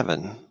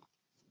 7,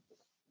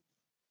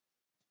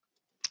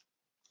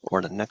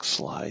 or the next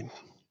slide.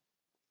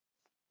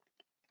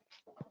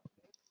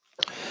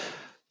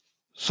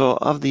 So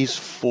of these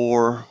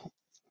 4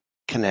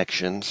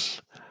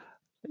 connections,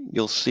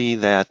 you'll see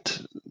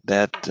that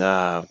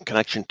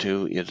connection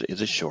 2 is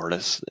the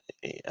shortest.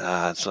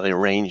 So they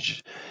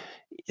range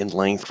in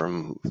length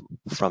from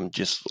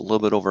just a little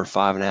bit over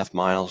 5.5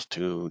 miles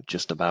to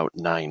just about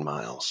 9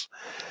 miles.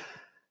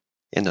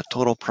 And the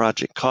total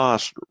project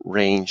cost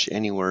range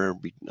anywhere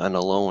on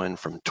the low end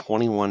from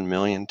 21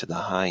 million to the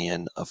high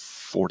end of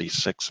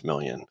 46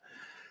 million.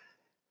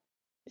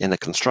 And the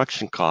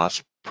construction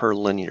cost per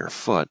linear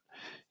foot,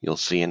 you'll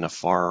see in the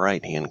far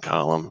right hand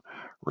column,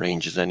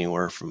 ranges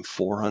anywhere from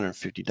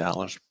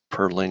 $450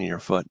 per linear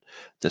foot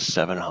to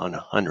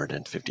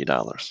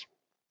 $750.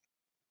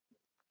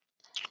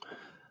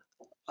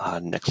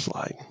 Next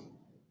slide.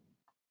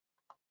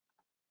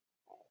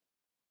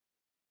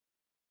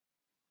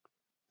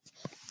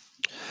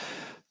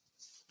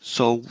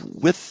 So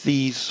with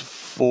these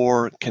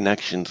 4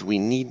 connections, we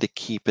need to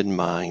keep in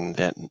mind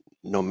that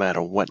no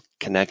matter what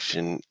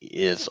connection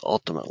is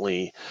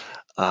ultimately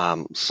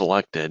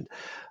selected,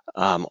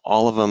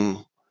 all of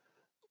them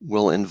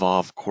will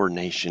involve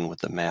coordination with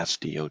the Mass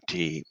DOT,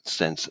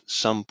 since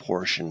some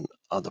portion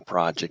of the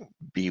project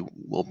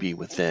will be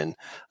within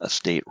a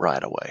state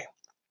right-of-way.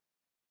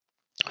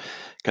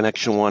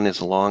 Connection 1 is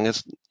the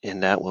longest,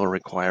 and that will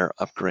require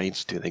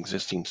upgrades to the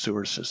existing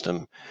sewer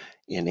system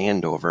in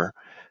Andover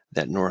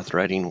that North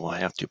Reading will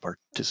have to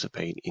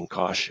participate in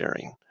cost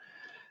sharing.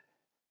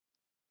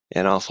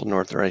 And also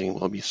North Reading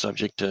will be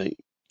subject to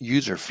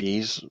user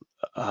fees,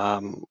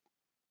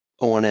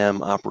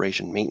 O&M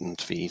operation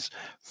maintenance fees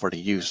for the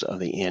use of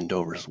the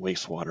Andover's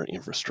wastewater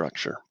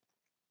infrastructure.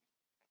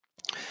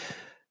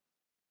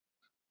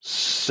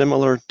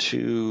 Similar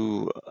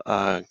to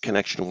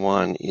connection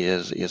 1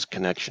 is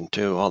connection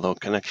 2, although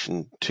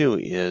connection 2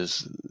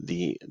 is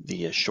the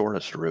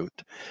shortest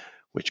route,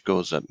 which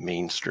goes up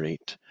Main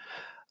Street.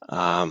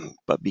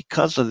 But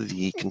because of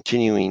the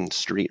continuing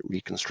street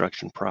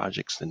reconstruction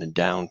projects in the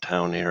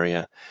downtown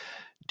area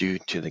due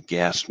to the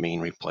gas main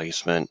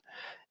replacement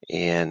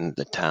and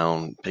the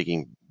town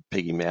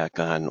piggyback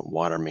on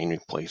water main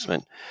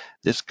replacement,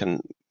 this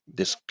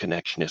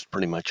connection is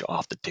pretty much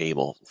off the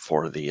table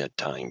for the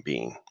time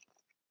being.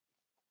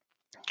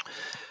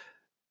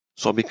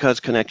 So because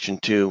connection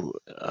 2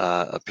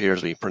 appears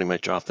to be pretty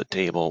much off the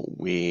table,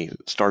 we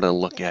started to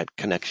look at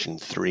connection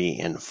 3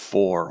 and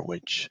 4,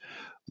 which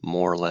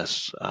more or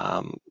less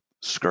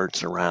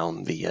skirts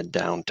around the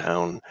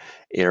downtown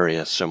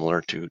area,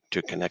 similar to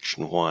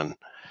connection 1.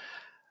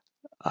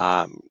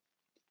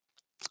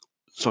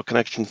 So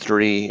connection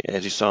 3,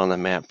 as you saw on the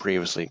map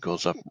previously,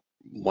 goes up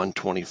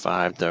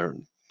 125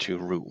 to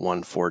Route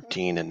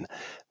 114 and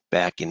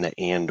back into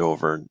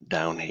Andover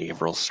down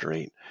Haverhill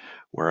Street,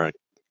 where it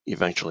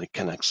eventually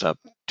connects up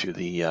to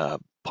the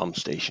pump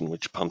station,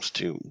 which pumps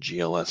to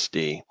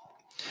GLSD.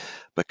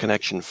 But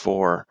connection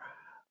 4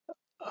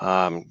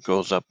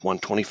 goes up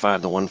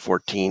 125 to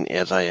 114,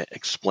 as I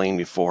explained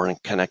before,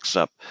 and connects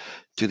up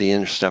to the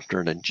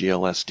interceptor to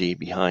GLSD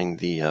behind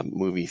the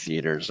movie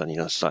theaters on the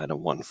other side of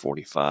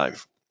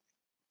 145.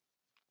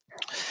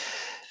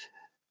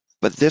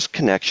 But this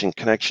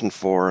connection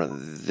 4,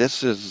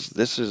 this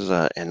is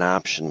an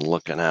option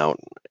looking out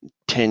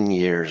 10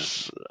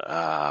 years,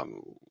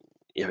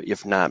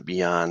 if not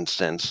beyond,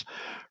 since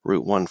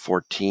Route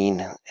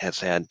 114 has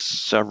had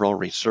several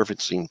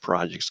resurfacing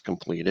projects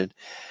completed,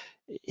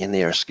 and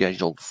they are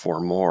scheduled for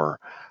more.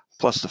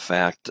 Plus the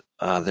fact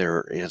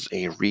there is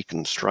a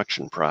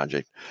reconstruction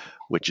project,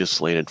 which is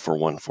slated for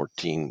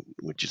 114,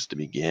 which is to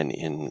begin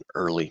in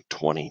early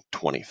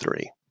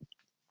 2023.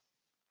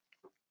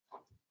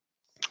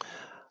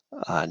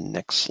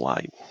 Next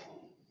slide.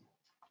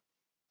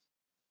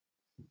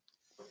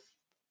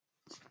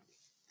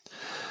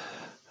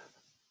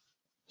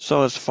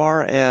 So as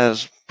far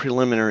as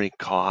preliminary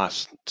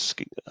costs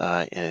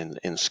and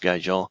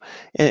schedule,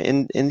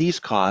 and these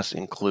costs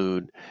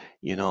include,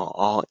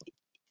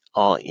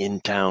 all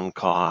in-town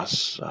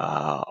costs,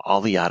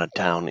 all the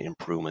out-of-town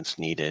improvements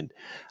needed.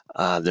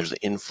 There's an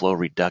inflow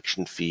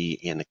reduction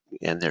fee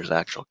and there's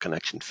actual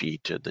connection fee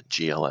to the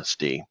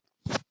GLSD.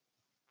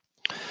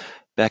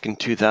 Back in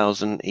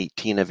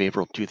 2018, of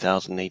April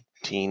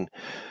 2018,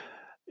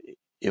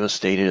 it was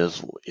stated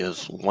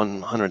is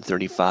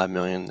 135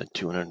 million to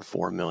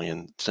 204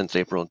 million. Since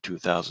April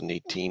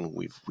 2018,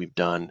 we've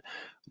done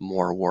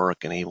more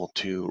work and able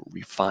to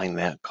refine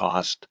that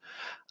cost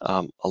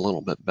a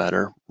little bit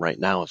better. Right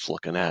now, it's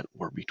looking at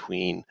we're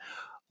between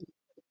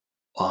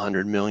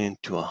 100 million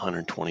to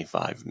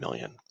 125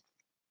 million.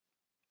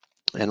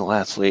 And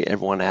lastly,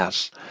 everyone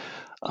asks,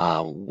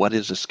 what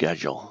is the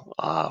schedule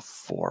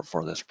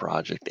for this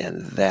project?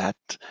 And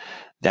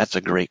that's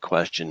a great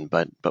question.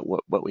 But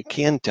what we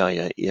can tell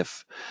you,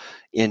 if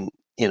in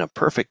a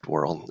perfect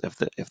world,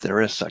 if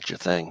there is such a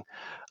thing,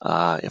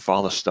 if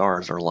all the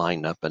stars are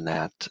lined up in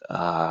that,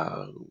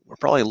 we're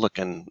probably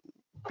looking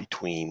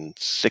between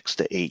 6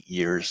 to 8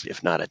 years,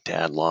 if not a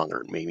tad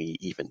longer, maybe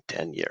even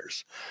 10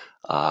 years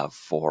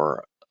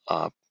for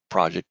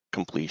project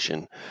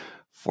completion,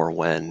 for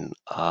when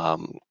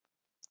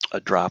a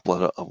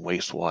droplet of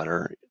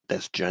wastewater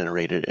that's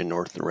generated in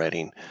North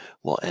Reading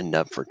will end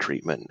up for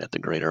treatment at the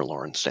Greater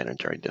Lawrence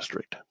Sanitary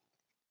District.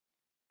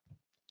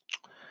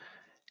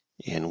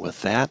 And with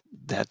that,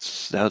 that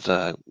was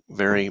a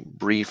very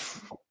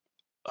brief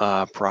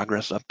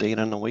progress update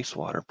on the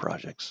wastewater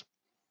projects.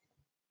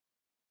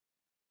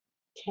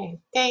 Okay,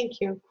 thank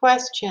you.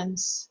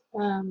 Questions?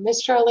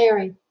 Mr.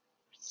 O'Leary.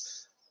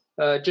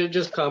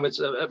 Just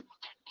comments.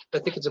 I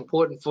think it's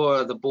important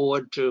for the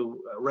board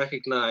to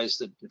recognize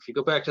that if you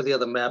go back to the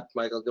other map,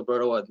 Michael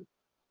Gilberto,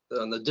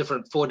 on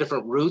the four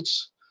different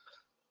routes,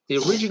 the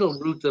original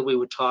route that we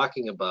were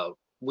talking about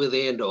with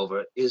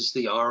Andover is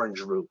the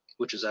orange route,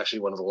 which is actually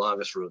one of the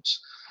longest routes,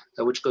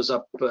 which goes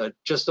up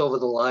just over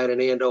the line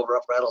in Andover,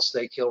 up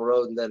Rattlesnake Hill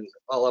Road, and then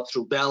all up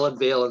through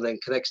Ballardvale, and then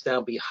connects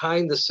down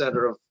behind the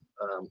center of,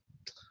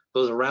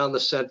 goes around the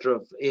center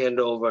of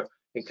Andover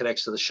and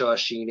connects to the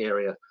Shawsheen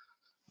area.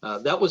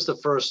 That was the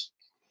first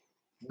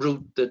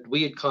route that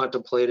we had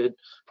contemplated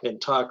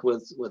and talked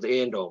with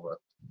Andover.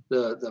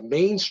 The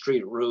Main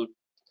Street route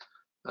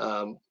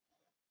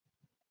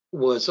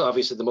was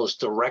obviously the most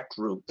direct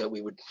route that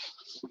we would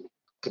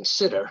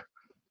consider,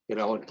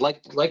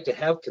 like to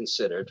have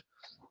considered,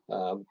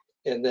 and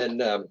then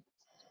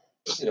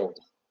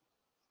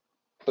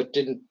but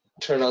didn't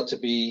turn out to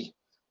be,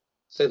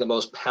 say, the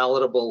most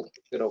palatable,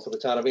 for the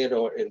town of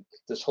Andover. And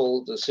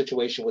the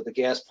situation with the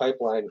gas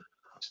pipeline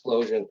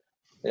explosion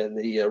and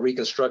the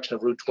reconstruction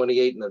of Route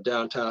 28 in the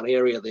downtown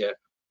area there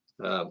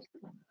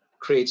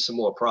creates some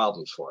more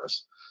problems for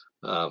us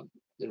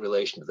in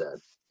relation to that.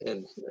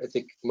 And I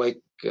think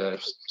Mike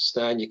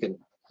Stein, you can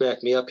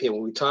back me up here.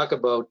 When we talk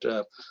about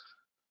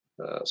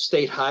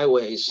state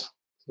highways,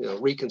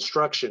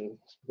 reconstruction,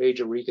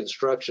 major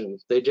reconstruction,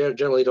 they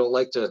generally don't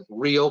like to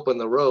reopen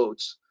the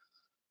roads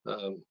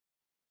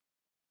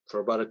for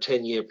about a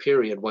 10-year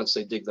period once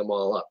they dig them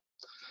all up.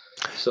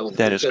 So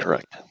that is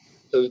correct.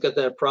 So we've got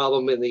that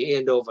problem in the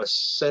Andover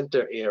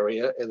Center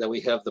area, and then we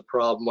have the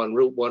problem on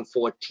Route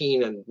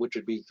 114, and which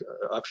would be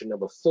option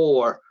number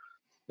 4,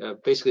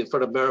 basically in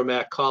front of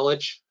Merrimack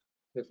College.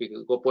 If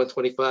you go up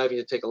 125,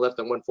 you take a left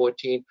on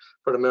 114, in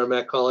front of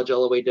Merrimack College,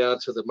 all the way down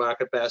to the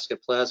Market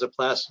Basket Plaza,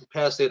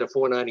 past there to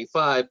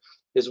 495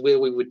 is where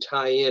we would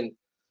tie in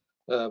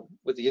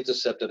with the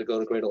interceptor to go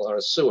to Greater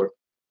Lawrence Sewer.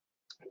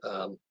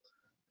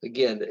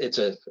 Again, it's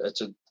a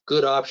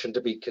good option to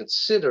be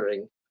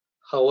considering.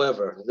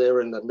 However, they're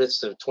in the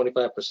midst of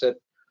 25%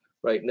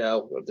 right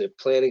now of the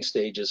planning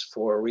stages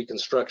for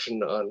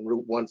reconstruction on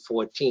Route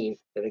 114.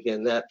 And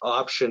again, that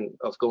option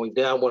of going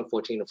down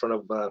 114 in front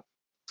of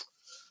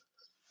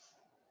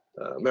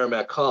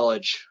Merrimack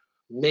College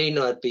may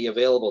not be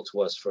available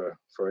to us for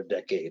a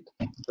decade.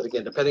 But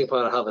again, depending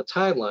upon how the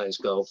timelines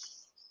go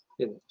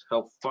and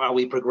how far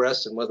we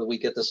progress and whether we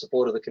get the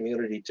support of the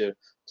community to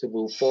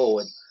move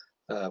forward,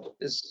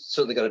 is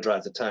certainly going to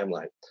drive the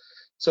timeline.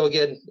 So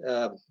again,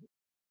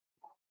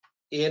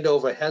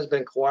 Andover has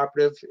been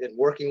cooperative in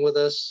working with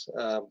us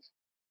of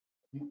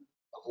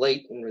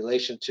late in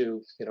relation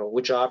to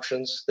which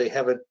options. They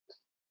haven't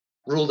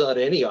ruled out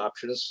any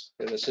options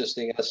in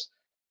assisting us,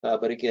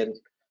 but again,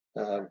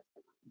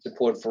 it's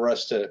important for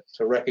us to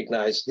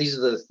recognize these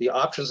are the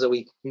options that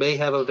we may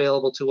have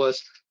available to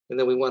us, and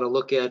then we want to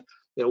look at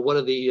what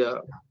are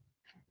the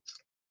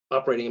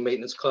operating and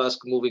maintenance costs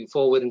moving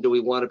forward, and do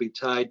we want to be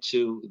tied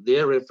to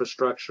their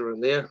infrastructure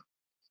and their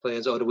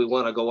plans, or do we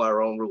want to go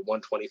our own Route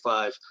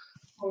 125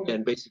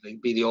 and basically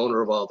be the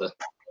owner of all the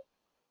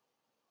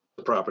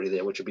property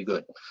there, which would be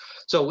good.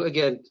 So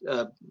again,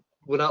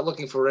 we're not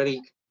looking for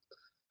any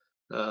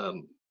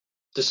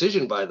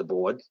decision by the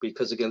board,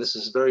 because again, this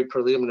is very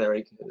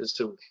preliminary as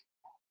to,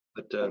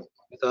 but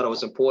we thought it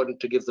was important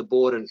to give the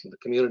board and the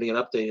community an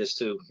update as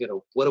to,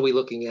 what are we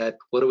looking at?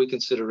 What are we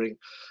considering?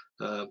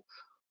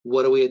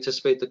 What do we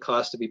anticipate the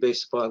cost to be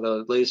based upon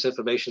the latest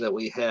information that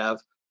we have?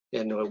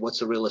 And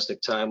what's a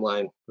realistic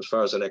timeline as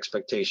far as an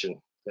expectation?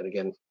 And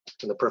again,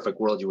 in the perfect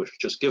world, you were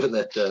just given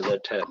that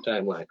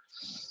timeline.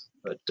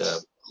 But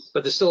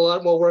there's still a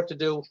lot more work to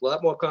do, a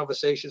lot more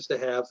conversations to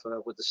have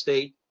with the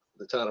state,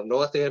 the town of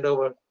North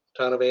Andover,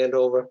 town of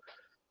Andover,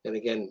 and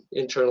again,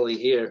 internally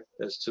here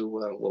as to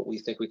what we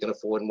think we can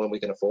afford and when we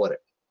can afford it.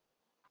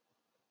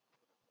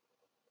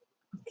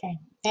 Okay,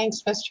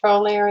 thanks, Mr.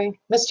 O'Leary.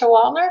 Mr.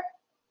 Wallner?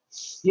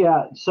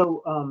 Yeah,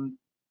 so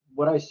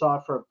what I saw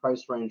for a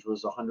price range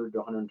was 100 to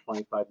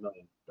 125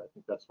 million. I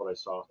think that's what I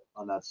saw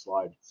on that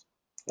slide.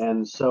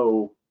 And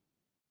so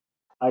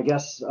I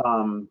guess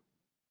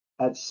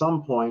at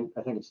some point,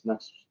 I think it's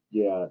next,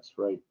 yeah, it's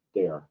right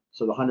there.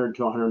 So the 100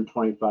 to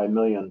 125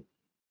 million.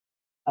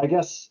 I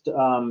guess I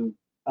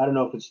don't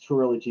know if it's too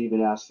early to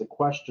even ask the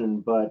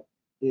question, but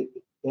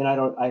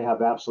I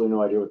have absolutely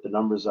no idea what the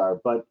numbers are.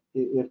 But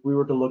if we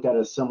were to look at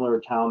a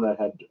similar town that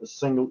had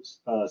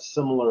a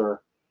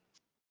similar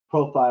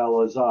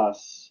profile as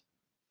us,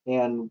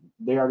 and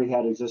they already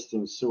had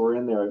existing sewer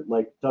in there,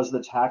 like does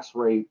the tax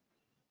rate,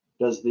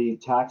 does the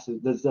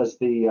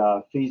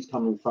fees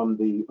coming from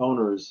the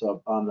owners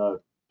on the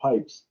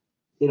pipes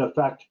in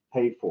effect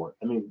pay for it?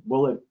 I mean,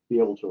 will it be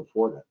able to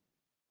afford it?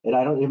 And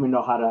I don't even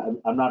know how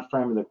to, I'm not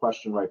framing the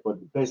question right,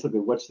 but basically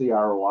what's the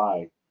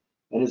ROI?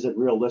 And is it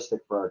realistic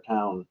for our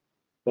town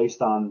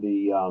based on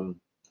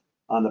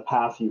the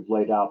path you've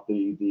laid out,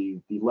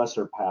 the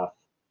lesser path?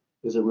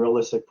 Is it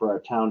realistic for our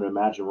town to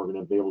imagine we're going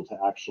to be able to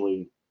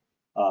actually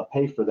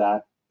pay for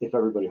that if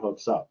everybody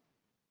hooks up?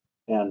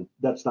 And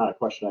that's not a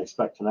question I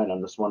expect tonight.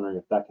 I'm just wondering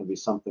if that can be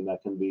something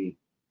that can be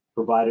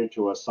provided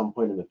to us some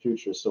point in the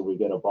future so we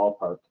get a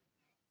ballpark,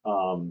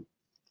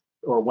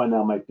 or when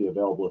that might be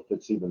available, if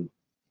it's even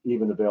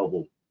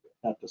available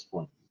at this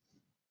point.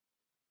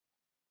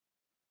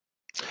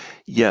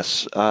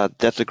 Yes,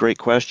 that's a great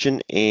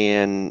question,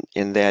 and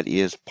that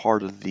is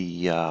part of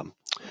the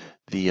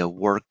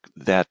work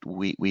that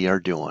we are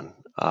doing,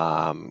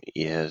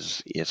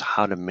 is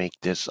how to make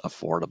this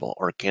affordable,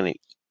 or can it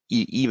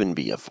even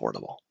be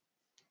affordable?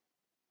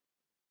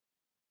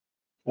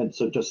 And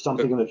so just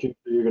something in the future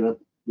you're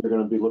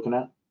gonna be looking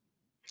at?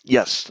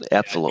 Yes, Just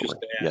absolutely.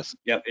 to add, Yes.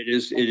 yep, it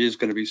is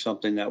going to be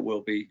something that will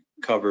be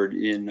covered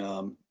in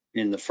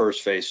the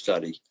first phase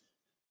study.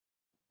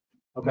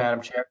 Okay.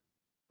 Madam Chair.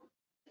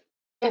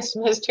 Yes,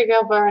 Mr.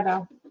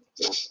 Gilberto.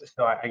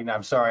 So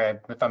I'm sorry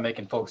if I'm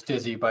making folks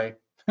dizzy by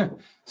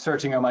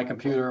searching on my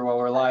computer while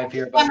we're live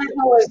here. But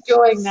Who was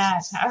doing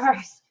that? All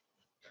right,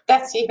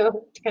 that's you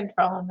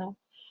controlling that.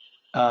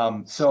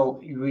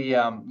 So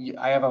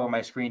I have up on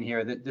my screen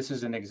here that this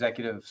is an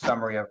executive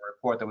summary of a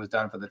report that was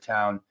done for the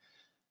town,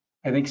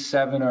 I think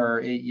 7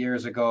 or 8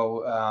 years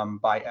ago,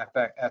 by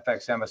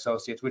FXM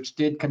Associates, which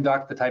did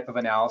conduct the type of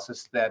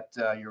analysis that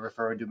you're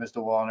referring to, Mr.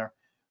 Wallner.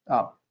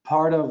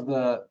 Part of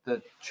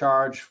the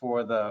charge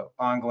for the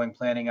ongoing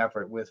planning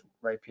effort with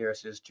Wright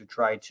Pierce is to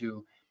try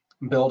to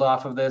build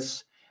off of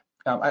this.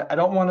 I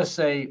don't want to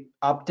say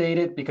update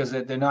it because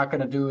they're not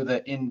going to do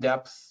the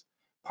in-depth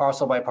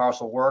parcel by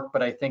parcel work,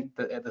 but I think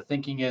the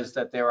thinking is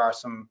that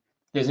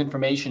there's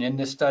information in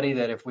this study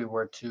that if we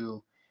were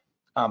to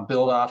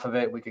build off of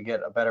it, we could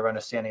get a better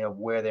understanding of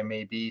where there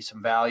may be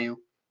some value,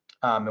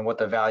 and what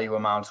the value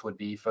amounts would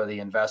be for the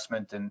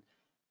investment. And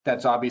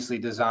that's obviously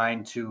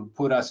designed to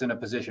put us in a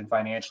position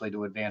financially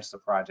to advance the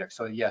project.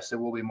 So yes, there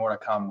will be more to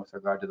come with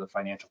regard to the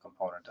financial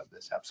component of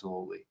this.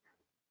 Absolutely.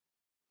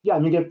 Yeah, I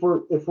mean, if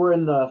we're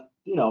in the,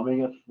 I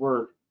mean, if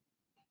we're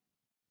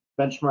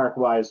benchmark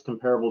wise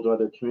comparable to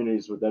other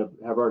communities that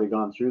have already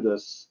gone through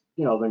this,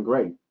 then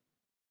great.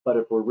 But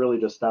if we're really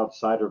just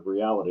outside of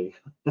reality,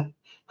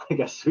 I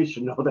guess we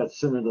should know that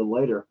sooner than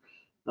later,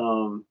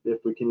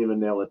 if we can even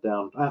nail it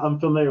down. I'm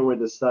familiar with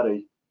this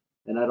study,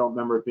 and I don't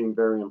remember it being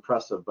very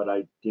impressive, but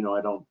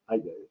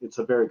it's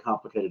a very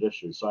complicated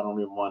issue, so I don't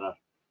even want to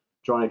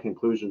draw any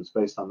conclusions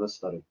based on this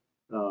study.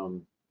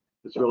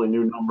 It's really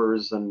new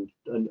numbers and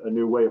a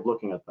new way of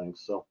looking at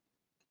things. So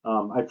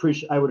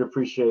I would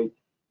appreciate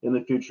in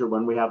the future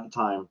when we have the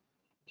time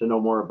to know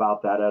more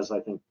about that, as I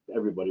think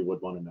everybody would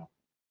want to know.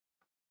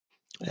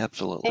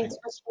 Absolutely. Thanks,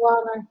 Mr.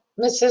 Wallner.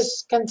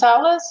 Mrs.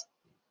 Gonzalez?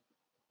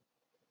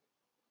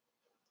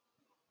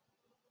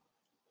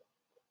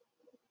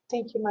 I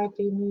think you might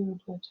be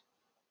muted.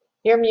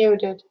 You're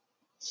muted.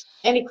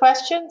 Any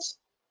questions?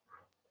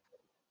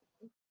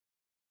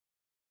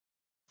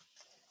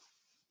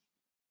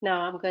 No,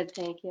 I'm good,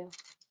 thank you.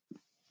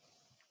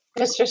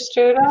 Mr.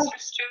 Studo?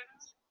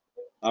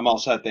 I'm all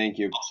set, thank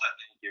you.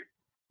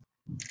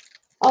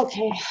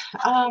 Okay.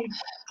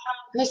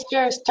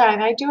 Mr.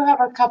 Stein, I do have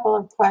a couple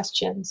of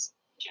questions.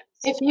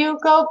 If you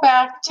go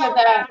back to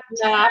that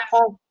map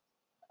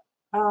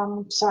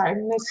of, sorry,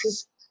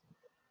 Mrs.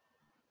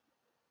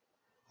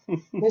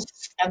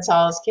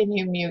 Gonzalez, can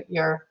you mute?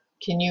 You're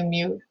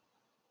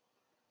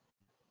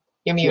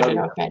muted,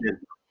 okay.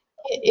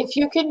 If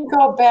you can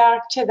go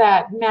back to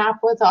that map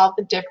with all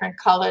the different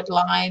colored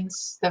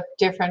lines, the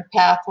different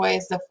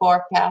pathways, the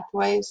 4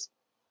 pathways.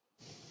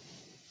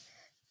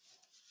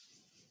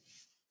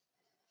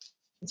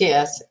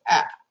 Yes.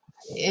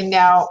 And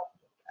now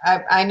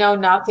I know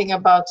nothing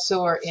about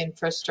sewer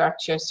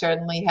infrastructure,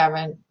 certainly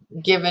haven't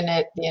given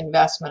it the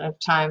investment of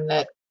time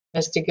that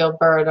Mr.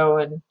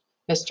 Gilberto and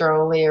Mr.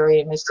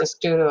 O'Leary and Mr.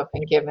 Studo have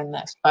been given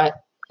this. But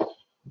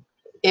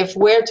if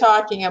we're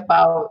talking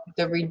about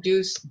the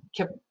reduced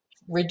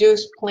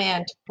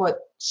plan to put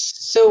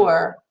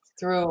sewer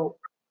through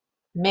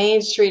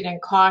Main Street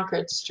and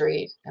Concord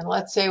Street, and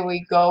let's say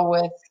we go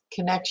with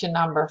connection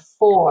number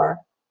 4,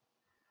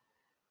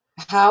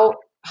 how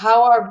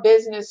are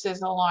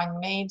businesses along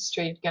Main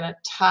Street going to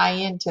tie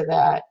into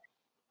that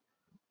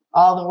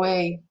all the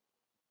way,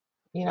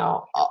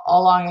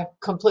 along a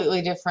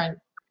completely different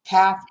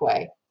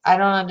pathway? I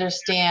don't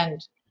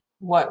understand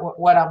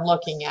what I'm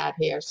looking at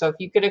here. So if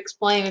you could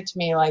explain it to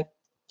me like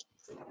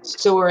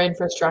sewer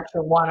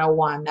infrastructure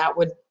 101, that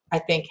would, I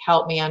think,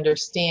 help me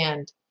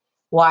understand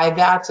why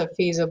that's a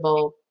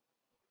feasible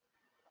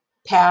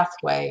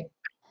pathway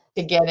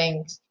to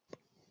getting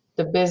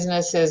the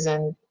businesses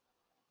and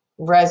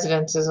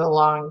residences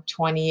along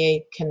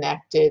 28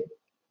 connected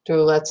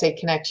through, let's say,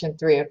 connection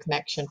 3 or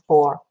connection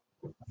 4,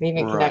 or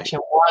even Right. connection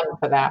 1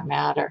 for that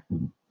matter.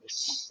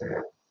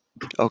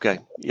 Okay.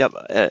 Yep.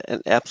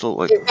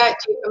 Absolutely.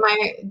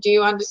 Do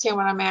you understand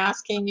what I'm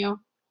asking you?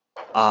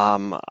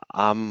 I'm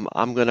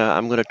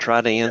gonna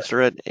try to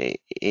answer it,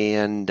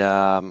 and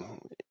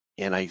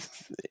I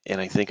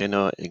think I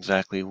know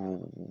exactly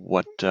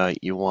what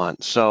you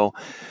want. So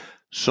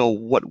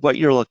what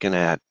you're looking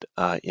at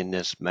in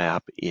this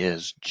map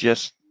is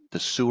just the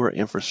sewer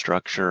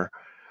infrastructure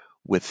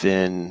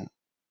within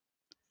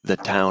the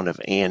town of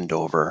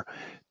Andover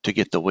to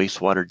get the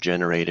wastewater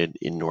generated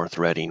in North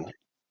Reading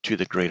to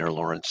the Greater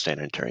Lawrence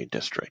Sanitary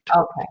District.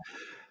 Okay,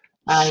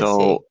 I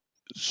see.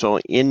 So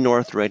in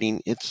North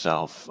Reading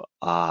itself,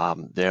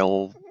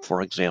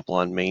 for example,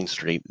 on Main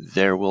Street,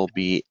 there will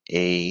be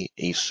a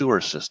sewer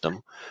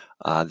system.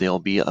 There'll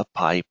be a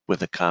pipe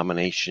with a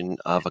combination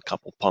of a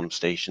couple pump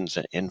stations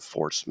and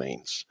force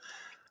mains.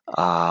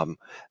 That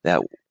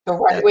The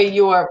right way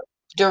you are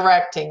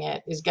directing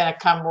it is going to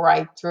come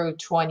right through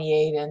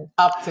 28 and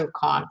up through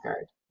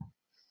Concord.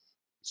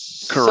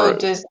 So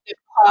correct. does the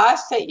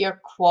cost that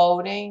you're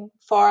quoting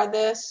for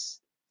this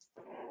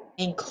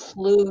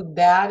include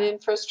that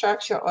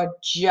infrastructure or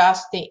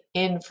just the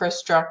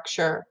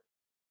infrastructure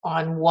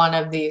on one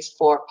of these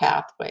 4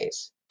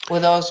 pathways? Will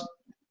those, so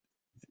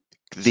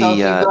if you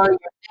The go to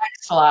your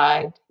next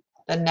slide,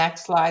 the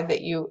next slide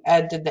that you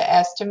did the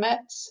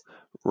estimates?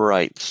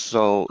 Right.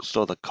 So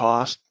the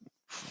cost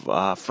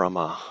from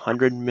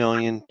 100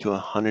 million to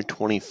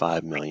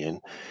 125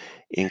 million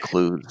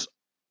includes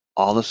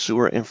all the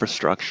sewer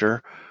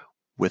infrastructure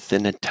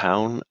within the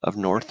town of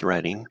North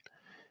Reading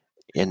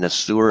and the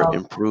sewer Oh,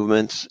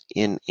 improvements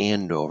in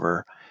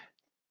Andover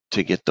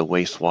to get the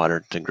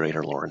wastewater to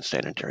Greater Lawrence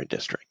Sanitary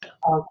District.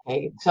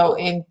 okay, so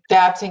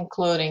that's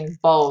including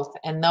both,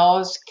 and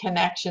those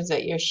connections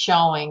that you're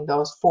showing,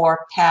 those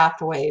 4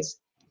 pathways,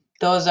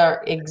 those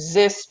are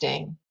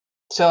existing.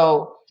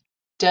 So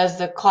does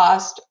the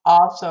cost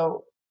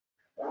also,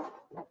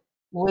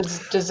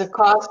 does the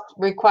cost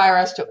require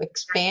us to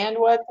expand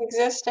what's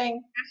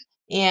existing?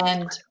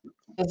 And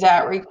does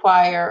that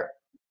require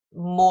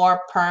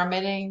more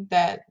permitting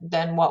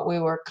than what we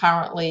were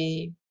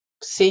currently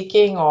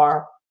seeking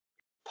or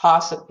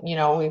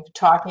we're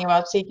talking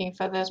about seeking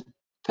for this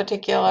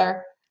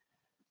particular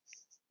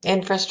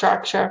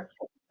infrastructure?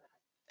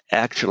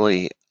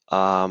 Actually,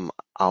 I'll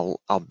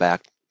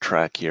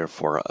backtrack here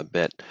for a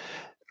bit.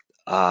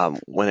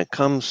 When it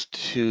comes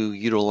to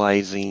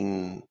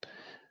utilizing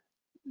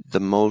the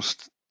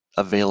most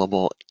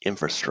available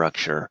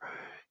infrastructure,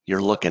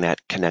 you're looking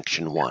at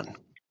connection 1.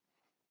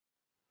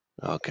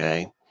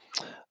 Okay.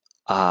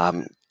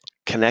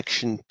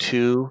 Connection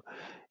 2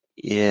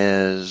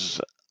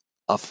 is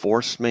a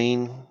force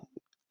main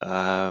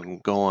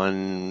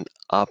going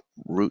up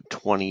Route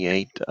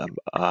 28,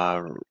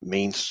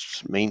 Main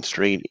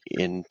Street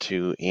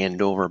into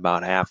Andover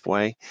about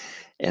halfway,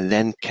 and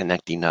then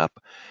connecting up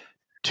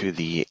to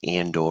the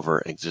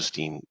Andover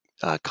existing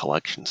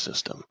collection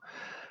system.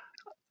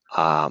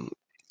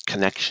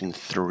 Connection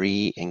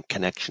 3 and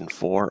connection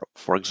 4,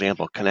 for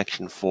example,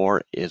 connection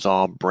 4 is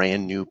all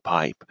brand new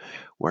pipe.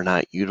 We're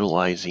not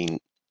utilizing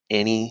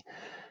any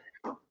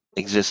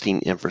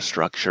existing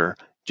infrastructure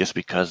just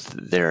because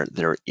there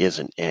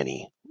isn't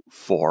any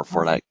for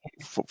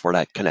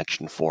that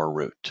connection 4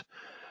 route.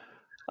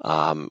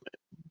 But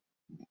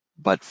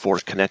for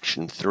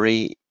connection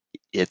 3,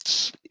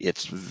 it's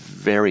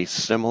very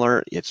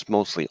similar. It's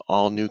mostly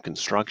all new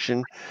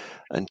construction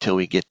until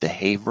we get to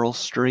Haverhill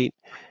Street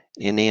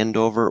in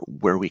Andover,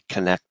 where we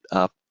connect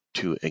up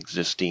to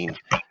existing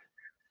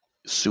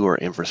sewer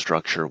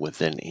infrastructure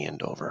within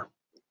Andover.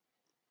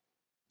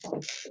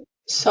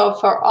 So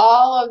for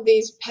all of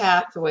these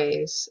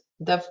pathways,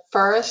 the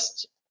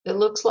first, it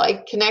looks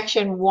like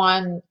connection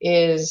 1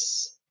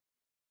 is,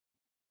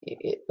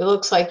 it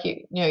looks like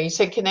you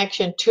said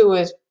connection 2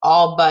 is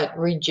all but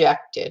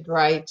rejected,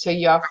 right? So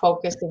you're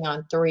focusing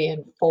on 3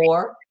 and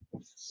 4.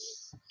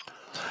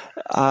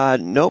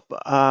 Nope.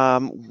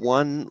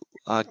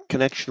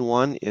 Connection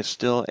 1 is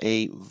still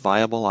a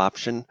viable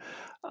option.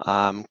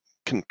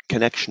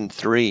 Connection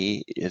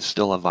 3 is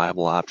still a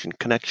viable option.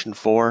 Connection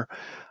 4,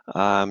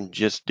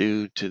 just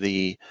due to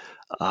the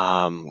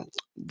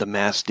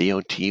Mass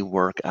DOT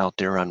work out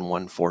there on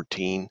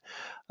 114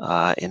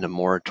 and the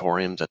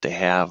moratoriums that they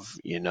have,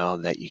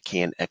 that you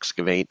can't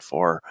excavate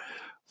for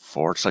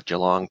for such a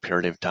long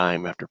period of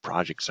time after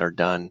projects are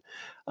done,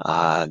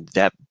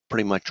 that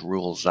pretty much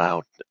rules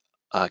out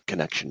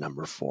connection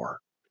number 4.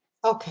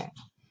 Okay.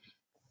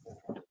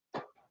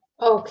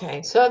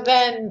 Okay, so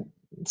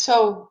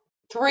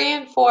 3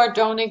 and 4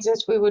 don't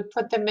exist, we would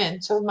put them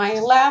in. So my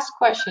last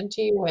question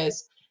to you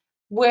is,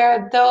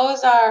 where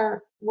those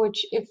are,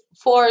 which if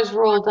 4 is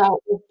ruled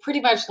out, we're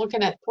pretty much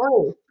looking at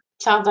 3.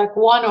 Sounds like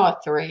 1 or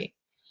 3.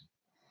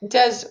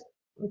 Does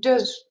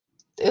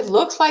it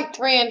looks like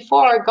 3 and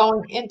 4 are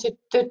going into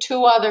the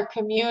 2 other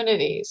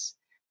communities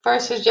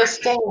versus just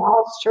staying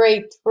all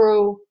straight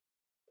through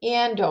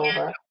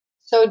Andover.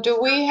 So do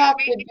we have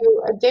to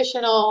do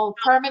additional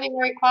permitting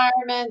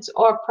requirements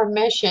or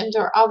permissions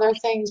or other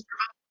things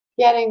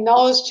getting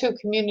those 2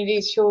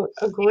 communities to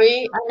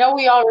agree? I know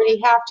we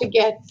already have to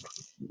get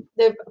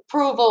the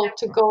approval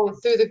to go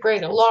through the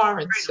Greater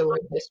Lawrence Sewer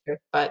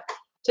District, but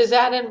does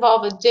that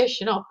involve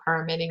additional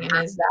permitting,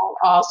 and is that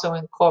also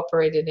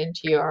incorporated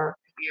into your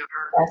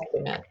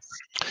estimates?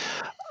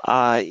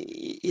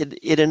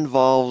 It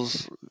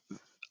involves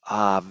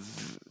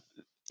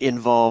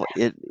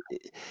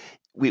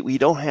we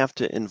don't have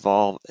to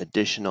involve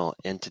additional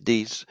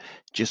entities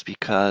just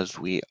because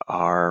we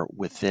are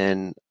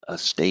within a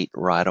state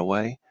right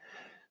away.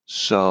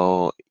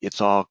 So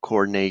it's all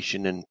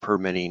coordination and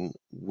permitting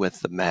with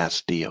the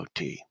Mass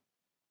DOT.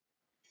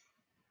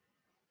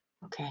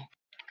 Okay.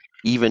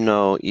 Even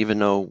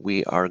though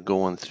we are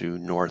going through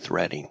North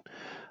Reading.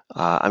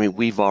 I mean,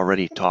 we've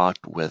already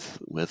talked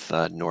with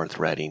North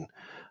Reading,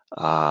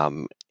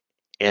 and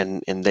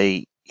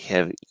they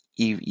have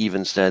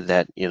even said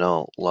that, you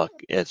know, look,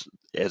 as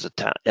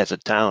a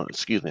town,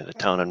 excuse me, the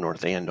town of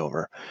North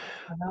Andover,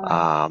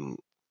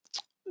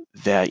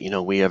 that, you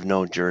know, we have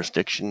no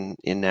jurisdiction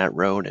in that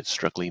road. It's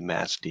strictly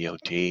Mass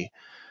DOT.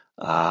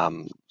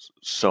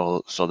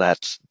 So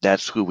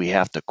that's who we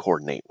have to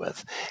coordinate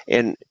with,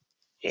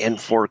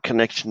 and for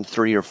connection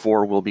 3 or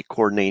 4, we'll be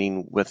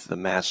coordinating with the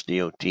Mass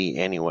DOT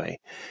anyway,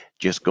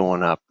 just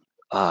going up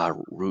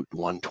Route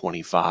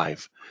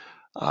 125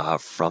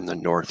 from the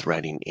North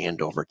Reading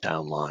Andover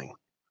town line.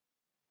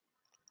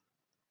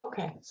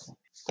 Okay,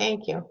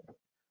 thank you.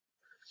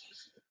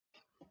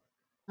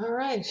 All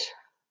right.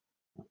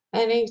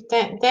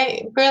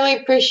 They really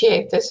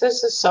appreciate this.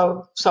 This is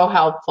so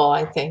helpful,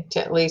 I think,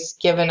 to at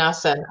least giving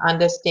us an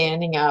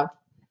understanding of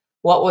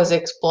what was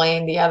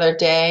explained the other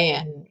day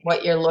and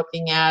what you're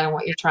looking at and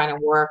what you're trying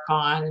to work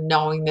on, and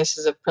knowing this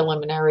is a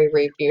preliminary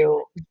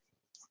review.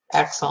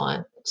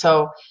 Excellent.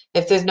 So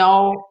if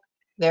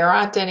there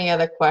aren't any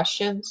other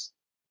questions,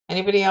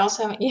 anybody else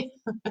have any?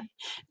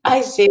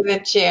 I see the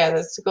chair,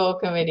 the school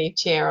committee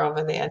chair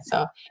over there.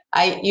 So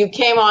you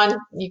came on,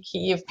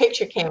 your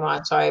picture came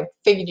on, so I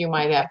figured you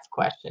might have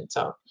questions.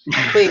 So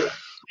please,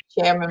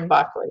 Chairman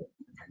Buckley,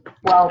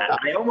 welcome.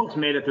 I almost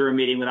made it through a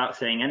meeting without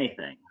saying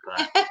anything,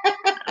 but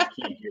I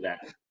can't do that.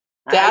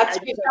 That's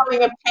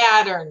becoming a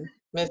pattern,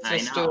 Mr.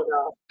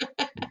 Studo.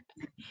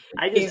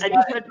 I just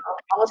had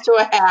almost to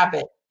a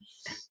habit.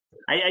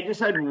 I just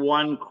had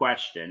one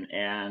question,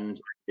 and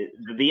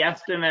the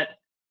estimate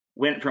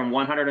went from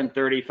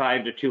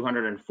 135 to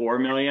 204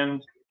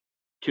 million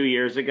 2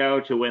 years ago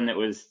to when it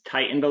was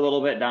tightened a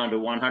little bit down to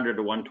 100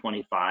 to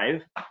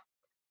 125.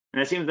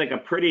 And it seems like a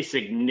pretty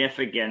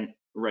significant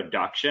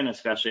reduction,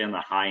 especially on the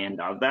high end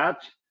of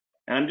that.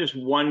 And I'm just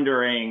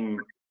wondering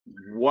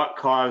what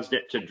caused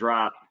it to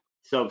drop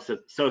so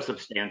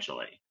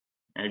substantially.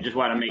 And I just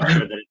want to make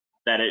sure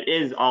that it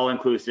is all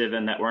inclusive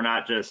and that we're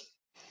not just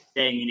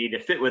saying you need to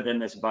fit within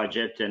this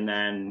budget and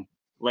then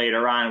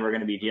later on we're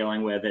going to be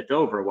dealing with it's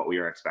over what we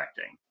were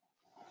expecting.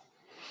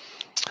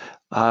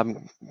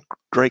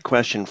 Great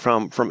question.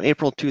 From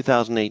April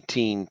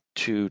 2018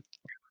 to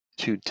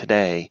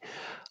today,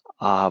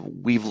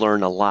 we've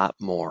learned a lot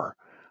more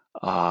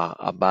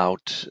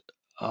about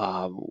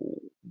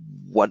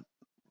what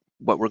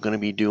we're going to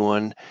be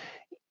doing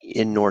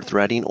in North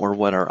Reading, or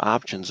what our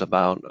options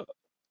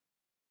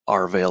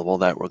are available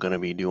that we're going to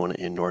be doing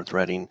in North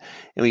Reading,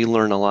 and we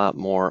learn a lot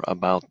more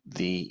about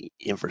the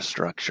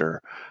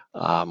infrastructure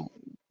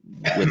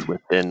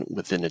within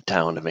the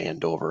town of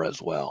Andover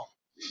as well.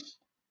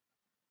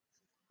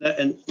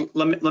 And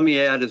let me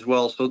add as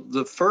well. So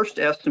the first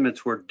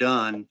estimates were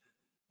done.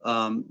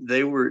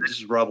 This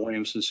is Rob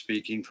Williamson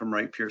speaking from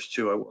Wright Pierce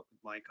 2. I work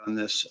with Mike on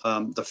this.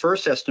 The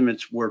first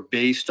estimates were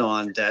based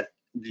on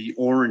the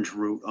orange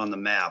route on the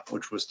map,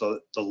 which was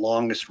the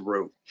longest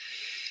route.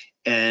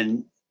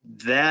 And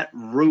that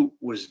route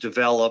was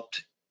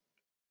developed,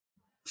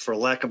 for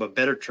lack of a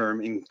better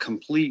term, in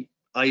complete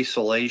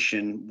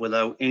isolation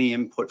without any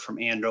input from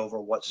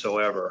Andover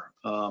whatsoever.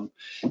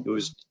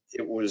 This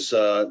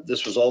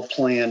was all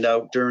planned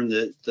out during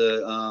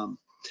the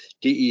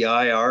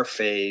DEIR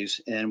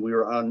phase, and we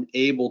were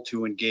unable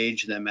to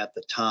engage them at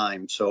the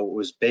time. So it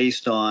was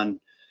based on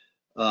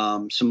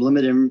some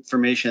limited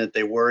information that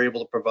they were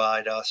able to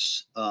provide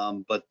us,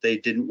 but they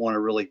didn't want to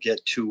really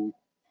get too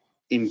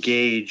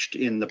engaged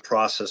in the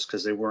process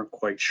because they weren't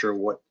quite sure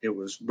where it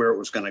was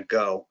going to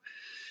go.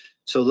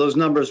 So those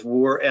numbers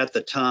were, at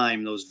the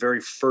time, those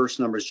very first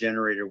numbers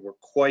generated were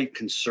quite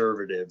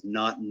conservative,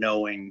 not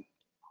knowing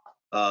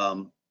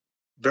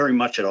very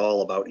much at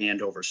all about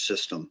Andover's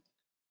system.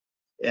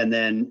 And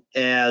then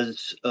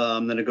as the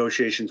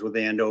negotiations with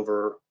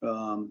Andover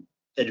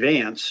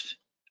advanced,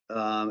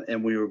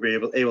 and we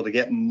were able to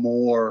get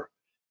more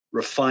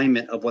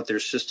refinement of what their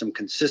system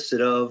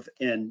consisted of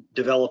and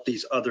develop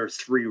these other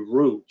 3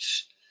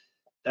 routes,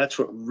 that's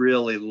what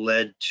really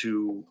led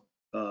to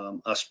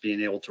us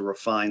being able to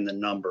refine the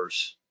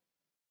numbers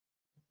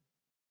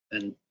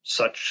and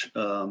such.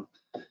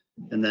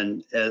 And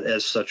then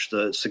as such,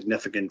 the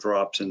significant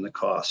drops in the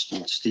cost.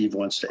 And Steve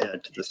wants to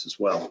add to this as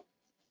well.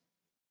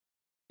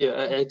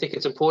 Yeah, I think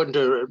it's important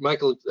to,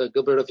 Michael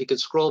Gilbert, if you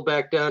could scroll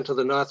back down to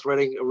the North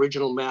Reading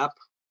original map,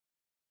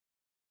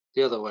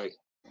 the other way.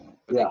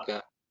 Yeah,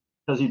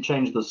 because you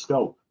changed the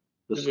scope.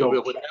 The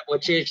scope.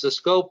 What changed the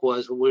scope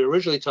was when we were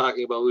originally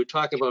talking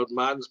about,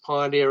 Martin's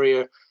Pond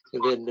area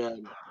and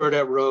then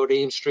Burdette Road,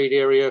 Ames Street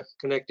area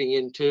connecting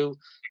into.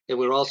 And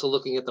we were also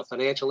looking at the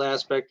financial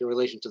aspect in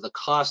relation to the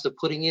cost of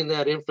putting in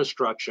that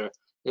infrastructure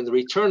and the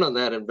return on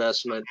that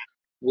investment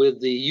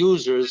with the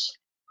users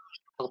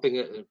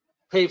helping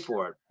pay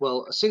for it.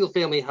 Well, a single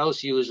family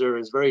house user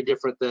is very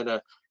different than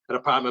an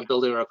apartment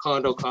building or a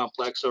condo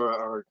complex or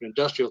an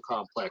industrial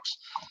complex.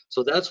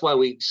 So that's why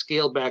we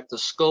scaled back the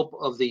scope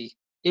of the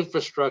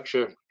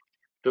infrastructure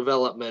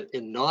development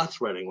in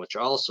North Reading, which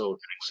also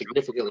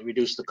significantly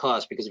reduced the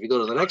cost. Because if you go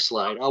to the next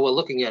slide, all we're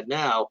looking at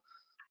now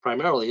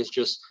primarily is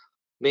just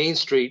Main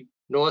Street,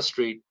 North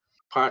Street,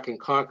 Park and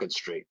Concord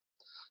Street,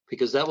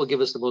 because that will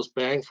give us the most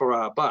bang for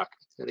our buck.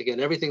 And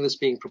again, everything that's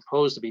being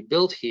proposed to be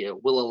built here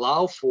will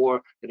allow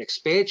for an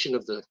expansion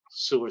of the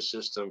sewer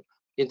system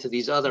into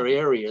these other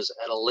areas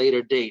at a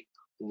later date,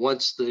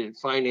 once the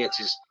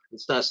finances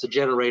starts to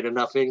generate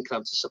enough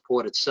income to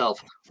support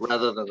itself,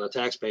 rather than the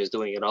taxpayers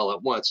doing it all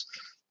at once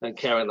and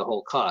carrying the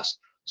whole cost.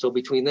 So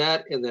between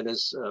that and then,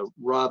 as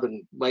Rob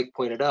and Mike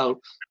pointed out,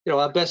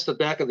 our best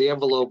back of the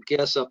envelope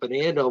guess up in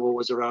Andover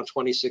was around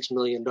 $26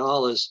 million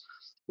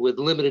with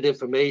limited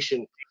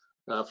information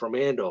from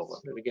Andover.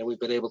 And again, we've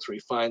been able to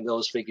refine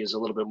those figures a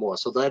little bit more.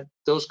 So that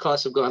those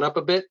costs have gone up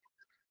a bit,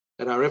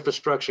 and our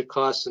infrastructure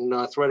costs in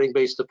North Reading,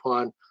 based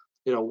upon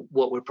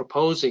what we're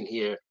proposing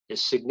here,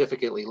 is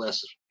significantly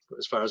less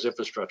as far as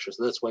infrastructure.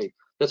 So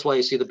that's why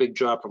you see the big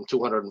drop from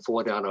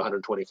 204 down to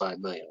 125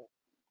 million.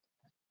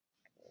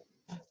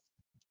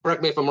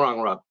 Correct me if I'm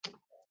wrong, Rob.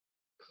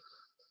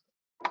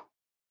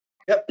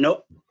 Yep.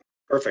 Nope.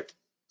 Perfect.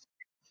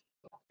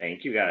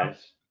 Thank you, guys.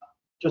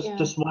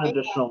 Just one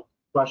additional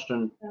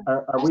question.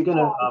 Are we going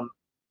to,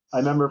 I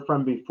remember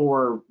from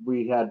before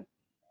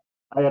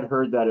I had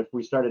heard that if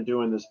we started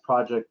doing this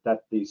project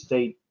that the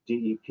state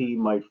DEP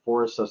might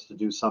force us to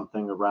do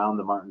something around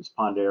the Martins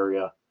Pond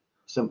area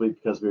simply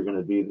because we're going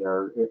to be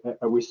there.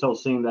 Are we still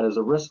seeing that as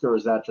a risk, or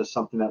is that just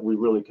something that we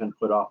really can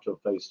put off to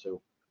phase 2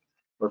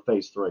 or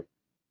phase 3?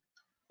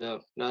 No,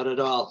 not at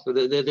all.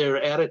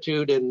 Their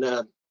attitude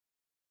and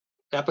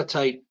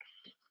appetite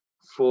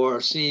for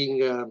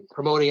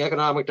promoting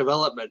economic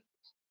development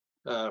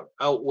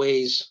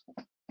outweighs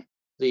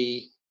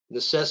the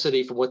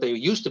necessity for what they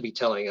used to be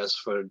telling us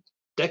for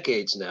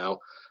decades now,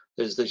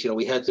 is that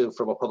we had to,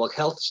 from a public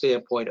health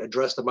standpoint,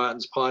 address the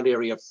Martins Pond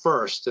area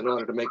first in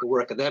order to make it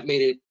work, and that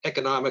made it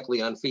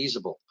economically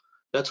unfeasible.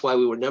 That's why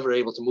we were never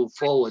able to move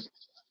forward,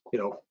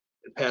 in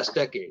past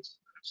decades.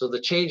 So the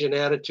change in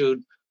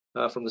attitude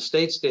from the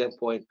state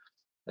standpoint,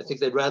 I think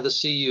they'd rather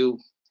see you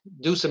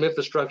do some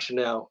infrastructure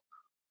now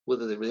with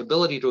the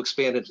ability to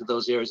expand into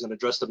those areas and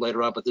address them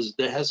later on. But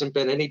there hasn't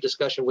been any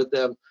discussion with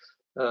them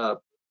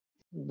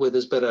where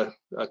there's been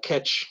a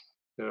catch,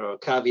 a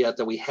caveat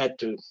that we had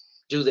to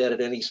do that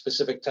at any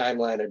specific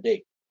timeline or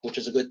date, which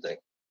is a good thing.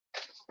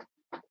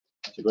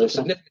 It's a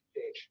significant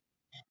change.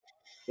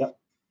 Yep.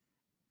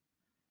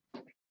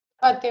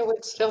 But there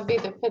would still be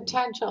the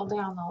potential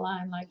down the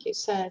line, like you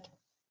said.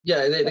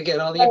 Yeah, and again,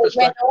 all the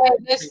infrastructure.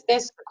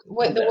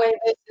 The way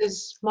this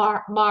is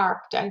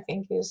marked, I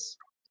think is.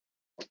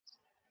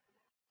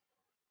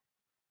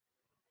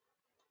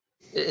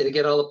 And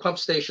again, all the pump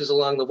stations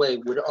along the way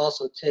would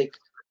also take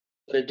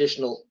an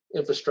additional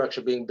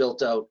infrastructure being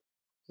built out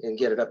and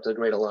get it up to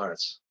Greater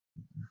Lawrence.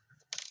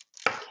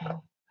 Okay,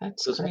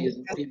 that's So great.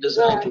 we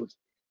designed to.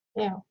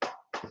 Yeah.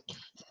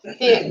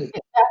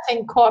 That's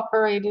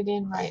incorporated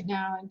in right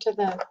now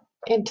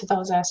into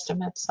those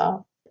estimates.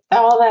 So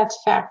all that's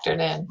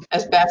factored in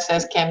as best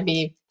as can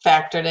be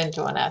factored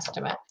into an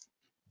estimate.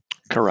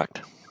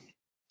 Correct.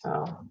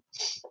 So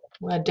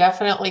we're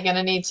definitely going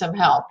to need some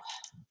help.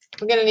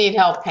 We're going to need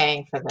help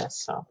paying for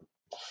this. So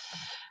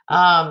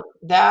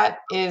that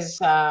is,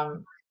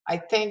 I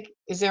think,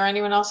 is there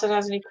anyone else that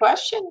has any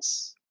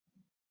questions?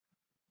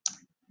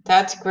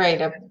 That's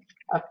great.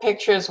 A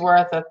picture is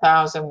worth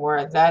 1,000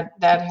 words.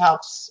 That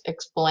helps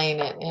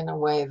explain it in a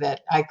way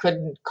that I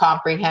couldn't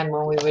comprehend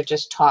when we were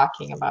just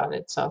talking about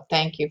it. So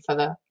thank you for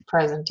the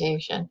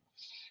presentation.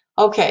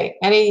 Okay,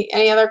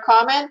 any other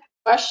comment,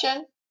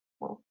 question?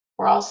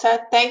 We're all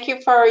set. Thank you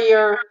for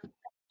your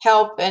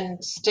help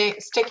and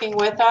sticking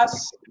with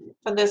us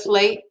for this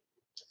late.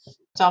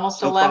 It's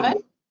almost No 11.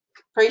 problem.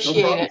 No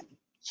Appreciate problem. it.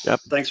 Yep.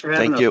 Thanks for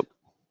having Thank us. you.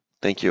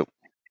 Thank you.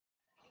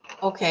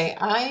 Okay,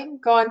 I'm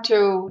going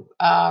to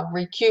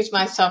recuse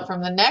myself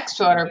from the next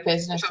order of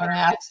business and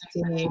ask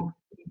the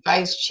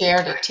vice chair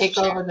to take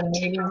over the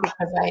meeting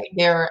because I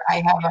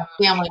have a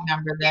family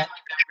member that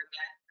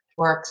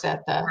works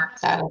at that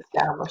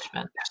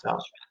establishment. So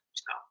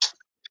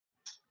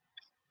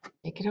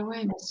take it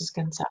away, Mrs.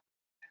 Gonzalez.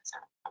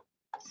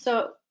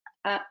 So,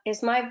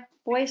 is my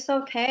voice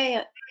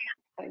okay?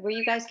 Were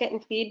you guys getting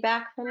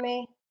feedback from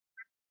me?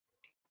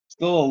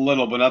 Still a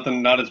little, but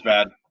not as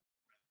bad.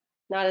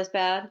 Not as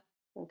bad?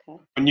 Okay.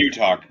 When you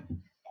talk.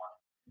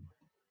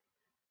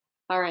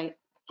 All right.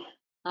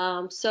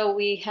 So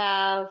we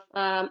have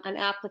an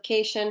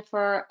application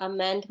for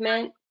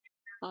amendment,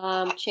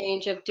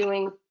 change of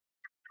doing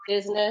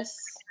business.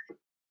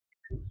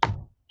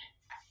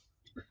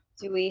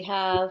 Do we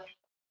have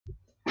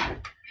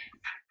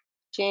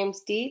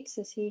James Dietz?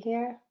 Is he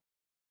here?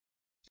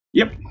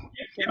 Yep,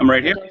 I'm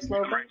right here. Dos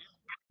Lobos?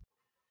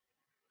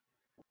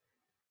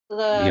 You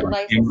The get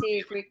my name? licensee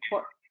is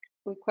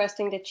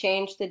requesting to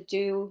change the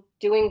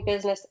doing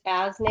business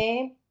as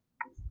name.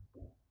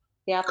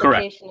 The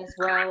Correct. application as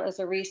well as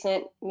a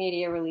recent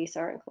media release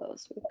are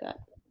enclosed. We've got.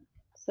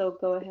 So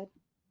go ahead.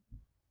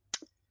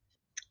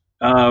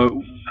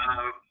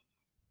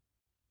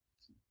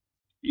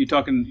 You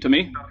talking to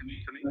me?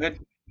 Go ahead.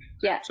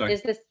 Yeah. Sorry.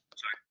 Is this?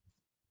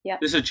 Yep.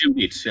 This is Jim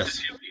Dietz,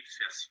 yes.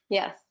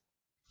 Yes.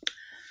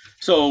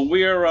 So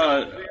we are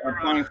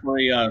applying for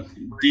a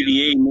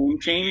DBA name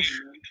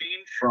change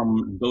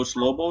from Dos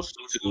Lobos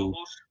to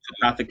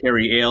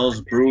Apothecary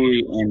Ales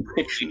Brewery and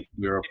Kitchen.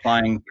 We're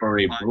applying for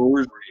a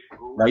brewer's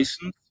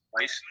license,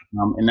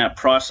 and that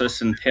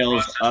process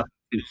entails us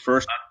to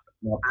first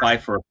apply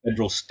for a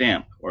federal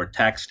stamp or a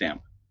tax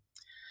stamp.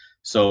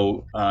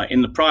 So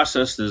in the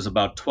process, there's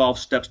about 12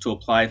 steps to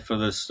apply for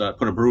this,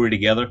 put a brewery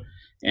together.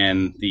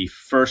 And the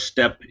first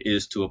step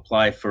is to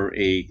apply for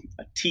a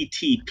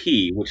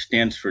TTP, which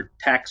stands for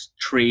Tax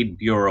Trade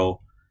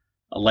Bureau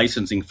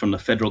licensing from the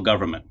federal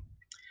government.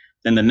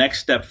 Then the next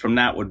step from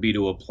that would be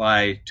to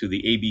apply to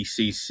the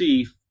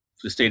ABCC,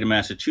 the state of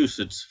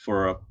Massachusetts,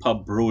 for a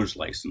pub brewer's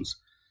license.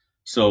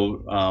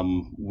 So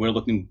we're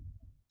looking,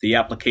 the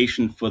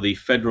application for the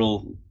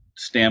federal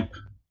stamp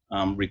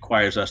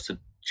requires us to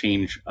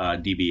change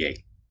DBA.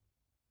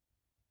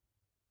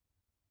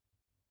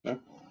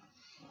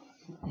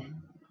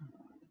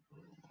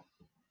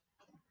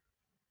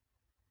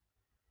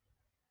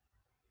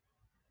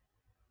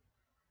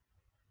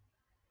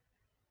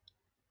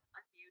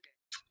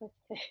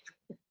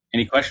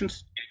 Any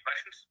questions?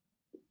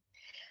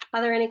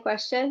 Are there any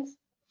questions?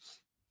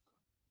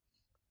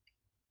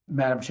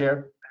 Madam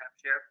Chair?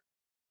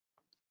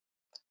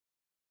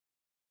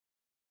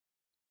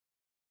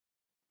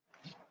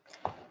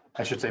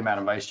 I should say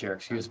Madam Vice Chair,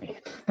 excuse me.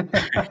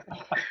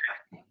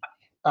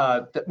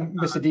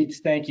 Mr. Dietz,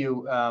 thank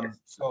you.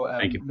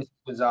 Thank you. Mr.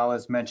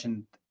 Gonzalez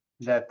mentioned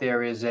that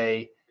there is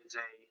a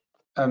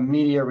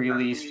media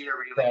release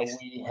that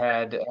we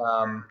had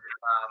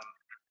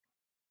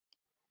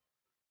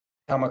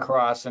come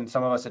across and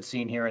some of us had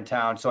seen here in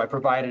town. So I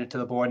provided it to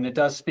the board, and it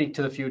does speak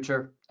to the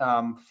future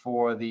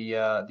for the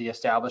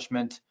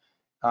establishment,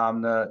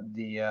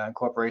 the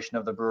incorporation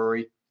of the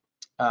brewery.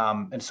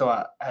 And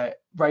so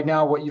right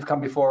now, what you've come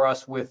before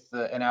us with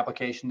an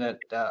application that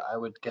I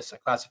would guess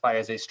classify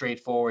as a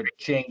straightforward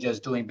change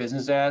as doing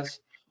business as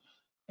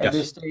at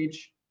this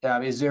stage.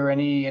 Is there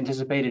any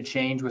anticipated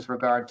change with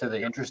regard to the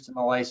interest in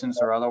the license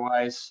or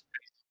otherwise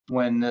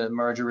when the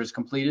merger is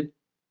completed?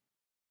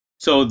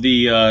 So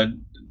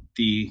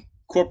the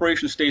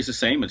corporation stays the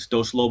same. It's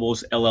Dos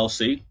Lobos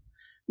LLC.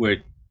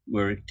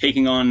 We're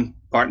taking on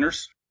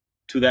partners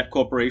to that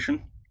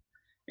corporation,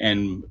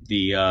 and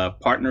the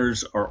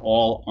partners are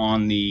all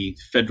on the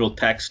federal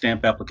tax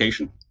stamp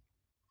application.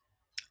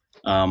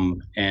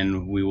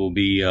 And we will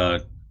be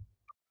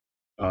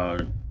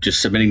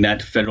just submitting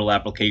that federal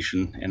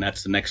application, and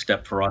that's the next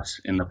step for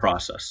us in the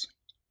process.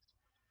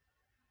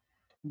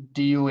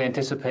 Do you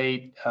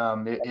anticipate,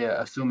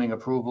 assuming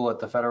approval at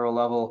the federal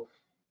level,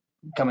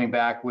 coming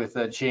back with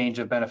a change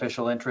of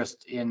beneficial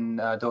interest in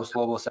Dos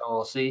Lobos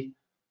LLC?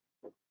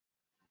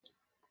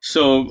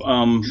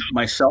 So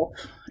myself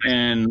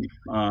and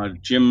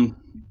Jim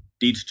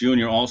Dietz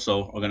Jr.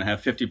 also are going to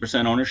have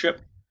 50% ownership,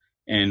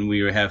 and we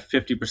have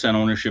 50%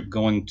 ownership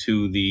going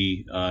to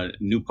the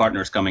new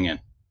partners coming in.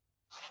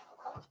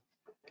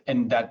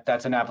 And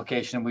that's an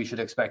application we should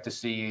expect to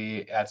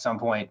see at some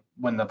point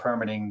when the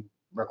permitting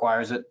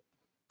requires it?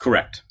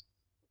 Correct.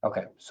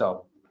 Okay,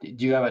 so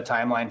do you have a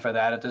timeline for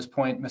that at this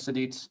point, Mr.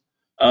 Dietz?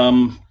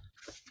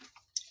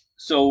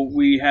 So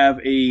we have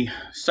a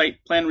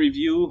site plan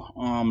review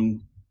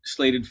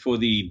slated for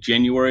the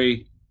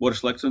January Board of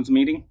Selectmen's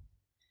meeting,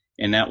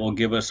 and that will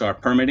give us our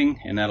permitting,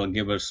 and that'll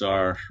give us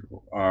our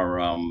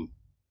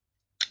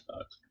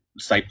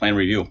site plan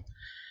review.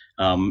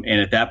 And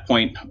at that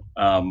point,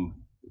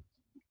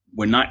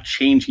 we're not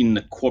changing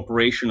the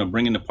corporation or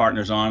bringing the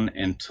partners on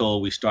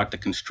until we start the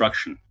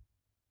construction.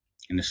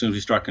 And as soon as we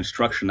start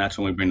construction, that's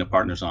when we bring the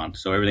partners on.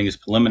 So everything is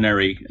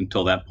preliminary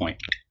until that point.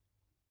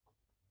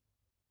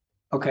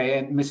 Okay,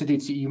 and Mr.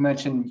 Dietz, you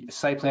mentioned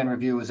site plan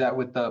review. Is that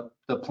with the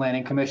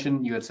planning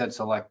commission? You had said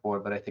select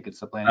board, but I think it's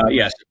the planning commission.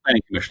 Yes, the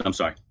planning commission, I'm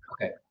sorry.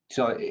 Okay,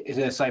 so is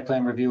it a site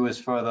plan review is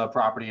for the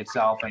property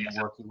itself and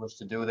the work you wish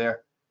to do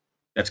there?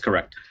 That's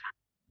correct.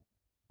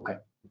 Okay.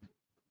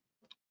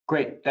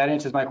 Great, that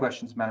answers my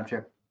questions, Madam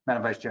Chair,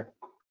 Madam Vice Chair.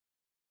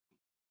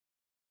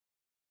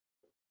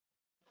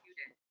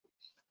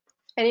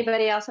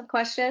 Anybody else have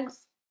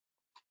questions?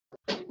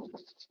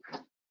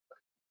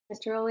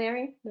 Mr.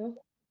 O'Leary? No?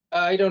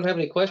 I don't have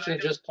any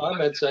questions, just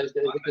comments. I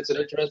think it's an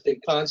interesting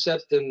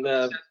concept and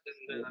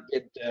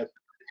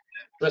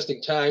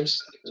interesting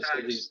times. So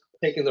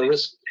taking the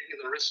risk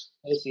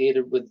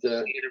associated with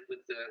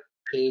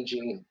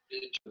changing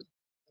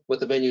what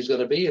the venue is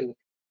going to be, and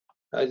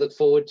I look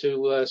forward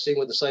to seeing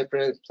what the site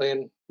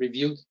plan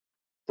review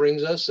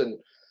brings us and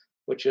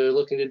what you're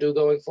looking to do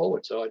going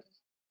forward. So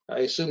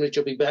I assume that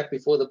you'll be back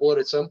before the board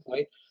at some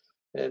point,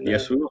 and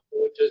yes, we will.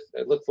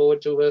 I look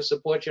forward to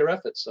support your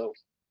efforts. So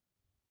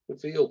good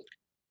for you.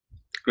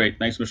 Great,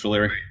 thanks, Mr.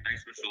 Leary.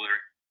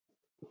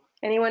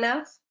 Anyone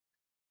else?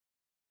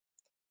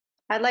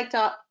 I'd like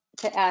to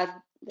add,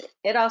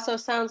 it also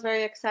sounds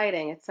very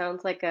exciting. It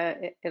sounds like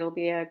it'll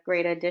be a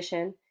great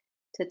addition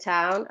to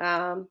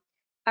town.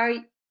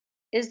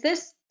 Does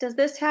this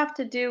have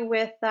to do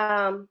with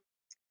the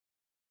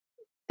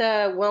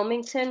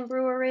Wilmington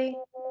Brewery?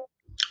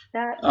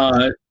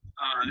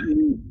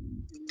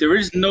 There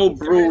is no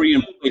brewery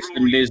in place,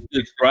 and there's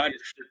the garage.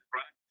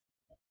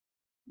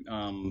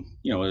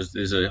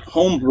 There's a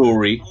home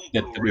brewery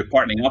that we're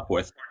partnering up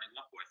with,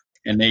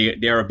 and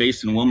they are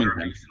based in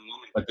Wilmington,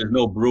 but there's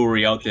no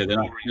brewery out there.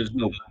 There's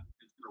no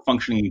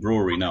functioning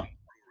brewery, no.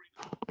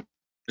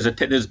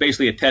 There's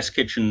basically a test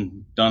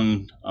kitchen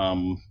done.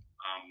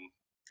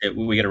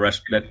 We get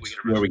that's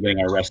where we're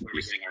getting our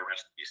recipes.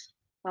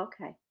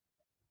 Okay.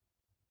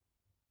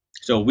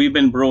 So we've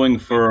been brewing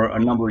for a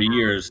number of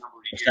years,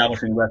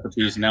 establishing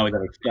recipes, and now we got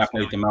to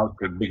extrapolate them out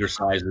to bigger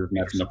sizes, and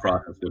that's in the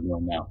process we're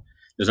doing now.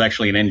 There's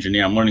actually an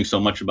engineer. I'm learning so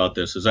much about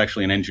this. There's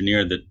actually an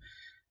engineer that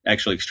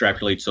actually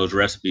extrapolates those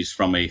recipes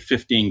from a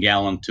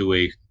 15-gallon to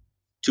a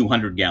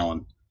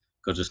 200-gallon,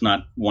 because it's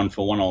not one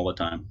for one all the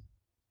time.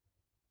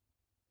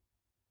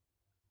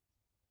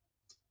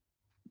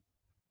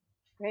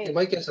 Great. You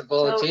might get some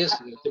volunteers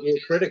to be a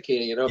critic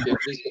here, if you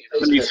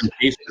at least need some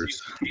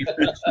tasters.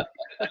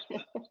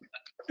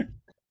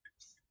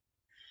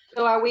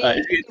 So are we?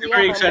 It's a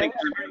very exciting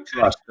time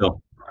for us,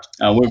 Bill.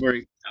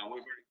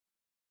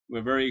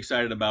 We're very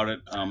excited about it.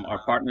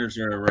 Our partners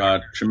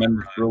are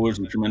tremendous brewers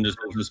and tremendous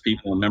business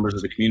people and members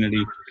of the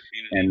community,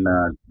 and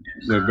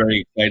we're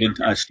very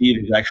excited.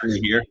 Steve is actually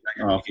here.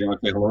 If you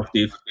want to say hello,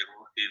 Steve,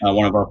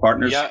 one of our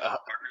partners. Yeah.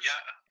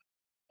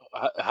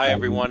 Hi,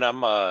 everyone.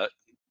 I'm a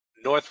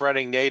North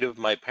Reading native.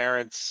 My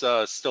parents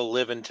still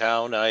live in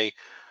town. I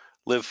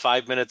live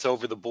 5 minutes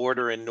over the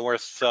border in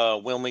North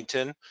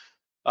Wilmington.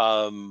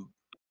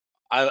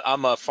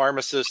 I'm a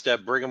pharmacist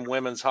at Brigham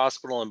Women's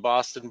Hospital in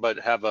Boston, but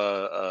have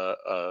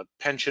a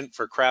penchant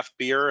for craft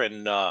beer,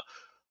 and I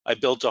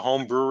built a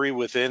home brewery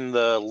within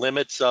the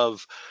limits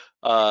of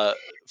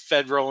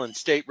federal and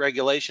state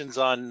regulations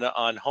on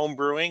home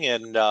brewing,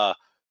 and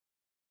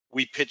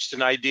we pitched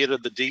an idea to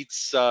the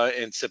Dietz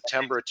in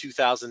September of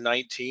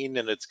 2019,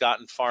 and it's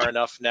gotten far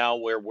enough now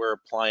where we're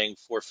applying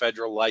for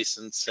federal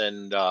license,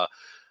 and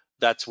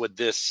that's what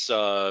this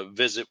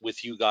visit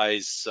with you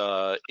guys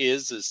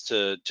is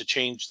to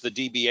change the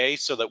DBA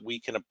so that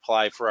we can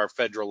apply for our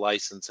federal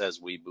license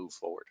as we move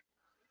forward.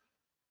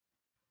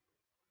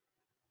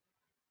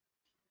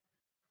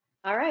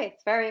 All right,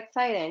 it's very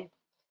exciting.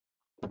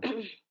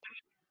 Do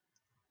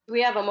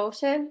we have a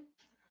motion?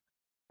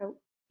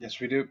 Yes,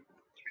 we do.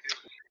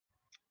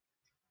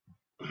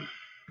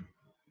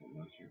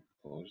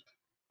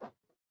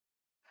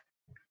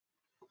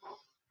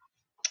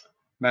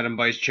 Madam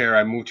Vice Chair,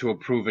 I move to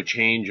approve a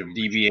change of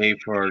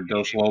DBA for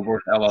Dos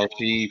Lobos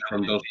LLC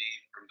from Dos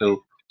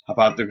to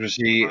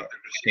Apothecary,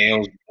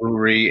 Sales,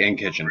 Brewery, and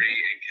Kitchen.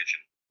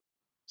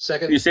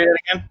 Second. Can you say that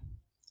again?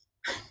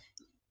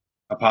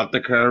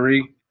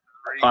 Apothecary.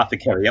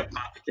 Apothecary. Yep.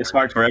 It's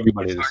hard for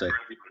everybody to say.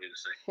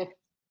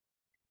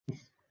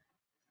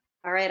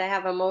 All right, I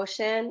have a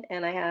motion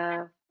and I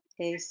have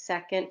a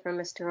second from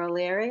Mr.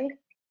 O'Leary.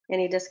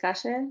 Any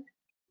discussion?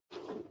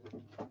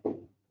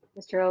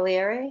 Mr.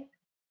 O'Leary?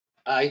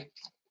 Aye.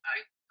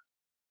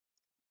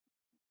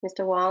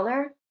 Mr.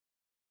 Wallner?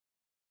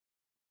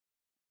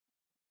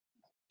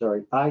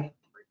 Sorry, aye.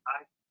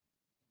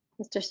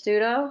 Mr.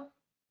 Studo?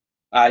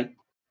 Aye.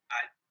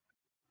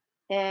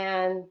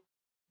 And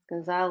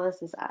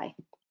Gonzalez is aye.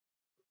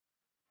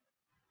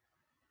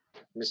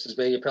 Mrs.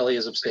 Minipelli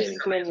is abstaining.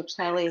 Mrs.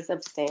 Minipelli is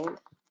abstained.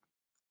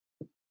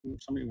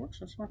 Somebody works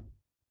this one?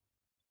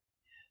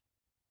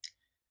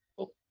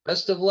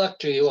 Best of luck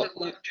to you.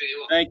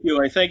 Thank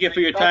you. I thank you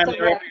for your time. Best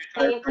of luck.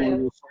 Thank you.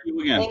 We'll see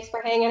you again. Thanks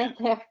for hanging in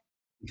there.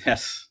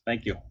 Yes,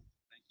 thank you.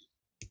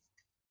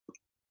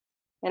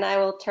 And I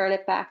will turn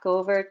it back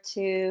over to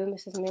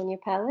Mrs.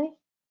 Minipelli.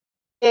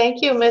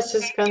 Thank you,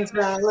 Mrs.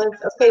 Gonzalez.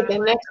 Okay, the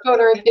next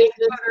order of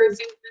business is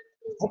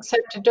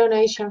accept a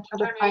donation for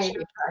the fire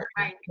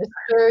department.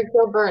 Mr.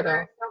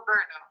 Gilberto.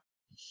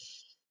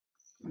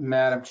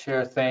 Madam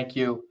Chair, thank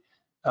you.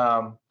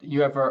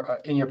 You have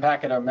in your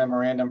packet a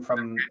memorandum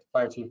from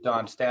Fire Chief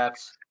Don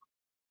Statz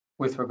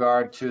with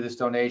regard to this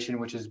donation,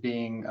 which is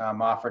being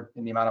offered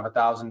in the amount of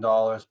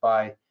 $1,000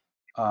 by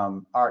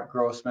Art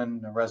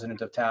Grossman, a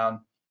resident of town.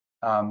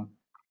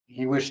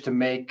 He wished to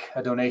make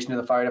a donation to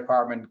the fire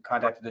department,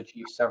 contacted the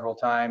chief several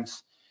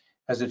times.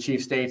 As the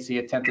chief states, he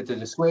attempted to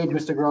dissuade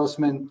Mr.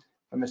 Grossman,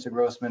 but Mr.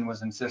 Grossman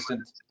was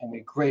insistent, and we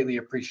greatly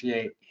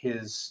appreciate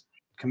his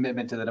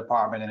commitment to the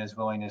department and his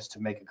willingness to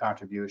make a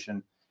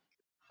contribution.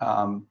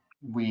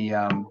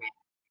 We're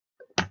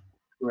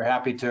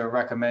happy to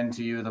recommend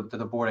to you that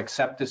the board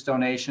accept this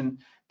donation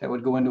that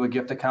would go into a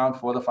gift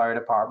account for the fire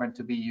department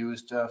to be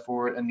used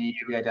for a need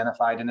to be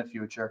identified in the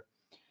future.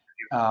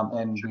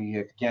 And we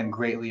again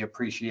greatly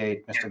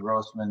appreciate Mr.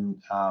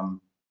 Grossman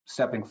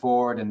stepping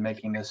forward and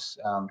making this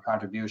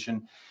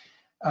contribution.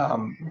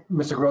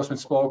 Mr. Grossman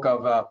spoke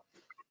of an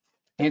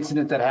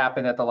incident that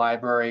happened at the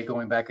library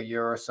going back a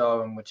year or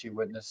so, in which he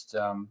witnessed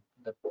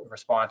the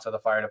response of the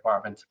fire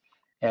department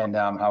and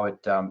how it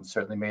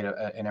certainly made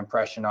an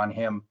impression on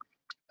him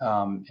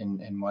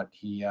in what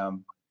he,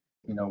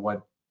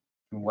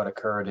 what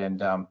occurred,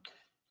 and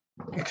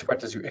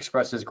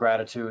expressed his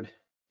gratitude,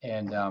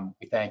 and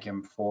we thank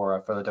him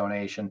for the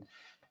donation.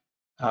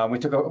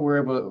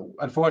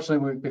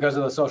 Unfortunately, because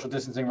of the social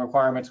distancing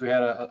requirements, we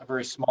had a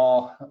very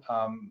small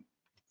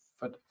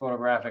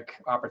photographic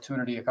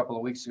opportunity a couple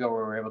of weeks ago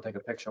where we were able to take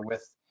a picture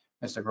with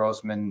Mr.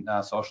 Grossman,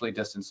 socially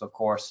distanced, of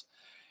course.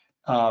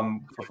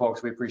 For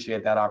folks, we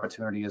appreciate that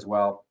opportunity as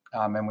well,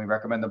 and we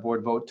recommend the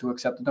board vote to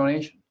accept the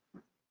donation.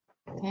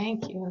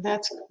 Thank you.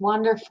 That's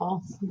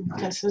wonderful.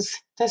 This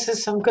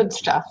is some good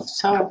stuff.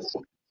 So,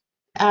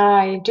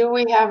 do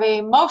we have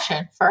a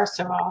motion, first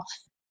of all?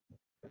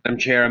 Madam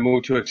Chair, I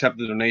move to accept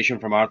the donation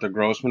from Arthur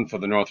Grossman for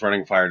the North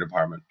Reading Fire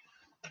Department.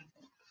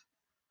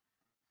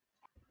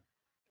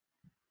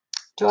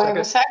 Do I have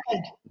a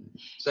second?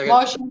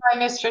 Motion by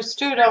Mr.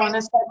 Studo and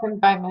a second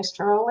by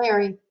Mr.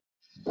 O'Leary.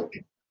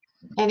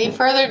 Any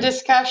further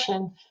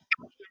discussion?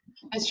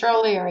 Mr.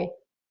 O'Leary.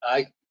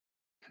 Aye.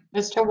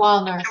 Mr.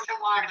 Wallner.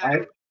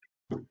 Aye.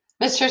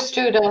 Mr.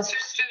 Studo.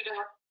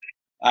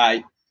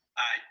 Aye.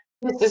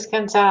 Mrs.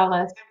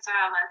 Gonzalez.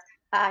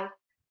 Aye.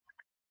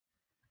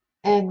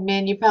 And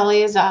Manu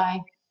Pelley is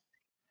aye.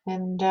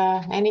 And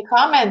any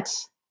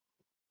comments?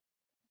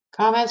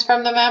 Comments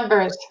from the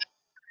members?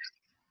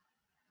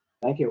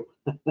 Thank you.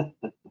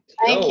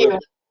 Thank you.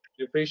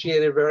 We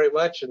appreciate it very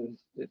much. And,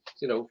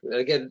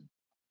 again,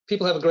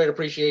 people have a great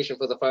appreciation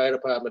for the fire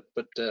department,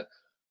 but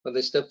when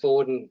they step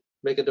forward and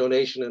make a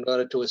donation in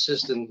order to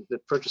assist in the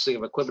purchasing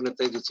of equipment and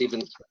things, it's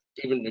even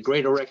a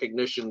greater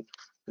recognition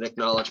and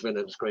acknowledgement,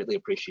 and it's greatly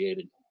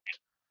appreciated.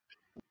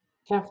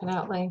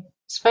 Definitely.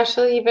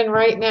 Especially even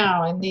right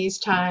now in these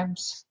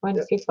times when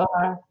people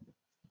are,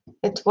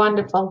 it's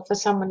wonderful for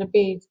someone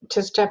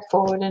to step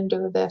forward and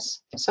do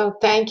this. So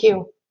thank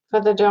you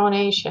for the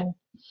donation.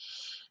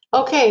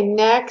 Okay,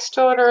 next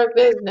order of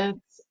business,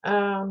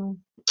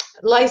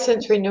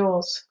 license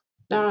renewals.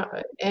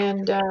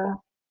 And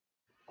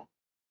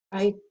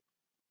I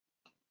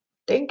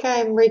think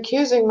I'm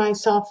recusing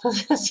myself from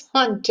this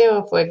one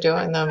too, if we're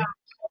doing them.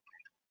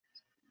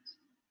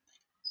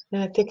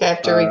 And I think I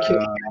have to recuse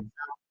myself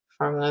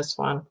from this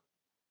one.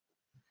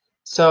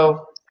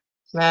 So,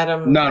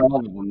 Madam. Not all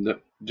of them,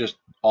 just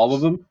all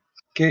of them,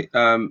 okay,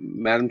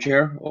 Madam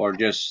Chair, or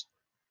just?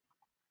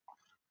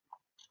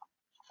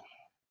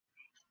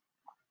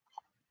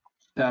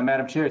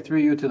 Madam Chair, through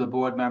you to the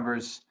board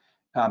members.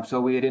 So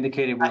we had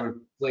indicated we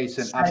would place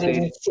an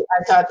updated.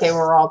 I thought they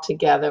were all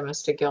together,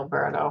 Mr.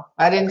 Gilberto.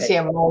 I didn't see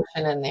a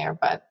motion in there,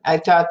 but I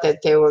thought that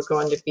they were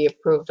going to be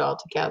approved all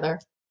together.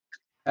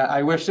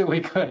 I wish that we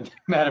could,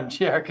 Madam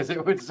Chair, because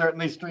it would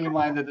certainly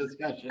streamline the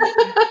discussion.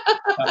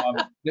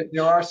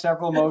 There are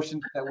several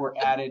motions that were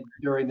added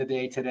during the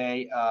day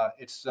today.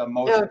 It's a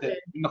motion that's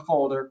in the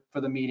folder for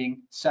the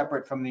meeting,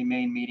 separate from the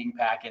main meeting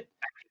packet.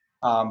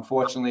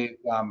 Fortunately,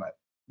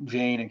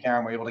 Jane and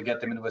Karen were able to get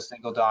them into a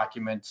single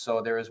document.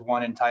 So there is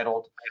one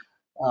entitled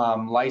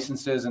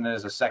licenses, and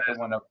there's a second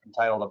one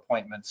entitled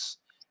appointments.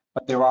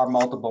 But there are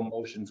multiple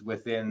motions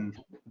within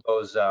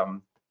those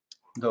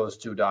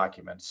two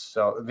documents.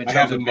 So in I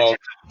have them both.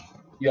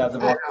 You have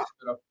them both.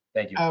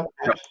 Thank you. Okay.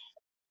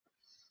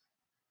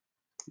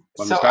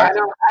 So I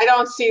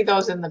don't see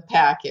those in the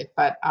packet,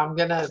 but I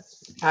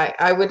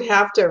would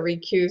have to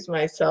recuse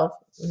myself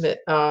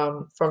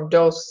from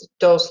Dos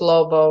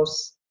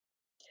Lobos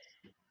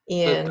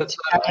and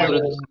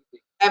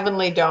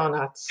Heavenly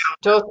Donuts.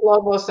 Dos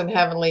Lobos and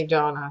Heavenly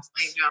Donuts.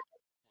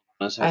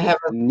 I have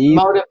a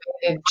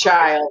motivated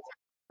child.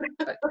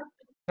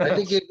 I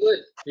think you're good.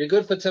 You're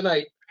good for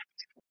tonight.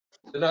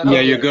 Yeah,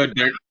 you're good.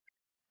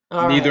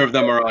 Neither of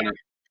them are on it.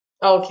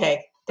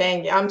 Okay,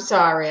 thank you. I'm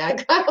sorry. I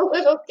got a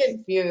little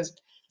confused.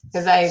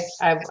 Because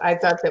I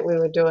thought that we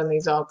were doing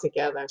these all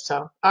together.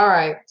 So, all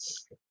right.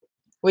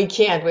 We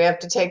can't. We have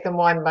to take them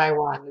one by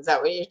one. Is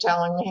that what you're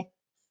telling me?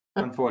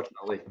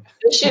 Unfortunately.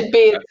 This should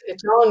be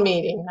its own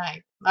meeting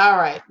night. All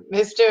right.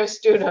 Mr.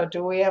 Studo,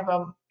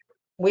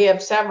 we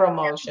have several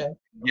motions.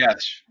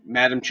 Yes,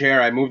 Madam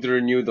Chair, I move to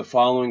renew the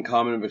following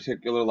common and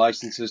particular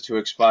licenses to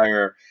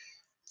expire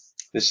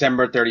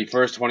December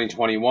 31st,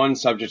 2021,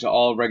 subject to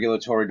all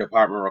regulatory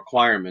department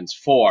requirements.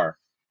 For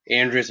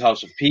Andrea's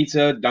House of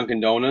Pizza,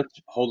 Dunkin'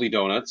 Donuts, Holy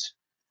Donuts,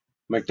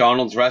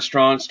 McDonald's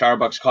Restaurant,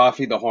 Starbucks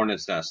Coffee, The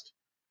Hornet's Nest.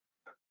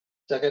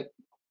 Second.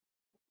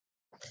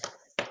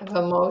 I have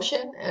a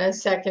motion and a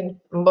second.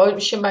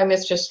 Motion by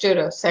Mr.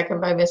 Studo, second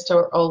by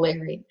Mr.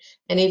 O'Leary.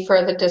 Any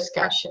further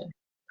discussion?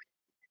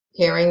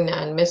 Hearing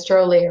none.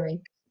 Mr.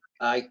 O'Leary.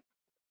 Aye.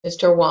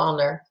 Mr.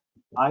 Wallner.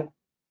 Aye.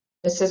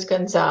 Mrs.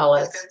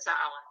 Gonzalez.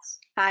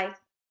 Aye.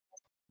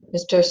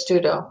 Mr.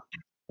 Studo.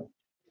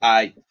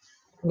 Aye.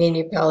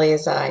 Manu Pelley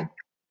is aye.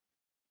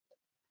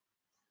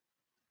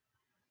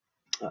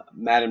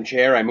 Madam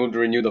Chair, I move to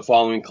renew the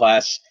following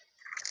Class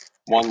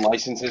 1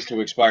 licenses to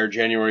expire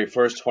January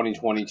 1st,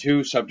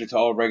 2022, subject to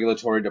all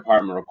regulatory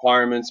department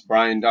requirements.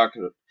 Brian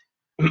Duckhack,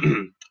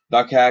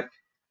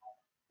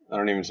 I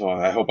don't even know,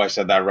 I hope I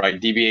said that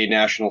right. DBA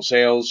National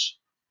Sales.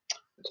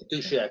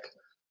 Dushek.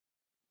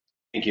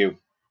 Thank you.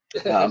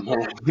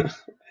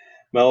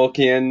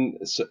 Melokian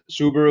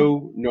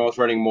Subaru, North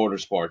Reading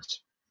Motorsports.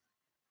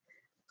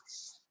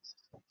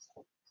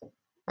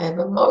 I have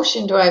a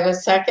motion. Do I have a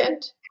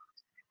second?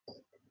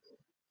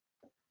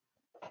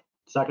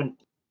 Second.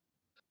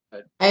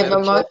 I have a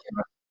motion.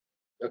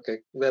 Okay,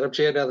 Madam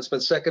Chair, now that's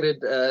been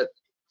seconded.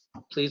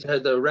 Please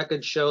have the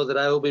record show that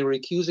I will be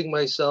recusing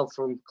myself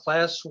from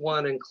Class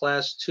 1 and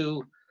Class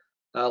 2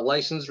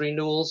 license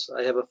renewals.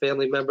 I have a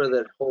family member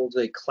that holds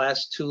a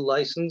Class 2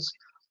 license.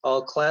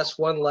 All Class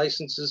 1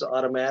 licenses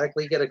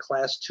automatically get a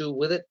Class 2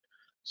 with it.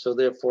 So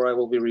therefore, I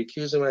will be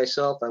recusing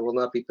myself. I will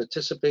not be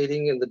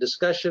participating in the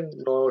discussion,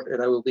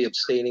 and I will be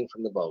abstaining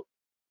from the vote.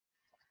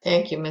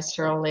 Thank you,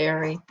 Mr.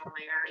 O'Leary.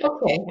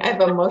 Okay, I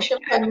have a motion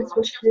by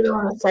Mr. Studo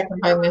and a second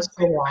by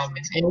Mr.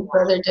 Wallner. Any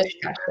further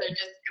discussion?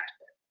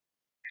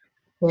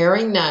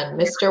 Hearing none.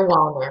 Mr.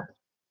 Wallner.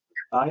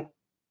 Aye.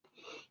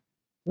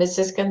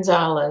 Mrs.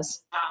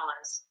 Gonzalez.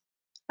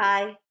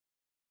 Aye.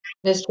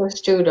 Mr.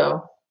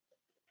 Studo.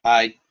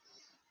 Aye.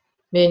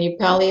 Manu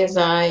Pelley is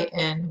aye,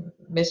 and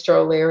Mr.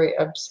 O'Leary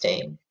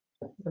abstains.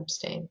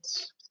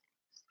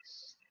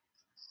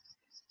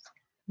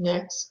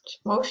 Next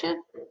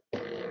motion.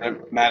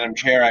 Madam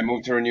Chair, I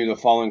move to renew the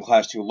following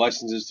Class 2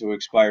 licenses to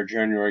expire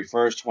January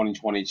 1st,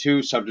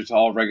 2022, subject to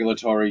all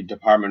regulatory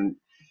department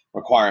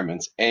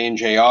requirements.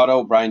 A&J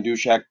Auto, Brian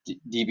Dushek,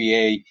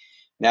 DBA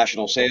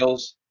National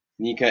Sales,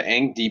 Nika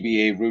Inc.,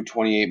 DBA Route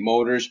 28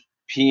 Motors,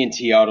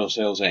 P&T Auto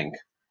Sales Inc.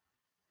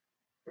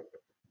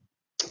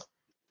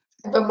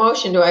 I have a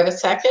motion. Do I have a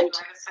second?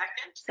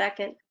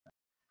 Second.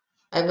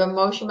 I have a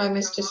motion by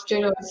Mr.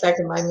 Studo, a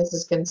second by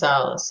Mrs.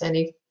 Gonzalez.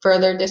 Any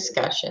further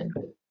discussion?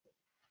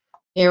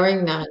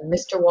 Hearing none.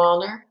 Mr.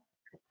 Wallner.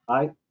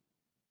 Aye.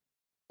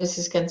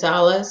 Mrs.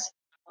 Gonzalez.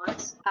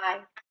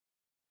 Aye.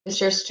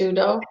 Mr.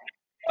 Studo.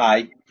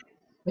 Aye.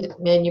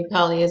 Manu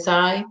Pelley is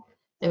aye,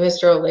 and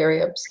Mr.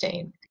 O'Leary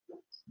abstain.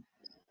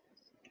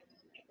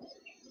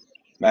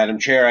 Madam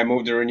Chair, I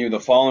move to renew the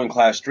following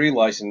Class 3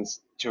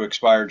 license to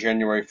expire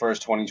January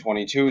 1st,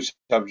 2022,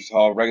 subject to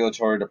all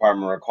regulatory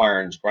department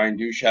requirements. Brian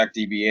Dushek,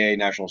 DBA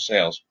National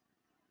Sales.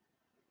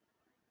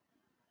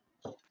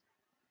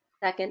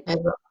 Second. I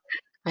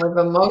have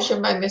a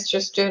motion by Mr.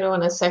 Studo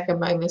and a second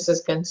by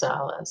Mrs.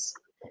 Gonzalez.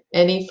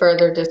 Any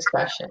further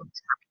discussion?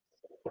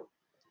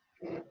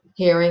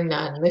 Hearing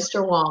none.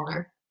 Mr.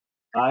 Wallner.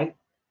 Aye.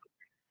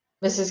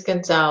 Mrs.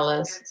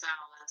 Gonzalez.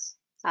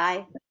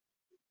 Aye.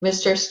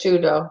 Mr.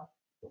 Studo.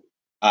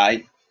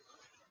 Aye.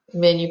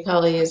 Manu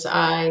Pelley is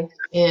aye,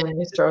 and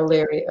Mr.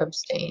 O'Leary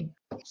abstain.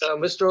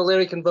 Mr.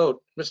 O'Leary can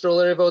vote. Mr.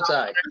 O'Leary votes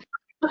aye.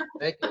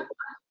 Thank you.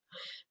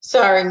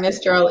 Sorry,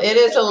 Mr. O'Leary. It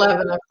is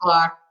 11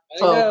 o'clock,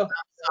 I know. folks.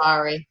 I'm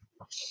sorry.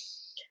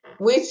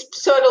 We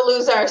sort of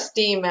lose our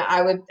steam.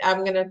 I'm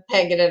going to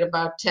peg it at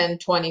about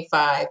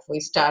 10:25. We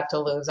start to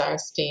lose our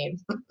steam.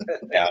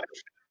 Yeah.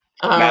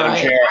 All Madam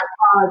right. Chair.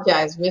 I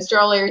apologize.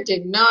 Mr. O'Leary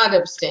did not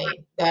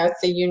abstain.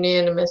 That's a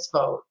unanimous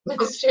vote.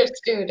 Mr.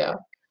 Studo.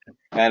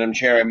 Madam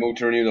Chair, I move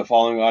to renew the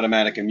following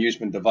automatic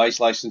amusement device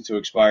license to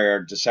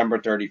expire December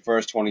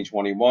 31st,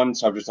 2021,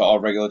 subject to all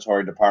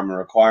regulatory department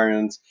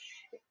requirements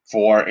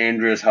for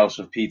Andrea's House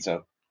of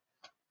Pizza.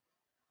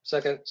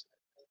 Second.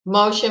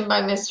 Motion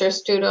by Mr.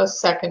 Studo,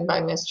 second by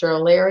Mr.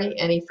 O'Leary.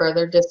 Any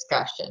further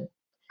discussion?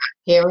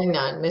 Hearing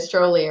none.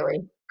 Mr.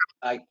 O'Leary.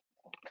 Aye.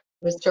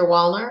 Mr.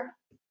 Wallner.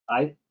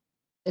 Aye.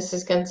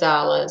 Mrs.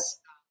 Gonzalez.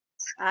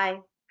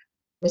 Aye.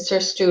 Mr.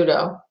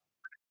 Studo.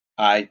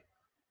 Aye.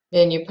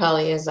 Manu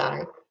Pelley is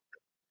aye.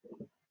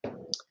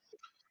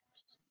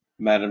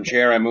 Madam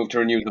Chair, I move to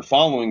renew the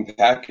following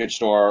package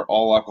store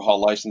all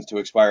alcohol license to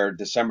expire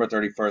December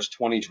 31st,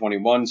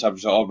 2021,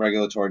 subject to all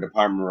regulatory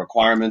department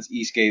requirements.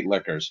 Eastgate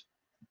Liquors.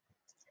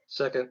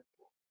 Second.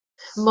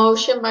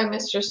 Motion by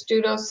Mr.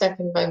 Studo,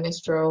 second by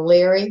Mr.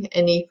 O'Leary.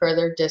 Any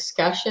further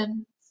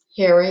discussion?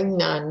 Hearing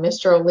none.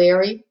 Mr.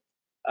 O'Leary,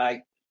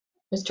 Aye.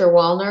 Mr.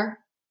 Wallner,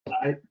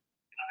 Aye.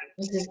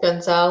 Mrs.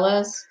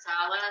 Gonzalez,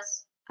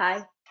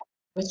 Aye.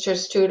 Mr.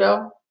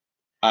 Studo,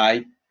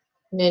 Aye.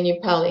 Manu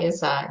Pelley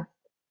is aye.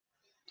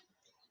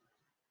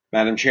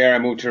 Madam Chair, I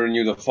move to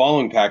renew the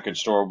following package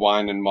store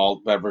wine and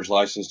malt beverage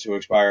license to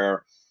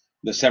expire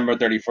December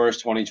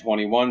 31st,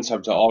 2021,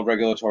 subject to all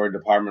regulatory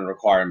department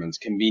requirements.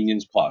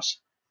 Convenience Plus.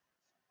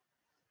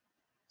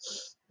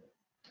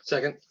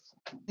 Second.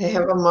 I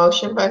have a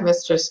motion by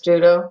Mr.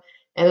 Studo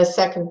and a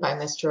second by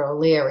Mr.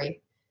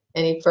 O'Leary.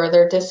 Any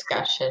further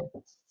discussion?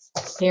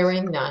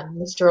 Hearing none.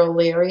 Mr.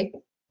 O'Leary,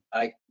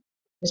 Aye.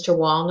 Mr.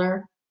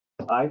 Wallner,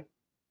 Aye.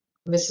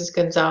 Mrs.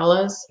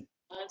 Gonzalez,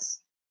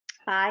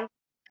 Aye.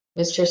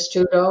 Mr.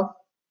 Studo,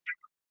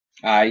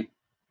 Aye.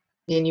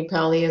 Manu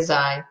Pelley is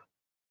aye.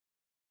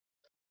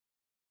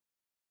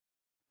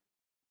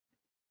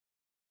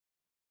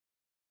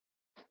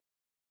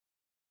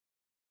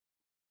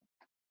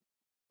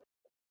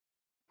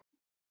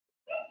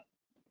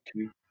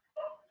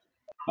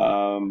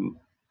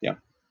 Yeah,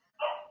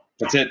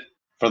 that's it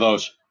for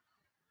those.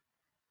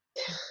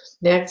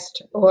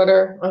 Next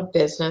order of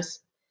business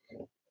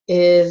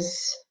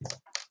is,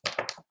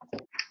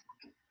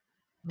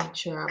 make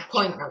sure,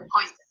 appointments.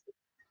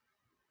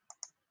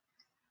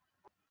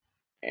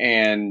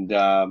 And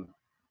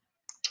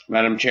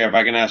Madam Chair, if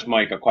I can ask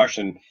Mike a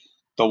question.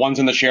 The ones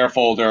in the share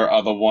folder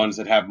are the ones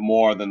that have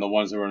more than the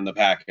ones that were in the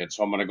packet.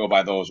 So I'm going to go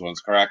by those ones,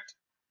 correct?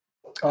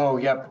 Oh,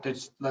 yep,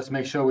 let's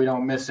make sure we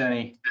don't miss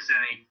any.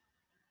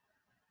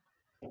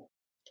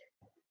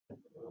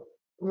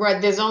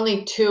 Right, there's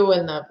only two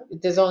in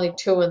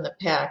the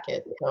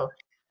packet, so.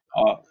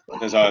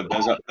 There's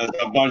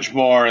a bunch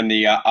more in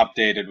the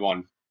updated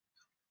one.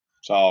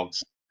 So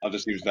I'll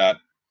just use that.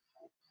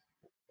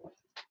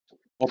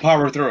 We'll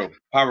power through.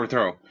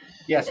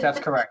 Yes, that's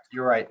correct.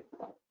 You're right.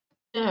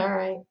 All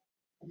right.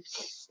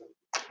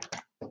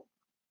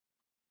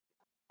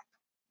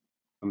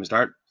 Let me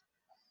start.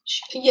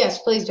 Yes,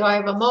 please, do I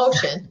have a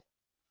motion?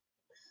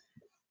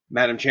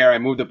 Madam Chair, I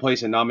move to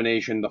place in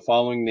nomination the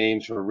following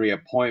names for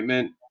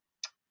appointment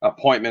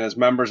as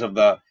members of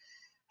the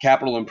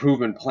Capital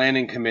Improvement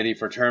Planning Committee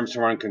for terms to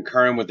run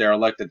concurrent with their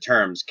elected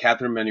terms.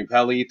 Catherine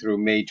Menupelli through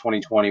May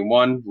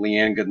 2021,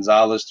 Leanne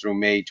Gonzalez through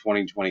May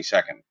 2022.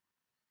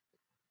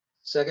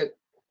 Second.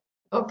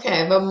 Okay, I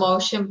have a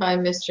motion by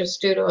Mr.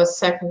 Studo, a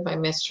second by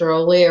Mr.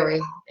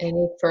 O'Leary.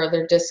 Any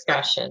further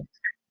discussion?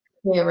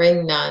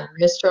 Hearing none.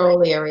 Mr.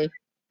 O'Leary,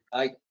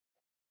 Aye.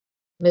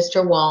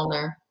 Mr.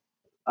 Wallner,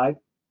 Aye.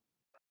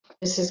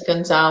 Mrs.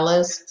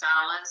 Gonzalez,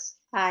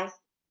 Aye.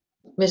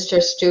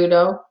 Mr.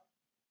 Studo,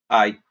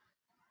 Aye.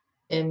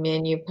 and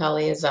Manu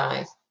Pelley is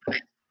aye.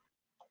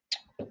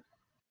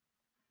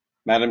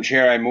 Madam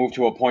Chair, I move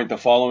to appoint the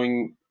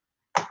following.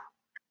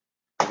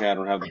 Okay, I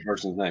don't have the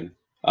person's name.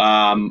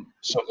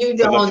 So You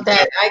don't,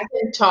 that, I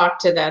can talk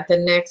to that. The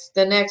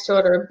next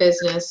order of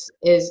business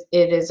is,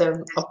 it is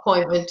an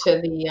appointment to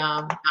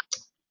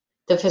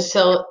the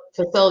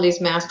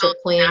Facilities Master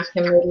Plan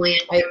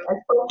Committee. I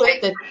spoke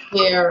with the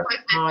chair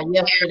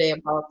yesterday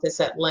about this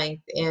at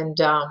length, and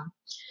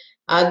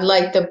I'd actually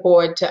like the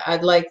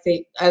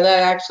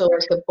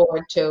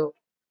board to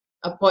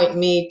appoint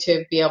me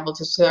to be able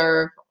to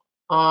serve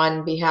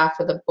on behalf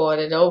of the board.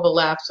 It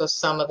overlaps with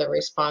some of the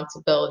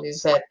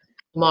responsibilities that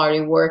I'm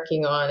already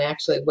working on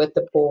actually with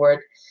the board.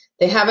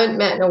 They haven't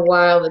met in a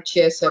while, the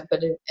chair said,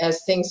 but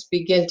as things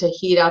begin to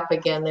heat up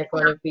again, they're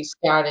going to be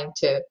starting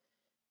to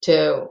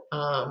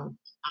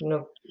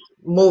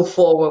move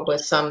forward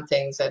with some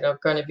things that are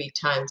going to be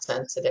time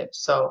sensitive.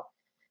 So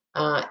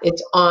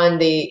it's on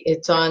the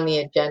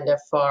agenda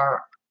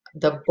for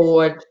the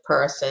board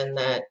person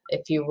that,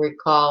 if you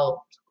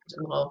recall,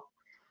 well,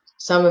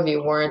 some of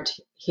you weren't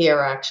here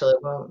actually.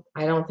 Well,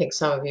 I don't think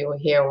some of you were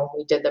here when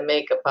we did the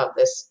makeup of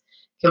this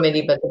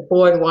committee, but the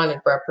board wanted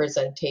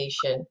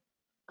representation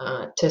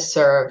to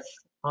serve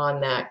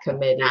on that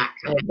committee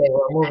as they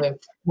were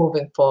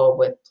moving forward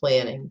with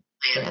planning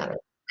matters.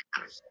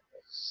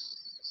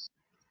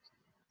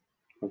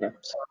 Okay.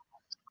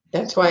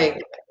 That's why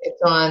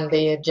it's on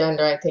the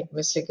agenda. I think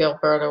Mr.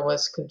 Gilberto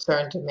was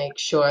concerned to make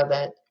sure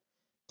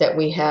that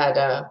we had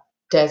a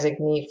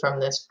designee from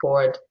this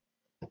board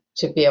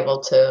to be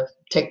able to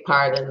take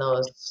part in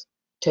those,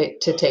 to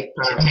take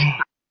part.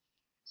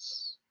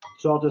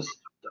 So I'll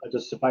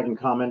just, if I can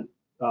comment,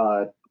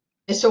 Mr.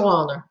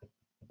 Wallner.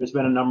 there's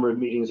been a number of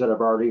meetings that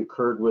have already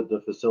occurred with the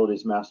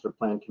Facilities Master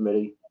Plan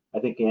Committee. I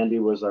think Andy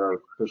was our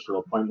official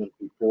appointment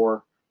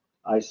before.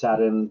 I sat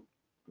in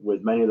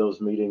with many of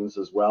those meetings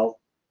as well.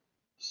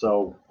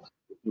 So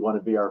if you want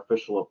to be our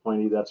official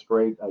appointee, that's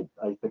great.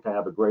 I think I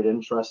have a great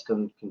interest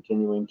in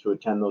continuing to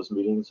attend those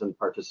meetings and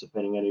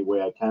participating any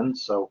way I can.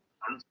 So,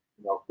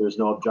 if there's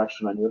no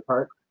objection on your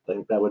part, I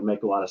think that would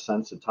make a lot of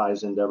sense. It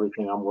ties into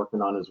everything I'm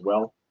working on as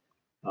well.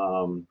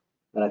 And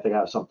I think I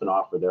have something to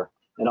offer there.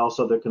 And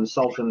also the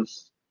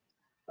consultants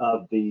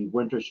of the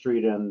Winter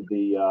Street and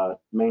the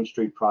Main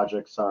Street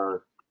projects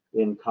are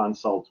in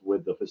consult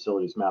with the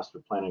facilities master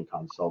planning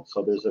consult.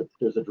 So there's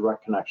a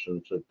direct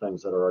connection to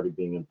things that are already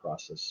being in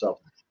process. So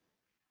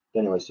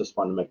anyways, just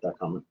wanted to make that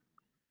comment.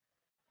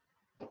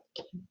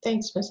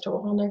 Thanks, Mr.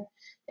 Wallner.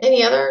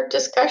 Any other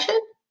discussion?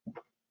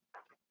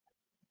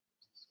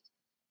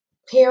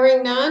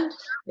 Hearing none,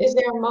 is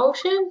there a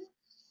motion?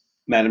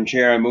 Madam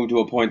Chair, I move to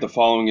appoint the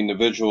following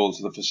individuals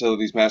to the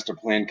Facilities Master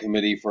Plan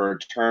Committee for a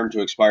term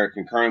to expire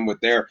concurrent with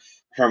their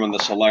term on the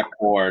Select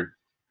Board.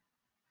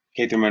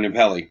 Catherine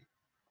Manipelli.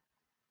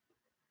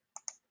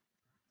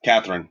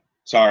 Catherine,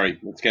 sorry,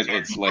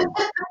 it's late.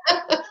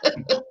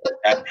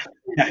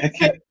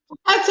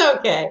 That's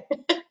okay.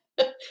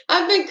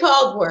 I've been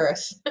called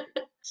worse.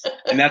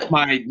 And that's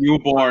my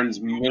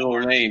newborn's middle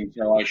name,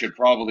 so I should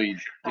probably,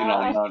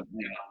 not.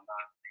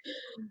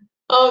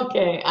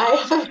 Okay, I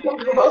have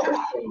a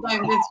motion by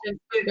Mr.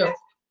 Studo.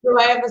 Do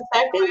I have a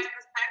second?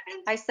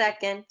 I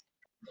second.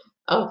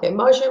 Okay,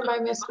 motion by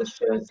Mr.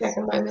 Studo,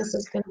 second by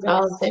Mrs.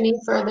 Gonzalez. Any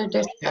further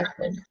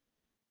discussion?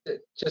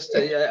 Just,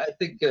 I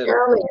think,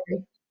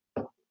 Earlier.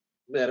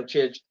 Madam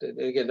Chair,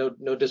 again,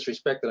 no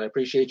disrespect, and I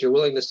appreciate your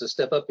willingness to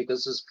step up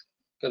because this is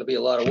going to be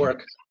a lot of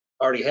work.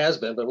 Already has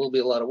been, but will be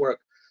a lot of work.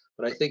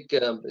 But I think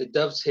it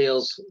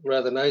dovetails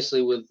rather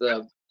nicely with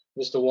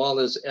Mr.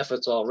 Wallner's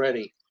efforts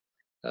already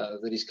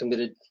that he's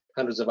committed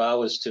hundreds of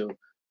hours to.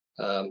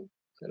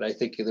 And I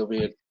think there'll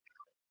be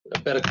a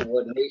better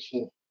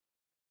coordination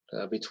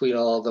between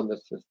all of them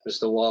if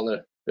Mr.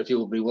 Wallner, if you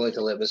would be willing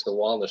to let Mr.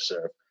 Wallner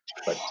serve.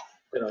 But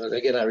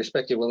again, I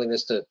respect your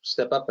willingness to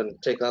step up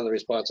and take on the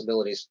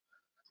responsibilities.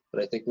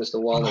 But I think Mr.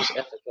 Wallner's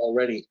efforts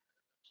already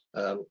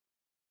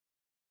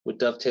would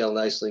dovetail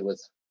nicely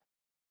with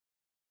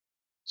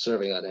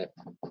serving on that.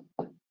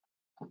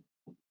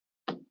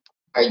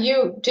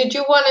 Did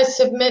you want to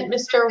submit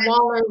Mr.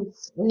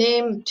 Wallner's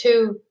name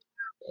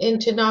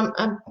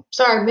I'm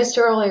sorry,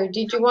 Mr. O'Leary,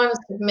 did you want to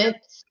submit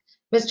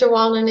Mr.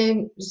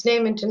 Wallner's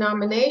name into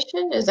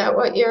nomination? Is that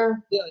what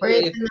you're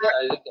raising?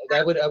 Yeah,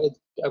 I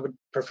would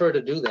prefer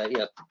to do that.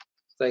 Yeah,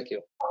 thank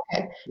you.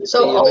 Okay,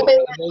 so open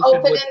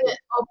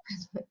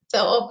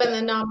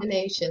the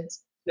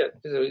nominations. Yeah,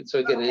 so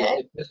again,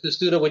 Okay. if Mr.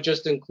 Studo would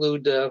just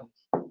include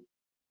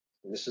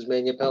Mrs.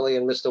 Manipelli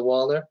and Mr.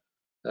 Wallner,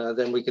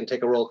 then we can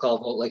take a roll call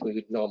vote like we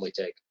would normally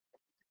take.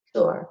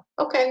 Sure.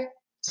 Okay.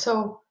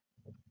 So,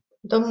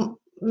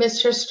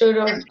 Mr.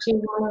 Studo, do you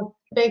want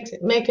to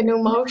make a new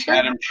motion?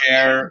 Madam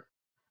Chair,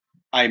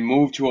 I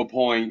move to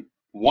appoint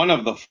one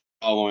of the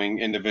following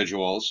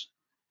individuals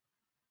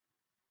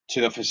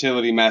to the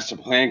Facility Master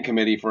Plan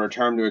Committee for a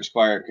term to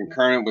expire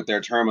concurrent with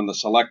their term on the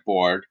Select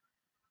Board.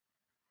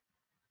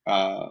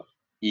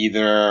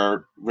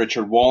 Either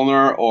Richard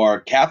Wallner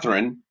or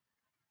Catherine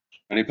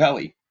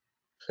Manipelli.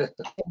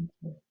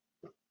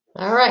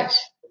 All right.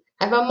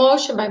 I have a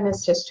motion by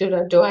Mr.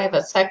 Studo. Do I have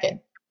a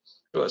second?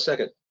 Do a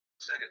second.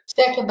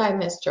 Second by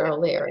Mr.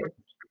 O'Leary.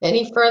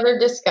 Any further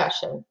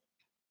discussion?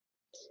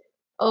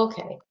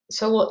 Okay,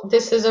 so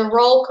this is a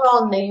roll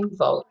call name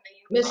vote.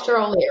 Mr.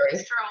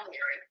 O'Leary.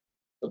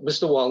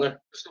 Mr. Wallner.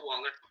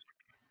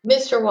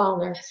 Mr.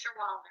 Wallner.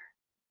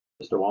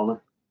 Mr.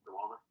 Wallner.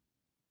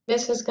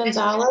 Mrs.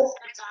 Gonzalez.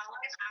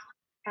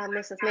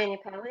 Mrs.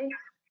 Manipelli.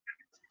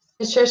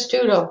 Mr.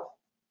 Studo.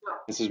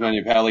 Mrs.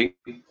 Manipelli.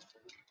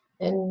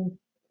 And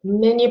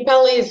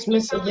Manipelli is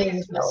Mrs.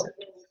 Manipelli.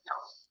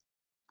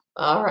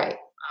 All right.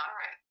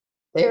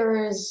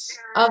 There is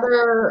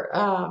other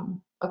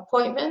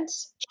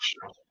appointments,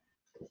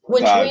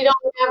 which we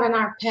don't have in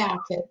our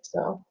packet,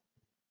 so.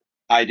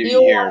 I do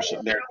here,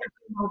 so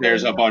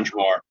there's a bunch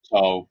more,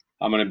 so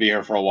I'm going to be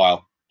here for a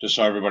while, just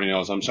so everybody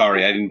knows. I'm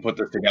sorry, I didn't put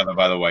this together,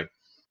 by the way.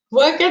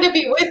 We're going to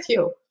be with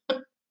you.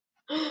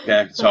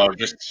 Okay, so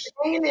just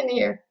hanging in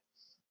here.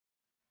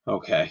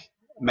 Okay.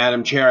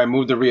 Madam Chair, I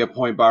move to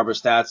reappoint Barbara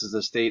Stats as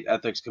the State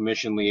Ethics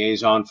Commission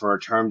Liaison for a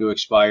term to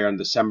expire on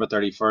December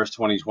 31st,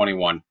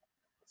 2021.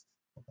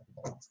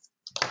 I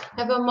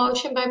have a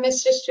motion by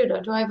Mr.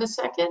 Studo. Do I have a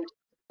second?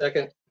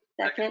 Second.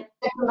 Second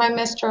by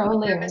Mr.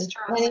 O'Leary.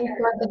 Any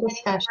further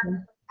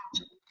discussion?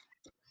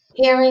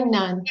 Hearing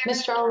none.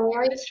 Mr.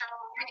 O'Leary?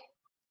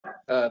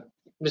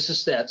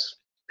 Mrs. Stats.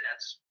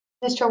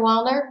 Mr.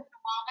 Wallner?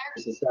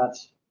 Mrs.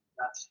 Stats.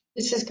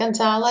 Mrs.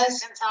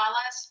 Gonzalez?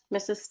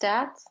 Mrs.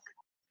 Stats?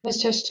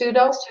 Mr.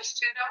 Studo?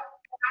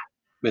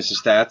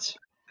 Mrs. Stats?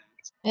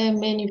 And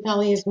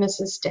Manipelli is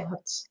Mrs.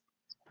 Stats.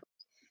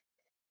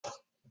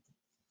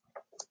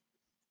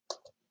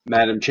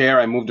 Madam Chair,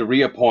 I move to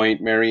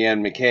reappoint Mary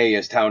Ann McKay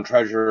as Town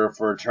Treasurer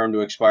for a term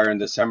to expire on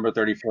December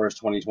 31st,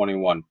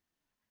 2021.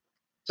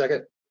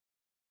 Second.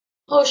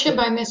 Motion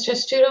by Mr.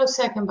 Studo,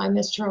 second by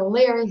Mr.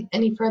 O'Leary.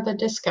 Any further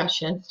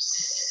discussion?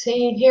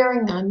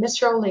 Hearing none.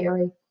 Mr.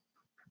 O'Leary.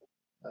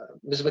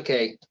 Ms.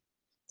 McKay.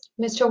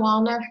 Mr.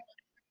 Wallner.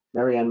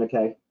 Mary Ann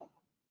McKay.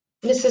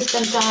 Mrs.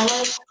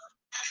 Gonzalez.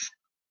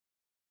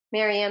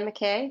 Mary Ann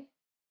McKay.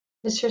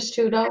 Mr.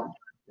 Studo.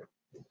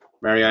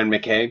 Mary Ann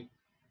McKay.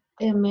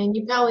 And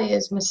Manipelli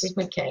is Mrs.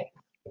 McKay.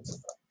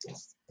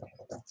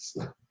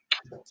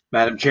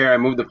 Madam Chair, I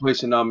move to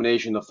place in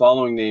nomination the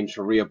following names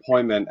for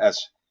reappointment as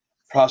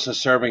process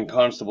serving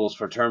constables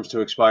for terms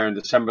to expire on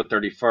December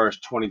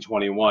 31st,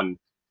 2021.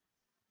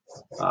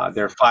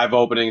 There are 5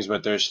 openings,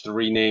 but there's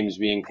 3 names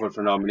being put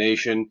for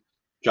nomination: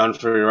 John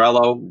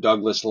Fiorello,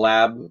 Douglas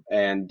Lab,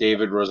 and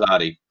David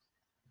Rosati.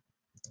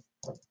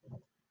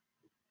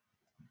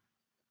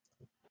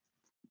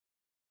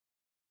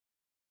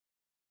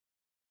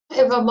 I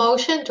have a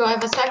motion. Do I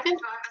have a second?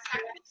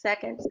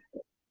 Second.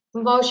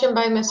 Motion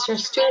by Mr.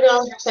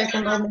 Studo,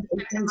 second by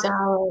Mr.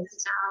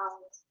 Gonzalez.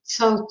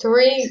 So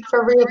 3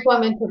 for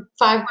reappointment to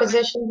 5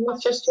 positions,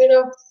 Mr.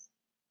 Studo?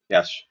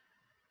 Yes.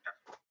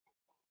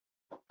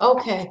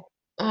 Okay.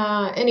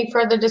 Any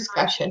further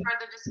discussion?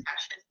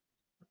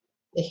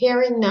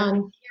 Hearing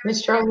none.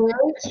 Mr.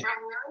 O'Leary?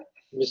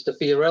 Mr.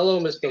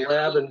 Fiorello, Mr.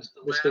 Lab, and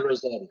Mr.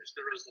 Rosati.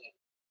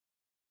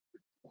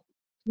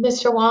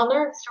 Mr.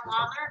 Wallner?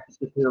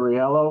 Mr.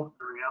 Fiorello,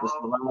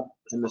 Mr. Lab,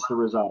 and Mr.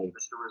 Rosati.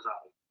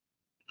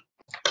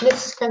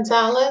 Mrs.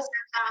 Gonzalez?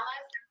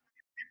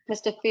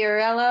 Mr.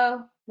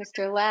 Fiorello,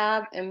 Mr.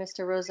 Lab, and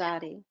Mr.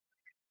 Rosati.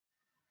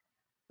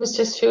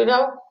 Mr.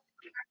 Studo?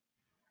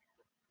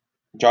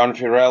 John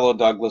Fiorello,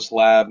 Douglas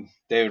Lab,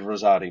 David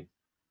Rosati.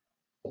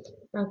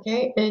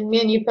 Okay, and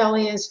Manu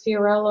Pelley is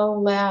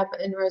Fiorello, Lab,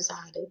 and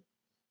Rosati.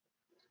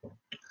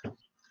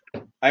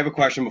 I have a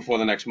question before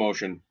the next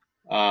motion.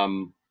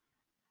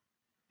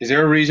 Is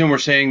there a reason we're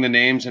saying the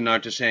names and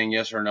not just saying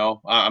yes or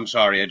no? I'm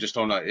sorry, I just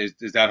don't know.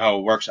 Is that how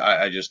it works?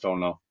 I just don't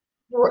know.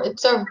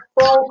 It's a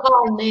roll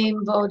call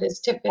name vote is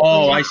typically.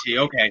 Oh, I see.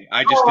 Okay.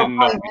 I just didn't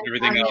know if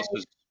everything else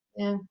was.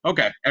 Yeah.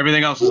 Okay.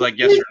 Everything else is like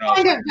yes We've or no.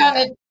 kind of done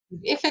it,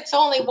 if it's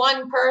only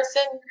one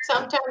person,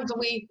 sometimes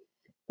we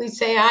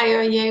say aye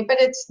or yay, but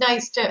it's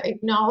nice to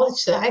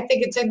acknowledge that. I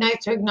think it's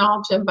nice to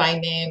acknowledge them by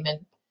name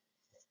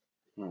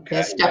and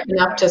they're stepping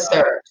up to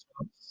serve.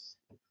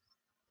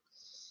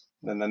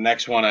 Then the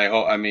next one,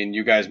 I mean,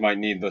 you guys might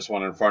need this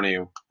one in front of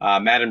you.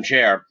 Madam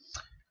Chair,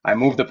 I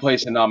move to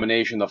place in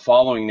nomination the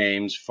following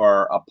names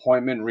for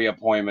appointment,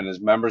 reappointment as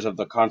members of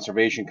the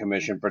Conservation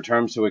Commission for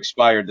terms to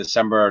expire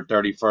December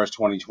 31st,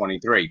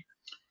 2023.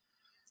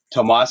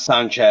 Tomas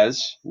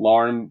Sanchez,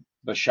 Lauren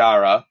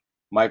Bashara,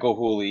 Michael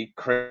Hooley,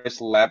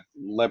 Chris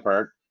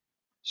Lippert,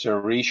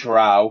 Suresh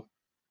Rao,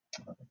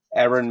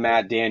 Erin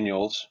Matt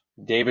Daniels,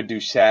 David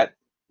Doucette,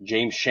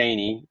 James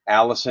Shaney,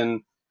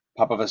 Allison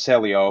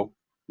Papavasilio,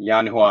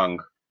 Yan Huang.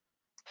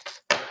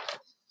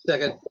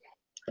 Second.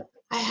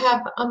 I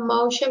have a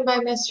motion by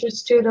Mr.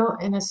 Studo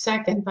and a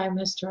second by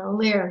Mr.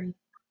 O'Leary.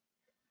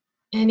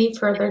 Any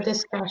further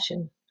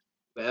discussion?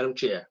 Madam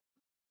Chair.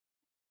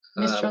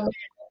 Mr. O'Leary?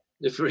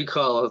 If you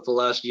recall, over the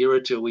last year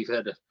or two, we've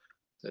had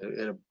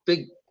a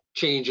big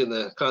change in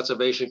the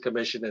Conservation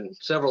Commission and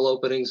several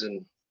openings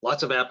and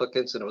lots of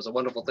applicants, and it was a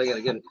wonderful thing. And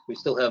again, we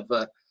still have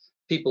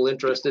people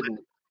interested in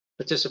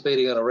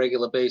participating on a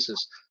regular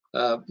basis.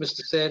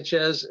 Mr.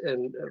 Sanchez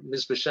and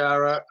Ms.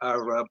 Bashara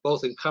are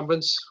both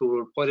incumbents who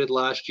were appointed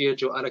last year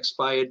to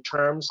unexpired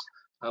terms.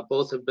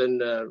 Both have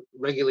been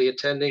regularly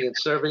attending and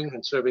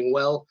serving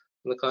well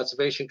in the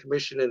Conservation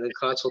Commission, and in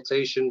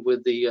consultation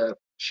with the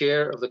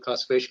chair of the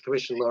Conservation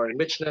Commission, Laurie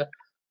Michener,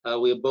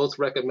 we are both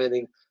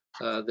recommending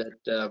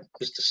that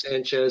Mr.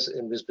 Sanchez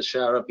and Ms.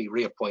 Bashara be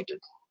reappointed.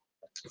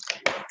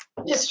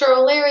 Mr.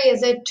 O'Leary,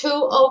 is it 2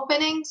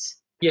 openings?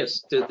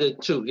 Yes, the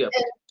 2, yeah.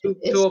 Two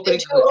It's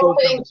openings. the 2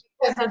 openings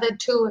because of the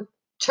 2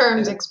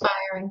 terms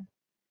expiring.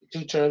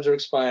 2 terms are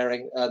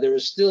expiring. There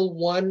is still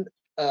 1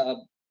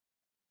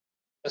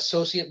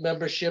 associate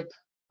membership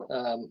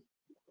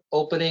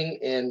opening,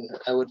 and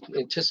I would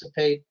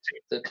anticipate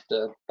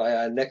that by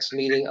our next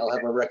meeting, I'll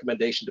have a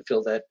recommendation to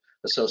fill that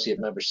associate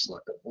membership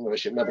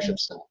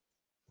slot.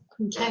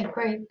 Okay,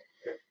 great.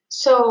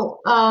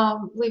 So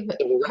we've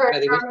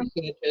heard from,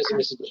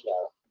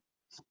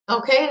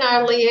 okay, and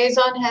our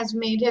liaison has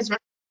made his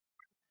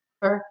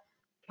for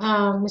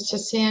Mr.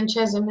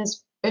 Sanchez and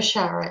Ms.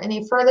 Bashara.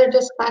 Any further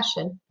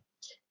discussion?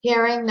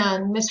 Hearing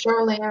none. Mr.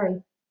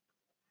 O'Leary.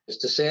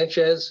 Mr.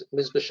 Sanchez,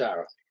 Ms.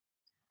 Bashara.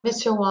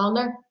 Mr.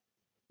 Wallner.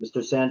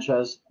 Mr.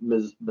 Sanchez,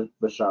 Ms.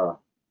 Bashara.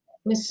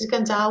 Mrs.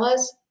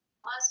 Gonzalez.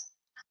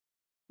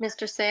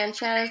 Mr.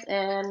 Sanchez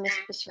and Ms.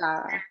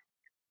 Bashara.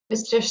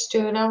 Mr.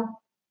 Studo.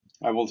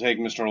 I will take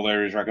Mr.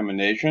 O'Leary's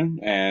recommendation,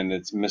 and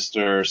it's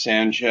Mr.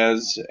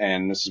 Sanchez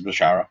and Mrs.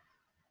 Bashara.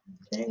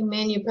 Okay,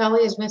 Manu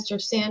Pelley is Mr.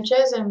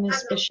 Sanchez and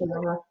Ms.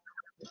 Bashara.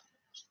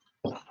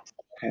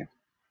 Okay.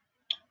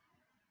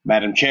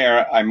 Madam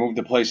Chair, I move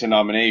to place in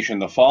nomination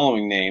the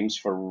following names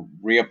for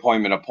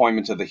reappointment,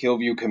 appointment to the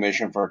Hillview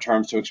Commission for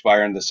terms to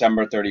expire on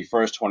December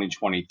 31st,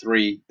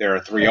 2023. There are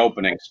 3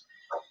 openings.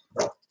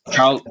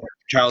 Charles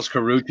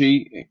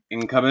Carucci,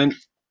 incumbent.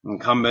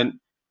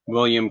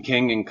 William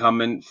King,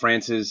 incumbent.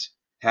 Francis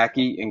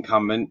Hackey,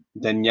 incumbent.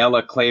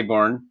 Daniela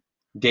Claiborne,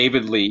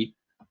 David Lee,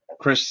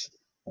 Chris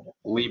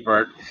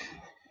Liebert,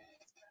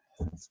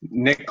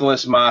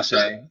 Nicholas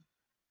Masse,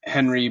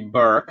 Henry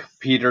Burke,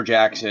 Peter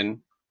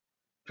Jackson,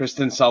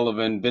 Kristen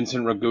Sullivan,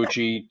 Vincent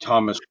Ragucci,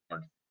 Thomas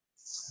Ward.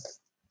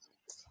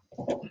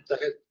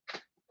 Second.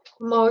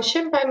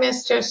 Motion by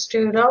Mr.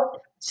 Studo,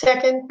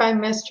 second by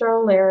Mr.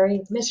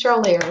 O'Leary. Mr.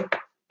 O'Leary.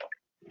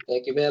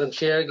 Thank you, Madam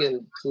Chair.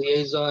 Again,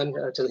 liaison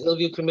to the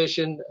Hillview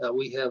Commission.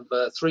 We have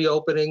 3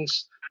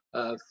 openings.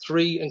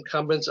 3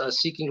 incumbents are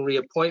seeking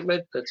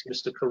reappointment. That's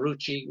Mr.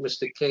 Carucci,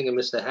 Mr. King, and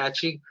Mr.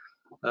 Hatchie.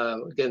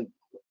 Again,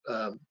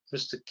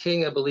 Mr.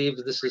 King, I believe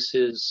this is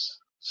his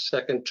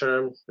 2nd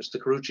term. Mr.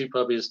 Carucci,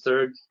 probably his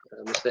 3rd.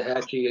 Mr.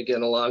 Hatchie,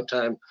 again, a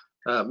longtime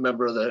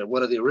member of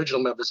one of the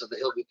original members of the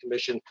Hillview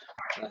Commission.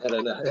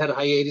 Had a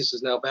hiatus,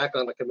 is now back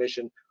on the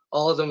commission.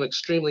 All of them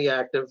extremely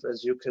active,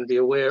 as you can be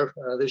aware.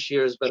 This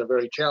year has been a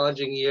very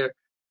challenging year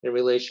in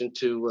relation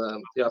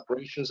to the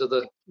operations of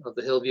the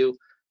Hillview,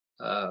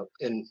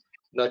 and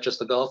not just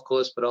the golf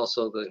course, but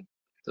also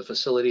the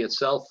facility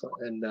itself.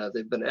 And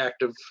they've been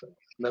active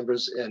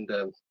members, and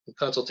in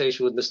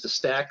consultation with Mr.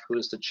 Stack, who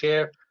is the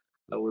chair,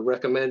 we're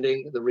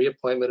recommending the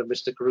reappointment of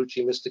Mr.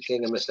 Carucci, Mr.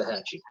 King, and Mr.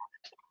 Hatchie.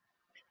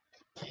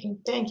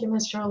 Thank you,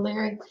 Mr.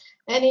 O'Leary.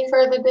 Any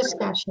further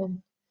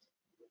discussion?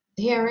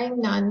 Hearing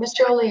none.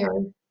 Mr.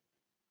 O'Leary.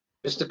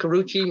 Mr.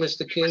 Carucci,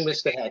 Mr. King,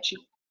 Mr. Hatchie.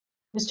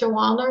 Mr.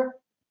 Wallner.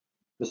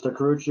 Mr.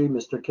 Carucci,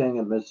 Mr. King,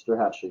 and Mr.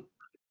 Hatchie.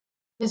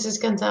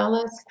 Mrs.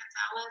 Gonzalez.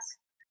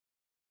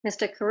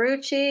 Mr.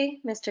 Carucci,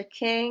 Mr.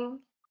 King,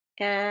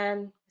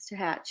 and Mr.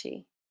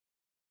 Hatchie.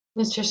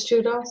 Mr.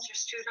 Studo.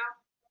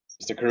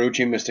 Mr.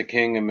 Carucci, Mr.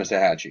 King, and Mr.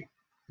 Hatchie.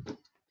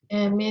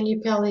 And Manu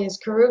Pelley is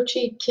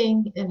Carucci,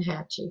 King, and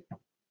Hatchie.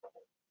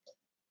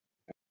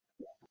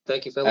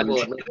 Thank you, fellow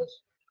board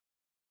members.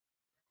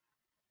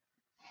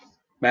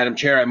 Madam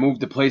Chair, I move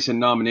to place in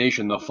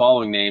nomination the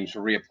following names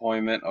for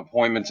reappointment,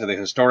 appointment to the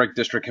Historic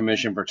District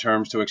Commission for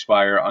terms to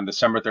expire on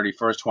December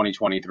 31st,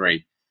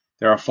 2023.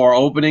 There are 4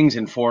 openings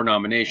and 4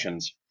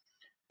 nominations.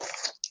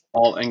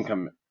 All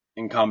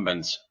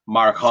incumbents: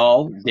 Mark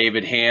Hall,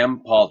 David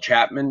Ham, Paul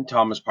Chapman,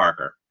 Thomas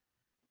Parker.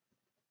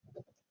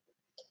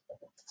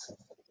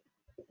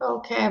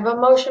 Okay, I have a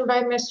motion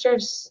by Mr.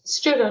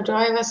 Studo. Do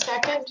I have a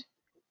second?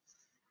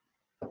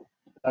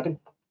 Second.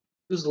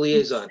 Who's the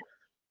liaison?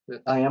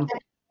 I am.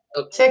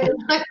 Second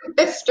by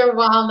Mr.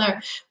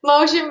 Wallner.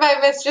 Motion by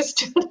Mr.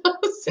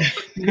 Studos.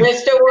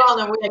 Mr.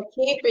 Wallner, we're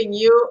keeping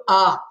you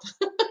up.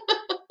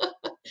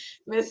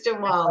 Mr.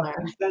 Wallner.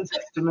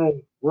 Consensus to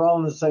me. We're all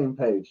on the same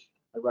page.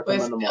 I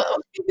recommend them all.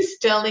 We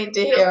still need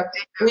to hear.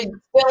 We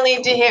still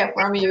need to hear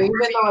from you, even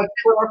though it's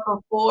 4 for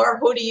 4.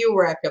 Who do you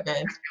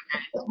recommend?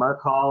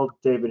 Mark Hall,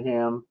 David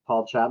Ham,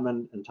 Paul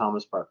Chapman, and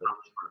Thomas Parker.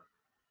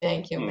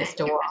 Thank you,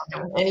 Mr.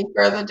 Wallner. Any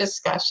further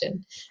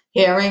discussion?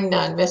 Hearing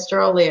none.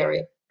 Mr.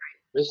 O'Leary.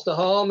 Mr.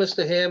 Hall,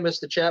 Mr. Ham,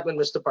 Mr. Chapman,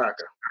 Mr.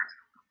 Parker.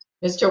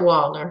 Mr.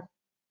 Wallner.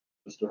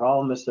 Mr.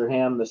 Hall, Mr.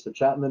 Ham, Mr.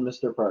 Chapman,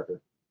 Mr. Parker.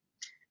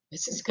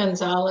 Mrs.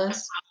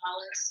 Gonzalez.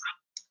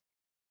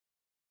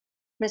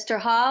 Mr.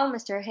 Hall,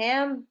 Mr.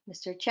 Ham,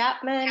 Mr.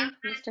 Chapman,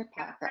 Mr.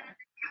 Parker.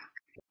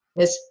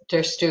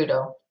 Mr.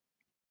 Studo.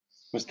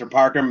 Mr.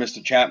 Parker,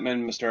 Mr.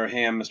 Chapman, Mr.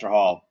 Ham, Mr.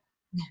 Hall.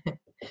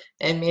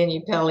 And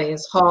Manu Pelley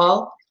is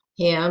Hall,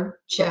 Ham,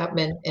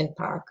 Chapman, and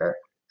Parker.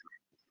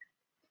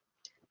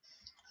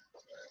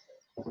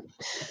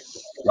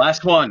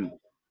 Last one.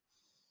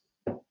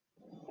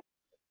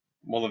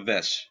 All of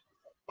this.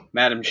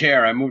 Madam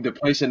Chair, I move to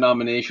place in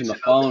nomination the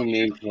following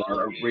names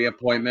for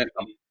reappointment,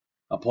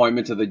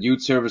 appointment to the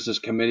Youth Services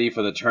Committee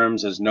for the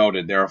terms as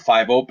noted. There are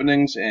 5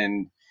 openings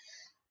and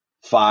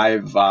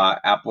 5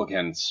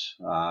 applicants.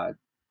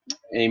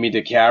 Amy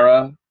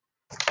DeCara,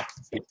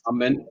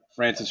 incumbent.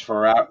 Francis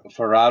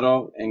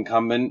Ferrado,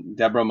 incumbent.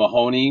 Deborah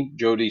Mahoney,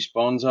 Jody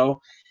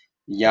Sponzo,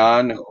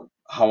 Jan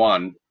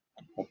Hawan.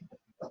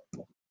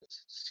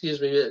 Excuse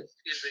me,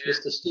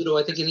 Mr.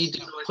 Studo, I think you need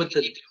to put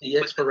the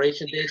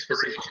expiration dates for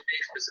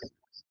a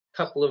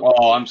couple of.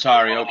 Oh, I'm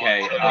sorry.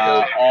 Okay.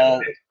 All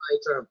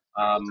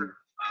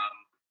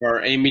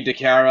for Amy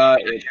DeCara,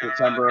 it's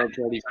December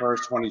 31st,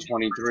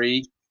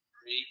 2023.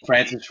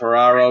 Francis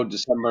Ferraro,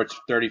 December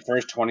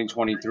 31st,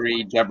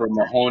 2023. Deborah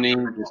Mahoney,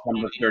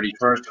 December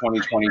 31st,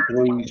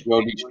 2023.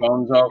 Jody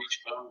Sponzo,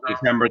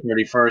 December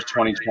 31st,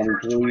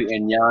 2023.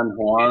 And Jan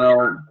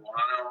Juano,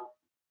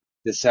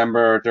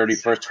 December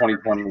 31st,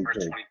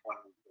 2023.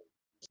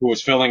 Who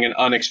was filling an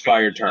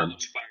unexpired term.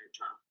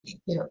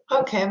 Yeah.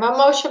 Okay, I have a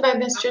motion by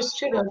Mr.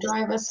 Studo. Do I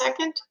have a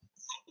second?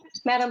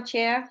 Madam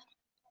Chair,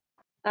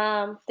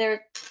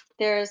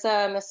 there's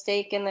a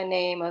mistake in the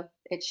name of,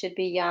 it should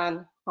be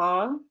Yan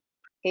Hong,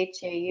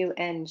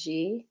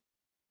 Haung.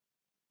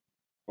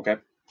 Okay.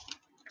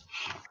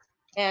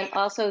 And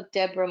also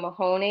Deborah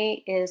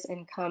Mahoney is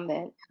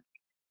incumbent.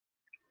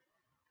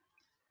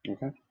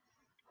 Okay.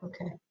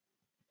 Okay.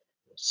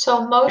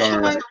 So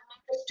motion by Mr.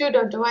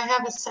 Studo. Do I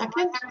have a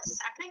second?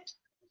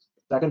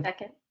 Second.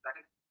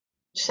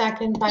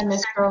 Second by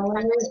Mr.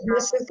 O'Leary.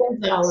 Mrs.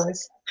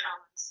 Gonzalez.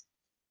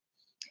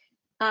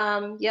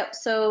 Yep,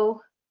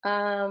 so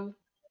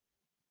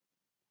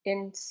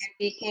in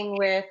speaking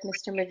with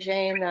Mr.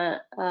 Majane,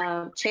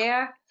 the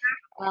chair,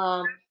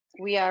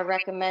 we are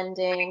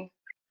recommending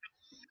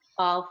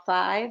all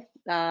 5,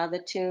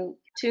 the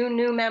two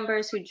new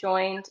members who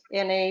joined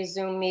in a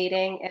Zoom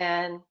meeting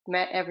and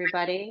met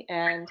everybody,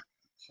 and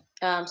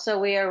so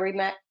we are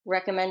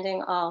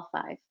recommending all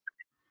 5.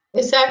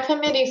 Is that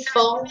committee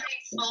full? Do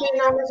you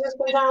know, Mrs.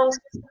 Gonzalez?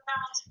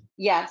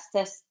 Yes,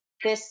 this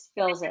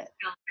fills it.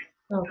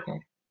 Okay.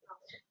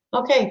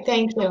 Okay,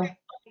 thank you.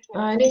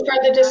 Any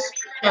further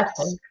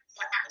discussion?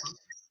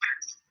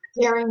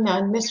 Hearing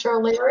none. Mr.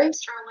 O'Leary?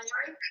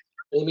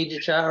 Amy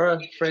DiChiara,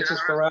 Francis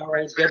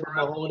Ferraro, Deborah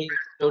Mahoney,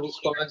 Jody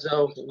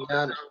Sponzo, and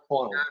Jan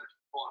Horn.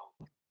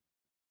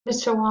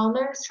 Mr.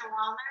 Wallner?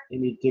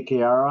 Amy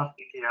DiChiara,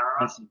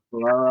 Francis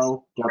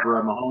Ferraro,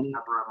 Deborah Mahoney,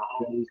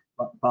 Jody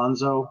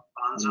Bonzo,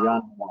 and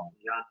Jan Wong.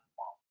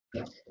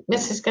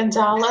 Mrs.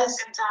 Gonzalez?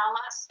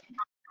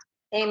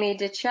 Amy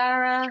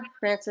DiChiara,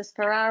 Francis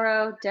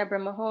Ferraro, Deborah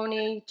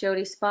Mahoney,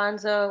 Jody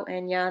Sponzo,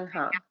 and Jan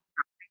Hom.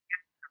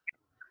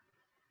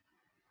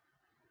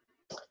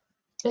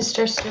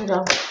 Mr.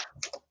 Studo?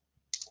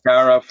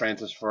 Cara,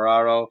 Francis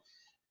Ferraro,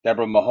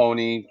 Deborah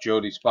Mahoney,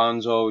 Jody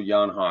Sponzo,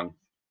 Jan Hong.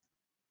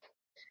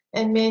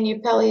 And Manu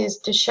Pelley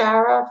is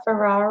DeShara,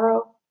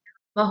 Ferraro,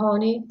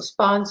 Mahoney,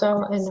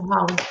 Sponzo, and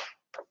Hung.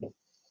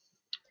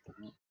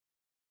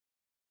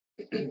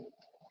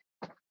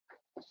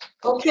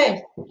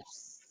 Okay,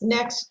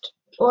 next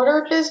order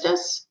of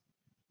business.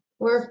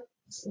 For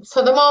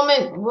the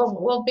moment,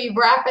 we'll be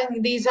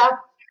wrapping these up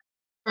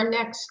for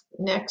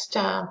next.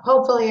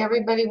 Hopefully,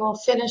 everybody will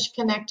finish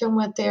connecting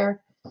with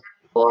their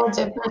boards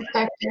and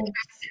prospective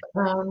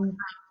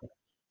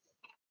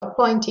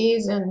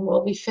appointees, and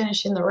we'll be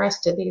finishing the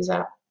rest of these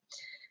up.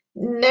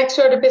 Next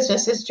order of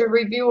business is to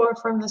review or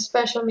from the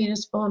special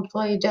municipal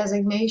employee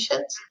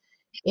designations.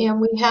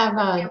 And we have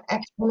an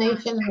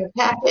explanation in the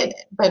packet,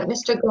 but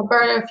Mr.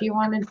 Gilberto, if you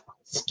want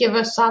to give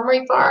a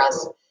summary for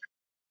us.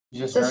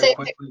 Just The very same thing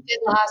quickly. we did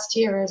last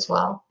year as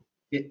well.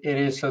 It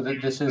is, so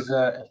that this is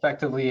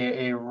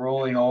effectively a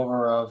rolling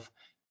over of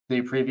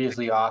the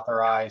previously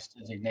authorized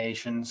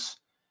designations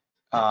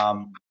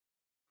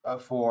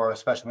for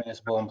special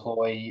municipal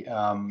employee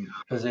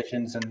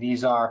positions. And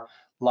these are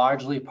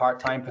largely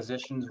part-time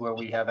positions where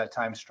we have at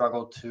times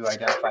struggled to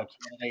identify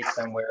candidates,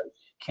 and where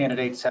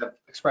candidates have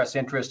expressed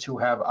interest who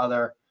have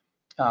other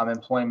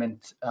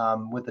employment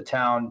with the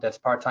town that's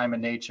part-time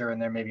in nature,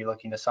 and they're maybe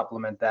looking to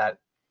supplement that.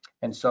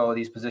 And so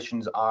these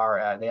positions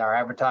are, they are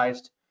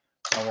advertised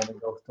when we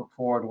go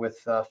forward with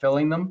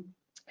filling them.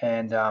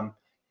 And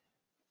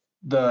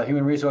the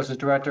Human Resources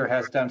Director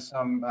has done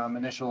some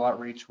initial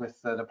outreach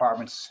with the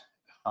departments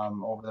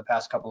over the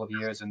past couple of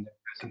years, and there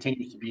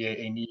continues to be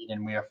a need,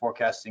 and we are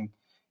forecasting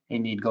a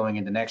need going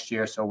into next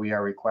year. So we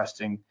are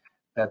requesting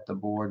that the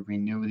board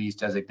renew these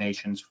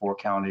designations for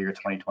calendar year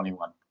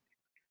 2021.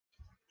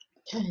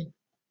 Okay.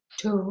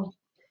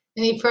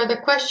 Any further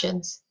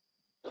questions?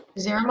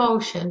 Is there a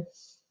motion?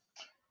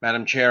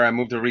 Madam Chair, I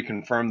move to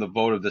reconfirm the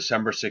vote of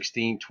December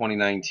 16,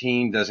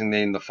 2019,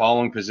 designating the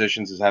following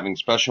positions as having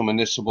special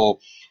municipal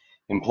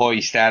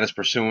employee status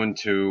pursuant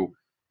to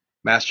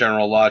Mass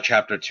General Law,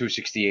 Chapter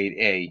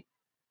 268A.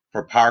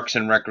 For Parks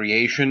and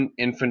Recreation,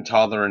 infant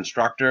toddler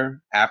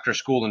instructor,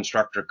 after-school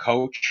instructor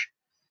coach,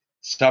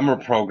 summer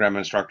program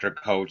instructor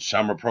coach,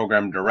 summer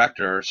program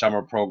director,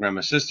 summer program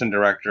assistant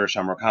director,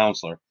 summer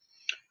counselor.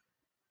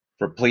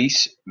 For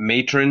police,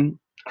 matron,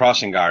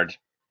 crossing guard,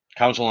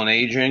 council on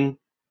aging,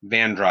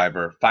 van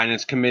driver,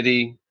 finance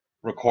committee,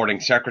 recording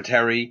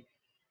secretary,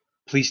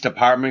 police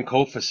department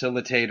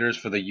co-facilitators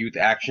for the youth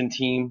action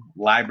team,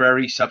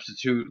 library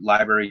substitute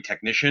library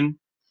technician.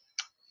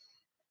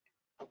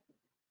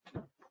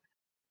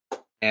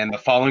 And the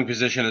following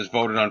position is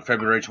voted on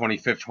February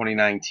 25th,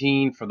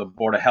 2019 for the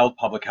Board of Health,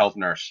 public health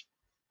nurse.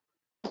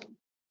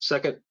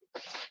 Second.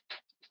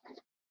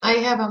 I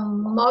have a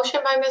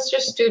motion by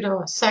Mr.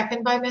 Studo, a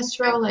second by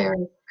Mr.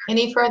 O'Leary.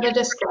 Any further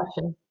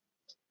discussion?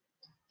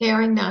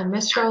 Hearing none.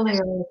 Mr.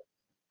 O'Leary.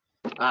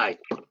 Aye.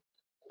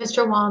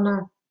 Mr.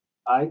 Wallner.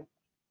 Aye.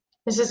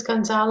 Mrs.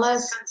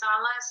 Gonzalez.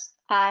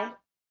 Aye.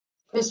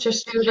 Mr.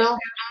 Studo.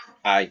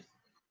 Aye.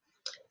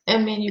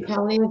 And Manu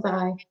Pelley is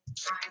aye.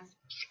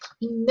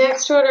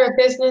 Next order of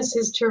business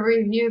is to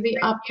review the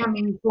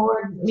upcoming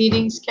board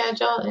meeting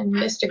schedule, and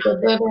Mr.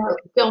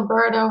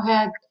 Gilberto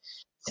had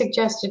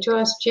suggested to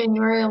us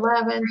January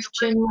 11th,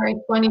 January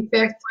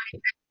 25th,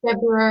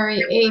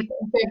 February 8th,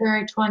 and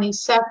February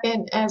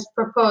 22nd as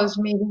proposed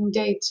meeting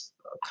dates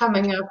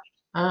coming up.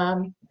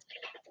 And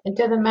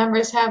do the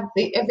members have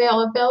the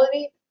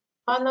availability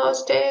on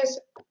those days?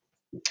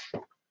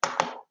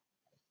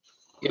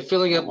 You're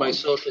filling up my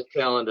social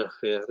calendar.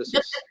 Yeah, this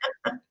is.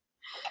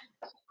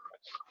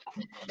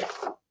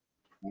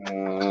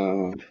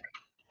 And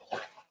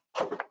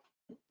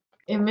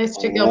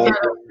Mr.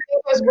 Gilberto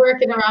was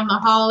working around the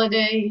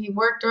holiday. He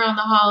worked around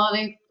the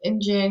holiday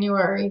in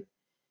January,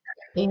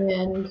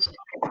 and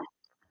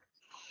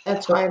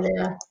that's why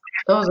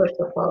those are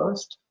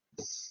proposed.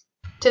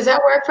 Does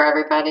that work for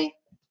everybody?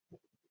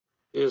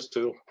 Here's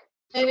two.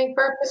 Planning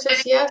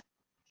purposes, yes?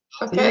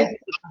 Okay. The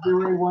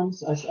February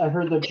ones, I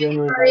heard the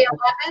January. January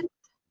 11th?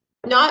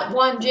 Not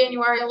one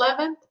January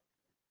 11th?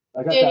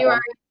 I got January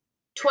that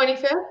one.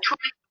 25th?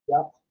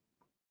 Yep.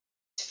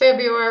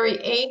 February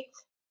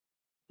 8th?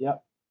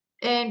 Yep.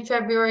 And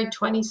February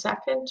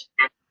 22nd?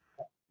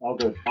 All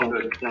good.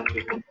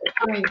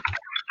 Great.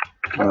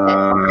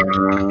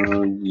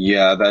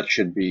 Yeah, that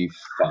should be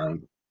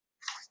fine.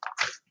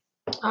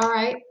 All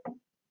right.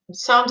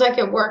 Sounds like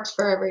it works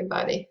for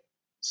everybody.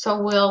 So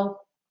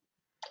we'll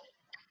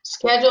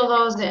schedule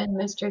those in,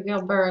 Mr.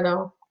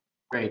 Gilberto.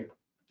 Great,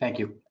 thank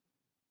you.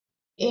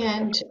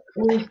 And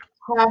we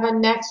have a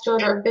next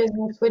order of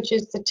business, which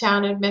is the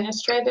town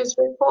administrator's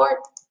report.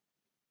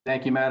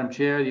 Thank you, Madam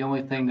Chair. The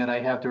only thing that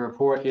I have to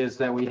report is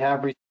that we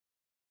have received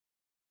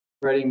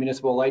Reading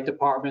Municipal Light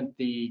Department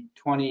the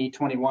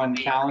 2021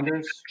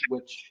 calendars,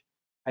 which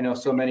I know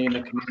so many in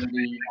the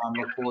community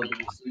look forward to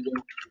receiving.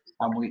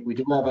 We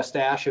do have a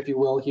stash, if you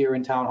will, here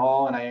in Town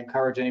Hall, and I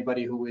encourage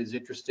anybody who is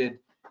interested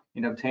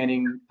in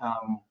obtaining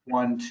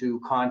one to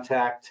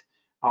contact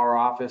our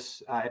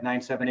office at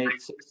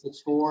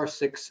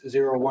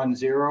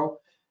 978-664-6010.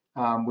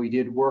 We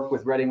did work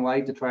with Reading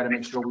Light to try to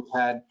make sure we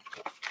had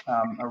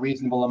a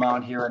reasonable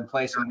amount here in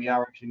place, and we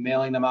are actually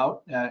mailing them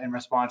out in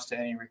response to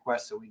any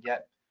requests that we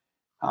get.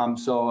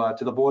 So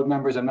to the board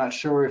members, I'm not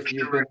sure if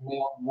you've been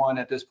mailed one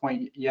at this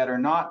point yet or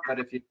not, but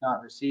if you've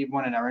not received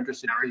one and are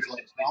interested, please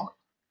let us know.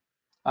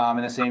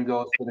 And the same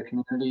goes for the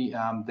community.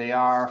 They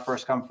are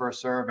first come, first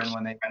serve, and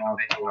when they come out,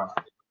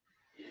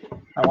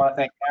 I want to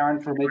thank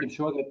Aaron for making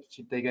sure that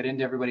they get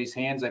into everybody's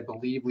hands. I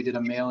believe we did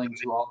a mailing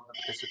to all of the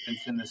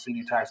participants in the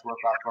senior tax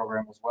workout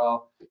program as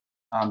well,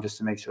 just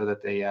to make sure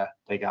that they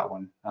got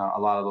one. A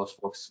lot of those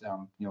folks,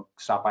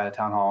 stop by the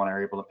town hall and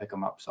are able to pick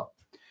them up. So,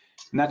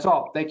 and that's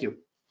all. Thank you.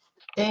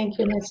 Thank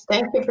you, Miss.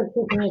 Thank you for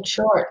keeping it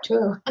short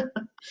too.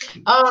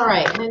 All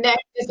right, the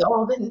next is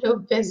all the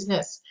new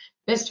business.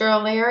 Mr.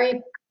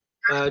 O'Leary.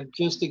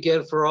 Just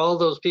again, for all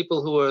those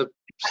people who are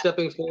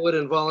stepping forward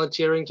and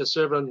volunteering to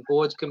serve on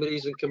boards,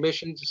 committees, and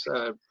commissions,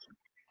 I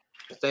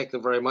thank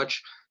them very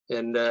much.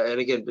 And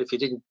again, if you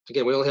didn't,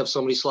 again, we only have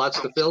so many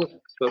slots to fill,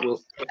 but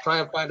we'll try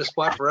and find a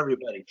spot for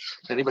everybody.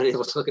 Anybody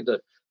who's looking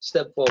to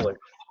step forward,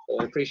 so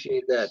I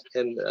appreciate that.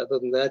 And other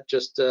than that,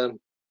 just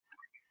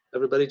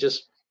everybody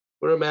just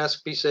wear a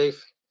mask, be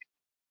safe,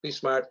 be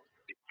smart.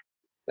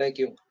 Thank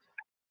you.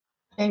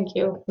 Thank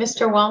you.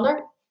 Mr.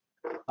 Wallner?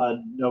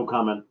 No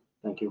comment.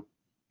 Thank you.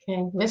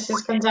 Okay.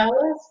 Mrs.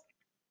 Gonzalez?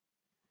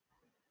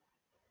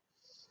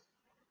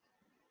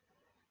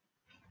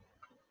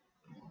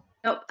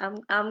 Nope,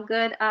 I'm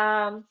good.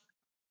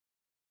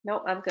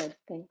 Nope, I'm good.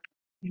 Thanks.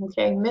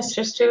 Okay.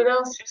 Mr.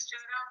 Studo?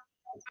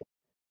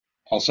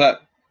 All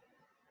set.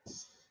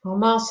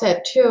 I'm all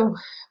set too.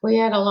 We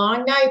had a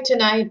long night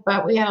tonight,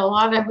 but we had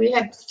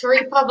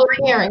 3 public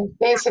hearings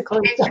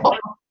basically. So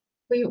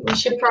we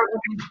should probably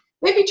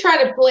maybe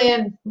try to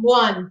plan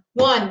one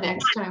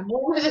next time,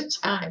 one at a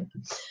time.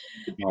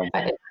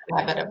 But it's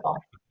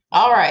inevitable.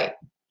 All right.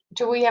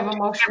 Do we have a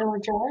motion to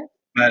adjourn?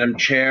 Madam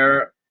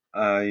Chair,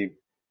 I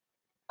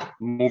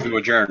move to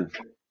adjourn.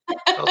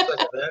 I'll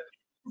second that.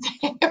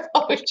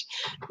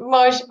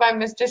 Motion by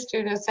Mr.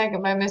 Studo,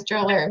 second by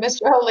Mr. O'Leary.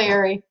 Mr.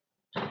 O'Leary.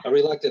 A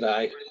reluctant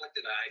aye.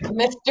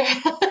 Mr.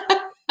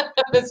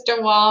 Mr.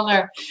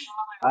 Wallner.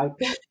 Aye.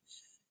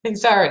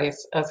 He's already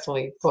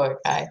asleep, poor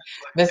guy.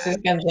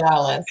 Mrs.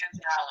 Gonzalez.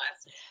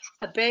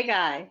 A big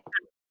aye.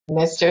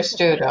 Mr.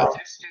 Studo.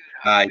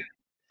 Aye.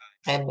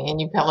 And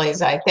Manu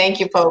Pelley's aye. Thank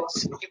you,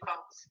 folks.